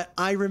that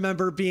I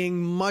remember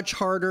being much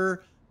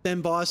harder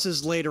than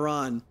bosses later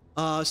on.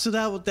 So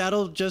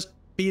that'll just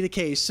be the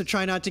case. So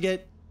try not to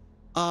get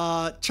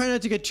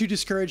too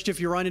discouraged if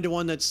you run into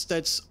one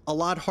that's a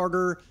lot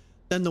harder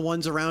than the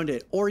ones around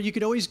it. Or you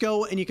could always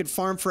go and you could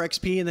farm for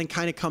XP and then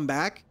kind of come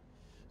back.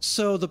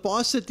 So the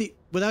boss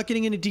without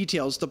getting into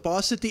details, the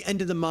boss at the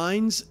end of the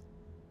mines,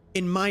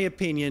 in my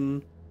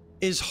opinion,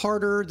 is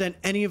harder than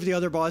any of the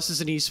other bosses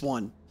in East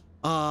 1.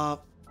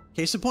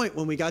 Case in point,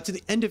 when we got to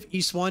the end of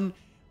East 1,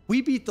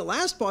 we beat the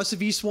last boss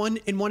of East 1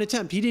 in one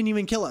attempt. He didn't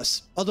even kill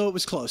us, although it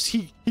was close.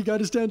 He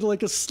got us down to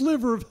like a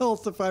sliver of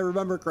health, if I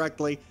remember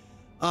correctly.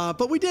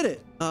 But we did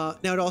it. Now,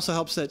 it also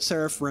helps that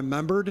Seraph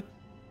remembered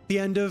the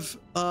end of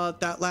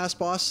that last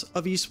boss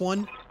of East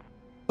 1.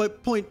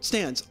 But point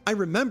stands, I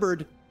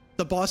remembered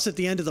the boss at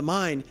the end of the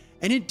mine,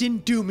 and it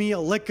didn't do me a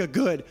lick of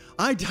good.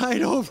 I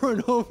died over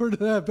and over to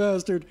that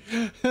bastard.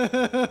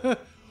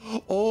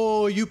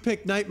 Oh, you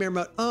picked Nightmare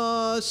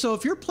Mode. So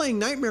if you're playing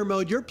Nightmare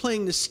Mode, you're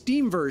playing the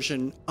Steam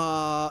version.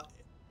 Are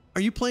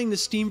you playing the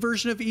Steam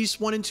version of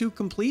East 1 and 2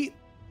 complete?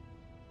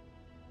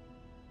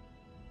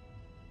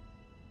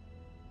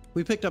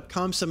 We picked up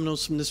comm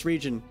signals from this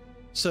region,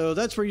 so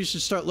that's where you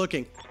should start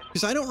looking.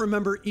 Because I don't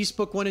remember East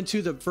Book 1 and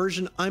 2, the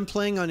version I'm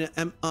playing on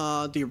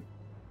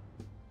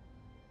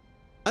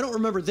I don't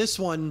remember this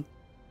one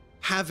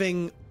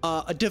having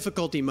a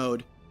difficulty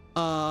mode.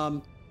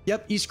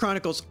 Yep, East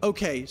Chronicles.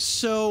 Okay,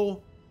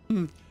 so...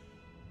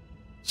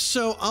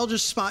 So I'll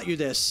just spot you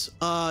this.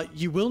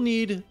 You will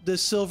need the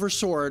silver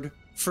sword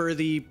for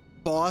the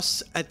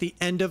boss at the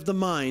end of the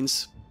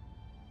mines.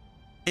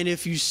 And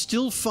if you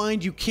still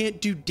find you can't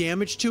do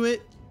damage to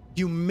it,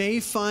 you may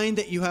find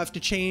that you have to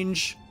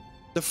change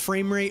the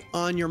frame rate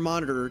on your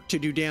monitor to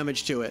do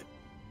damage to it.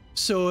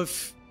 So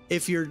if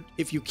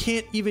you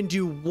can't even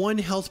do 1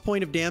 health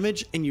point of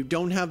damage and you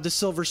don't have the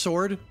silver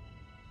sword,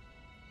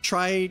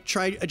 try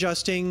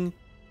adjusting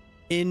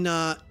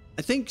in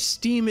I think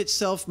Steam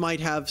itself might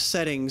have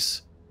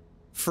settings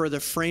for the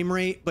frame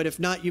rate, but if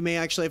not, you may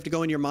actually have to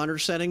go in your monitor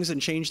settings and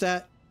change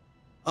that.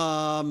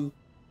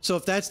 So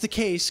if that's the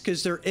case,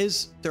 because there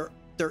is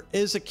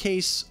a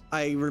case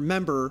I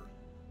remember,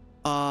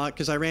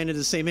 because I ran into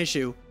the same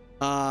issue.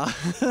 And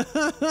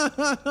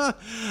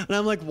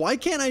I'm like, why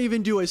can't I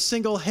even do a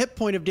single hit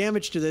point of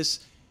damage to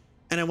this?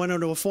 And I went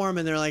onto a forum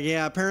and they're like,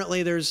 yeah,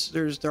 apparently there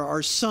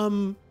are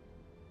some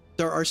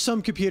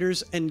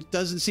computers, and it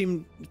doesn't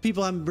seem,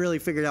 people haven't really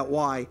figured out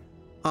why,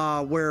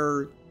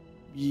 where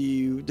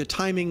the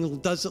timing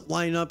doesn't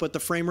line up with the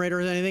frame rate or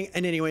anything.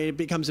 And anyway, it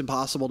becomes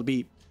impossible to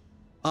beat.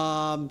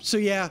 So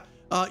yeah,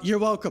 you're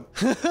welcome.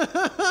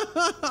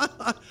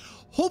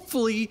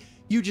 Hopefully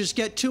you just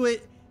get to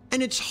it,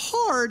 and it's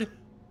hard,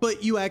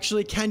 but you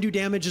actually can do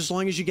damage as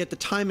long as you get the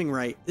timing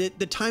right.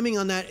 The timing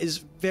on that is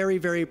very,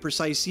 very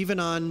precise. Even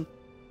on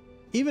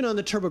the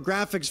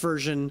TurboGrafx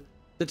version,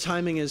 the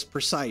timing is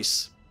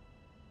precise.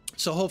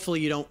 So hopefully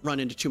you don't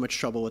run into too much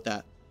trouble with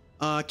that.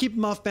 Keep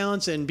them off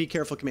balance and be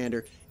careful,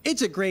 Commander.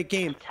 It's a great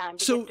game.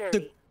 So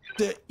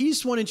the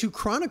East 1 and 2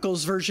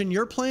 Chronicles version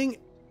you're playing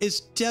is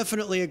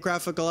definitely a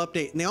graphical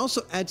update. And they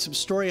also add some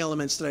story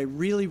elements that I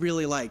really,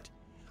 really liked.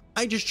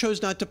 I just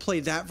chose not to play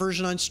that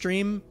version on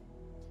stream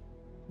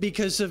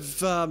because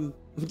of,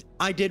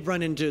 I did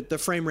run into the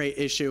frame rate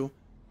issue.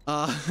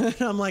 And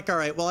I'm like, all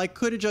right, well, I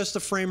could adjust the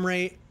frame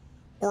rate,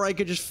 or I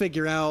could just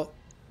figure out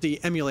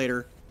the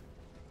emulator.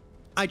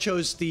 I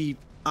chose the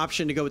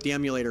option to go with the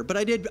emulator, but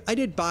I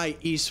did buy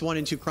East 1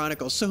 and 2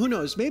 Chronicles. So who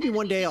knows, maybe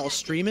one day I'll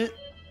stream it,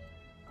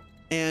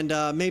 and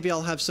maybe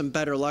I'll have some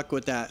better luck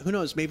with that. Who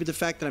knows, maybe the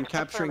fact that I'm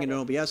capturing in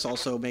OBS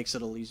also makes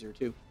it a little easier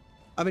too.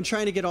 I've been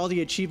trying to get all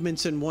the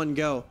achievements in one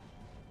go.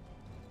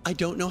 I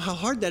don't know how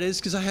hard that is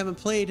because I haven't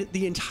played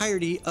the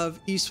entirety of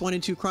East 1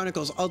 and 2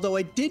 Chronicles, although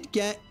I did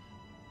get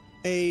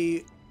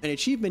an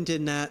achievement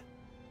in that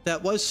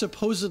was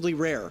supposedly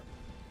rare.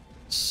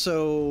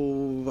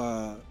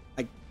 So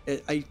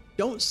I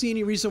don't see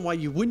any reason why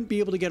you wouldn't be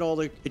able to get all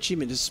the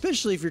achievements,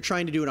 especially if you're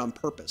trying to do it on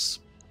purpose.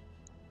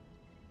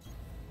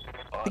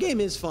 The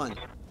game is fun.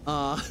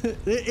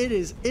 It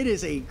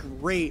is a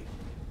great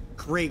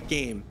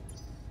game.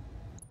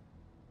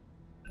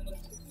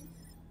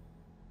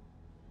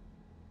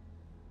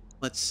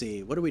 Let's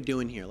see, what are we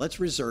doing here?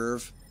 Let's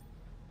reserve.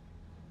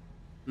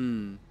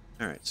 All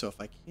right, so if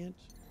I can't,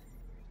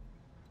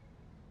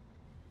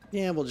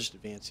 yeah, we'll just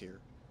advance here.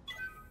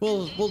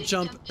 We'll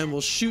jump and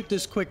we'll shoot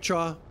this quick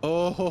draw.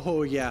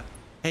 Oh yeah,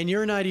 and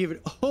you're not even.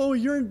 Oh,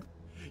 you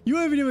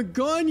haven't even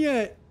gone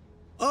yet.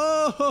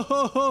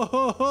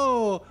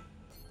 Oh,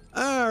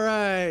 all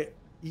right.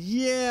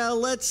 Yeah,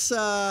 let's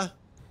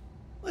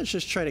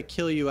just try to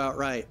kill you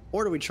outright,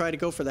 or do we try to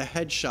go for the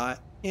headshot?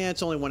 Yeah,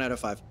 it's only 1 out of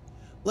 5.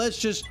 Let's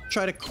just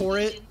try to core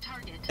it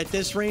at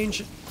this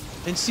range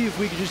and see if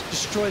we can just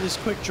destroy this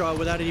quick draw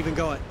without it even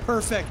going.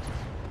 Perfect.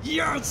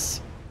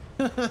 Yes.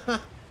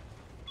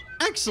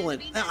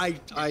 Excellent.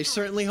 I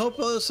certainly hope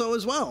so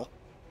as well.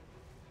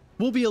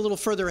 We'll be a little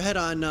further ahead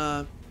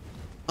on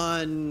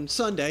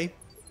Sunday.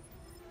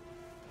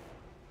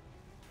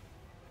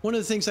 One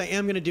of the things I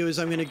am going to do is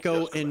I'm going to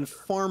go and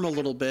farm a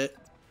little bit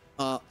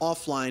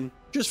offline,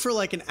 just for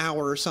like an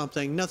hour or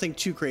something. Nothing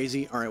too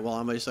crazy. All right. Well,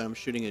 I'm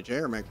shooting a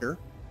JRMech here.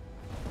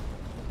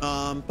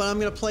 But I'm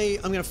going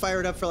to fire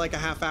it up for like a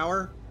half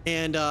hour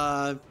and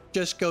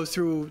just go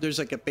through. There's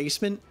like a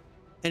basement,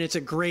 and it's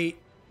a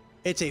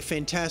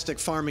fantastic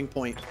farming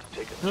point.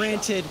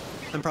 Granted,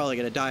 I'm probably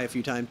going to die a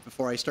few times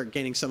before I start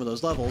gaining some of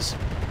those levels,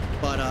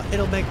 but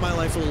it'll make my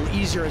life a little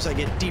easier as I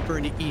get deeper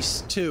into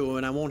East 2,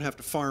 and I won't have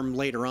to farm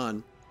later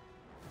on.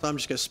 So I'm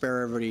just going to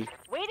spare everybody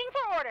Waiting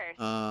for orders.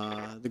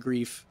 The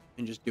grief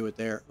and just do it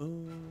there.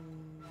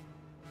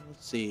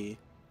 Let's see.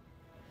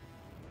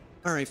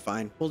 All right,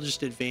 fine. We'll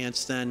just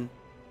advance then,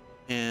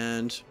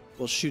 and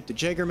we'll shoot the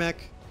Jägermech,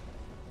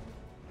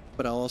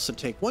 but I'll also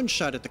take one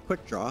shot at the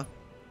quick draw.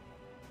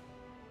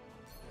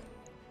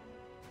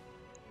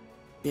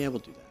 Yeah, we'll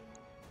do that.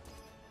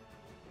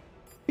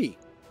 B.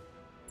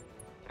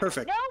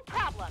 Perfect. No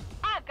problem.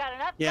 I've got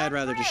enough. Yeah, I'd guns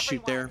rather for just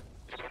shoot everyone.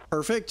 there.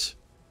 Perfect.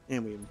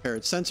 And we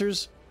impaired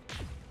sensors.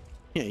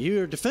 Yeah,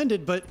 you're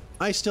defended, but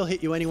I still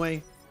hit you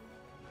anyway.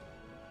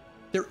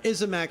 There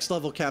is a max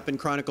level cap in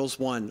Chronicles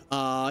 1.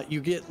 You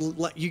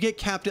get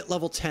capped at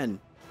level 10,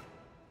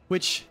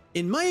 which,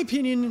 in my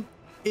opinion,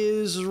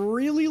 is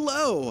really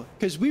low.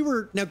 Because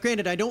now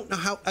granted, I don't know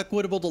how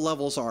equitable the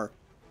levels are.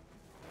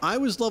 I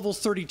was level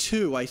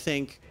 32, I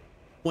think,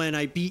 when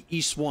I beat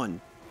East 1.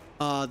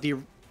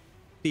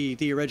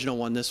 The original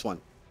one, this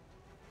one.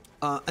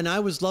 and I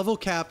was level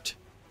capped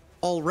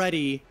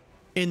already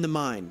in the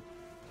mine.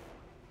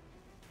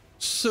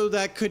 So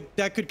that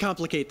could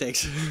complicate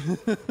things.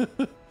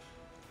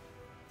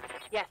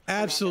 Yes.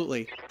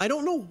 Absolutely. I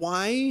don't know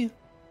why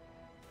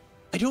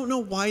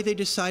they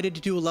decided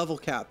to do a level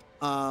cap.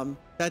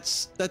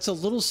 That's a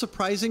little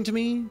surprising to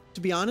me,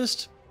 to be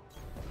honest.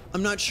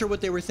 I'm not sure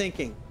what they were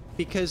thinking,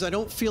 because I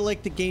don't feel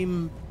like the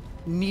game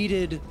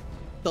needed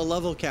the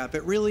level cap.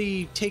 It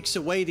really takes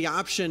away the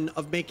option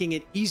of making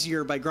it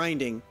easier by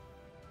grinding.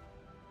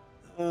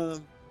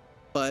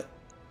 But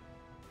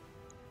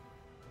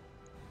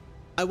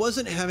I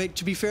wasn't having,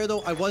 to be fair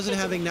though, I wasn't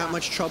having that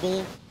much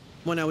trouble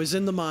when I was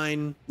in the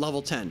mine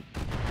level 10.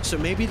 So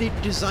maybe they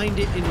designed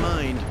it in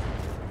mind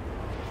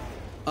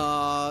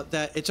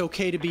that it's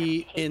okay to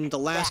be in the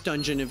last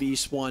dungeon of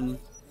East 1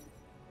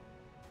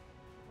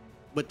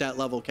 with that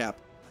level cap.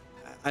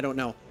 I don't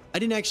know. I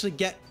didn't actually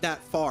get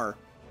that far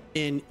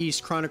in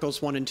East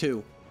Chronicles 1 and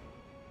 2.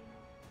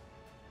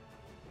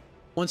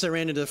 Once I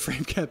ran into the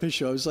frame cap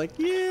issue, I was like,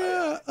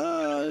 yeah,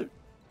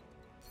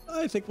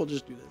 I think we'll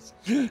just do this.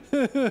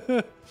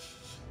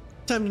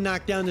 Time to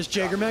knock down this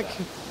Jaggermech.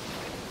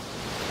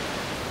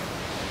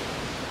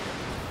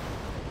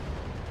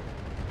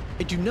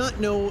 I do not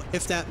know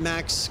if that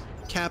max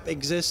cap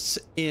exists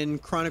in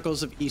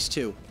Chronicles of East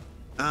 2.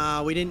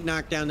 We didn't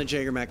knock down the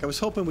Jaggermech. I was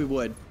hoping we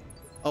would.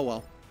 Oh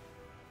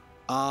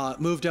well.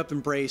 Moved up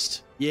and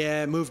braced.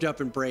 Yeah, moved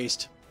up and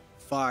braced.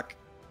 Fuck.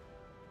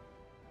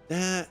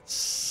 That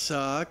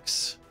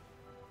sucks.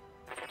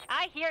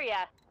 I hear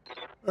ya.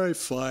 Alright,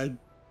 fine.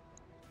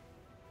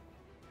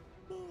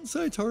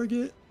 Side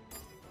target.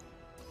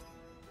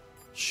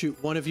 Shoot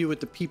one of you with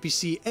the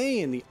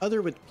PPC-A and the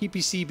other with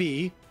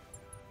PPC-B.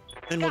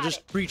 And we'll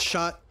just breach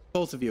shot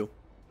both of you.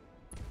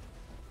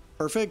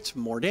 Perfect.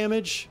 More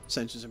damage.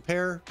 Sensors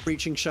impair.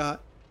 Breaching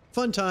shot.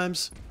 Fun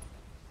times.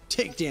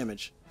 Take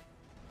damage.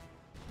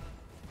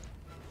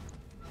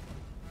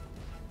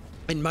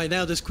 And by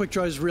now, this quick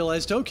draw has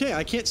realized, okay,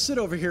 I can't sit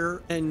over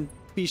here and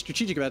be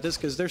strategic about this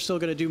because they're still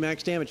going to do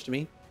max damage to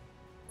me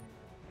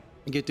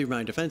and get through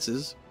my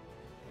defenses.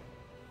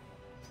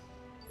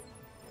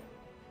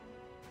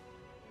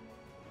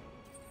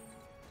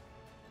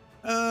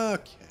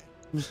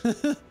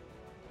 Okay.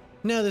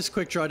 Now this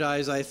quick draw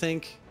dies, I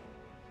think.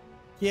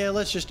 Yeah,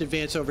 let's just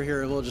advance over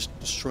here and we'll just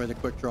destroy the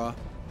quick draw.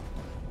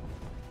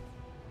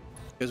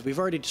 Because we've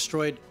already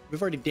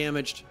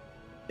damaged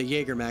the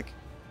Jaegermech.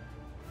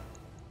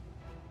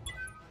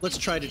 Let's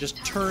try to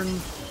just turn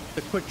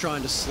the quick draw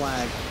into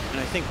slag. And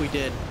I think we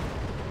did.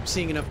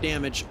 Seeing enough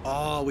damage.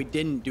 Oh, we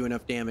didn't do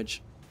enough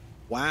damage.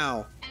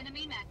 Wow.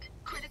 Enemy mech.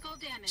 Critical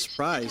damage.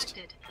 Surprised.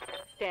 Detected.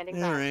 Standing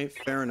by. Alright,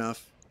 fair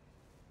enough.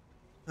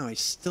 Oh, I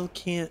still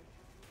can't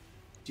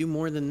do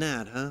more than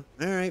that, huh?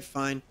 Alright,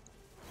 fine.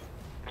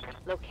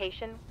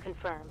 Location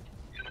confirmed.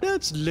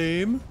 That's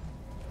lame.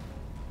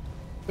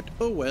 But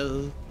oh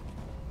well.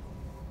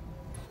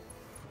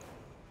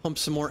 Pump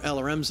some more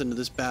LRMs into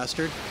this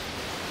bastard.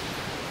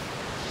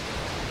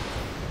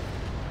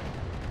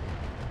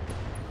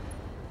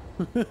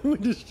 We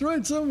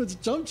destroyed some of its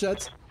jump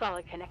jets.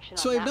 Solid connection.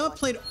 So on I've that not one.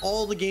 played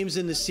all the games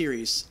in the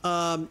series.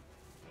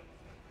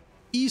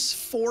 East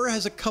 4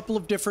 has a couple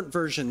of different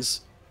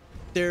versions.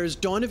 There's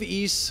Dawn of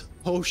East.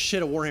 Oh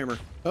shit, a Warhammer.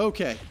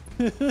 Okay.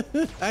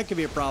 That could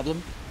be a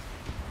problem.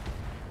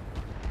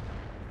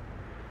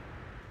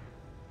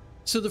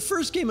 So the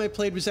first game I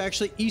played was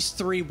actually East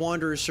 3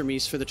 Wanderers from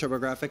East for the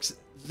TurboGrafx.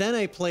 Then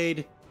I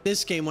played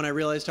this game when I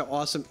realized how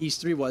awesome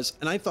East 3 was,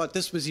 and I thought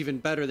this was even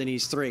better than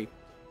East 3.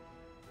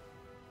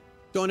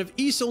 Dawn of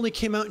East only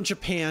came out in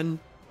Japan,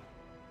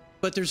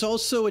 but there's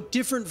also a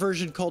different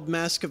version called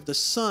Mask of the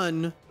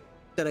Sun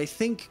that I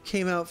think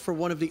came out for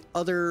one of the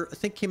other, I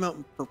think came out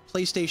for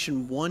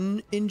PlayStation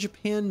 1 in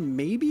Japan,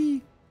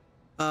 maybe?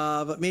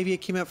 But maybe it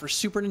came out for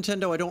Super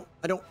Nintendo.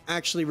 I don't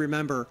actually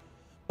remember.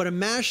 But a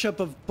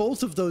mashup of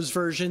both of those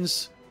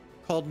versions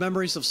called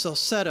Memories of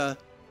Salsetta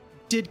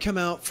did come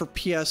out for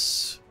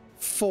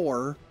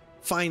PS4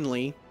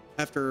 finally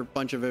after a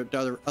bunch of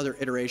other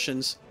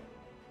iterations.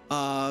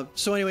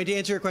 So anyway, to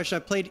answer your question, I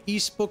played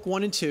East Book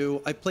 1 and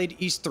 2. I played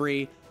East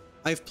 3.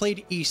 I've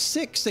played East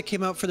 6 that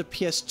came out for the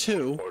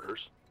PS2.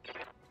 Orders.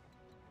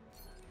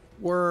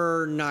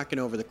 We're knocking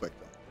over the quick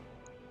draw.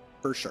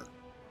 For sure.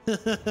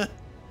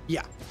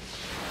 Yeah.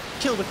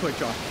 Kill the quick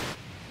draw.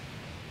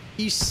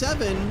 East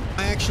 7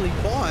 I actually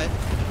bought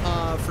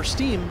for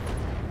Steam,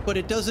 but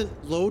it doesn't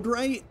load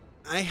right.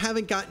 I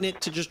haven't gotten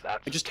it to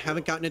I just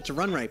haven't gotten it to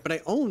run right. But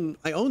I own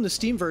the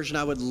Steam version.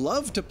 I would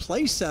love to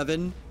play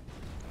 7.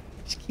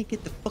 I just can't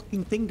get the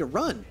fucking thing to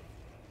run.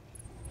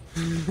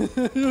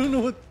 I don't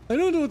know what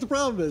the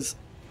problem is.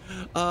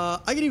 I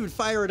can even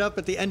fire it up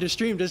at the end of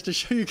stream just to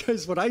show you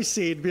guys what I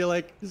see and be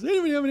like, does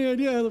anybody have any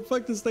idea how the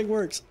fuck this thing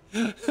works?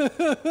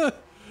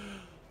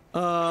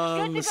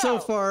 So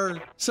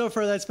far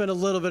that's been a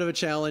little bit of a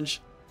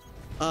challenge.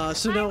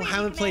 So no,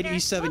 haven't played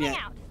East 7 yet.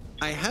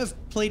 I have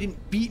played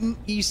and beaten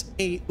East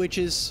 8, which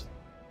is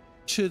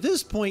to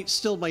this point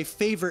still my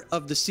favorite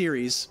of the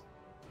series.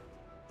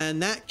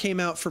 And that came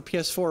out for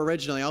PS4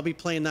 originally. I'll be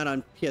playing that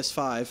on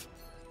PS5.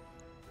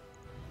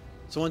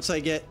 So once I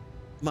get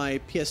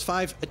my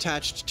PS5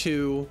 attached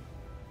to,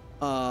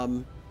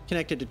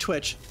 connected to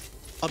Twitch,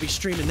 I'll be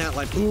streaming that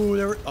live. Ooh,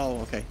 there.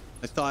 Oh, okay.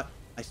 I thought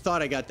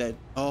I got that.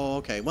 Oh,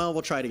 okay. Well,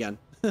 we'll try it again.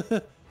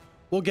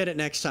 We'll get it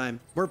next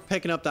time. We're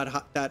picking up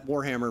that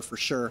Warhammer for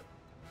sure.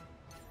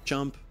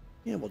 Jump.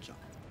 Yeah, we'll jump.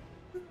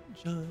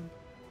 Jump.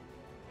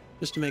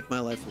 Just to make my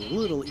life a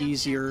little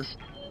easier.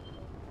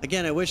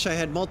 Again, I wish I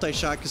had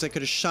multi-shot because I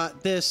could have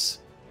shot this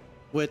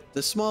with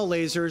the small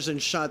lasers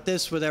and shot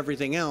this with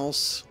everything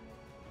else.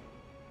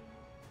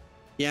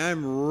 Yeah,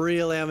 I'm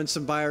really having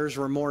some buyer's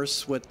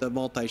remorse with the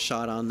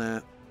multi-shot on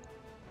that.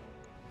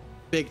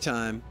 Big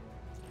time.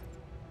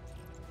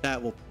 That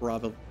will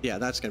probably... Yeah,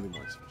 that's going to be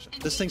more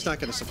efficient. This thing's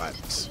not going to survive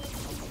this.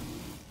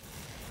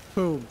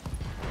 Boom.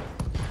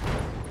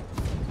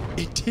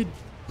 It did...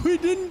 We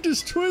didn't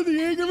destroy the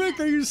Agamek?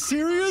 Are you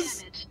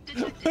serious?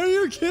 Are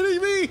you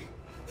kidding me?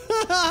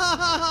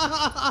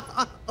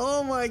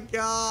 Oh my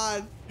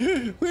god.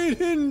 We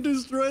didn't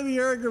destroy the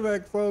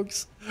Agamek,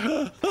 folks.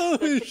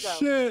 Holy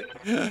shit.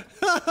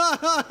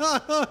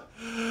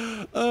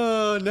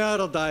 Oh, now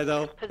it'll die,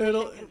 though.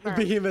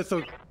 Behemoth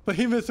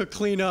will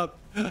clean up.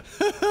 I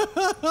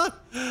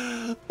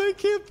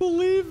can't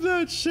believe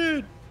that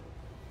shit.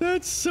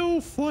 That's so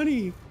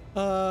funny.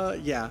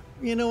 Yeah.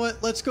 You know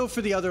what? Let's go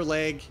for the other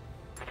leg.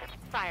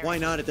 Fire. Why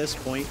not at this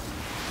point?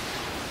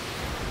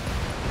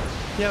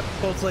 Yep,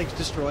 both legs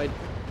destroyed.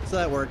 So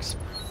that works.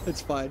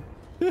 It's fine.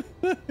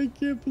 I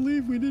can't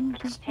believe we didn't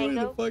destroy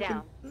the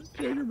fucking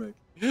Jagermech.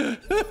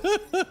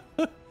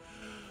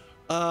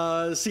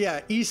 So yeah,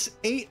 East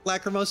 8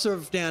 Lacrimosa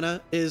of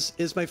Dana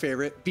is my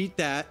favorite. Beat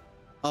that.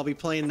 I'll be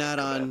playing that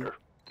on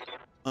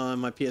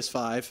my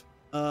PS5.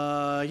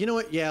 You know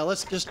what? Yeah,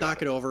 let's just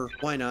knock it over.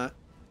 Why not?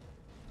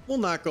 We'll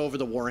knock over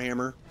the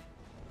Warhammer.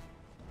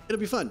 It'll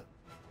be fun.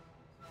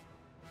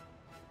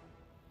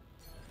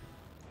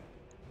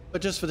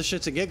 But just for the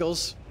shits and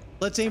giggles,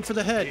 let's aim for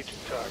the head.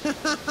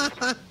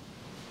 I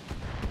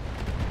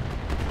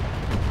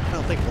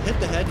don't think we'll hit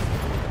the head.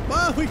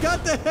 Oh, we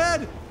got the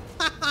head!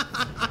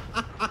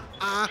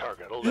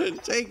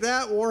 Take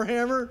that,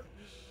 Warhammer.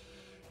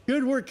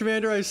 Good work,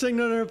 Commander. I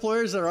signaled our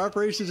employers that our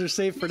operations are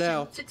safe for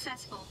now.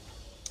 Successful.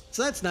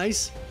 So that's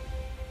nice.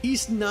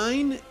 East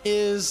 9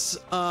 is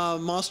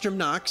Maelstrom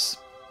Nox.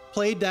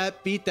 Played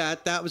that, beat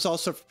that. That was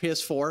also for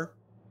PS4.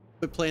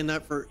 Been playing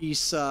that for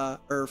East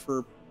or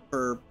for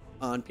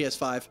on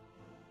PS5.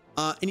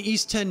 And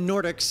East 10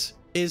 Nordics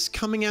is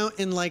coming out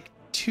in like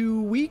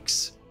 2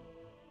 weeks.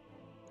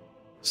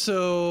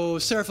 So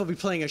Seraph will be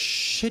playing a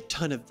shit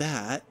ton of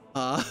that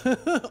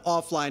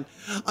offline.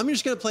 I'm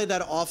just gonna play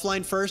that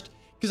offline first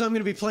because I'm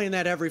gonna be playing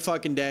that every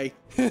fucking day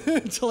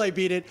until I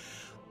beat it.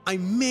 I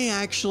may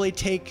actually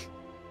take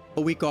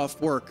a week off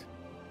work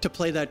to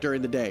play that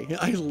during the day.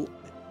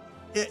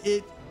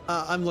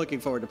 I'm looking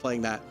forward to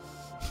playing that.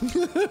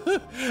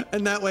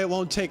 And that way it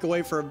won't take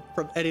away from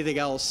anything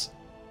else.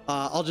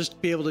 I'll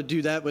just be able to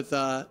do that with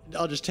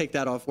I'll just take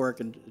that off work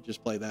and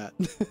just play that.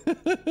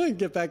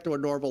 Get back to a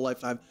normal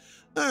lifetime.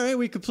 All right,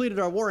 we completed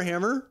our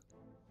Warhammer.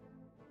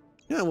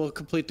 Yeah, we'll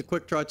complete the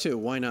quick draw too.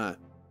 Why not?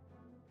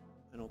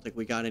 I don't think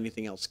we got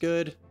anything else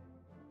good.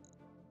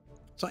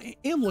 So I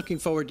am looking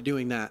forward to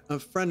doing that. A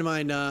friend of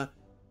mine,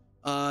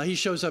 he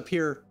shows up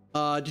here.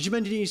 Did you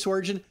mention East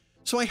Origin?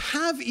 So I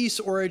have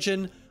East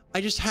Origin.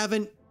 I just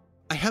haven't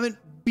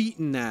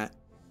beaten that.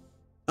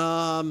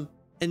 And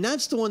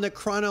that's the one that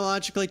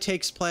chronologically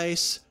takes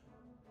place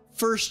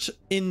first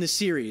in the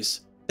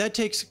series. That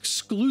takes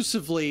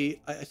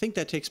exclusively, I think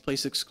that takes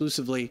place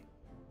exclusively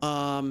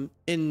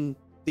in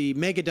the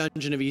mega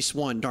dungeon of East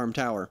 1, Darm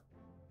Tower.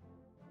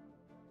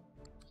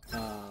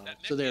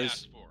 So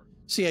there's,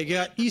 see, I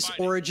got East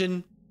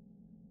Origin.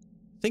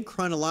 I think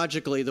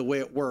chronologically the way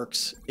it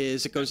works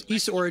is it goes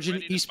East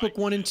Origin, East Book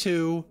 1 and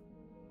 2,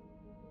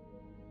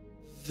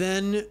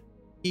 then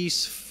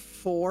East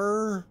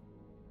 4,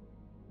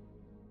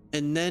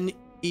 and then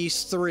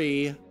East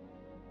 3.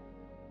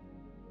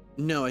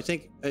 No, I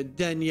think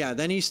then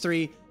East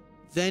 3,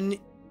 then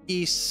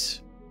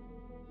East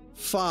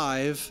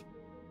 5.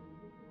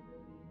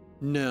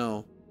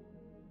 No.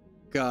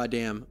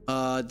 Goddamn.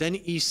 Then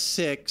East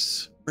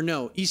 6. Or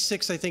no, East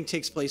 6 I think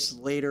takes place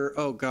later.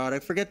 Oh god, I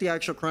forget the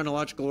actual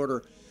chronological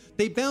order.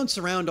 They bounce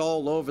around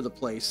all over the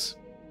place.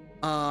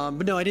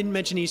 But no, I didn't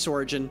mention East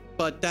Origin,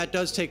 but that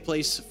does take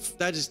place.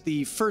 That is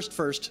the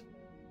first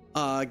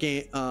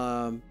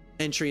game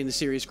entry in the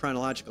series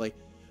chronologically.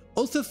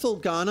 Oath of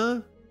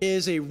Fulgana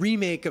is a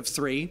remake of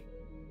 3.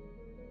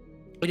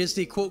 It is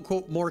the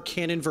quote-unquote more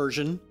canon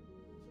version,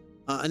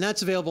 and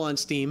that's available on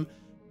Steam.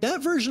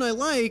 That version I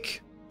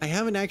like. I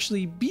haven't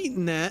actually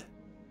beaten that,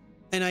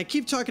 and I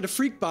keep talking to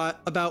Freakbot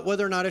about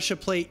whether or not I should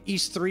play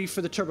East 3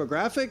 for the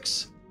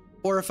TurboGrafx,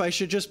 or if I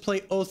should just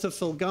play Oath of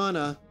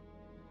Fulgana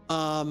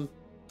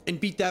and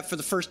beat that for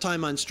the first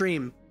time on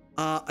stream.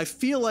 I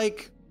feel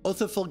like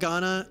Oath of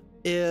Fulgana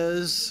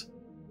is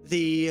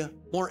the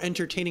more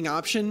entertaining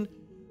option,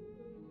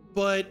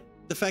 but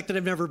the fact that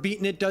I've never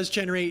beaten it does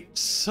generate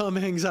some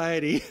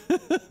anxiety.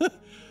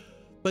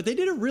 But they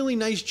did a really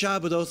nice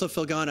job with Oath of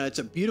Felghana. It's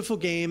a beautiful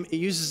game. It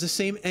uses the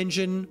same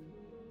engine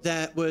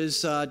that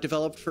was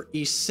developed for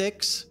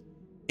E6,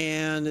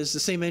 and is the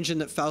same engine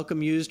that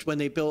Falcom used when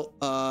they built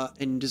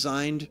and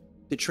designed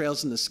the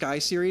Trails in the Sky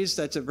series.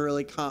 That's a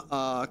really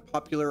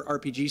popular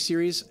RPG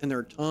series, and there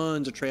are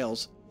tons of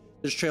trails.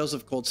 There's Trails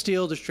of Cold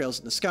Steel, there's Trails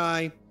in the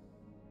Sky.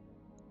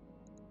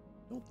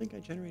 I don't think I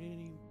generated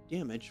any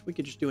damage. We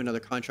could just do another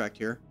contract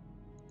here.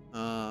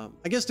 I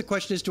guess the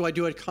question is, do I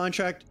do a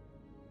contract,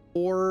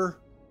 or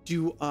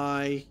do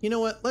I... You know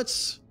what?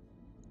 Let's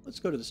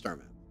go to the star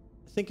map.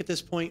 I think at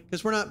this point,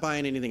 because we're not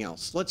buying anything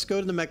else, let's go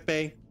to the mech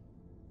bay.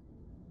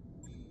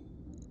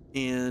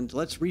 And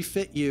let's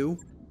refit you.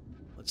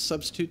 Let's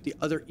substitute the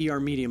other ER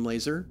medium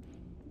laser.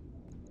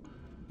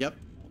 Yep.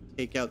 I'll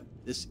take out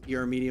this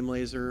ER medium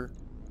laser.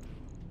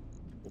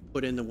 We'll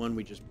put in the one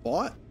we just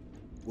bought.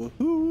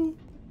 Woohoo!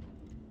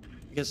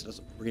 I guess it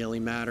doesn't really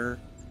matter,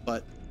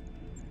 but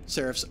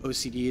Seraph's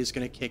OCD is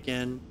going to kick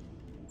in.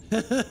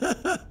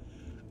 I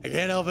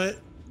can't help it.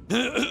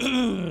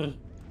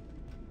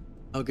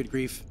 Oh, good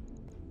grief.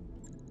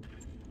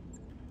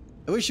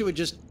 I wish it would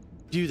just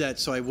do that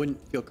so I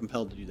wouldn't feel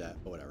compelled to do that,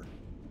 but whatever.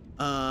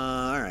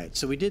 All right,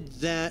 so we did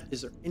that.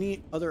 Is there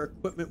any other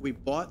equipment we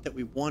bought that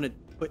we wanted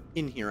to put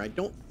in here? I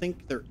don't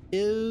think there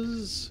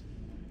is.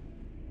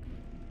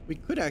 We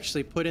could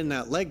actually put in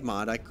that leg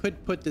mod. I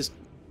could put this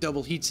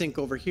double heatsink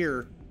over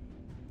here,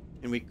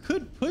 and we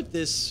could put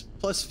this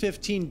plus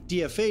 15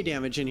 DFA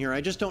damage in here. I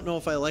just don't know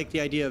if I like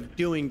the idea of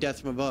doing death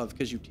from above,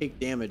 because you take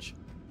damage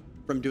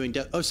from doing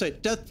death. Oh, sorry,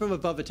 death from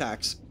above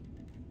attacks.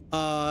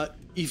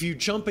 If you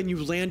jump and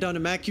you land on a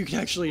mech, you can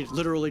actually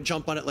literally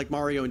jump on it like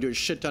Mario and do a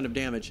shit ton of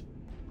damage.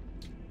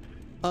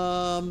 Yeah,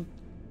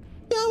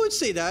 I would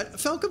say that.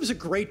 Falcom is a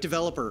great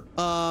developer.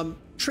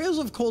 Trails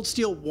of Cold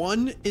Steel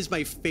 1 is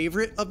my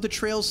favorite of the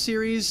Trails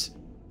series.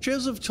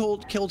 Trails of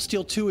Cold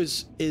Steel 2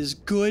 is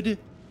good,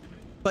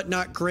 but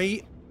not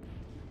great.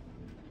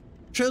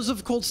 Trails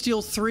of Cold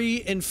Steel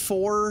 3 and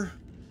 4,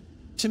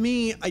 to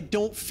me, I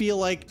don't feel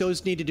like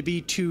those needed to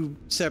be two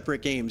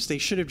separate games. They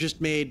should have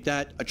just made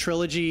that a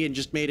trilogy and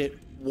just made it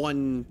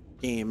one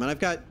game. And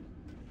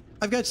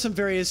I've got some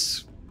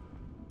various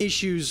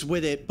issues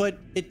with it, but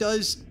it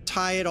does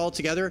tie it all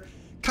together.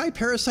 Kai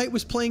Parasite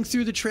was playing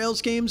through the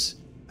Trails games.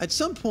 At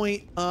some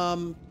point,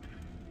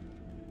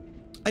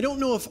 I don't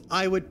know if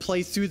I would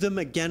play through them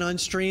again on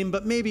stream,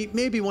 but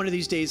maybe one of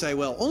these days I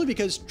will. Only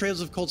because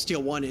Trails of Cold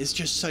Steel 1 is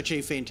just such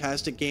a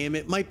fantastic game.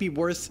 It might be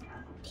worth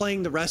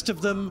playing the rest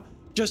of them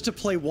just to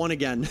play one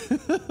again.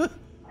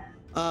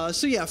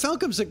 So yeah,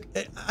 Falcom's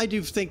I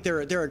do think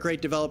they're a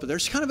great developer. They're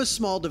kind of a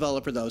small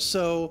developer though.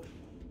 So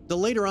the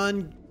later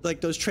on,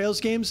 like those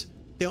Trails games,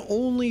 they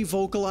only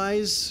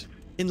vocalize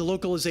in the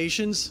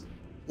localizations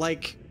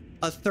like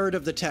a third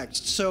of the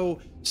text.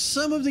 So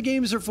some of the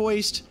games are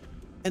voiced,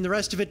 and the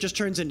rest of it just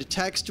turns into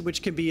text,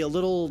 which can be a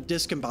little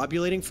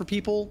discombobulating for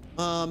people.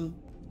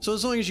 So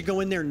as long as you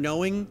go in there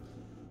knowing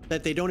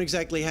that they don't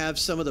exactly have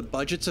some of the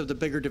budgets of the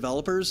bigger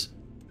developers,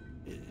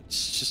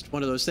 it's just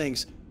one of those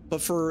things.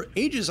 But for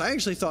ages, I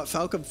actually thought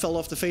Falcom fell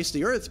off the face of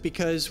the earth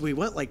because we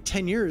went like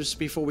 10 years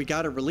before we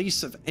got a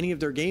release of any of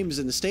their games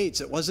in the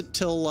States. It wasn't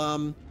till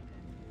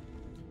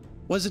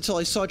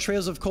I saw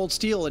Trails of Cold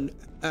Steel, and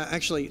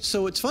actually,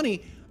 so it's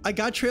funny, I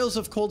got Trails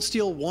of Cold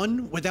Steel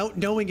 1 without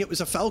knowing it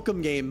was a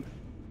Falcom game.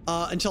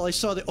 Until I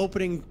saw the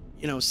opening,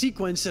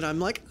 sequence, and I'm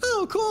like,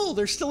 oh, cool,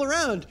 they're still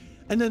around.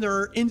 And then there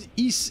are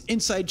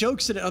inside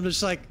jokes in it. I'm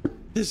just like,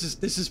 this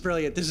is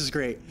brilliant. This is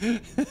great.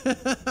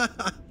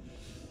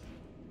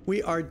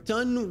 We are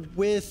done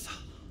with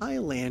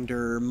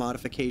Highlander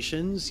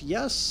modifications.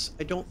 Yes,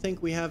 I don't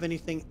think we have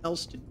anything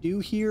else to do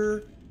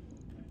here.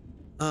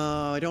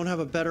 I don't have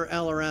a better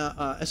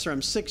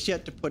SRM6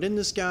 yet to put in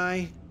this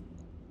guy.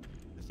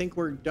 I think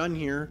we're done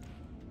here.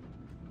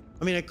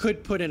 I mean, I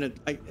could put in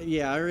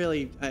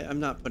I'm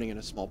not putting in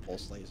a small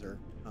pulse laser.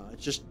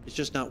 It's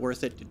just not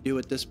worth it to do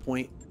at this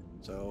point.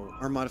 So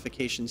our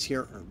modifications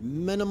here are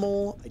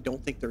minimal. I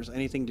don't think there's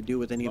anything to do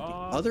with any of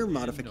the other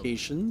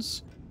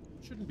modifications.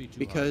 Shouldn't be too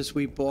because hard.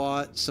 We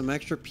bought some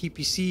extra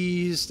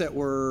PPCs that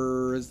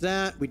were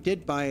that. We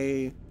did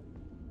buy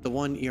the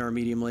one ER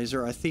medium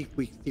laser. I think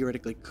we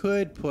theoretically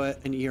could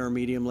put an ER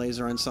medium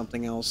laser on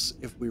something else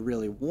if we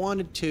really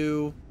wanted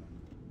to,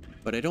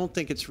 but I don't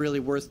think it's really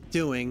worth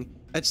doing.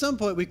 At some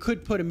point, we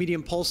could put a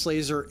medium pulse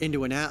laser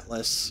into an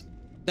Atlas.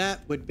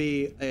 That would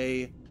be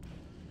a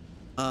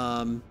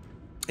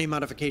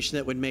modification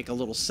that would make a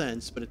little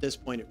sense, but at this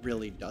point, it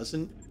really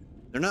doesn't.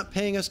 They're not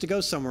paying us to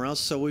go somewhere else,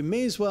 so we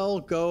may as well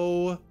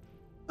go...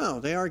 Oh,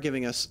 they are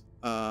giving us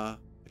a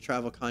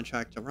travel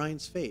contract to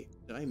Ryan's Fate.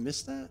 Did I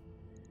miss that?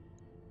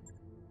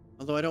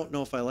 Although I don't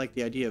know if I like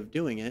the idea of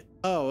doing it.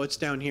 Oh, it's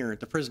down here,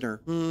 the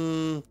prisoner.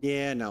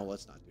 Yeah, no,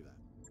 let's not do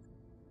that.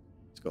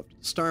 Let's go up to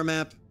the star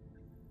map.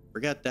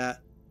 Forget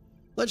that.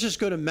 Let's just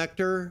go to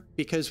Mector,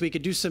 because we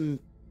could do some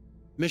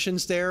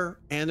missions there,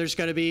 and there's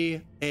going to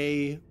be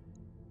a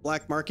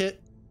black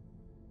market.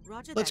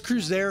 Let's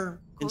cruise there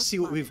and see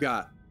what we've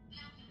got.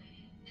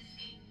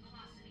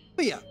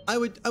 But yeah, I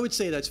would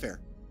say that's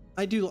fair.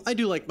 I do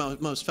like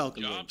most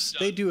Falcon games.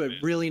 They do a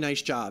really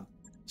nice job,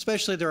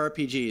 especially their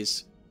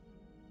RPGs.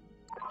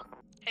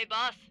 Hey,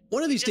 boss.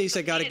 One of these days,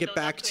 I got to get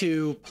back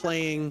to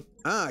playing.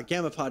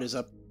 Gamapod is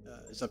up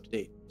to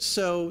date.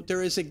 So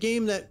there is a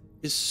game that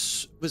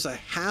was a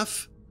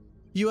half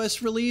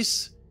U.S.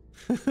 release.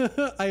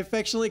 I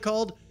affectionately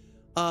called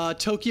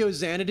Tokyo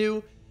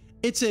Xanadu.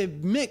 It's a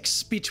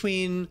mix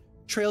between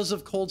Trails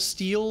of Cold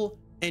Steel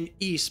and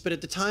East, but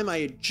at the time I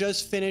had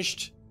just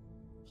finished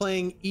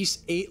playing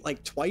East 8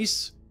 like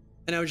twice,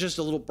 and I was just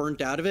a little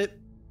burnt out of it.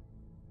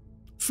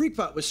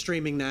 Freakbot was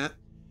streaming that,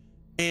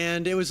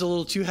 and it was a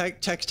little too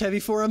text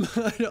heavy for him.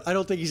 I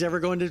don't think he's ever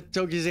going to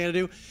Tokyo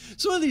Xanadu.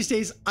 So one of these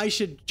days, I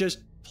should just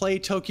play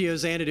Tokyo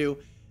Xanadu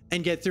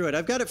and get through it.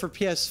 I've got it for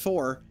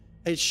PS4.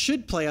 It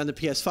should play on the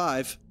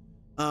PS5.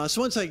 So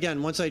once I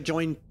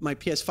join my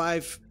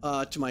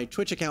PS5 to my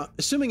Twitch account,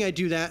 assuming I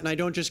do that and I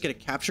don't just get a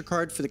capture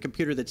card for the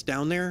computer that's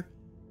down there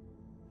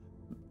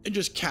and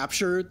just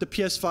capture the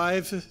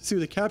PS5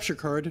 through the capture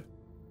card,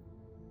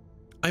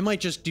 I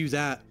might just do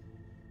that.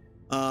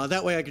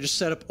 That way I could just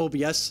set up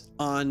OBS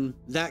on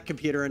that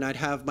computer and I'd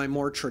have my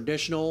more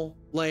traditional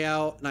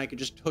layout, and I could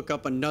just hook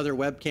up another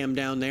webcam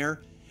down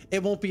there.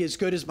 It won't be as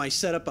good as my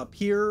setup up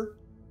here.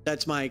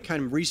 That's my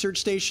kind of research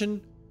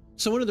station.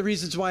 So one of the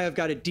reasons why I've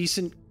got a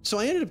decent... So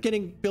I ended up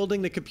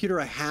building the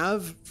computer I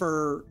have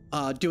for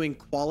doing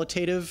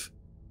qualitative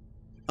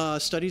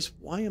studies.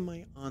 Why am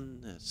I on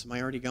this? Am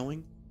I already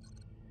going?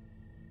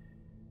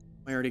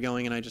 Am I already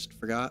going and I just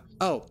forgot?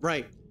 Oh,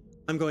 right.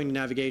 I'm going to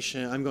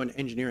navigation. I'm going to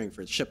engineering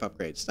for ship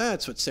upgrades.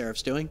 That's what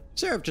Seraph's doing.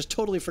 Seraph just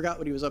totally forgot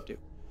what he was up to.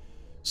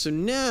 So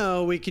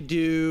now we could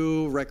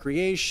do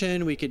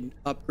recreation. We could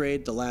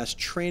upgrade the last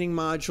training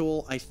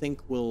module. I think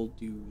we'll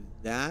do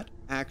that,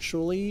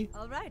 actually.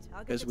 All right,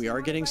 because we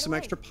are getting some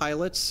extra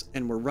pilots,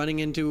 and we're running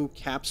into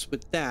caps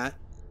with that.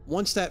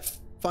 Once that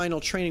final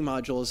training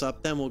module is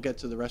up, then we'll get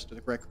to the rest of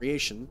the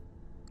recreation.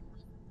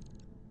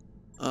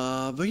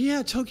 But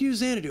yeah, Tokyo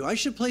Xanadu. I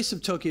should play some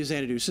Tokyo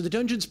Xanadu. So the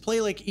dungeons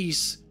play like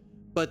Ys,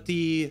 but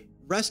the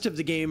rest of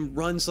the game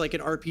runs like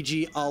an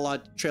RPG a la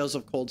Trails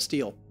of Cold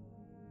Steel.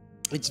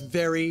 It's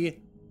very,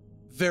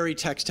 very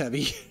text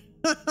heavy.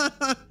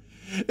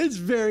 It's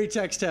very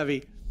text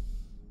heavy.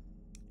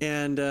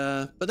 And,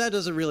 but that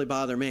doesn't really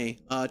bother me.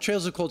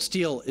 Trails of Cold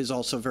Steel is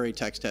also very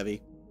text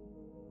heavy.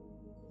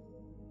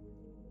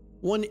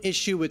 One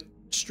issue with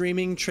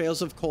streaming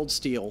Trails of Cold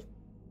Steel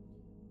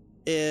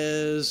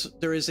is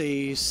there is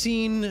a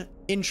scene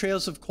in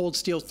Trails of Cold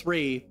Steel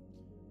 3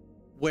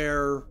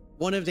 where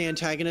one of the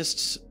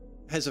antagonists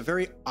has a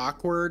very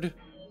awkward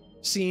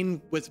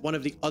scene with one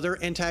of the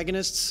other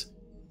antagonists.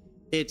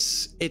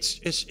 It's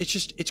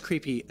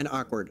creepy and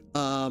awkward.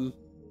 So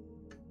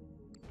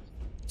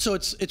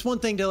it's one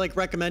thing to like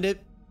recommend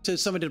it to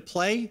somebody to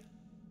play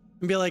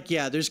and be like,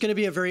 yeah, there's going to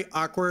be a very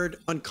awkward,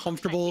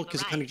 uncomfortable,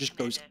 because it kind of just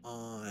goes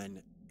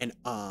on and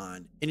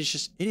on, and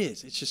it's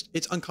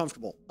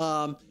uncomfortable.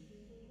 I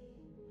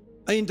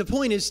mean, the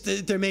point is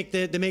they make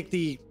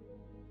the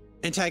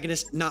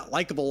antagonist not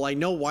likable. I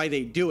know why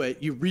they do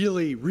it. You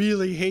really,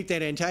 really hate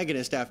that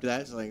antagonist after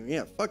that. It's like,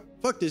 yeah,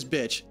 fuck this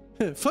bitch,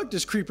 fuck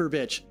this creeper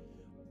bitch.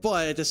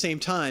 But at the same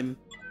time,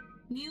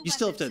 you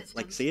still have to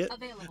like see it.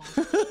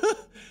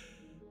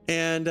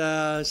 And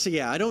so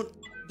yeah,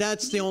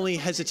 that's the only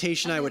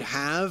hesitation I would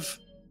have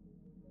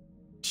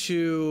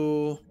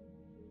to,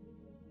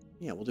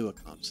 yeah, we'll do a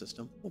comm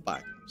system. We'll buy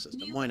a comm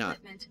system. Why not?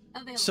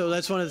 So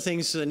that's one of the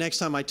things, the next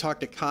time I talk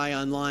to Kai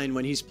online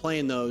when he's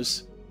playing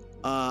those,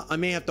 I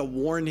may have to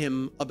warn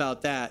him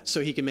about that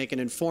so he can make an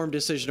informed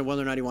decision of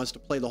whether or not he wants to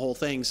play the whole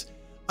things.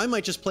 I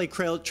might just play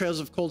Trails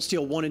of Cold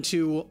Steel 1 and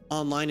 2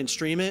 online and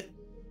stream it,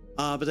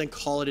 but then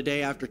call it a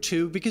day after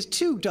 2, because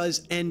 2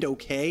 does end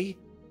okay.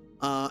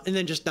 And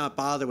then just not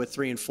bother with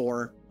 3 and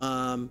 4.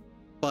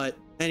 But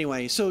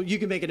anyway, so you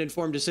can make an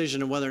informed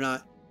decision on whether or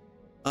not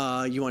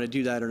you want to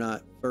do that or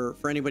not.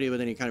 For anybody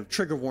with any kind of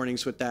trigger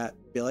warnings with that,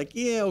 be like,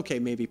 yeah, okay,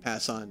 maybe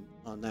pass on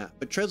that.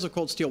 But Trails of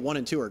Cold Steel 1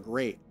 and 2 are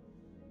great.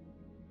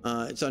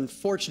 It's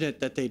unfortunate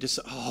that they just...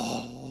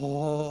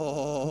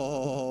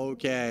 Oh,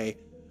 okay.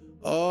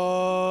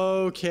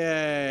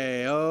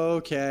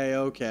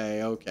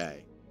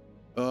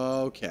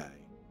 Okay.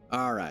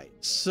 All right.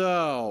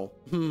 So,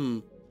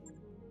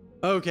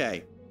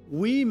 okay.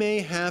 We may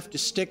have to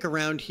stick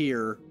around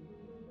here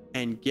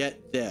and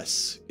get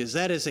this, because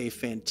that is a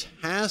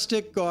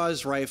fantastic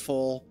gauze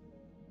rifle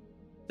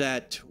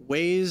that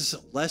weighs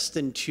less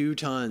than 2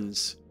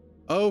 tons.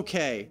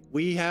 Okay,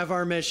 we have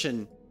our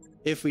mission.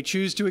 If we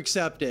choose to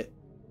accept it,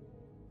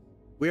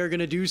 we are going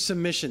to do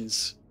some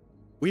missions.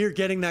 We are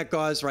getting that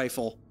gauze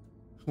rifle.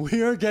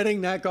 We are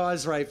getting that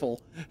gauze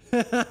rifle.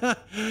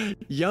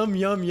 Yum,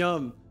 yum,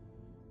 yum.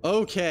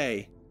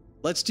 Okay,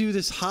 let's do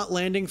this hot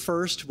landing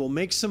first. We'll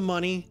make some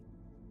money.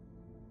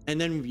 And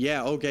then,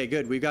 yeah, okay,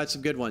 good. We've got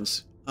some good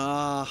ones.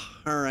 All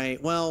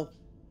right. Well,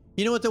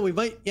 you know what, though? We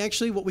might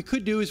actually, what we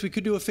could do is we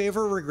could do a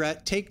favor of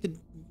regret, take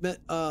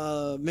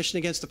the mission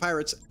against the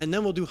pirates, and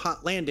then we'll do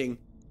hot landing.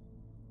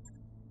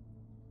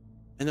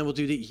 And then we'll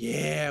do the,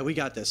 yeah, we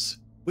got this.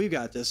 We've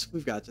got this.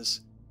 We've got this.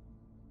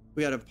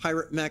 We got a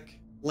pirate mech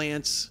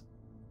lance.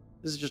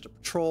 This is just a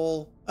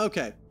patrol.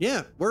 Okay,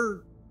 yeah,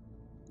 we're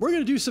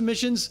gonna do some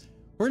missions.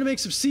 We're gonna make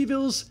some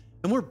C-bills,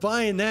 and we're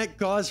buying that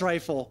gauze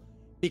rifle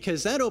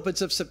because that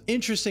opens up some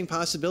interesting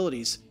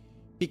possibilities.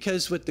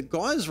 Because with the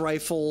gauze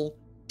rifle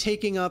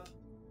taking up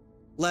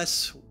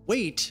less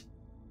weight,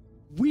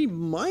 we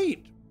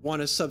might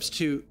want to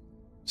substitute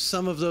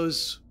some of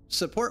those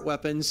support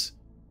weapons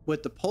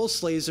with the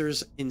pulse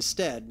lasers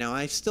instead. Now,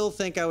 I still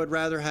think I would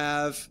rather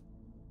have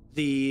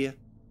the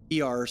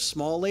ER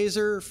small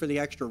laser for the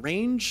extra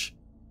range,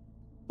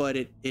 but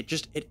it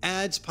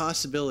adds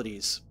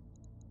possibilities.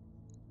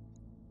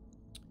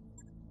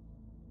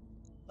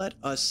 Let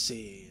us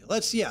see.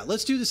 Let's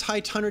do this high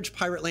tonnage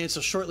pirate lance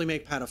will shortly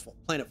make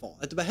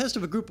planetfall. At the behest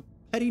of a group of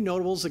petty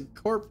notables and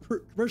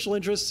commercial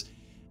interests,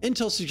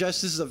 intel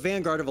suggests this is a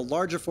vanguard of a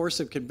larger force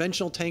of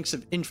conventional tanks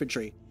of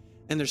infantry,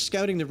 and they're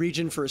scouting the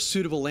region for a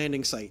suitable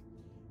landing site.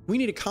 We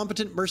need a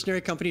competent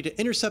mercenary company to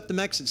intercept the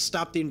mechs and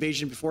stop the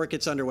invasion before it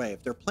gets underway.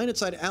 If their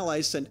planet-side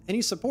allies send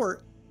any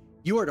support,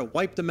 you are to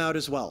wipe them out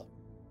as well.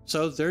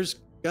 So there's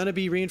gonna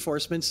be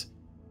reinforcements.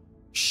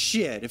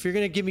 Shit, if you're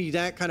gonna give me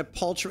that kind of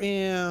paltry,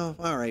 yeah,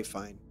 all right,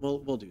 fine.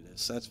 We'll do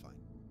this. That's fine.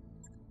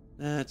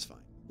 That's fine.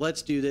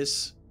 Let's do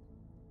this.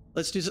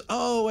 Let's do this.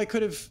 Oh, I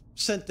could have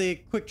sent the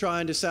quick draw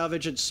into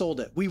salvage and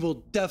sold it. We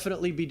will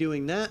definitely be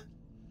doing that.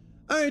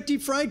 All right,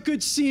 Deep Fry,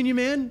 good seeing you,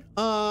 man.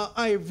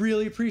 I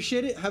really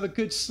appreciate it. Have a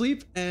good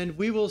sleep, and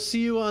we will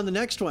see you on the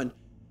next one.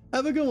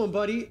 Have a good one,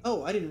 buddy.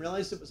 Oh, I didn't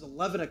realize it was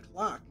 11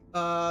 o'clock.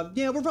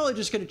 Yeah, we're probably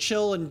just going to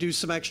chill and do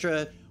some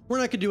extra. We're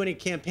not going to do any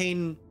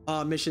campaign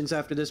missions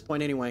after this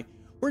point anyway.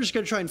 We're just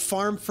going to try and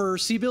farm for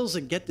C-bills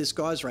and get this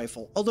gauze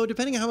rifle. Although,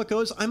 depending on how it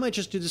goes, I might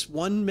just do this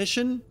one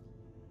mission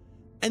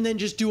and then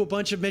just do a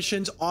bunch of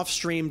missions off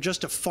stream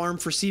just to farm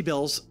for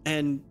C-bills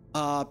and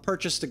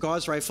purchase the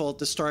gauze rifle at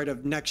the start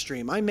of next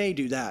stream. I may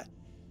do that.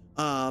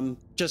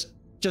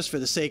 Just for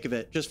the sake of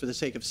it, just for the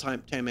sake of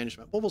time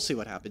management. But we'll see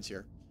what happens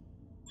here.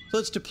 So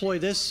let's deploy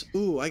this.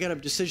 Ooh, I got a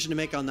decision to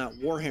make on that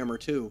Warhammer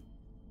too.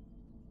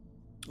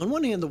 On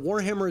one hand, the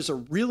Warhammer is a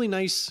really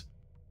nice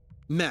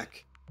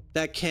mech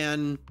that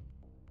can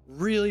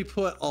really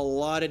put a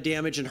lot of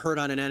damage and hurt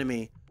on an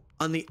enemy.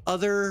 On the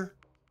other,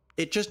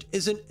 it just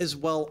isn't as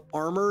well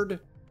armored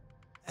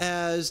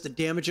as the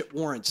damage it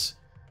warrants.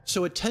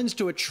 So it tends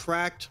to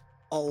attract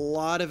a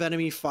lot of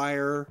enemy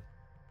fire.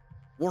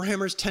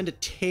 Warhammers tend to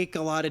take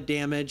a lot of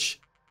damage.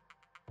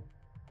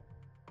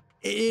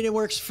 It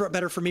works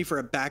better for me for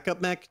a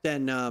backup mech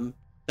than a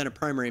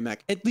primary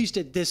mech, at least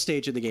at this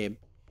stage of the game.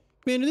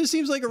 Man, this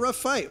seems like a rough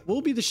fight.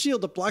 We'll be the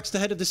shield that blocks the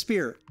head of the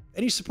spear.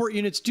 Any support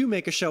units do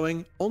make a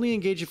showing. Only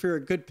engage if you're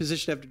in a good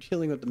position after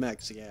dealing with the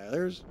mechs. Yeah,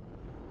 this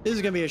is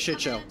gonna be a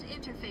shit show.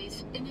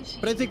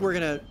 But I think we're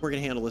gonna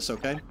handle this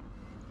okay.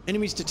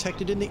 Enemies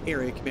detected in the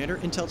area, Commander.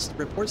 Intel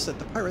reports that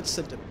the pirates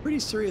sent a pretty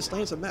serious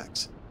lance of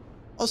mechs.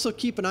 Also,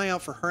 keep an eye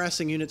out for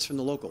harassing units from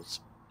the locals.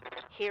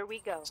 Here we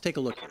go. Let's take a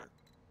look here.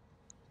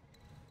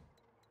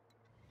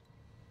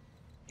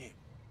 Man,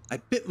 I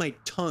bit my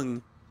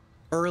tongue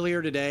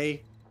earlier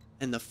today,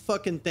 and the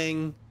fucking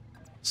thing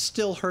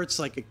still hurts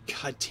like a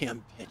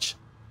goddamn bitch.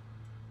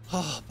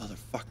 Oh,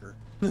 motherfucker.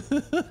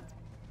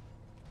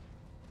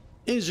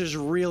 It is just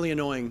really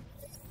annoying.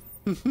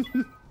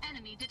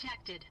 Enemy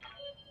detected.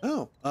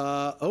 Oh,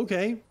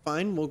 okay,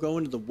 fine. We'll go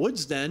into the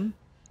woods then.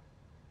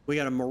 We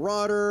got a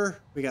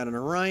Marauder. We got an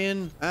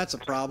Orion. That's a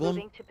problem.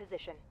 Moving to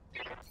position.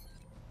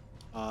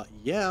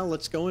 Yeah,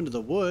 let's go into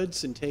the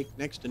woods and take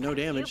next to no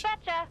damage. You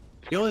betcha.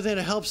 The only thing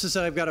that helps is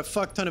that I've got a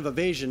fuck ton of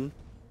evasion,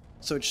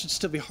 so it should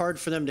still be hard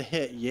for them to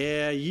hit.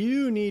 Yeah,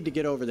 you need to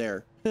get over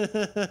there.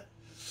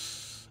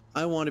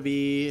 I want to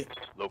be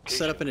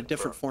set up in a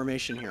different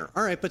formation here.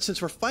 All right, but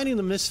since we're fighting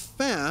them this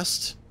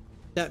fast,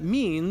 that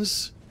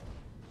means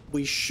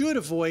we should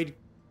avoid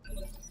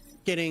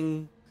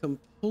getting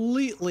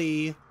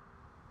completely...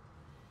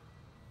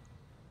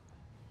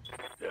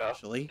 Yeah.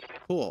 Actually,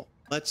 cool.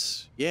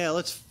 Let's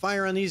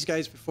fire on these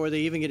guys before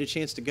they even get a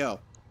chance to go.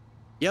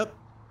 Yep.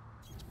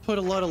 Let's put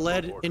a lot of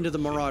lead into the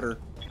Marauder.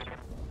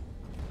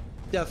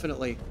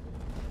 Definitely.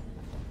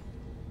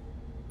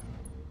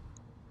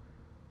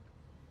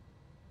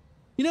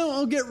 You know,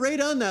 I'll get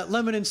right on that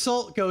lemon and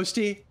salt,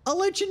 Ghosty. I'll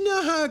let you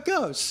know how it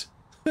goes.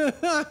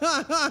 Bastard.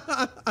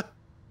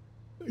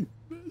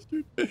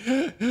 What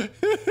a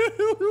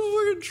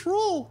fucking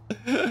troll.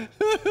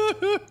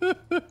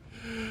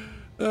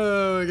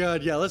 Oh my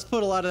god, yeah, let's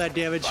put a lot of that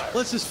damage.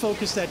 Let's just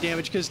focus that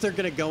damage because they're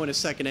gonna go in a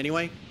second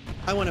anyway.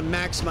 I want to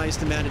maximize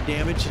the amount of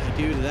damage I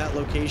do to that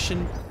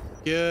location.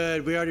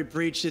 Good, we already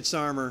breached its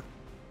armor.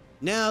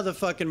 Now the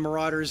fucking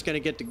Marauder is gonna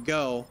get to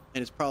go,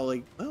 and it's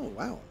probably... Oh,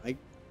 wow.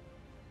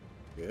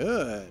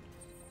 Good.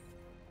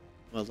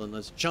 Well, then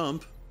let's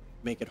jump.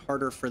 Make it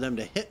harder for them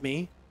to hit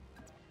me.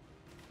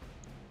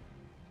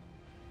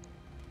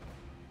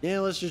 Yeah,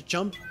 let's just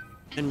jump,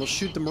 and we'll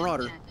shoot the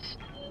Marauder.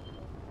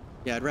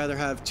 Yeah, I'd rather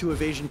have 2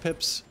 evasion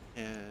pips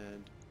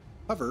and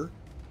cover.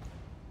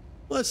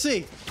 Let's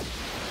see.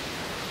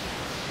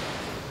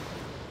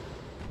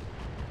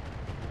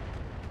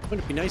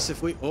 Wouldn't it be nice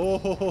if we...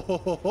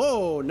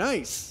 Oh,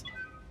 nice.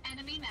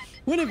 Enemy mech.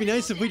 Wouldn't it be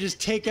nice if we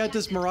just take out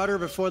this Marauder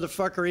before the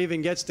fucker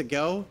even gets to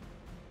go?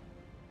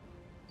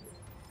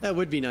 That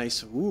would be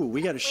nice. Ooh,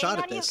 we got a shot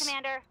at Waiting on this. you,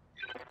 Commander.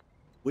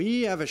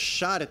 We have a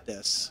shot at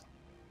this.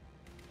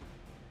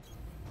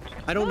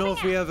 I don't know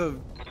if we have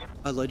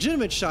a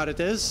legitimate shot at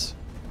this,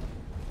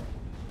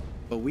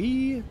 but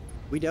we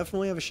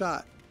definitely have a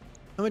shot.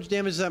 How much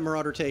damage is that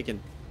Marauder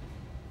taking?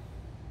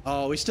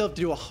 Oh, we still have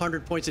to do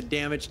 100 points of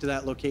damage to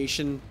that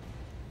location.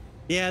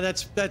 Yeah,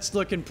 that's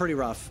looking pretty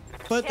rough.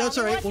 But that's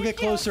all right. We'll get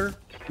closer.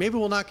 Maybe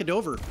we'll knock it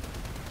over.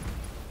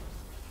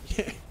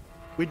 Yeah,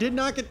 we did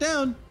knock it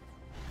down.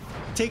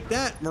 Take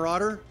that,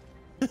 Marauder.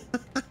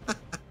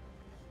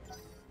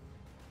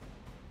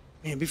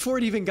 Man, before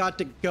it even got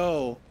to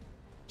go,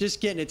 just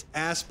getting its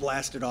ass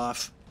blasted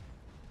off.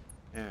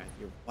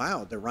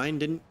 Wow, the Rhine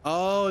didn't...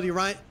 Oh, the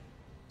Rhine...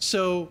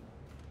 So,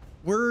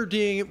 we're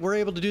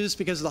able to do this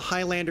because of the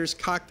Highlander's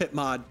cockpit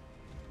mod.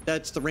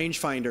 That's the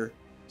rangefinder.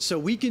 So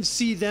we can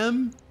see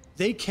them.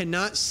 They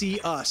cannot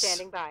see us.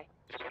 Standing by.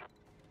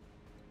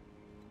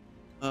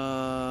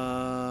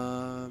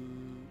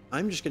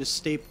 I'm just going to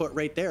stay put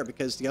right there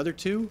because the other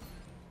two...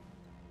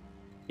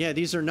 Yeah,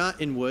 these are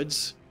not in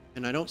woods.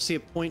 And I don't see a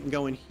point in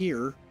going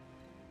here.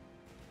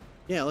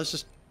 Yeah, let's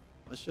just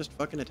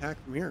fucking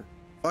attack from here.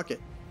 Fuck it.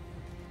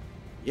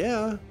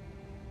 Yeah.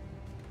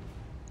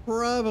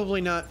 Probably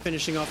not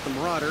finishing off the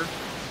Marauder.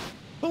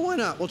 But why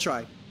not? We'll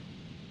try.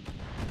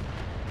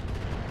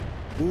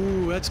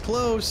 Ooh, that's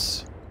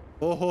close.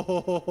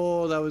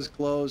 Oh, that was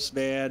close,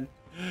 man.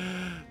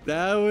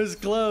 That was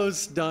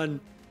close. Done.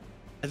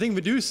 I think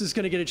Medusa's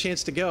going to get a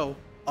chance to go.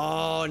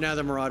 Oh, now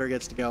the Marauder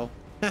gets to go.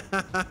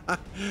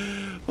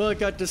 Well, it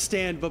got to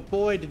stand, but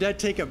boy, did that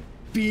take a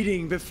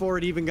beating before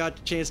it even got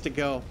the chance to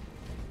go.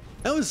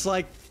 That was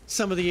like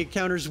some of the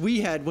encounters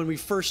we had when we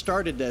first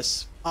started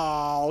this.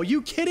 Oh,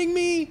 you kidding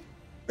me?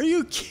 Are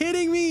you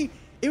kidding me?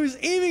 It was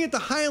aiming at the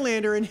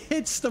Highlander and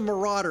hits the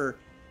Marauder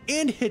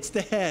and hits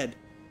the head.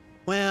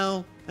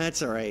 Well,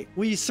 that's all right.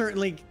 We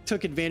certainly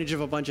took advantage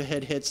of a bunch of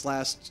head hits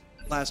last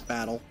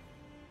battle.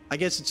 I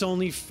guess it's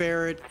only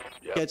fair it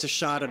gets a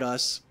shot at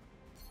us.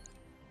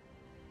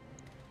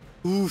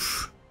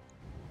 Oof.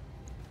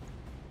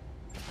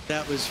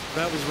 That was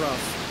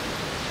rough.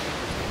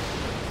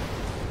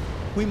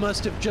 We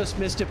must have just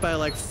missed it by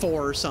like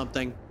 4 or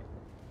something.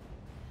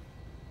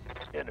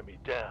 Enemy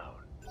down.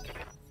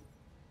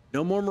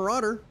 No more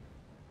Marauder.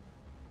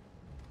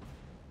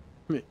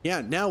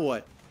 Yeah, now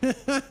what?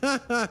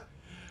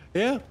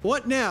 Yeah,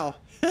 what now?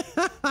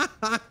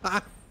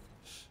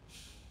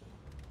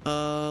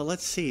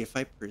 Let's see if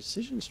I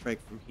precision strike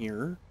from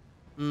here.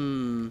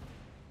 Nah,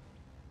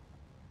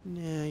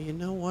 you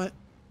know what?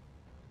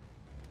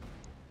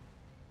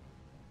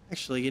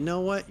 Actually, you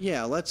know what?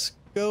 Yeah, let's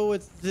go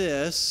with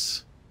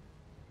this.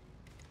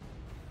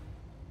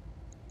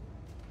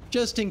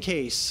 Just in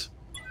case.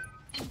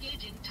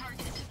 Engaging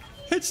target.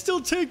 It's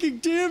still taking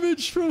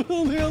damage from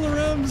all the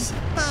LRMs.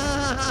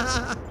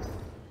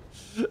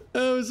 That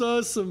was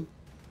awesome.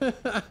 I've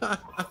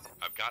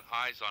got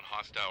eyes on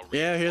hostile.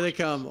 Yeah, here they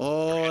come.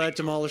 Oh, that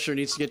Demolisher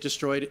needs to get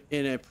destroyed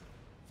in a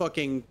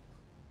fucking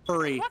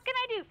hurry. What can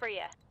I do for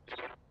you?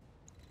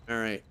 All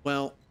right.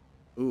 Well,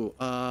 ooh.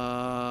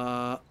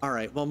 All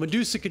right. Well,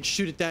 Medusa could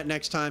shoot at that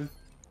next time.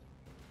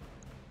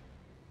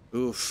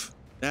 Oof.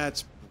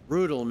 That's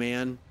brutal,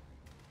 man.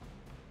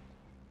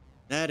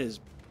 That is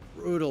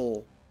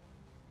brutal.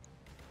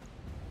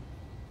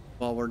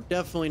 Well, we're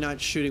definitely not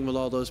shooting with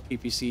all those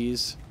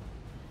PPCs.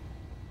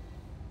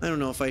 I don't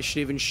know if I should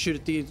even shoot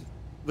at the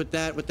with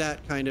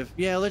that kind of.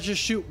 Yeah, let's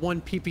just shoot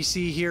one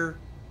PPC here.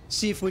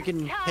 See if we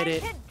can hit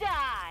it. Time to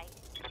die.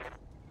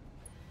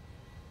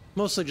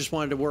 Mostly just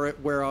wanted to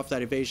wear off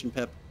that evasion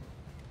pip.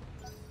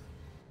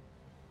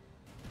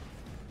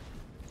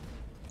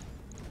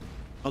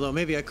 Although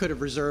maybe I could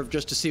have reserved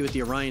just to see what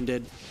the Orion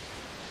did.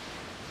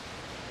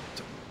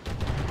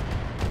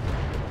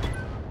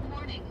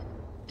 Warning.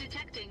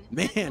 Detecting.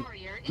 Man,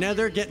 now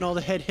they're getting all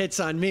the head hits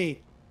on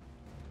me.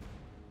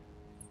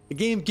 The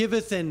game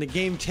giveth and the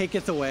game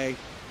taketh away.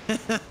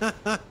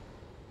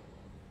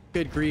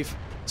 Good grief.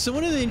 So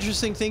one of the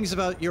interesting things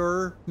about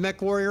your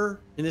mech warrior,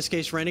 in this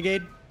case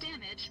Renegade,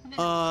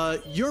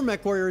 your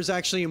mech warrior is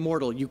actually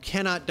immortal. You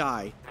cannot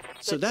die.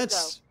 So that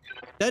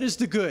is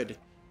the good.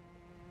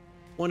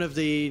 One of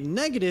the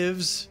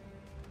negatives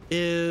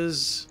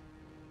is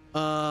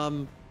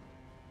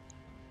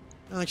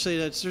actually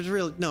there's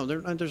really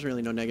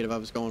no negative I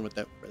was going with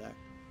that for that.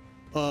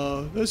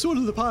 That's one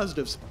of the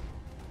positives.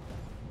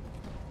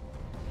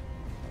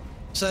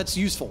 So that's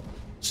useful.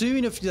 So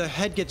even if the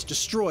head gets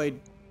destroyed,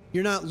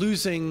 you're not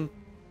losing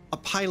a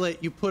pilot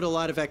you put a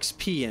lot of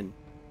XP in.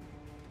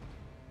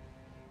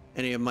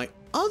 Any of my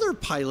other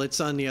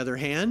pilots, on the other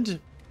hand,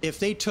 if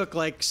they took,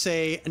 like,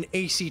 say, an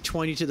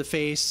AC-20 to the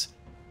face,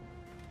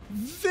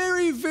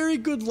 very, very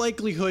good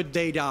likelihood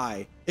they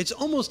die. It's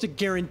almost a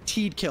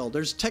guaranteed kill.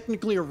 There's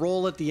technically a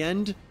roll at the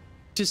end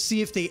to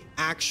see if they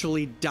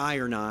actually die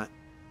or not.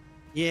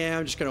 Yeah,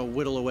 I'm just gonna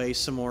whittle away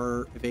some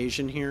more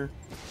evasion here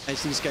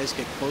as these guys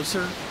get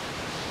closer.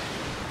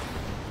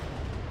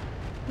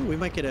 Ooh, we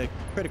might get a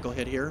critical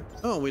hit here.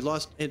 Oh, it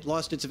lost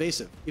its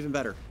evasive. Even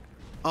better.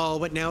 Oh,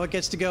 but now it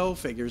gets to go?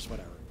 Figures,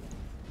 whatever.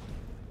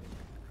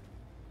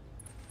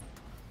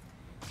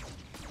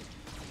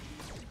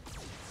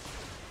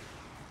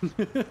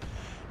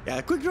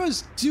 Yeah, quick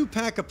draws do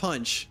pack a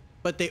punch,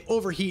 but they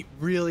overheat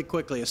really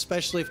quickly,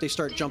 especially if they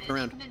start jumping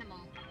around. Minimal.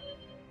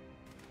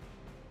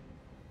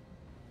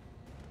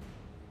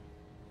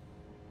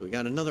 We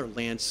got another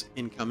lance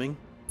incoming.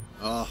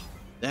 Oh,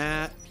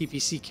 that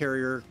PPC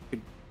carrier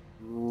could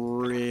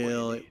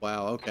really...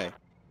 Wow, okay.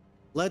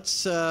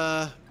 Let's,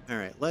 all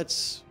right,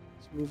 let's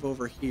move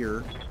over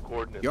here.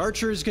 Coordinates. The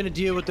archer is going to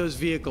deal with those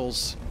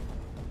vehicles.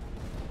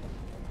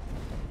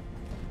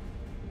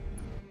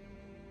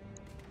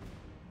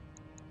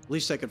 At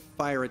least I could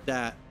fire at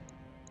that.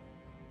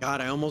 God,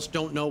 I almost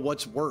don't know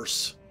what's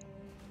worse.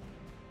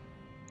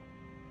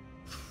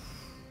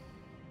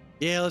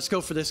 Yeah, let's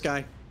go for this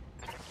guy.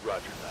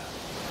 Roger that.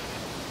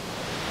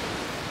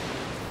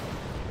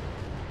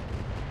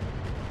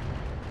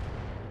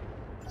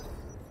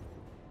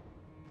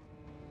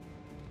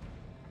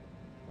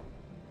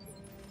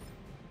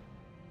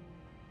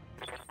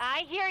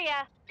 I hear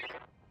ya.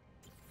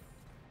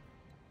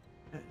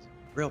 That is a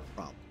real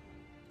problem.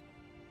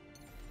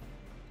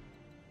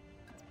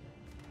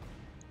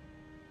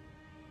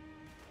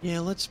 Yeah,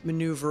 let's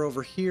maneuver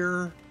over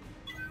here.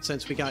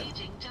 Since we got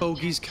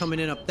bogeys coming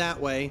in up that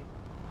way.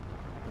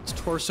 Let's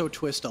torso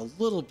twist a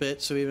little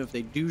bit, so even if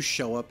they do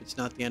show up, it's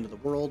not the end of the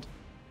world.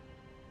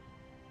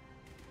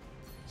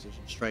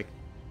 Precision strike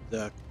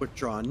the quick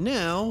draw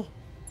now.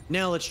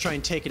 Now let's try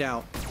and take it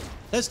out.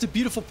 That's the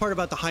beautiful part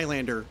about the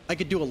Highlander. I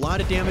could do a lot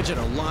of damage at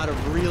a lot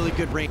of really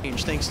good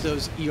range thanks to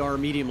those ER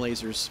medium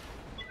lasers.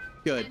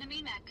 Good.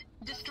 Enemy mech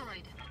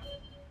destroyed.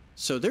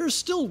 So there's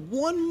still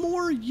one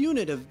more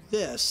unit of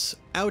this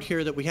out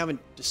here that we haven't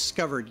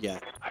discovered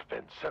yet. I've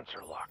been sensor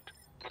locked.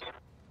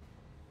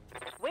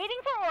 Waiting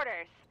for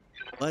orders.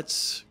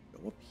 Let's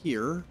go up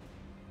here.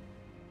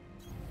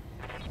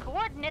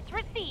 Coordinates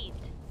received.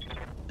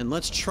 And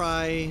let's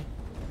try,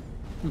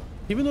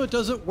 even though it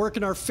doesn't work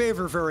in our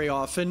favor very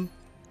often,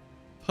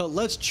 but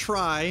let's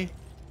try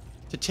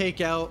to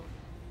take out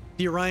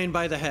the Orion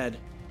by the head.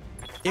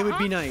 It would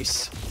be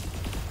nice.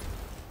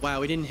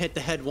 Wow, we didn't hit the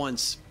head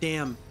once.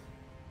 Damn.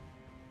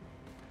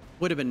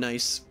 Would have been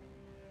nice.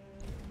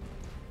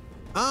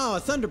 Oh, a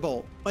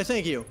thunderbolt. Why,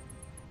 thank you.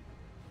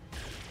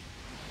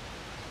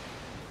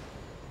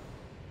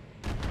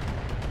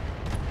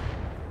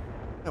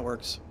 That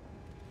works.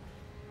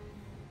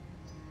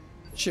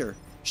 Sure.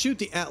 Shoot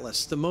the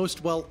Atlas, the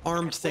most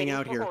well-armed thing Waiting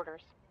out for here.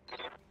 orders.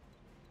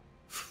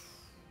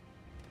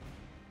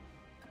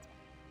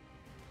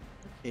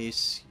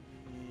 Case.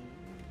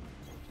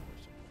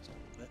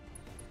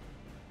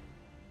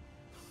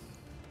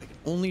 I can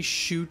only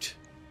shoot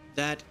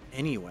that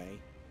anyway.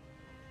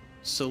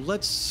 So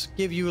let's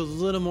give you a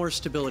little more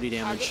stability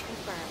damage.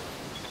 Target confirmed.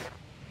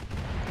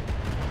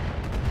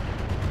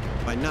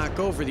 If I knock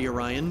over the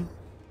Orion,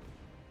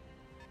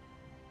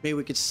 maybe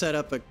we could set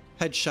up a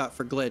headshot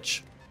for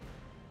glitch.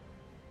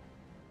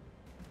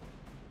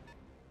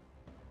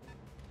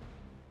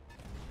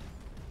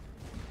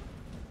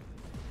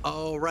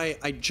 Oh, right.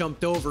 I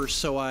jumped over,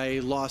 so I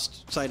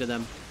lost sight of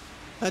them.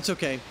 That's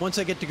okay. Once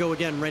I get to go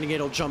again, Renegade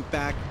will jump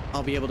back.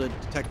 I'll be able to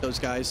detect those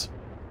guys.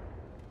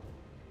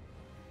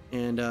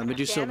 And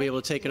Medusa will be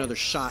able to take another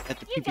shot at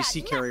the You got PPC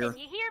nothing, carrier.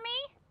 You hear me?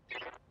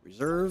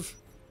 Reserve.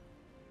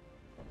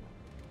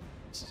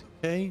 This is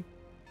okay.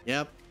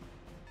 Yep.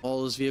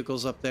 All those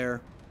vehicles up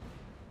there.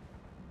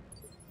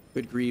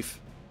 Good grief.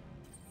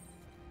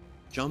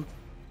 Jump.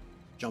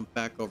 Jump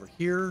back over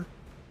here.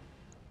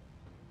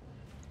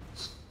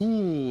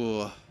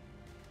 Ooh.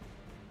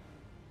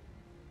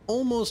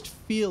 Almost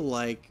feel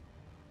like...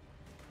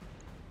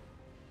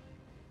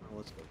 Oh,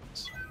 let's go with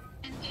this.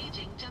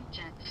 Engaging jump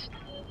jets.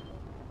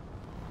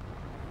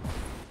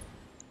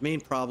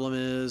 Main problem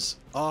is...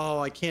 Oh,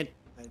 I can't...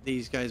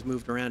 These guys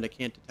moved around. I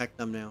can't detect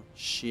them now.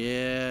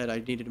 Shit. I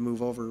needed to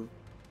move over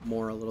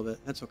more a little bit.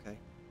 That's okay.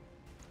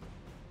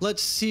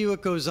 Let's see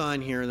what goes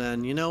on here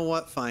then. You know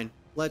what? Fine.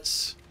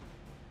 Let's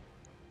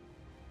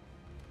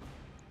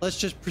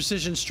just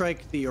precision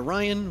strike the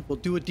Orion. We'll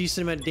do a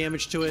decent amount of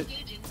damage to it.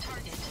 Engaging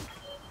target.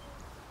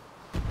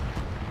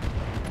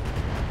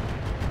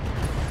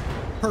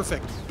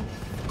 Perfect.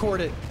 Cored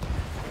it.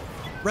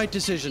 Right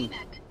decision.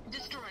 Mech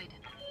destroyed.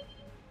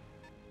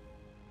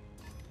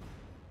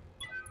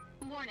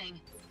 Warning.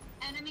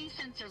 Enemy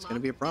sensor It's lock going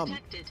to be a problem.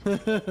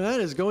 detected. That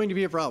is going to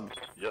be a problem.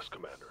 Yes,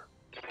 Commander.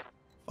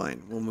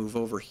 Fine. We'll move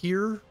over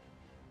here.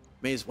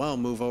 May as well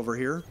move over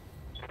here.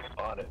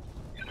 On it.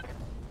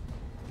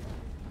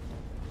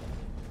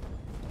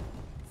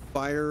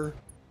 Fire.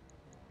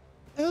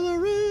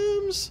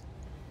 LRMs.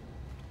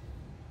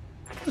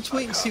 Let's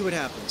wait and see what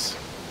happens.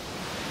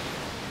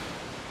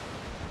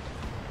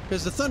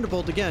 Because the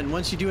Thunderbolt, again,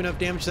 once you do enough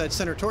damage to that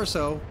center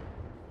torso,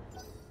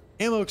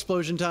 ammo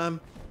explosion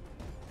time.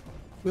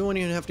 We won't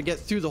even have to get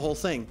through the whole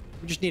thing.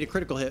 We just need a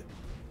critical hit.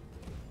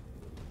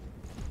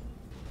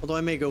 Although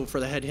I may go for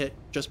the head hit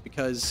just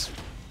because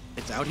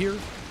it's out here.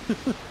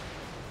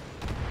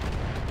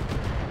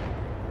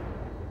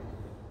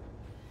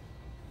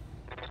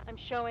 I'm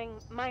showing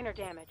minor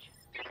damage.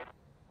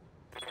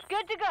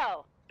 Good to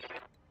go. Is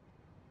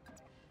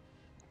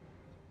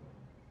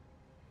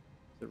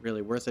it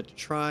really worth it to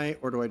try,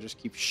 or do I just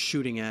keep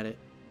shooting at it?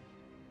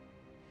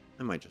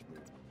 I might just move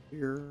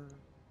here.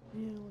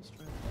 Yeah, let's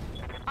try it.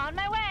 On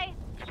my way.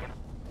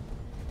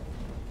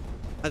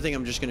 I think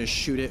I'm just gonna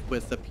shoot it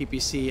with a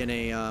PPC and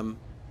an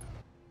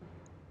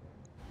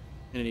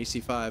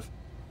AC-5.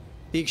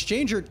 The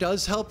exchanger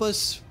does help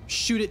us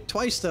shoot it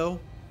twice, though.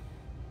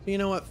 So you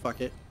know what?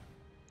 Fuck it.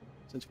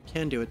 Since we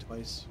can do it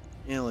twice,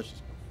 yeah, let's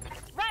just go.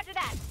 Roger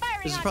that.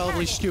 Firing This is on probably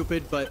target.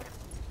 stupid, but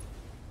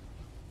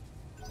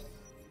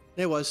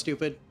it was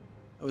stupid.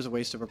 It was a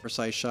waste of a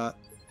precise shot.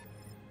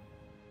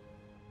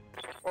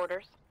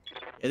 Orders.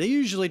 Yeah, they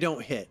usually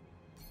don't hit.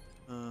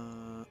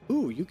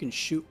 Ooh, you can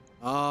shoot.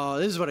 Oh,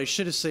 this is what I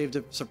should have saved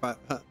a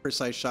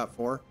precise shot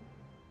for.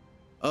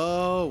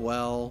 Oh,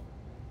 well.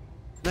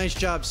 Nice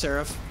job,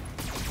 Seraph.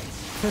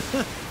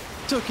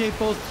 It's okay,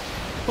 both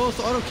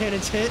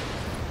autocannons hit.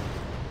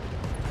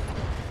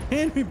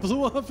 And we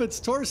blew off its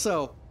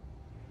torso.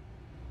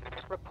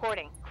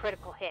 Reporting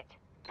critical hit.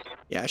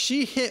 Yeah,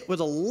 she hit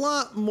with a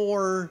lot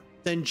more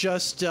than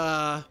just,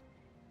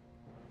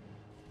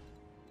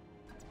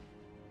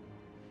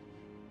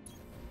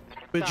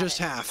 with just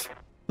half.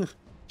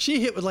 She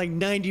hit with like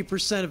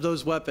 90% of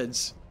those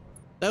weapons.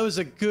 That was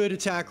a good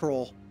attack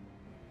roll.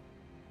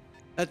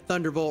 That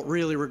Thunderbolt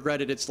really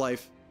regretted its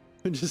life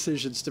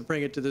decisions to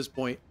bring it to this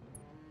point.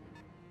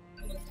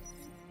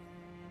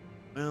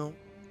 Well,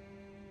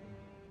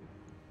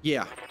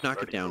 yeah, knock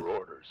it Ready down. for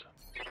orders.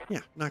 Yeah,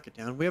 knock it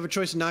down. We have a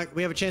choice to knock.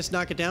 We have a chance to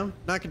knock it down.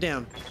 Knock it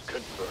down.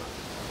 Confirmed.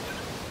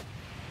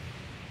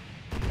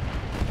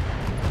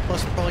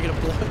 Plus, we're probably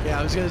gonna blow. Yeah,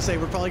 I was gonna say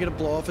we're probably gonna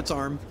blow off its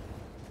arm.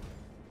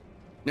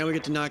 Now we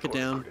get to knock it For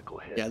a down. critical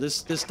hit. Yeah,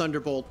 this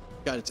Thunderbolt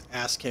got its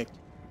ass kicked.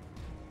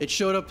 It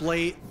showed up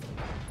late.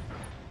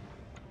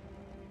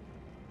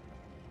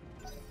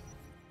 I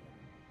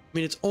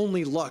mean, its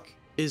only luck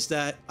is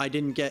that I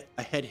didn't get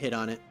a head hit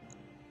on it.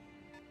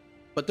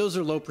 But those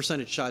are low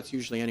percentage shots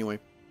usually anyway.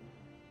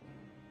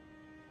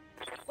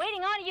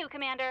 Waiting on you,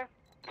 Commander.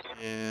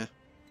 Yeah.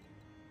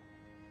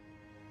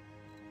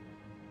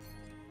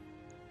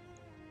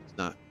 It's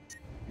not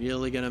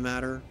really gonna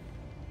matter.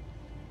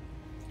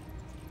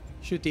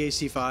 Shoot the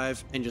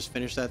AC-5 and just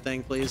finish that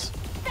thing, please.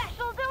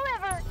 Special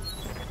delivered.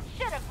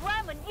 Should have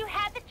run when you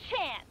had the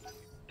chance.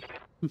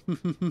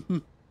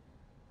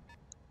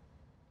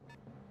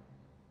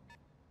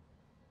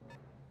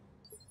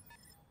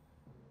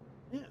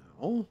 Yeah.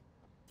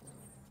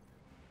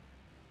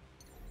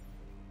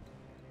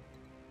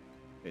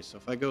 Okay, so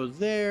if I go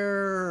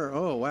there...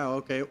 Oh, wow,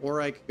 okay.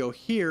 Or I could go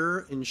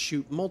here and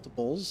shoot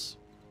multiples.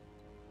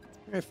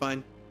 Alright,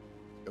 fine.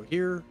 Go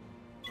here.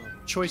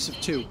 Choice of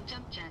two. Engaging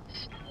jump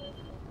jets.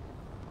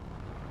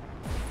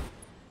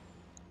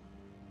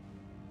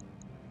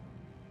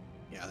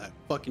 Yeah, that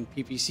fucking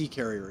PPC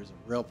carrier is a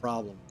real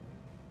problem.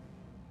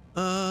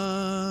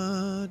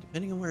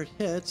 Depending on where it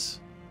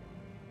hits.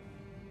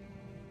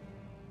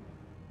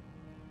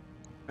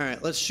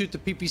 Alright, let's shoot the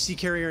PPC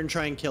carrier and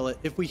try and kill it.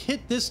 If we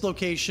hit this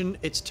location,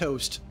 it's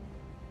toast.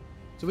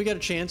 So we got a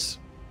chance.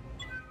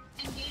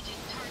 Engaging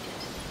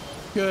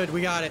target. Good,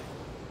 we got it.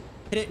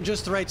 Hit it in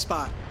just the right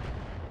spot.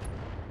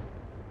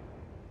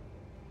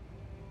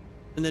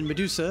 And then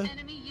Medusa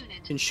Enemy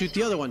unit. can shoot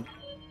the other one.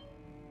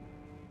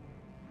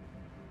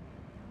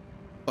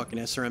 Fucking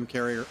SRM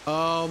carrier.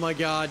 Oh my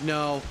god,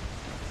 no.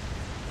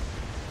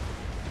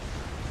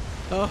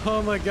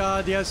 Oh my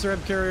god, the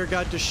SRM carrier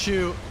got to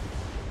shoot.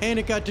 And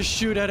it got to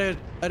shoot at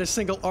a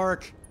single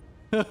arc.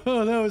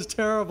 Oh, that was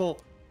terrible.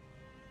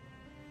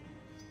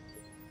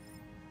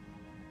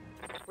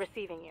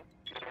 Receiving you.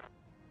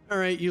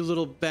 Alright, you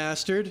little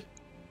bastard.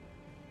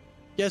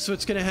 Guess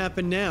what's gonna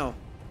happen now?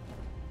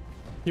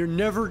 You're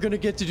never gonna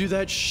get to do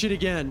that shit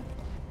again.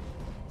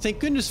 Thank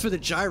goodness for the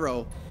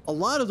gyro. A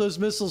lot of those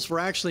missiles were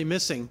actually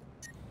missing.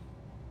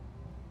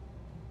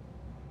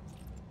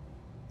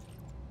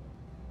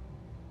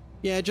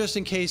 Yeah, just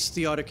in case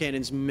the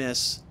autocannons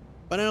miss.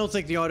 But I don't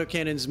think the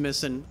autocannon's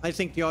missing. I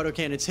think the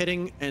autocannon's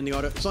hitting, and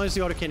as long as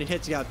the autocannon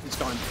hits, yeah, it's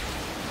gone.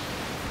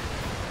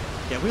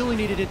 Yeah, we only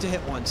needed it to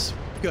hit once.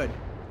 Good.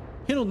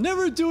 It'll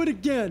never do it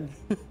again.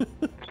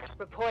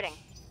 Reporting.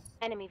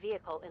 Enemy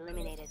vehicle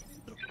eliminated.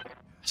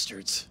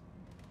 Bastards.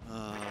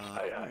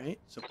 Alright,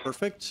 so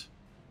perfect.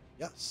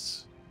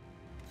 Yes.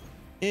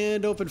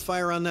 And open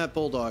fire on that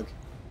bulldog.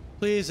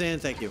 Please and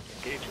thank you.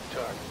 Engaging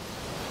target.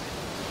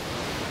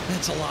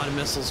 That's a lot of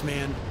missiles,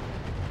 man.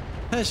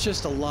 That's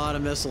just a lot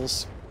of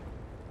missiles.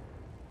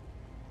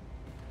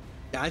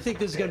 Yeah, I think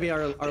this is gonna be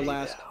our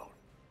last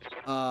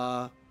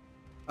Down.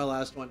 our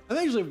last one. I'm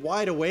actually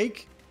wide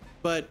awake,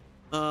 but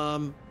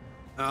oh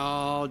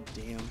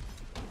damn.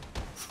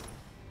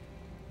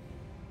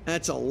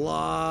 That's a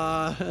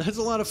lot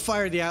of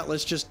fire the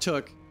Atlas just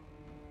took.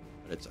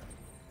 But it's alright.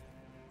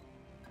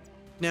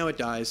 now it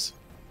dies.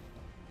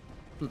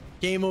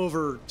 Game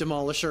over,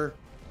 Demolisher.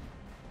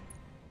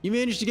 You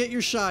managed to get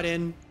your shot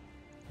in.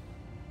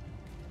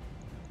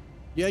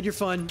 You had your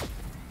fun.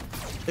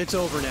 It's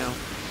over now.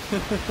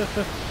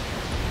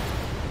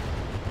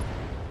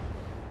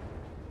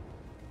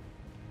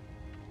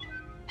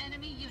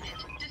 Enemy unit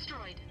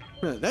destroyed.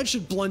 That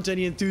should blunt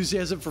any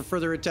enthusiasm for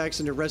further attacks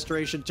into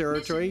Restoration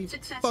territory. Mission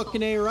successful.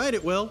 Fucking A right,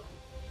 it will.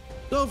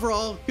 So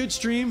overall, good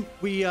stream.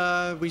 We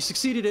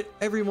succeeded at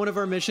every one of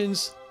our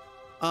missions.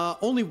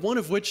 Only one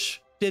of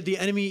which did the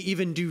enemy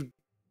even do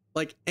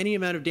like any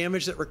amount of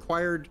damage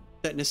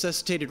that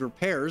necessitated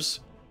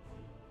repairs.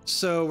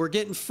 So we're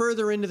getting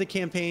further into the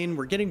campaign.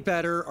 We're getting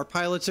better. Our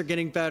pilots are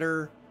getting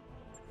better.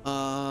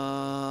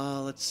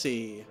 Let's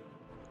see.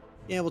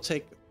 Yeah, we'll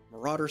take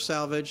Marauder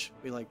Salvage.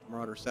 We like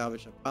Marauder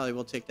Salvage. I probably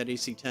will take that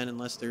AC-10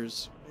 unless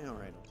there's... Yeah, all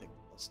right, I'll take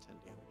the plus 10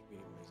 damage.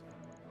 Medium laser.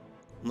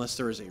 Unless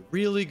there is a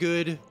really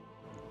good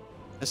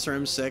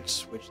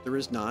SRM-6, which there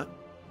is not.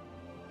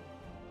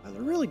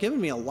 They're really giving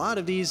me a lot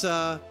of these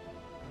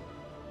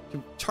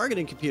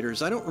targeting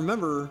computers. I don't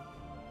remember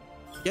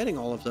getting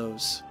all of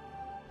those.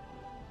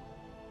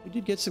 We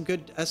did get some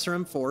good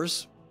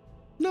SRM-4s.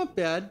 Not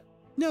bad.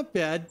 Not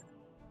bad.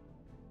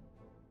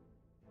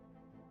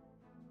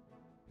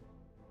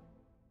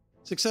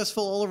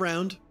 Successful all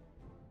around.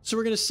 So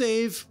we're going to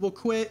save. We'll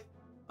quit.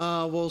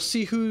 We'll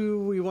see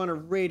who we want to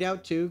raid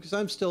out to, because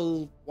I'm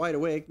still wide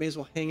awake. May as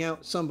well hang out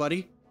with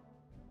somebody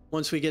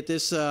once we get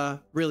this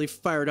really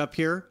fired up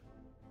here.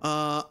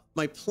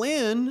 My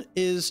plan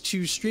is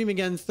to stream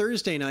again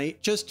Thursday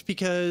night, just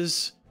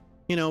because,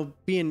 you know,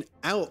 being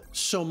out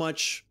so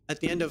much at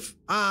the end of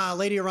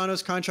Lady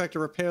Arano's contract to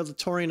repair the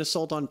Taurian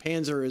assault on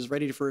Panzer is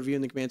ready for review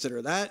in the command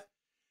center. That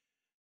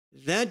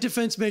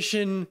defense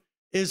mission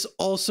is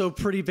also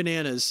pretty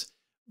bananas,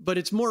 but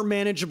it's more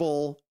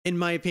manageable, in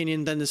my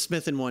opinion, than the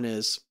Smithin one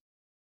is.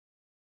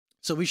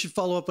 So we should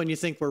follow up when you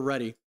think we're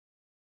ready.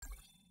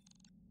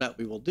 That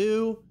we will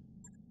do.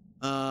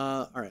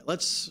 All right,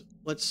 let's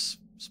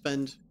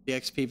spend the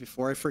XP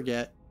before I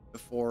forget,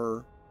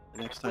 before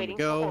the next time we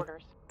go. For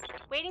orders.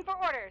 Waiting for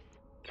orders.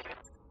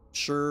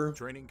 Sure.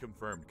 Training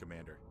confirmed,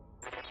 Commander.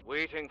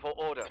 Waiting for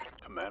order.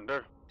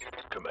 Commander.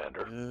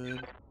 Commander.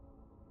 Good.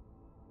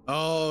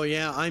 Oh,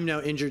 yeah, I'm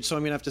now injured, so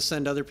I'm going to have to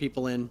send other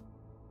people in.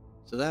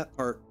 So that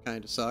part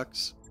kind of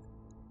sucks.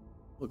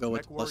 We'll go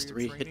with Mech +3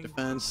 warrior hit training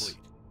defense.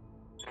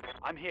 complete.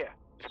 I'm here.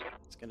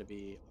 It's going to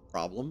be a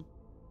problem.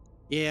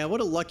 Yeah,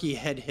 what a lucky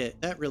head hit.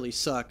 That really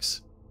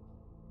sucks.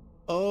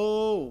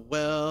 Oh,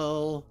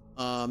 well,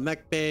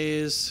 mech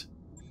bays.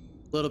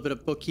 A little bit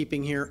of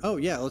bookkeeping here. Oh,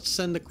 yeah, let's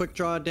send the quick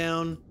draw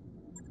down.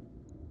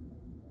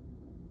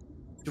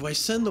 Do I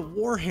send the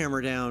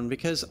Warhammer down?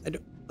 Because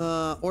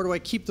or do I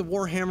keep the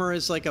Warhammer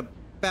as like a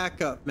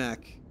backup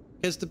mech?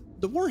 Because the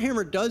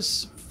Warhammer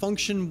does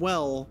function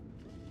well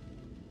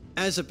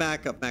as a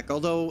backup mech.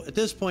 Although at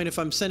this point, if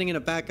I'm sending in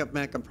a backup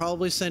mech, I'm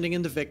probably sending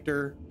in the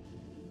Victor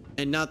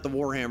and not the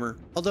Warhammer.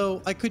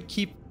 Although I could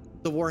keep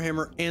the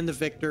Warhammer and the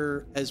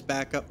Victor as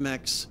backup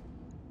mechs,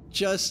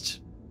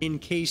 just in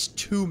case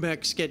 2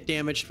 mechs get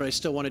damaged, but I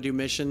still want to do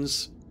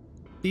missions.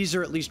 These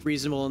are at least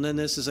reasonable, and then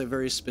this is a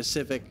very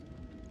specific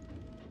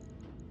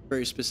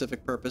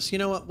purpose. You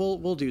know what?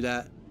 We'll do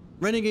that.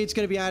 Renegade's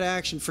going to be out of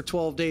action for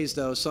 12 days,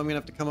 though, so I'm going to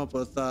have to come up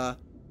with... we're going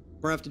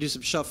to have to do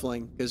some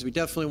shuffling, because we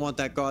definitely want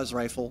that Gauss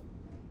rifle.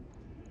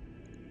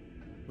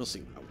 We'll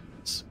see how it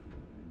goes.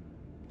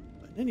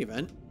 But in any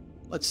event,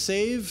 let's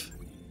save.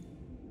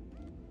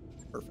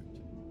 Perfect.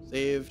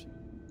 Saved.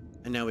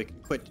 And now we can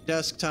quit the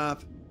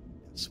desktop.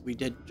 Yes, we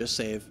did just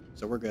save,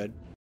 so we're good.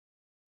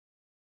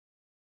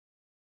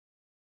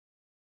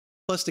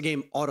 Plus the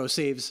game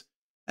auto-saves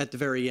at the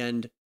very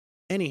end.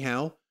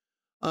 Anyhow.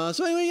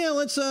 So anyway, yeah,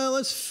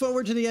 let's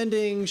forward to the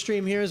ending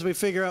stream here as we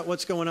figure out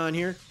what's going on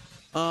here.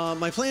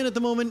 My plan at the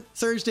moment,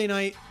 Thursday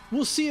night.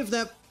 We'll see if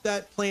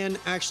that plan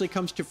actually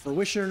comes to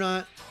fruition or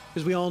not,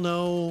 because we all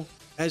know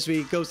as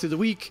we go through the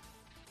week,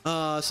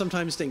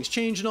 sometimes things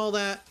change and all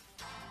that.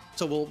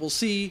 So we'll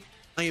see.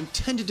 I am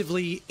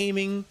tentatively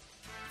aiming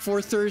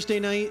for Thursday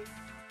night,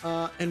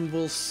 and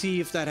we'll see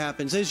if that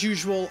happens. As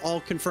usual, I'll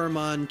confirm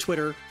on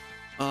Twitter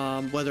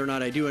whether or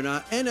not I do or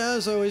not. And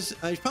as always,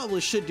 I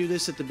probably should do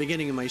this at the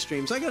beginning of my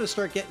streams. I got to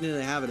start getting into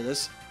the habit of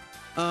this.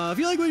 If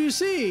you like what you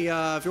see,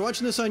 if you're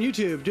watching this on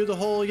YouTube, do the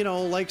whole, you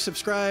know, like,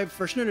 subscribe,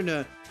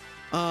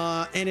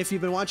 and if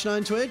you've been watching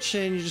on Twitch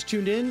and you just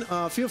tuned in,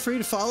 feel free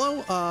to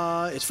follow.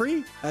 It's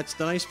free. That's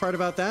the nice part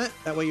about that.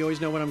 That way you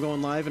always know when I'm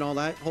going live and all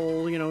that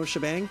whole, you know,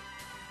 shebang.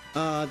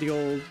 The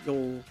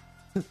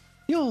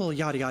old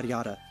yada yada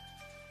yada.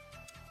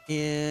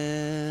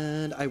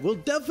 And I will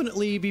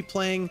definitely be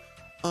playing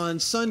on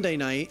Sunday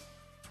night.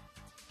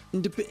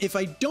 And if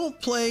I don't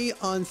play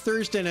on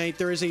Thursday night,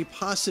 there is a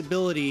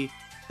possibility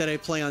that I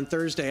play on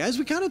Thursday. As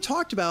we kind of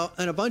talked about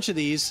in a bunch of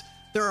these,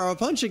 there are a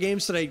bunch of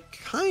games that I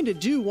kind of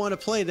do want to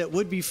play that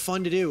would be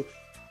fun to do.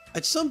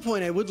 At some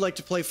point, I would like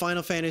to play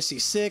Final Fantasy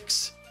VI.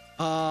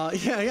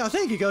 Yeah,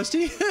 thank you,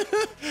 Ghosty.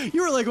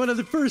 You were like one of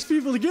the first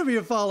people to give me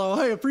a follow.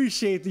 I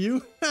appreciate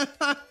you.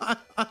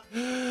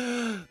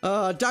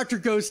 Dr.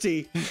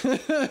 Ghosty.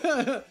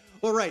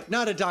 Well, right,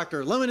 not a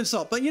doctor. Lemon and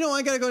salt. But you know,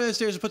 I gotta go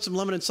downstairs and put some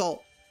lemon and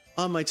salt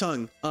on my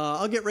tongue.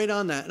 I'll get right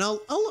on that, and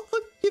I'll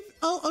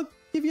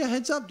give you a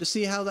heads up to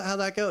see how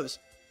that goes.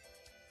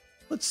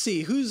 Let's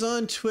see who's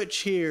on Twitch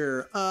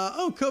here.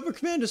 Oh, Cobra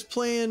Commander's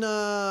playing.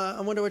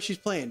 I wonder what she's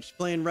playing. She's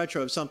playing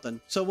retro of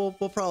something. So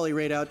we'll probably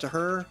raid out to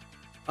her.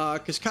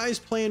 Because Kai's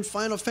playing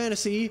Final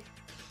Fantasy,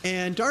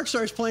 and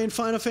Darkstar's playing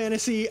Final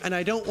Fantasy, and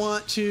I don't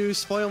want to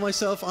spoil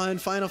myself on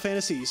Final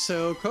Fantasy.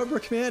 So Cobra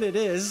Command it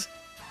is.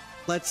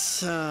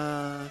 Let's, if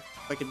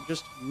I can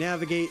just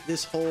navigate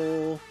this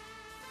whole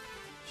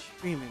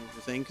streaming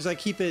thing, because I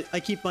keep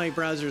my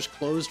browsers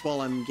closed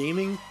while I'm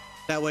gaming.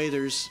 That way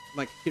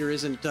my computer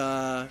isn't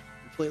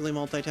completely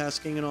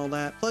multitasking and all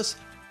that. Plus,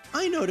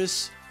 I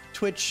notice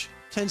Twitch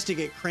tends to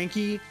get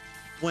cranky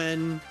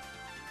when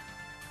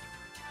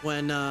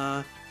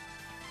I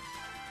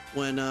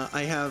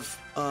have,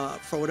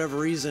 for whatever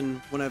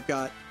reason, when I've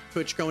got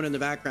Twitch going in the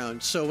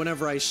background. So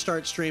whenever I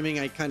start streaming,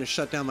 I kind of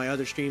shut down my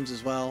other streams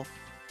as well.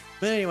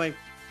 But anyway,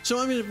 so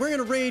we're going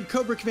to raid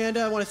Cobra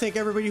Commanda. I want to thank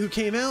everybody who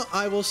came out.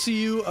 I will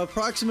see you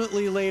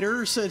approximately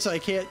later, since I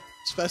can't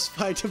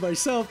specify to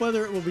myself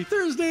whether it will be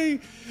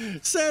Thursday,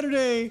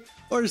 Saturday,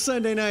 or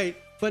Sunday night.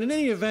 But in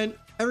any event,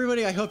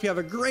 everybody, I hope you have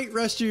a great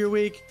rest of your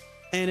week.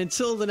 And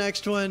until the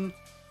next one,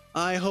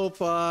 I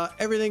hope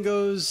everything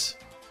goes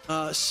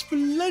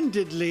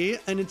splendidly.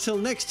 And until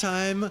next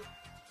time,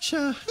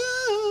 ciao.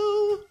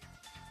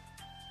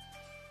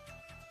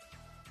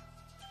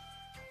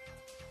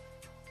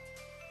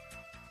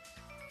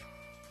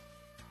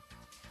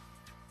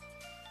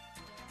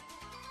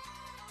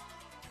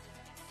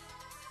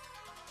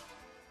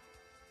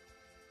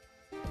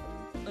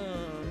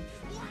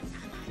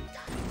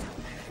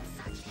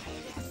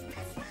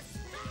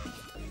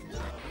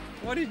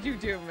 What did you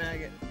do,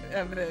 Maggot?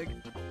 I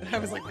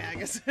was like,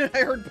 Magus. I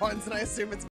heard puns and I assume it's